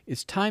time.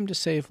 It's time to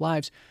save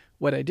lives.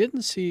 What I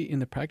didn't see in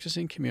the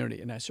practicing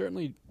community, and I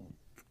certainly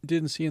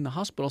didn't see in the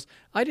hospitals,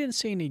 I didn't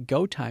see any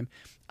go time.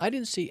 I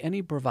didn't see any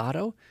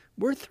bravado.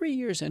 We're 3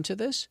 years into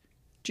this.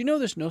 Do you know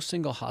there's no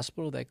single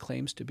hospital that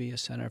claims to be a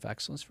center of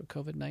excellence for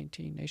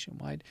COVID-19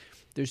 nationwide?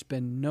 There's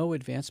been no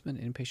advancement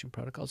in inpatient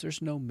protocols.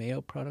 There's no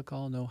Mayo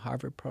protocol, no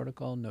Harvard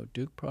protocol, no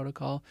Duke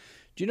protocol.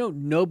 Do you know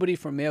nobody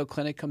from Mayo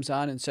Clinic comes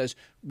on and says,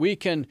 we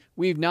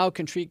now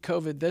can treat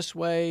COVID this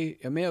way.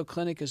 Mayo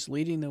Clinic is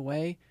leading the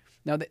way.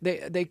 Now,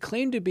 they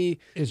claim to be...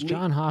 Is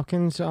Johns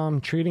Hopkins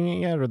treating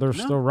it yet, or they're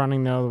still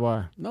running the other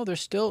way? No, they're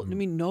still... I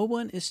mean, no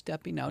one is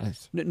stepping out.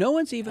 No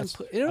one's even...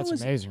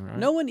 That's amazing, right?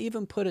 No one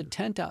even put a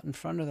tent out in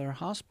front of their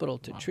hospital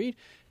to treat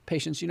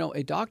patients. You know,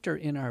 a doctor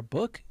in our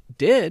book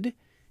did.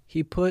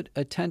 He put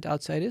a tent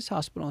outside his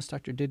hospital. It's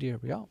Dr. Didier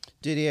Raoult.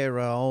 Didier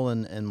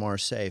Raoult in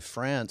Marseille,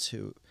 France,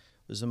 who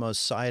was the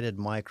most cited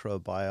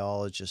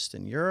microbiologist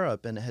in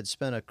Europe and had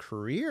spent a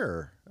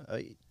career,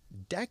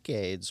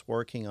 decades,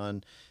 working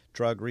on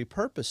drug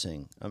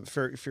repurposing.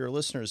 For your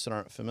listeners that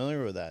aren't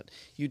familiar with that,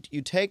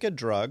 you take a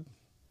drug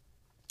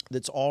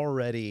that's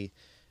already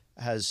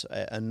has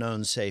a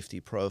known safety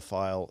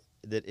profile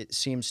that it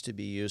seems to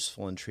be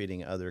useful in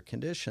treating other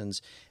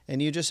conditions,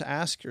 and you just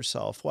ask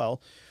yourself,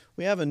 well,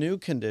 we have a new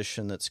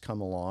condition that's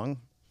come along,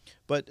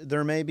 but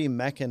there may be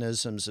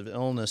mechanisms of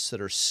illness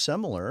that are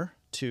similar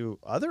to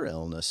other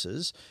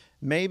illnesses.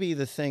 Maybe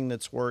the thing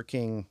that's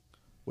working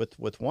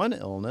with one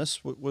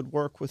illness would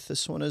work with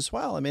this one as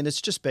well. I mean,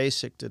 it's just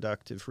basic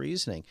deductive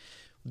reasoning.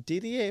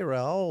 Didier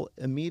Raoult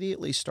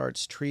immediately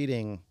starts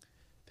treating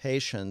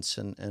patients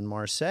in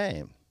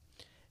Marseille.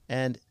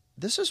 And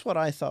this is what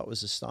I thought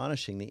was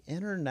astonishing,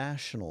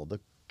 the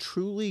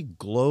truly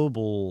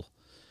global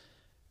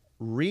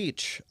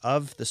reach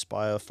of this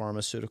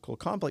biopharmaceutical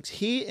complex.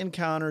 He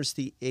encounters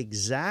the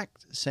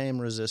exact same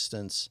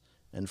resistance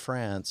in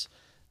France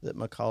that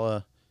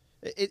McCullough...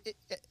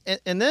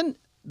 And then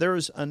there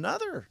was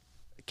another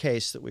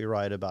case that we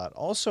write about,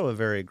 also a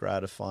very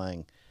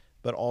gratifying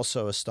but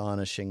also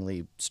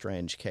astonishingly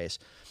strange case.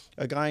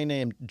 A guy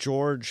named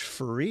George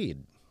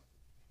Fareed,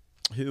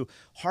 who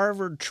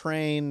Harvard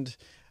trained,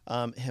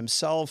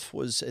 himself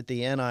was at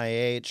the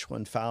NIH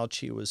when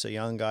Fauci was a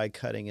young guy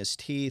cutting his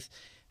teeth,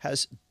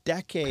 has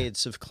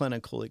decades of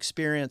clinical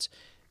experience.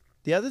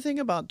 The other thing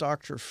about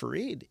Dr.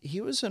 Fareed,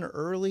 he was an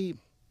early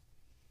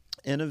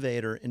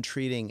innovator in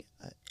treating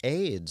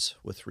AIDS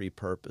with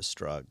repurposed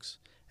drugs,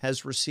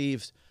 has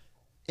received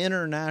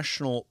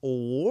international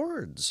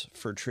awards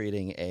for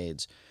treating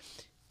AIDS.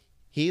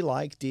 He,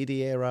 like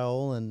Didier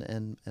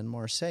Raoult and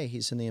Marseille,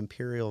 he's in the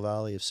Imperial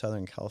Valley of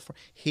Southern California.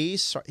 He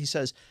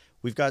says,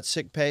 we've got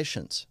sick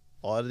patients.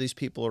 A lot of these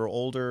people are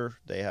older.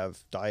 They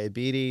have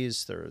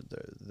diabetes.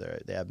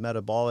 They have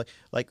metabolic.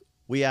 Like,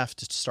 we have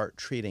to start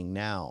treating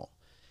now.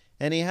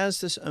 And he has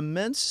this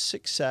immense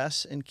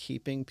success in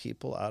keeping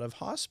people out of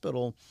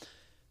hospital.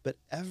 But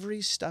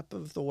every step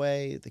of the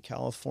way, the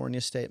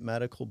California State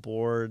Medical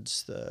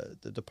Boards,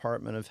 the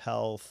Department of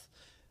Health,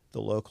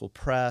 the local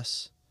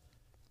press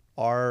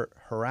are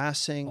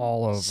harassing,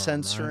 all over,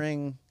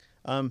 censoring.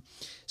 Right?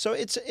 So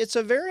it's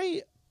a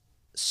very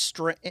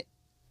strange.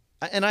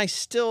 And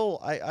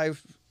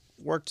I've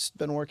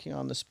been working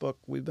on this book.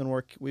 We've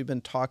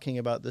been talking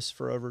about this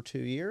for over 2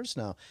 years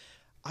now.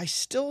 I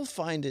still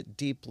find it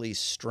deeply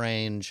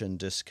strange and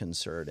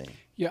disconcerting.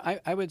 Yeah,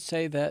 I would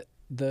say that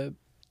the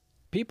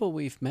people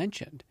we've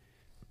mentioned,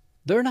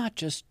 they're not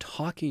just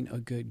talking a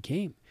good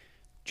game.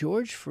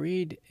 George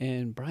Fareed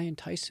and Brian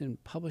Tyson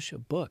publish a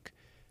book,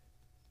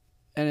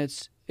 and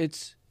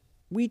it's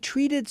we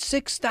treated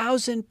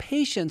 6,000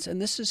 patients,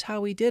 and this is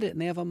how we did it.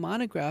 And they have a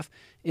monograph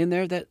in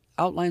there that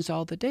outlines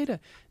all the data.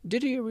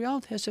 Didier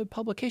Raoult has said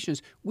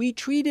publications. We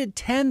treated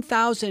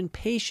 10,000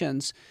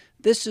 patients.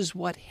 This is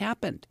what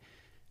happened.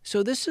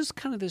 So this is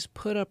kind of this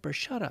put up or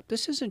shut up.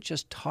 This isn't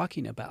just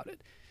talking about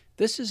it.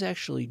 This is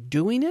actually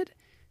doing it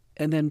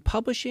and then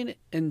publishing it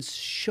and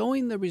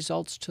showing the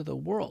results to the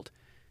world.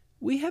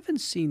 We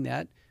haven't seen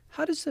that.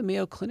 How does the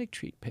Mayo Clinic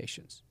treat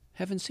patients?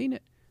 Haven't seen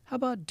it. How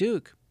about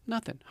Duke?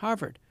 Nothing.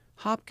 Harvard?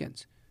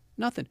 Hopkins?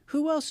 Nothing.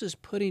 Who else is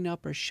putting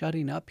up or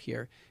shutting up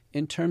here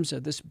in terms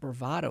of this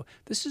bravado?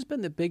 This has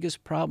been the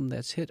biggest problem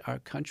that's hit our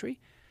country,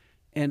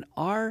 and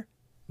our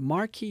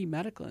marquee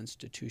medical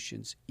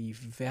institutions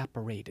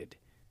evaporated.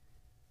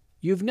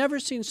 You've never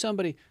seen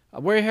somebody,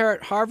 we're here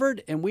at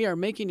Harvard and we are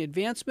making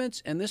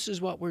advancements and this is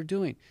what we're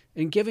doing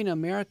and giving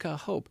America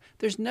hope.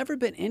 There's never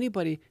been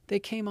anybody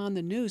that came on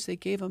the news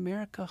that gave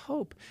America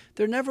hope.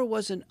 There never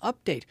was an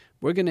update.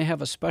 We're going to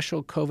have a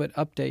special COVID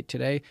update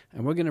today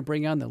and we're going to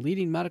bring on the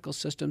leading medical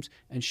systems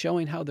and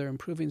showing how they're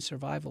improving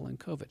survival in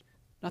COVID.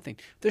 Nothing.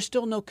 There's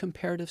still no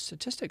comparative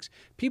statistics.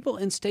 People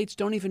in states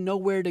don't even know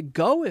where to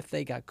go if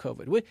they got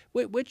COVID.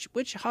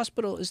 Which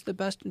hospital is the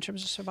best in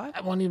terms of survival?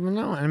 I won't even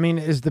know. I mean,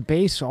 is the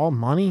base all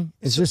money?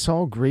 Is this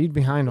all greed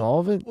behind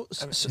all of it?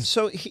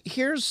 So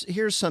here's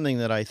something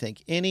that I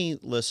think any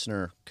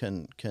listener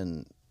can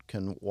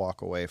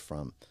walk away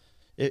from.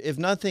 If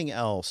nothing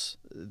else,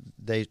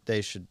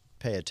 they should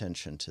pay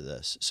attention to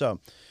this. So,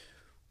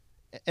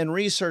 in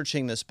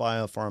researching this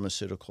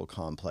biopharmaceutical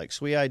complex,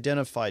 we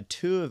identified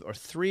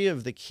four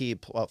of the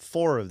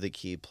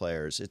key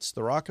players. It's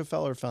the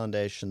Rockefeller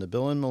Foundation, the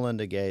Bill and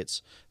Melinda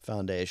Gates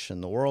Foundation,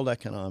 the World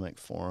Economic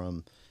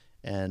Forum,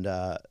 and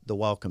the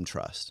Wellcome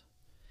Trust.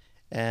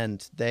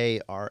 And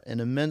they are an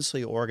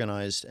immensely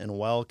organized and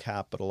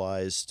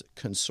well-capitalized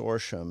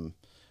consortium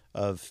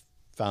of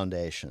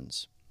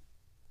foundations.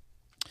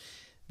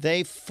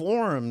 they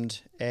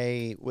formed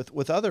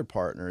with other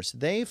partners,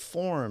 they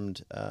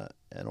formed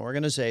an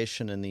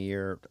organization in the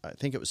year, I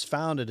think it was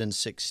founded in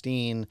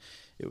 2016.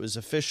 It was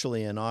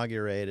officially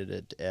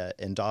inaugurated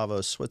in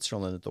Davos,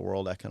 Switzerland at the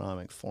World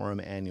Economic Forum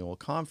annual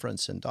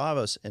conference in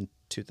Davos in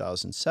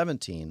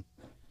 2017.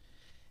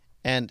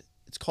 And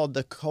it's called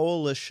the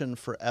Coalition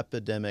for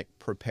Epidemic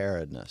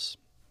Preparedness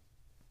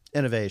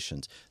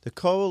Innovations. The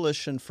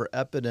Coalition for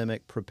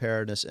Epidemic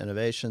Preparedness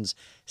Innovations,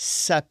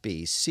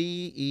 CEPI,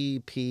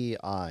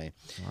 C-E-P-I.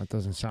 That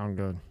doesn't sound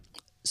good.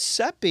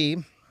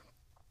 CEPI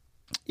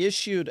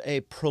issued a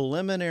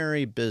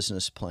preliminary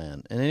business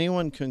plan, and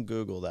anyone can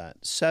Google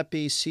that.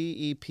 CEPI,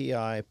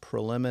 C-E-P-I,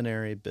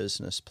 preliminary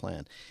business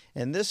plan.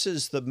 And this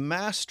is the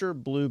master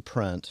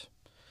blueprint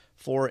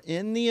for,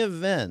 in the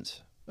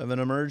event of an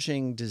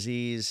emerging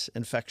disease,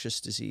 infectious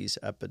disease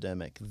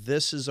epidemic,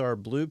 this is our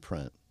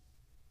blueprint.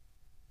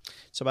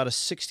 It's about a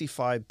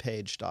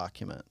 65-page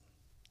document.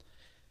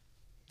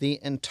 The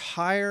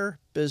entire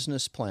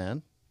business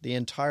plan, the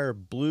entire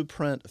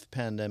blueprint of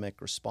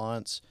pandemic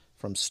response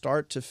from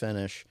start to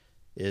finish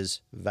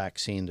is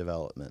vaccine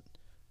development.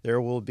 There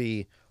will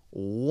be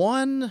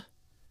one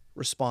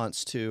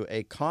response to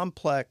a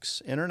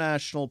complex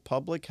international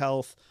public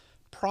health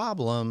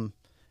problem,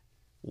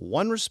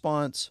 one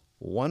response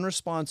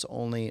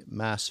only,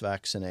 mass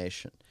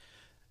vaccination.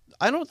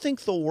 I don't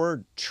think the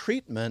word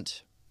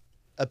treatment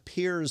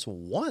appears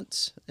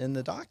once in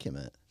the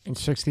document. In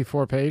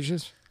 64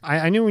 pages?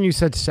 I knew when you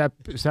said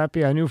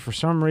CEPI, I knew for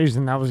some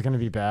reason that was going to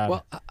be bad.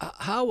 Well,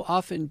 how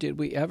often did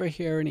we ever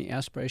hear any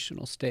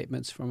aspirational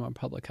statements from our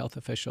public health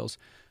officials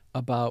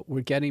about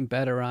we're getting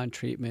better on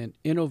treatment,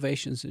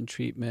 innovations in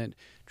treatment,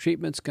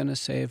 treatment's going to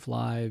save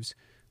lives?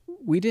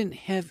 We didn't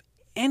have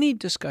any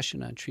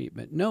discussion on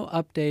treatment, no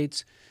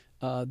updates.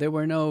 There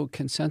were no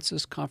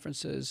consensus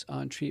conferences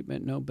on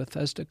treatment, no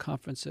Bethesda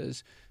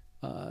conferences,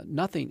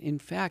 nothing. In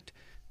fact,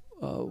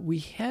 we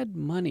had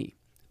money.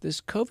 This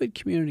COVID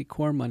community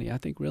core money, I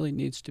think, really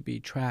needs to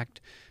be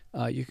tracked.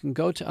 You can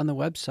go on the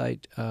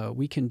website,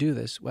 We Can Do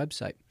This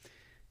website,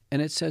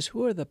 and it says,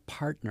 who are the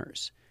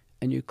partners?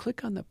 And you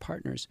click on the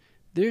partners.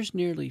 There's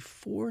nearly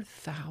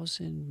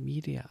 4,000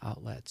 media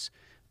outlets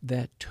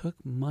that took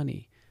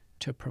money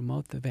to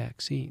promote the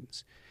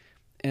vaccines.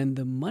 And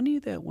the money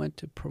that went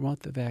to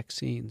promote the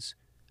vaccines,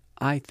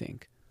 I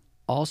think,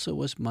 also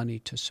was money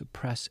to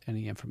suppress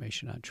any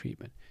information on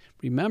treatment.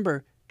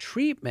 Remember,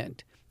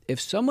 treatment, if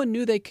someone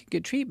knew they could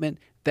get treatment,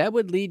 that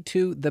would lead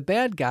to the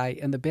bad guy,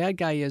 and the bad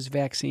guy is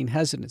vaccine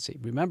hesitancy.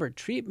 Remember,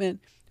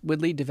 treatment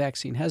would lead to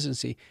vaccine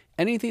hesitancy.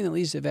 Anything that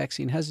leads to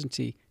vaccine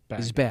hesitancy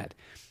is bad.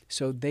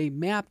 So they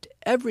mapped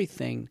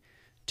everything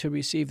to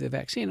receive the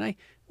vaccine. And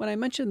when I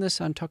mentioned this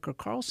on Tucker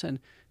Carlson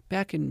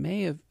back in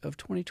May of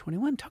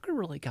 2021, Tucker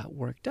really got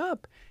worked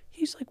up.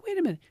 He's like, wait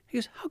a minute. He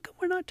goes, how come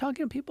we're not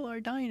talking, people are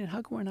dying, and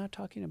how come we're not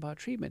talking about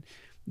treatment?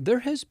 There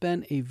has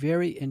been a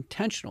very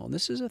intentional, and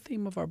this is a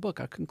theme of our book,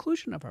 our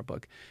conclusion of our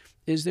book,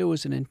 is there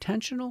was an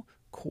intentional,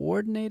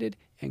 coordinated,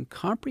 and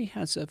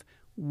comprehensive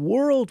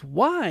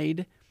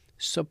worldwide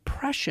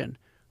suppression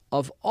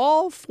of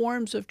all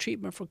forms of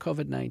treatment for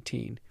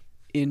COVID-19,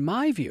 in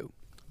my view.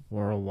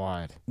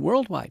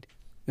 Worldwide,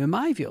 in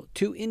my view,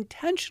 to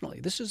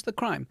intentionally, this is the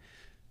crime,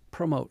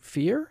 promote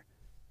fear,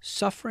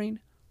 suffering,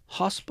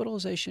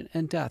 hospitalization,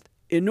 and death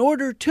in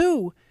order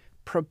to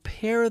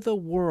prepare the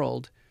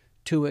world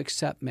to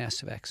accept mass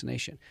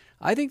vaccination.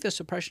 I think the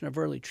suppression of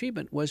early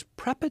treatment was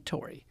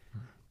preparatory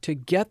to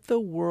get the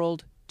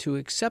world to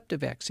accept a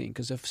vaccine,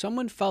 because if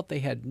someone felt they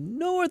had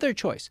no other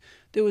choice,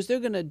 they're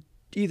going to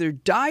either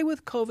die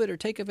with COVID or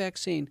take a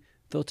vaccine,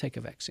 they'll take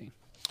a vaccine.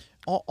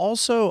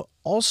 Also,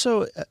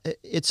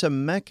 it's a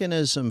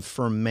mechanism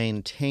for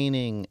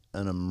maintaining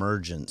an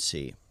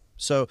emergency.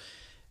 So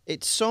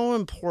it's so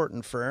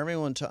important for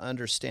everyone to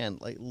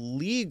understand, like,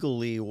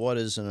 legally, what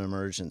is an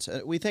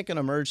emergency. We think an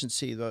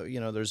emergency,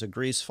 there's a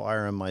grease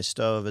fire in my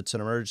stove. It's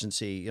an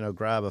emergency,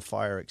 grab a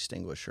fire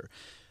extinguisher.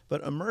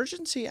 But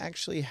emergency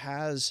actually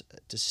has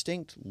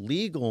distinct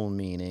legal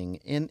meaning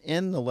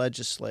in the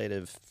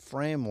legislative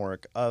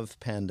framework of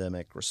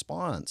pandemic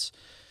response.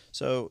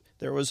 So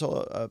there was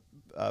a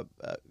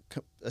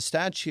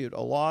statute,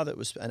 a law that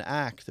was an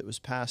act that was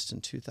passed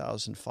in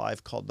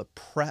 2005 called the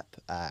PrEP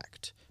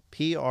Act.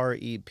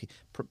 P-R-E-P,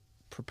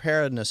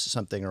 preparedness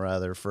something or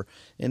other for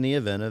in the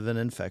event of an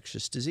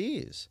infectious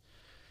disease.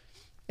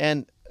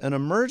 And an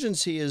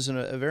emergency is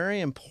a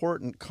very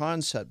important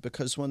concept,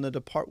 because when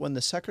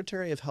the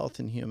Secretary of Health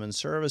and Human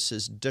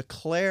Services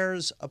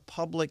declares a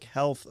public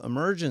health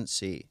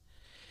emergency,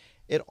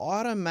 it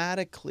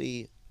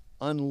automatically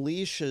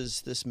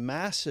unleashes this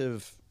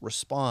massive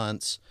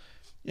response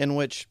in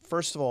which,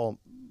 first of all,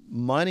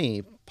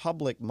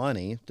 public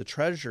money, the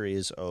Treasury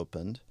is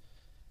opened,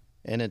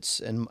 and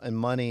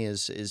money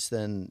is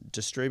then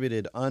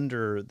distributed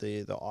under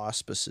the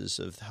auspices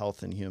of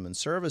Health and Human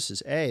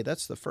Services. A,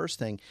 that's the first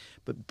thing.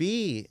 But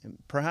B,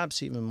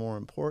 perhaps even more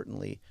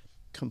importantly,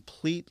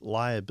 complete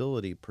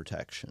liability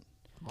protection.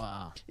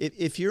 Wow.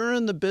 If you're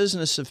in the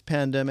business of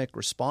pandemic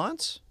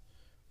response,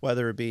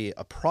 whether it be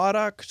a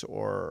product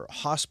or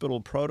hospital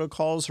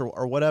protocols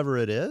or whatever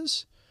it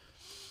is,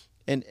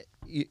 and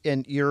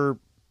you're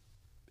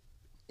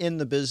in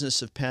the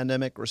business of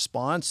pandemic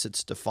response,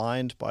 it's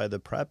defined by the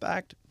PrEP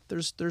Act,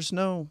 there's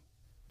no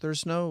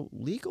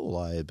legal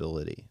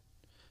liability.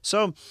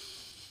 So,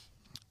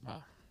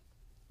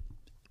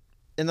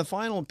 and the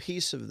final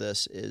piece of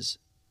this is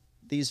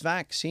these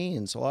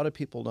vaccines, a lot of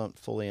people don't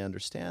fully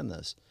understand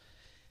this.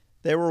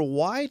 They were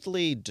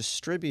widely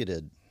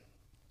distributed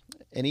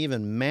and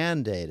even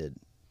mandated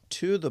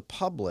to the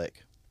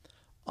public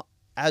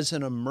as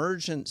an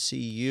emergency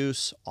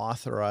use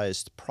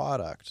authorized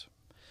product.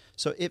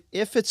 So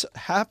if it's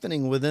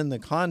happening within the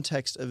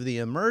context of the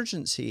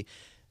emergency,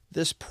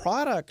 this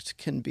product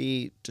can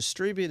be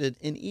distributed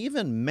and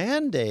even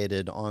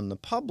mandated on the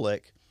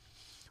public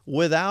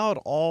without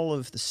all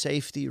of the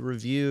safety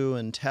review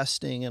and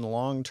testing and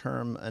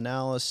long-term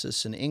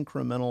analysis and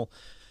incremental.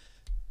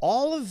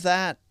 All of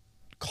that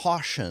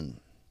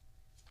caution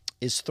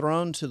is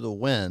thrown to the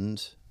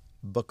wind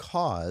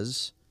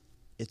because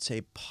it's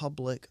a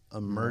public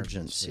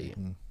emergency.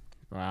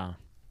 Wow.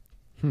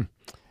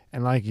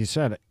 And like you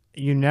said,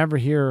 you never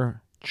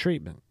hear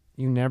treatment.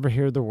 You never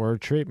hear the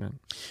word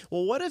treatment.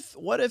 Well,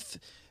 what if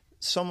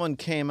someone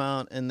came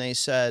out and they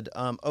said,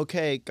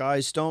 okay,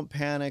 guys, don't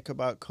panic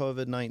about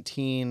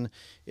COVID-19.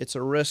 It's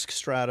a risk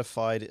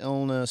stratified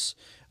illness.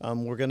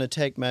 We're going to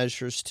take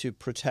measures to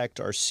protect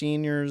our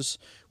seniors.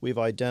 We've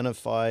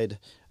identified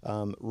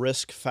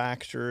risk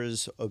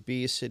factors,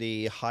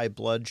 obesity, high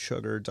blood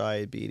sugar,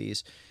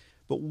 diabetes.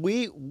 But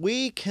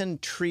we can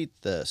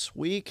treat this.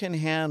 We can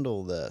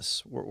handle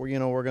this. We're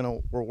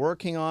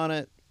working on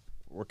it.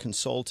 We're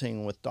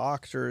consulting with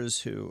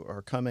doctors who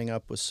are coming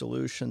up with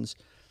solutions.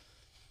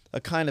 A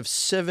kind of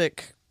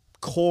civic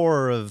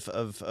core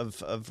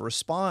of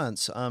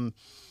response.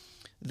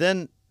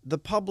 Then the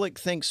public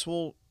thinks,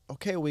 well,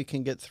 okay, we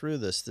can get through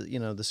this.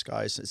 This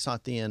guy's, it's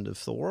not the end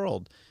of the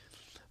world.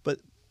 But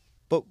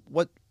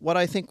what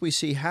I think we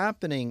see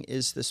happening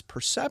is this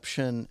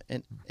perception,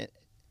 and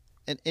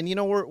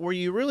where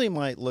you really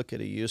might look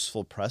at a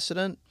useful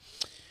precedent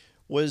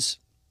was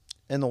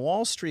in the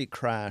Wall Street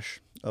crash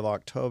of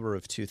October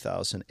of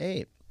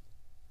 2008.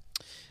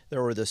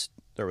 There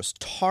was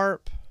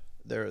TARP.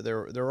 There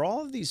were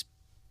all of these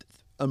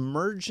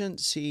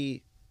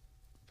emergency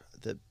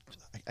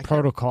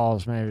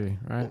protocols, maybe,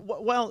 right?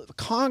 Well,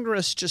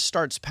 Congress just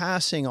starts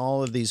passing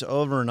all of these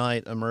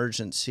overnight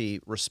emergency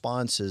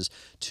responses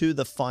to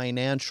the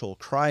financial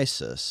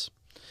crisis,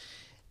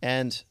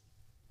 and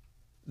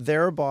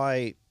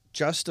thereby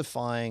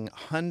justifying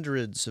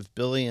hundreds of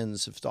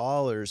billions of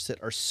dollars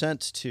that are sent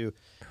to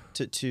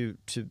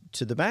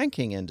the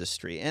banking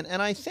industry. And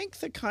I think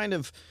the kind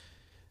of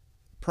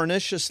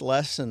pernicious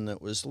lesson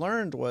that was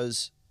learned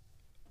was,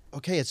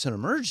 okay, it's an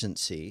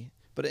emergency,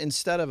 but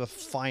instead of a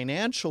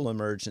financial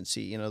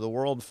emergency, the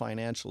world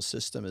financial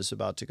system is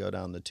about to go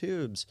down the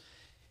tubes,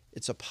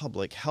 it's a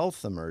public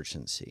health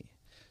emergency.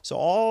 So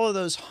all of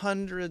those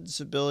hundreds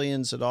of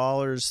billions of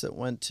dollars that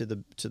went to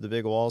the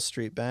big Wall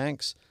Street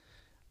banks,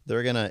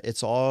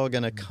 it's all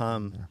gonna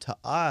come to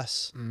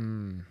us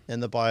in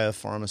the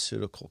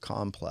biopharmaceutical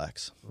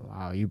complex.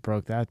 Wow, you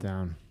broke that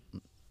down.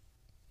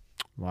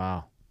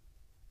 Wow.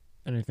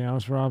 Anything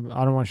else, Rob?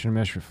 I don't want you to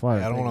miss your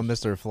flight. I don't want to miss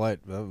their flight.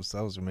 That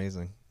was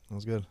amazing. That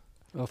was good.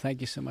 Well,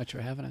 thank you so much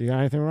for having us. You got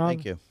anything, Rob?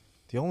 Thank you.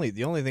 The only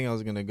thing I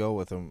was going to go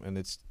with them, and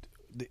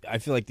I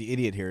feel like the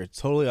idiot here.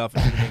 It's totally off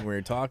anything we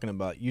were talking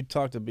about. You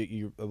talked a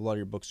lot of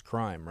your book's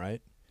crime,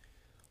 right?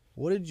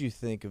 What did you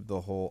think of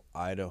the whole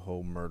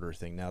Idaho murder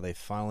thing? Now they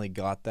finally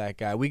got that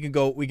guy. We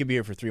could be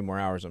here for 3 more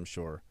hours, I'm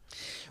sure.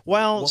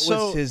 Well,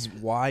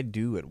 why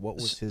do it? What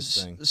was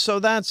his thing? So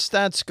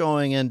that's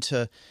going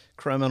into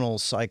criminal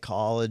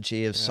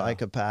psychology of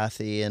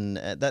psychopathy, and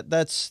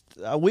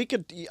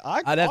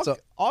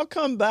I'll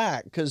come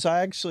back because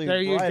I actually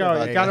there you write go.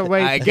 about You gotta that.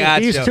 wait. I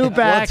got these you. two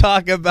back. We'll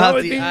talk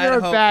about the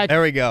Idaho.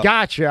 There we go.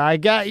 Gotcha. I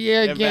got you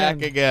again. Get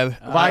back again.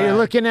 While you're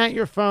looking at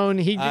your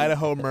phone,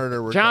 Idaho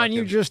murder. John,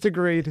 you just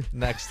agreed.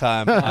 Next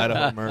time,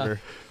 Idaho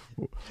murder.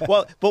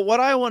 Well, but what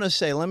I want to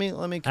say, let me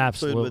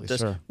conclude with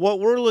this. Sure.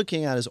 What we're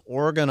looking at is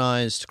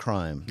organized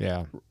crime.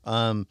 Yeah.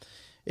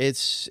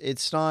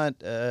 It's not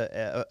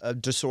a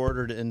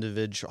disordered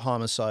individual,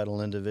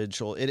 homicidal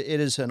individual. It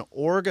is an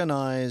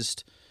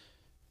organized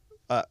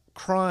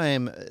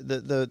crime.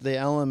 The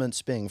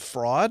elements being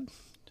fraud,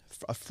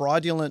 a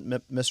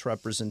fraudulent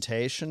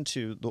misrepresentation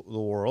to the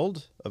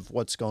world of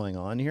what's going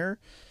on here,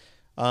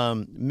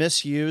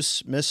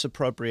 misuse,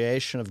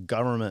 misappropriation of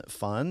government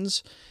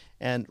funds,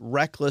 and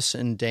reckless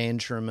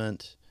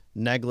endangerment,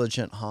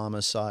 negligent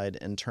homicide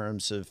in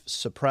terms of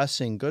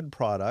suppressing good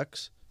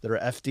products that are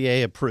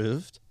FDA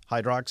approved,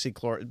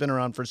 hydroxychloroquine, been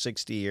around for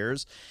 60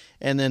 years,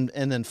 and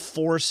then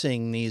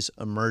forcing these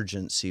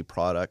emergency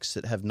products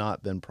that have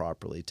not been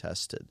properly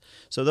tested.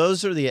 So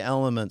those are the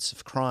elements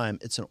of crime.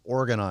 It's an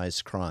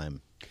organized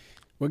crime.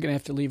 We're going to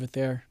have to leave it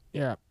there.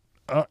 Yeah.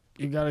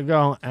 You got to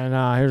go. And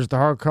here's the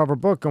hardcover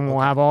book, and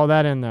we'll have all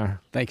that in there.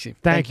 Thanks, Steve.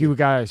 Thank you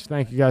guys.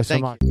 Thank you guys so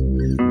much.